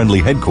eco-friendly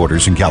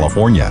headquarters in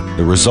California.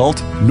 The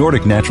result?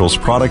 Nordic Naturals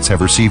products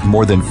have received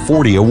more than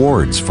 40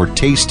 awards for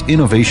taste,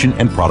 innovation,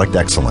 and product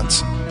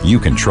excellence. You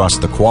can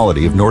trust the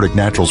quality of Nordic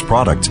Naturals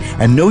products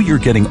and know you're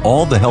getting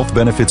all the health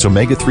benefits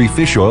omega-3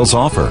 fish oils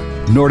offer.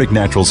 Nordic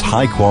Naturals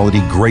high-quality,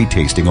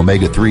 great-tasting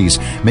omega-3s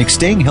make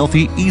staying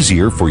healthy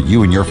easier for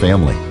you and your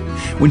family.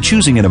 When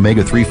choosing an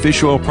omega-3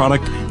 fish oil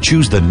product,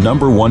 choose the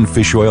 #1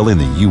 fish oil in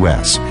the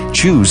U.S.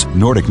 Choose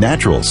Nordic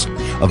Naturals.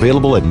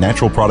 Available at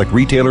natural product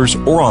retailers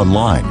or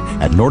online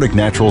at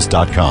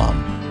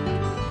NordicNaturals.com.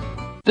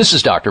 This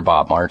is Dr.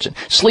 Bob Martin.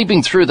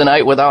 Sleeping through the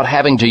night without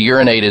having to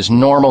urinate is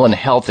normal and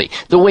healthy,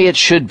 the way it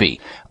should be.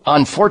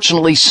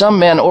 Unfortunately, some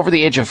men over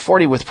the age of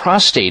 40 with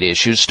prostate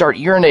issues start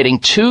urinating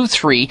 2,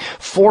 3,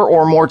 4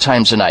 or more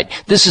times a night.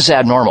 This is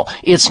abnormal.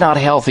 It's not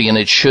healthy and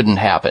it shouldn't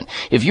happen.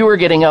 If you are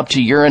getting up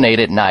to urinate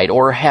at night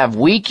or have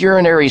weak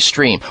urinary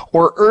stream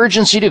or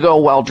urgency to go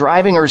while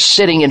driving or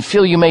sitting and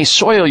feel you may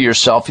soil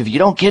yourself if you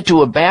don't get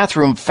to a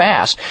bathroom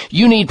fast,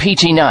 you need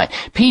PT9.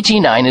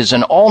 PT9 is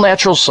an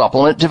all-natural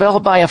supplement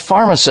developed by a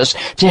pharmacist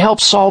to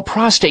help solve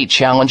prostate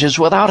challenges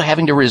without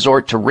having to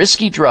resort to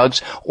risky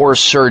drugs or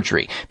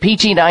surgery.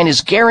 PT9 PT9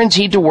 is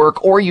guaranteed to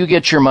work or you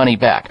get your money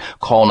back.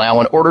 Call now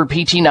and order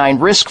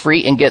PT9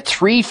 risk-free and get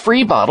 3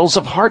 free bottles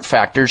of Heart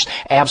Factors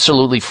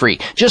absolutely free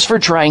just for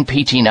trying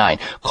PT9.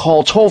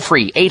 Call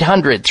toll-free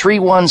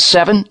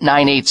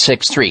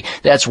 800-317-9863.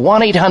 That's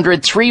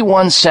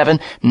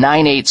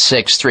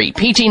 1-800-317-9863.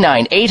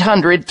 PT9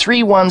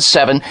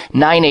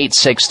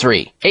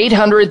 800-317-9863.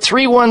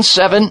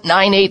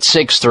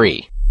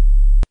 800-317-9863.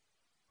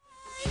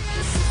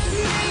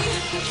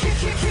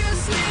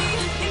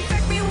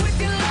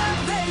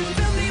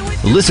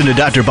 Listen to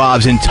Dr.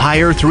 Bob's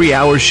entire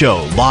 3-hour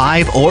show,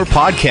 live or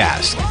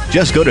podcast.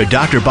 Just go to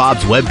Dr.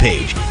 Bob's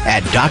webpage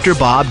at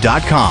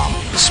drbob.com.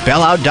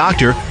 Spell out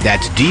doctor,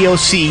 that's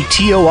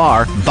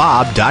DOCTOR,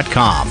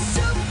 Bob.com.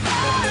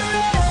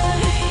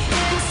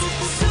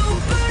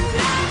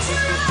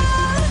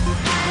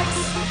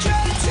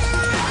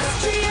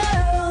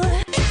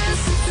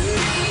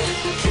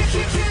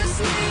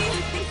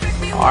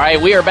 All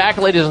right, we are back,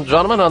 ladies and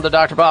gentlemen, on the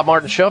Dr. Bob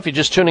Martin Show. If you're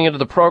just tuning into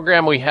the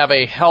program, we have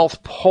a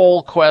health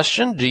poll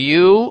question. Do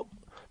you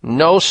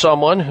know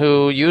someone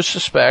who you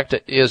suspect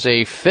is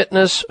a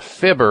fitness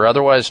fibber,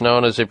 otherwise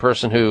known as a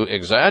person who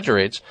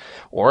exaggerates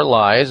or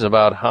lies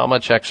about how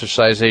much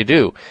exercise they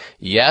do?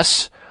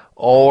 Yes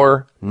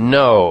or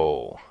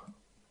no?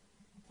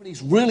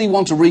 Companies really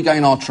want to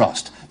regain our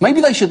trust.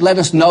 Maybe they should let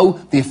us know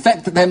the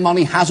effect that their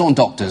money has on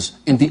doctors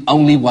in the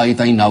only way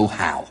they know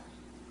how.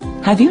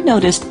 Have you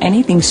noticed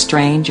anything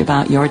strange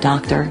about your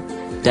doctor?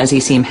 Does he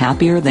seem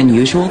happier than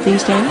usual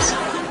these days?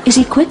 Is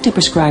he quick to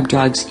prescribe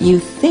drugs you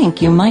think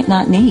you might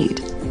not need?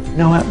 You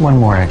know what? One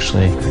more,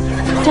 actually.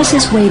 Does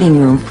his waiting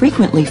room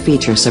frequently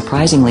feature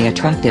surprisingly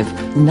attractive,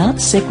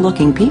 not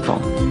sick-looking people?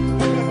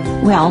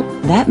 Well,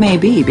 that may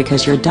be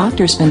because your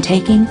doctor's been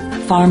taking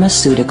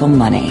pharmaceutical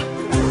money.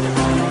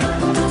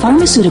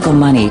 Pharmaceutical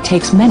money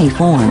takes many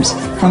forms,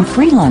 from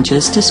free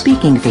lunches to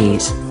speaking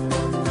fees.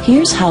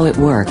 Here's how it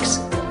works.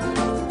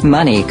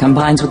 Money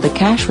combines with the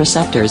cash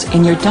receptors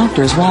in your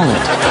doctor's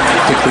wallet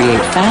to create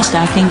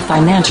fast-acting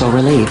financial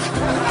relief.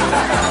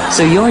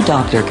 So your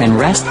doctor can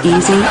rest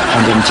easy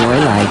and enjoy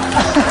life.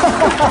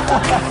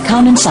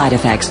 Common side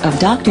effects of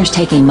doctors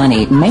taking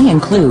money may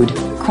include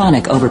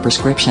chronic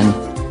overprescription,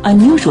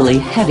 unusually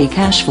heavy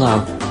cash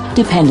flow,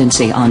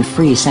 dependency on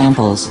free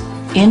samples,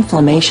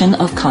 inflammation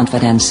of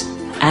confidence,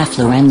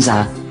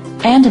 affluenza,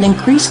 and an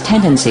increased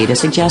tendency to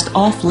suggest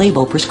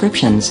off-label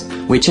prescriptions,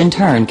 which in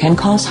turn can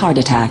cause heart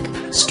attack,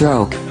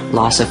 stroke,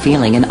 loss of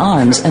feeling in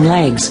arms and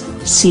legs,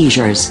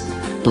 seizures,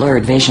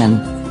 blurred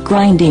vision,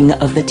 grinding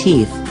of the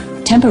teeth,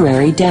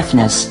 temporary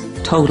deafness,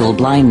 total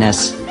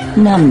blindness,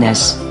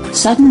 numbness,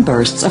 sudden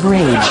bursts of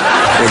rage,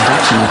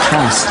 reduction of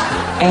trust,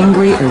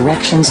 angry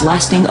erections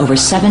lasting over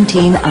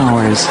 17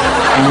 hours,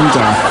 and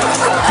death.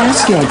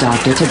 Ask your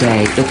doctor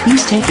today if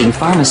he's taking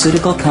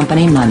pharmaceutical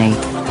company money.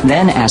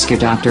 Then ask your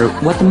doctor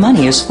what the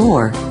money is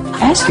for.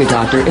 Ask your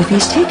doctor if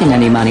he's taken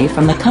any money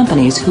from the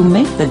companies who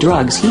make the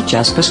drugs he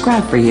just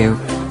prescribed for you.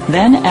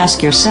 Then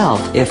ask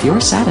yourself if you're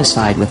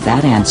satisfied with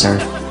that answer.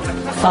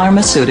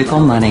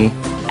 Pharmaceutical money.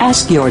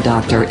 Ask your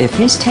doctor if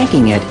his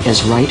taking it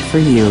is right for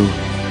you.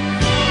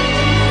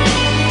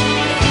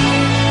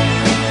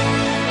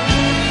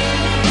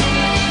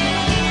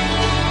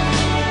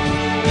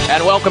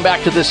 And welcome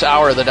back to this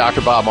hour of the Dr.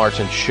 Bob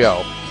Martin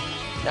Show.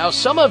 Now,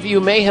 some of you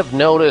may have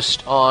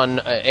noticed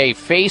on a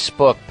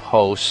Facebook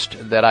post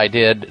that I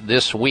did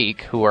this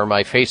week, who are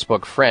my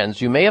Facebook friends,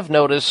 you may have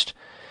noticed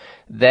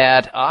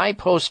that I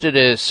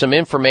posted some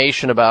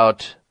information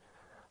about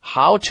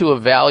how to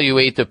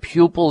evaluate the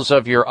pupils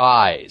of your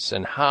eyes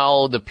and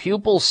how the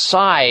pupil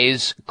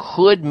size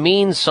could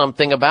mean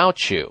something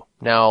about you.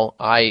 Now,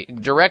 I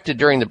directed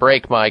during the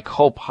break my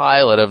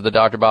co-pilot of the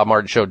Dr. Bob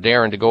Martin Show,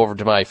 Darren, to go over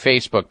to my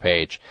Facebook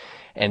page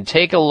and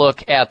take a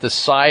look at the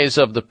size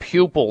of the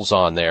pupils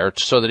on there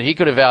so that he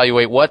could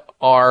evaluate what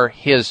are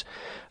his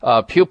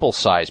pupil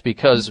size,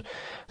 because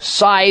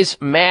size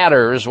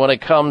matters when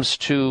it comes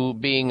to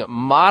being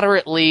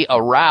moderately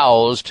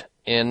aroused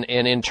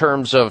in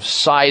terms of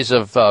size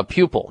of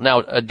pupil.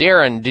 Now,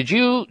 Darren, did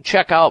you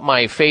check out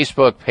my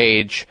Facebook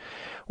page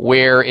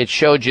where it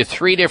showed you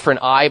 3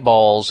 different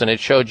eyeballs and it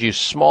showed you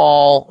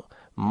small,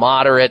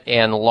 moderate,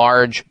 and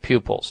large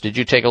pupils? Did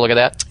you take a look at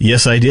that?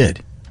 Yes, I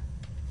did.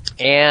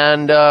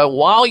 And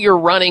while you're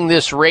running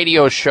this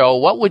radio show,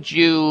 what would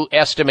you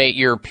estimate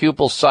your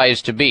pupil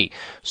size to be?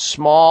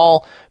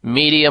 Small,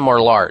 medium,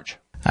 or large?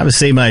 I would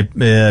say my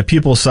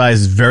pupil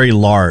size is very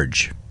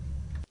large.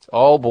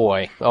 Oh,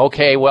 boy.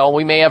 Okay, well,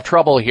 we may have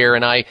trouble here,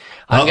 and I'm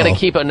going to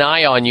keep an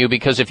eye on you,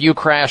 because if you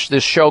crash,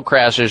 this show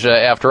crashes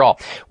after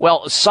all.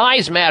 Well,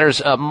 size matters.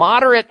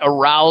 Moderate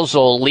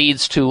arousal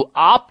leads to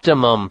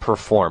optimum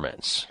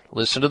performance.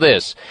 Listen to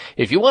this.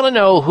 If you want to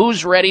know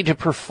who's ready to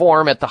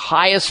perform at the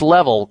highest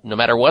level, no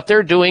matter what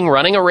they're doing,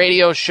 running a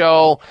radio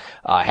show,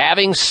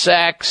 having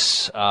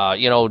sex,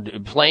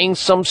 playing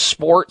some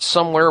sport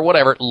somewhere,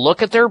 whatever,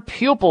 look at their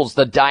pupils,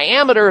 the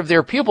diameter of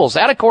their pupils.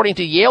 That, according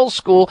to Yale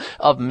School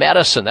of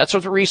Medicine, that's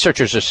what the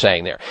researchers are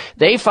saying there.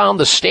 They found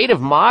the state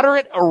of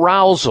moderate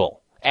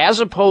arousal, as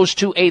opposed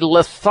to a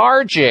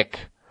lethargic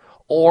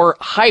or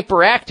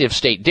hyperactive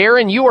state.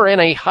 Darren, you are in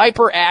a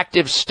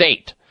hyperactive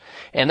state,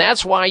 and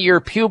that's why your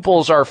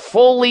pupils are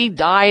fully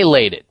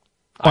dilated.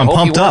 I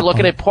hope you weren't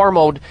looking at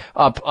porno.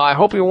 I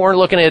hope you weren't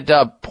looking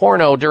at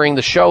porno during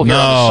the show here on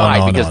the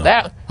side, because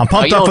that I'm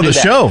pumped up for the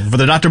show, for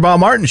the Dr.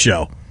 Bob Martin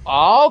show.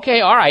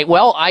 Okay, all right.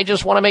 Well, I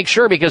just want to make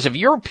sure, because if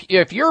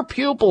your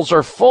pupils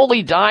are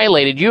fully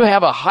dilated, you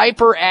have a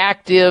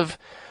hyperactive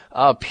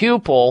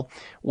pupil,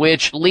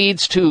 which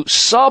leads to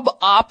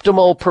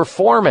suboptimal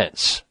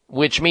performance,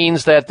 which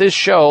means that this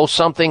show,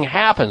 something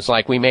happens,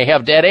 like we may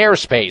have dead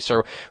airspace,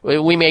 or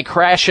we may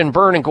crash and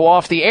burn and go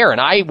off the air, and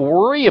I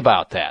worry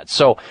about that.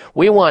 So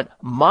we want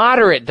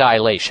moderate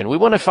dilation. We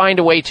want to find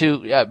a way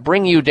to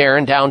bring you,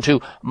 Darren, down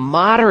to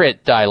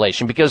moderate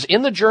dilation, because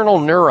in the journal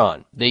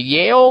Neuron, the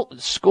Yale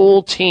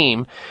School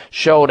team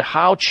showed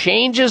how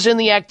changes in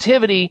the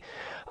activity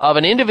of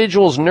an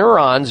individual's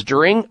neurons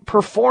during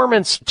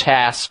performance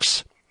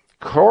tasks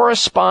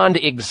correspond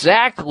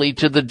exactly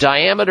to the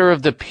diameter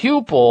of the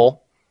pupil,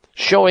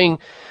 showing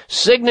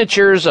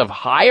signatures of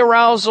high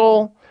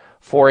arousal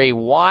for a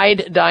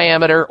wide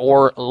diameter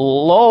or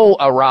low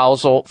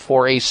arousal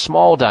for a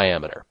small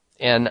diameter.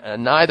 And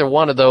neither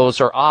one of those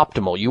are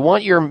optimal. You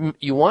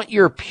want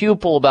your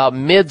pupil about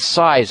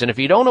mid-size. And if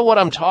you don't know what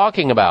I'm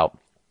talking about,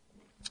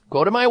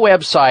 go to my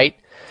website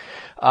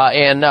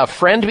and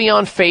friend me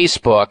on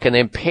Facebook, and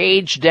then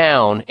page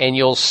down, and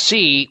you'll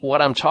see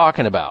what I'm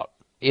talking about.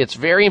 It's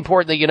very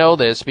important that you know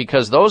this,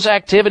 because those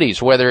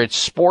activities, whether it's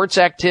sports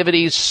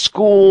activities,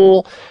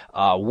 school,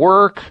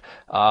 work,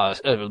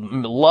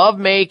 love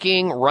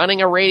making,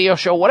 running a radio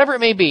show, whatever it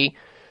may be,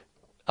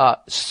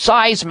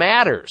 size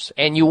matters.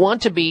 And you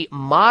want to be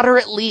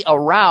moderately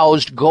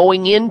aroused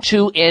going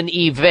into an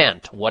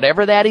event.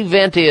 Whatever that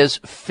event is,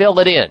 fill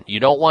it in.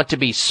 You don't want to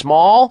be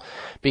small,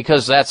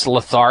 because that's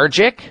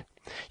lethargic.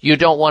 You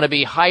don't want to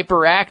be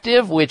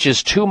hyperactive, which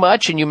is too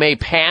much, and you may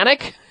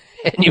panic.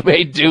 And you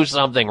may do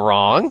something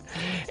wrong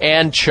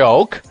and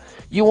choke.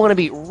 You want to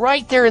be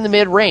right there in the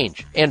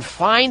mid-range and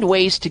find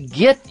ways to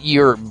get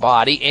your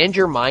body and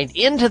your mind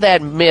into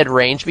that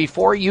mid-range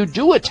before you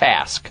do a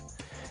task,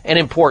 an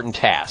important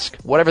task,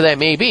 whatever that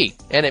may be.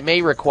 And it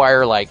may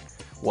require, like,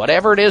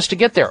 whatever it is to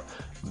get there,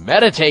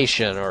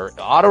 meditation or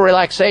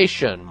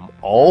auto-relaxation,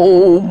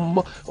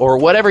 Om, or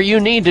whatever you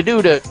need to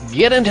do to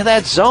get into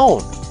that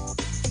zone,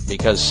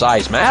 because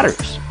size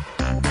matters.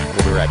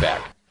 We'll be right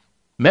back.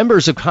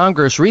 Members of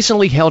Congress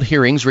recently held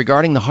hearings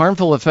regarding the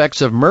harmful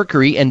effects of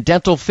mercury in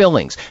dental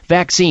fillings,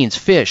 vaccines,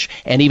 fish,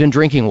 and even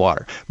drinking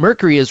water.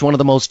 Mercury is one of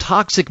the most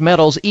toxic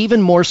metals, even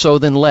more so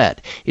than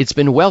lead. It's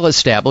been well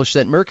established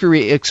that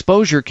mercury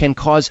exposure can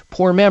cause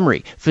poor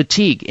memory,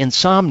 fatigue,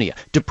 insomnia,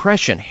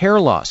 depression, hair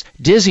loss,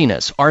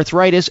 dizziness,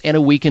 arthritis, and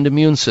a weakened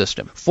immune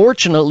system.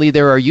 Fortunately,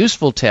 there are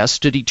useful tests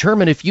to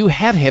determine if you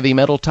have heavy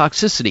metal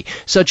toxicity,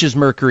 such as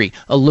mercury,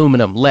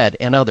 aluminum, lead,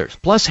 and others,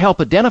 plus help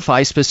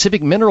identify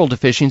specific mineral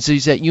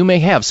deficiencies that you may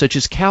have, such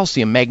as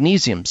calcium,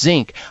 magnesium,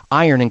 zinc,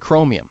 iron, and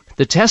chromium.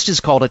 The test is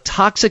called a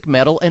toxic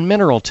metal and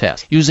mineral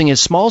test. Using a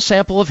small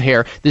sample of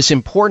hair, this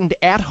important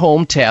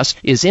at-home test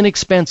is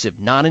inexpensive,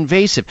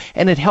 non-invasive,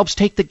 and it helps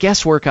take the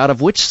guesswork out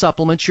of which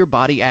supplements your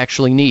body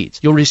actually needs.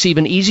 You'll receive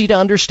an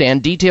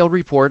easy-to-understand, detailed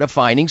report of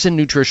findings and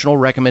nutritional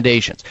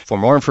recommendations. For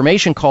more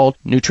information, call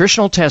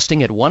nutritional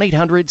testing at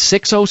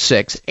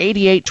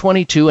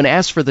 1-800-606-8822 and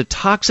ask for the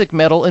toxic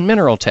metal and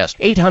mineral test,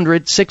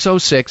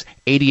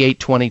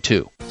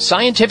 800-606-8822.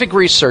 Scientific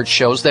research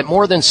shows that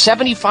more than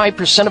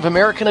 75% of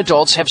American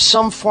adults have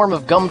some form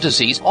of gum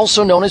disease,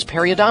 also known as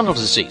periodontal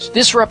disease.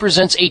 This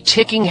represents a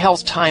ticking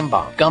health time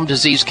bomb. Gum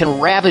disease can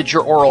ravage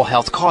your oral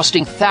health,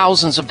 costing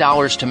thousands of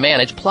dollars to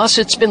manage. Plus,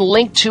 it's been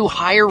linked to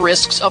higher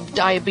risks of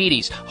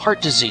diabetes,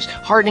 heart disease,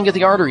 hardening of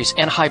the arteries,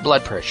 and high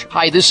blood pressure.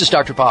 Hi, this is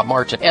Dr. Bob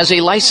Martin. As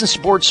a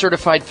licensed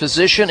board-certified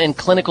physician and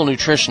clinical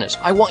nutritionist,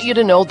 I want you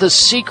to know the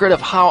secret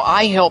of how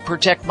I help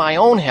protect my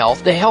own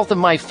health, the health of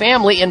my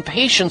family, and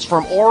patients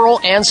from oral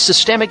and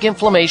systemic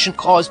inflammation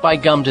caused by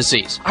gum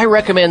disease. I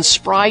recommend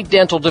Spry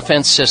Dental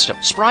Defense System.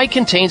 Spry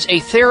contains a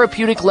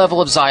therapeutic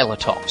level of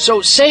xylitol.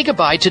 So say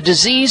goodbye to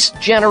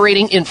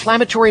disease-generating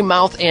inflammatory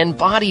mouth and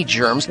body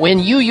germs when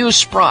you use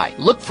Spry.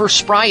 Look for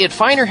Spry at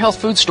finer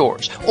health food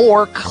stores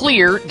or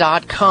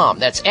Xlear.com.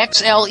 That's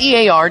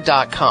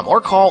Xlear.com.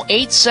 Or call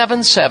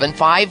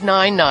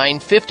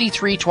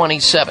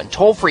 877-599-5327.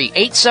 Toll free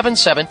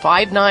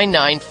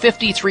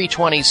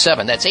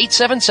 877-599-5327. That's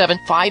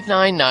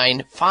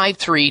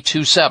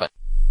 877-599-5327.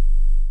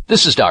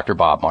 This is Dr.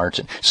 Bob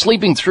Martin.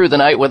 Sleeping through the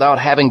night without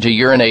having to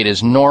urinate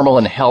is normal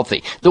and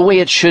healthy, the way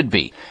it should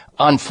be.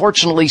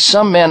 Unfortunately,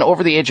 some men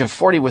over the age of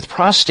 40 with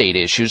prostate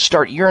issues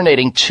start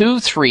urinating 2,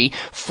 3,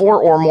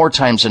 4 or more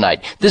times a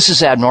night. This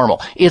is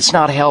abnormal. It's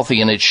not healthy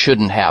and it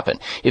shouldn't happen.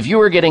 If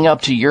you are getting up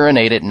to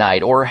urinate at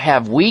night or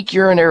have weak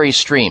urinary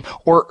stream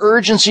or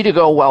urgency to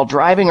go while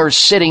driving or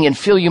sitting and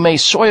feel you may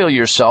soil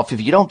yourself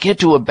if you don't get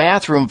to a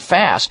bathroom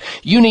fast,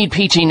 you need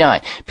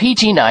PT9.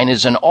 PT9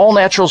 is an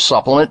all-natural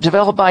supplement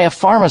developed by a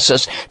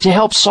pharmacist to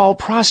help solve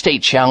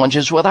prostate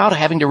challenges without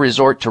having to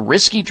resort to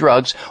risky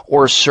drugs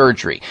or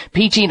surgery.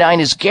 PT9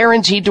 PT9 is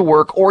guaranteed to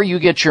work or you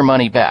get your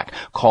money back.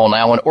 Call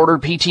now and order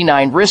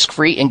PT9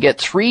 risk-free and get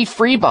 3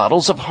 free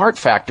bottles of Heart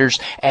Factors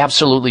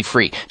absolutely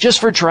free just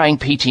for trying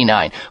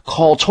PT9.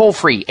 Call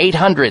toll-free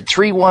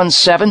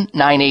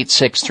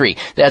 800-317-9863.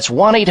 That's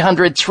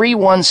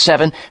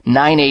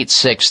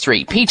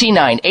 1-800-317-9863.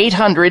 PT9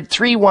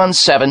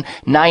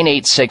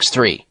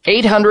 800-317-9863.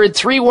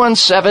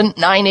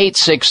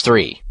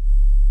 800-317-9863.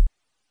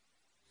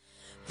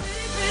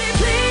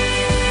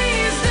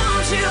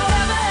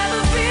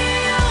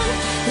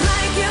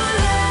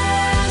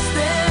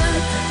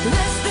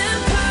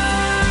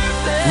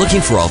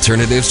 Looking for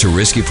alternatives to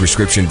risky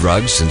prescription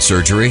drugs and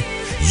surgery?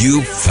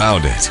 You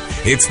found it.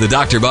 It's the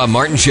Dr. Bob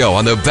Martin Show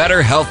on the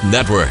Better Health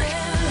Network.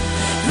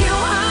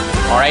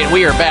 All right,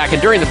 we are back, and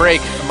during the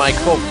break, my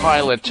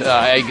co-pilot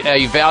I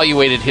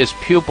evaluated his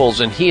pupils,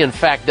 and he, in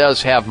fact,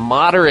 does have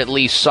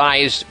moderately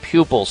sized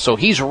pupils, so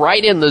he's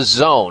right in the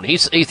zone. He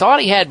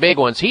thought he had big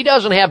ones. He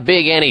doesn't have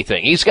big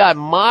anything. He's got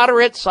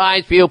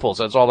moderate-sized pupils.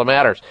 That's all that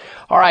matters.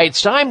 All right,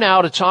 it's time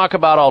now to talk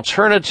about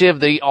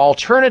the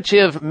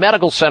alternative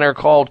medical center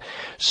called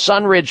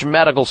Sunridge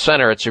Medical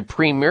Center. It's a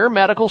premier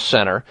medical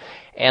center,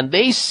 and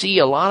they see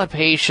a lot of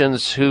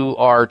patients who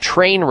are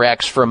train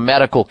wrecks from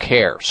medical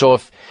care. So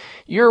if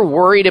you're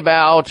worried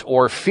about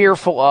or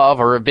fearful of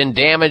or have been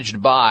damaged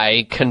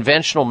by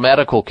conventional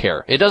medical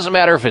care, it doesn't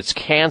matter if it's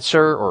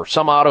cancer or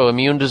some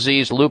autoimmune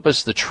disease,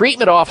 lupus, the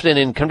treatment often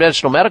in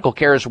conventional medical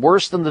care is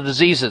worse than the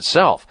disease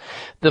itself.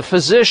 The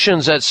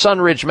physicians at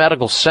Sunridge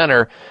Medical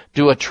Center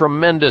do a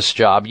tremendous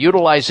job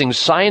utilizing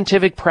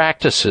scientific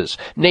practices,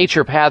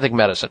 naturopathic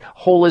medicine,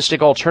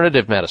 holistic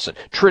alternative medicine,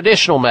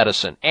 traditional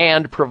medicine,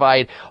 and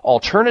provide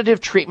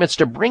alternative treatments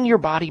to bring your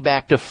body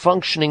back to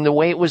functioning the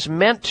way it was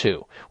meant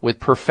to,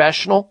 with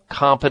professional,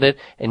 competent,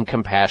 and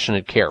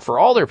compassionate care for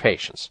all their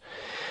patients.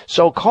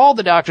 So call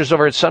the doctors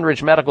over at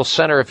Sunridge Medical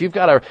Center if you've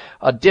got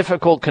a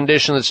difficult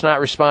condition that's not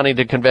responding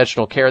to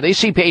conventional care. They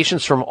see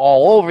patients from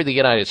all over the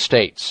United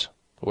States,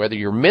 whether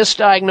you're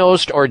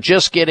misdiagnosed or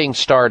just getting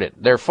started.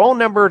 Their phone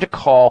number to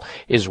call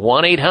is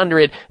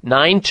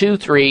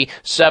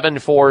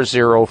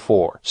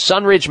 1-800-923-7404.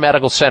 Sunridge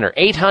Medical Center,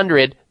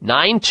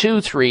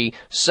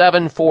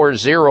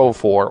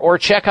 800-923-7404. Or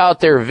check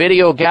out their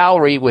video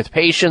gallery with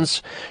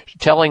patients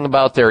telling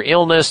about their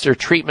illness, their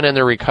treatment, and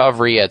their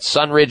recovery at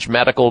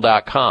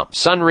sunridgemedical.com.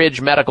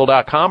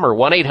 sunridgemedical.com or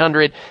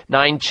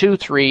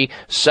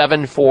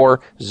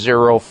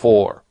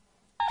 1-800-923-7404.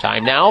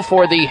 Time now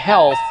for the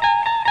health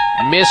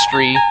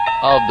mystery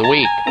of the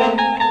week.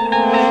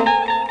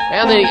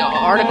 And the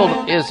article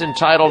is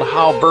entitled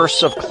How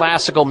Bursts of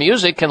Classical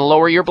Music Can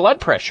Lower Your Blood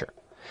Pressure.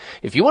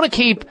 If you want to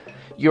keep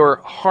your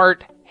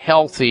heart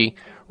healthy,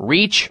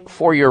 reach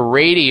for your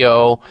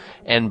radio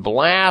and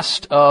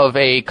blast of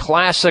a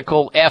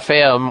classical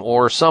FM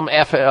or some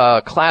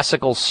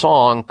classical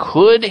song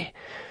could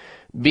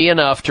be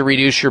enough to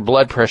reduce your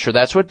blood pressure.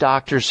 That's what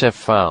doctors have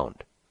found.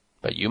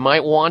 But you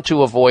might want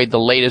to avoid the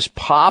latest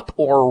pop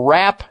or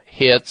rap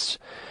hits,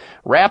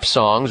 rap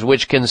songs,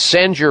 which can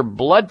send your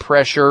blood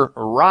pressure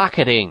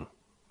rocketing.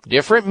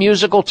 Different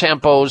musical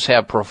tempos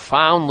have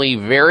profoundly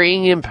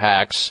varying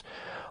impacts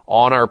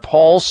on our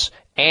pulse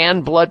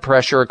and blood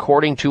pressure,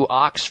 according to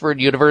Oxford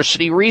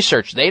University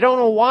research. They don't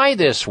know why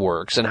this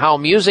works and how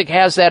music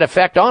has that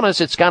effect on us.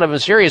 It's kind of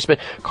mysterious, but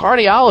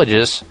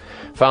cardiologists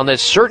found that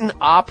certain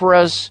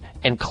operas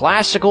and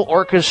classical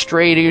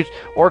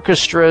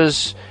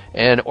orchestras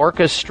and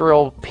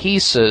orchestral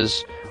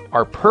pieces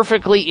are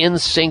perfectly in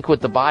sync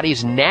with the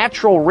body's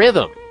natural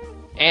rhythm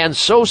and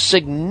so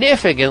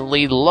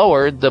significantly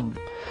lowered the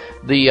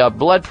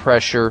blood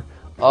pressure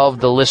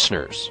of the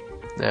listeners.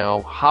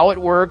 Now, how it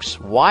works,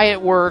 why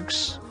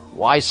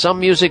some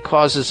music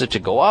causes it to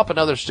go up and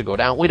others to go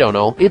down, we don't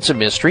know. It's a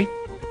mystery,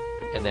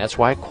 and that's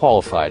why it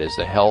qualified as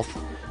the health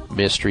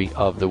mystery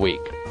of the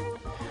week.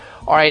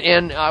 All right,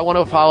 and I want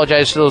to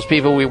apologize to those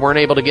people we weren't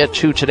able to get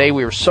to today.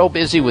 We were so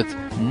busy with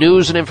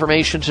news and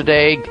information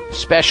today,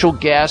 special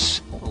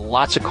guests,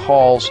 lots of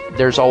calls.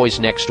 There's always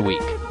next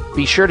week.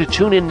 Be sure to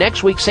tune in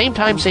next week, same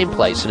time, same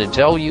place. And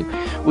until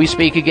we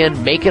speak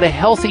again, make it a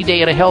healthy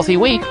day and a healthy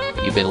week.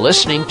 You've been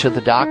listening to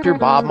the Dr.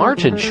 Bob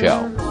Martin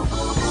Show.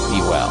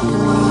 Be well.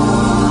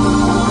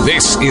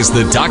 This is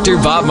the Dr.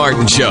 Bob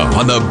Martin Show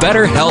on the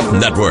Better Health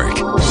Network.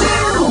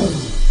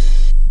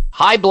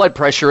 High blood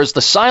pressure is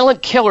the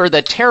silent killer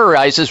that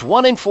terrorizes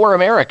 1 in 4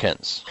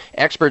 Americans.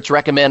 Experts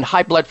recommend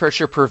high blood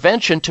pressure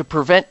prevention to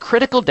prevent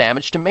critical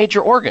damage to major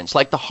organs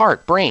like the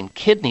heart, brain,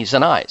 kidneys,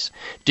 and eyes.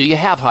 Do you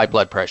have high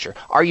blood pressure?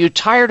 Are you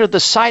tired of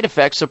the side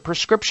effects of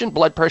prescription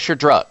blood pressure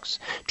drugs?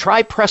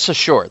 Try Press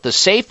Assure, the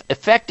safe,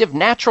 effective,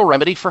 natural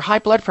remedy for high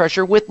blood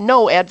pressure with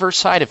no adverse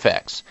side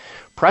effects.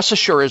 Press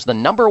Assure is the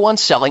 #1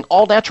 selling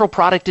all-natural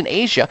product in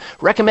Asia,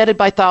 recommended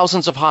by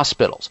thousands of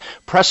hospitals.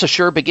 Press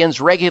Assure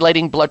begins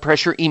regulating blood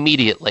pressure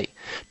immediately.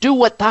 Do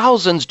what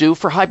thousands do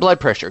for high blood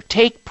pressure.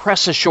 Take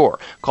Press Assure.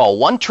 Call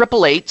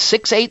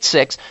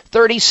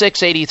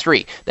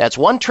 1-888-686-3683. That's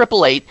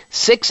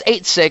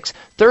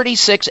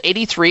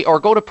 1-888-686-3683, or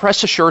go to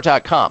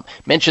PressAssure.com.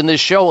 Mention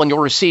this show and you'll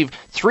receive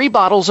 3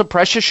 bottles of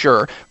Press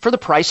Assure for the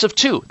price of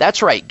 2.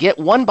 That's right. Get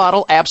 1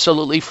 bottle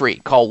absolutely free.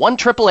 Call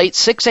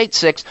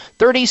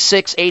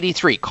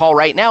 1-888-686-3683. Call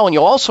right now and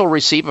you'll also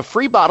receive a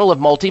free bottle of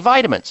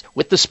multivitamins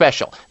with the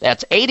special.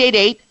 That's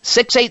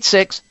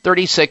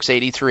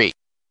 888-686-3683.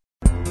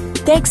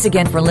 Thanks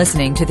again for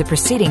listening to the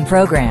preceding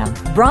program,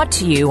 brought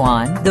to you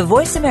on the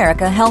Voice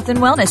America Health and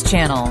Wellness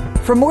Channel.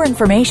 For more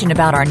information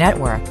about our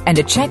network and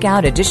to check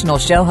out additional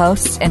show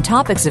hosts and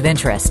topics of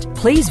interest,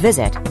 please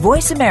visit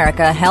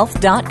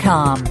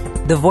voiceamericahealth.com.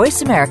 The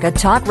Voice America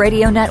Talk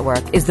Radio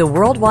Network is the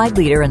worldwide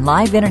leader in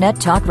live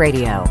Internet talk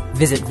radio.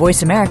 Visit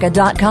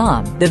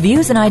voiceamerica.com. The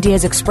views and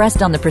ideas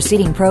expressed on the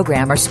preceding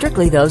program are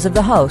strictly those of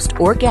the host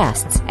or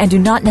guests and do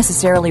not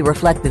necessarily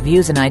reflect the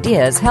views and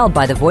ideas held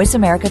by the Voice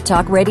America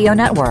Talk Radio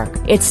Network,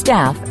 its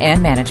staff,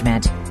 and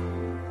management.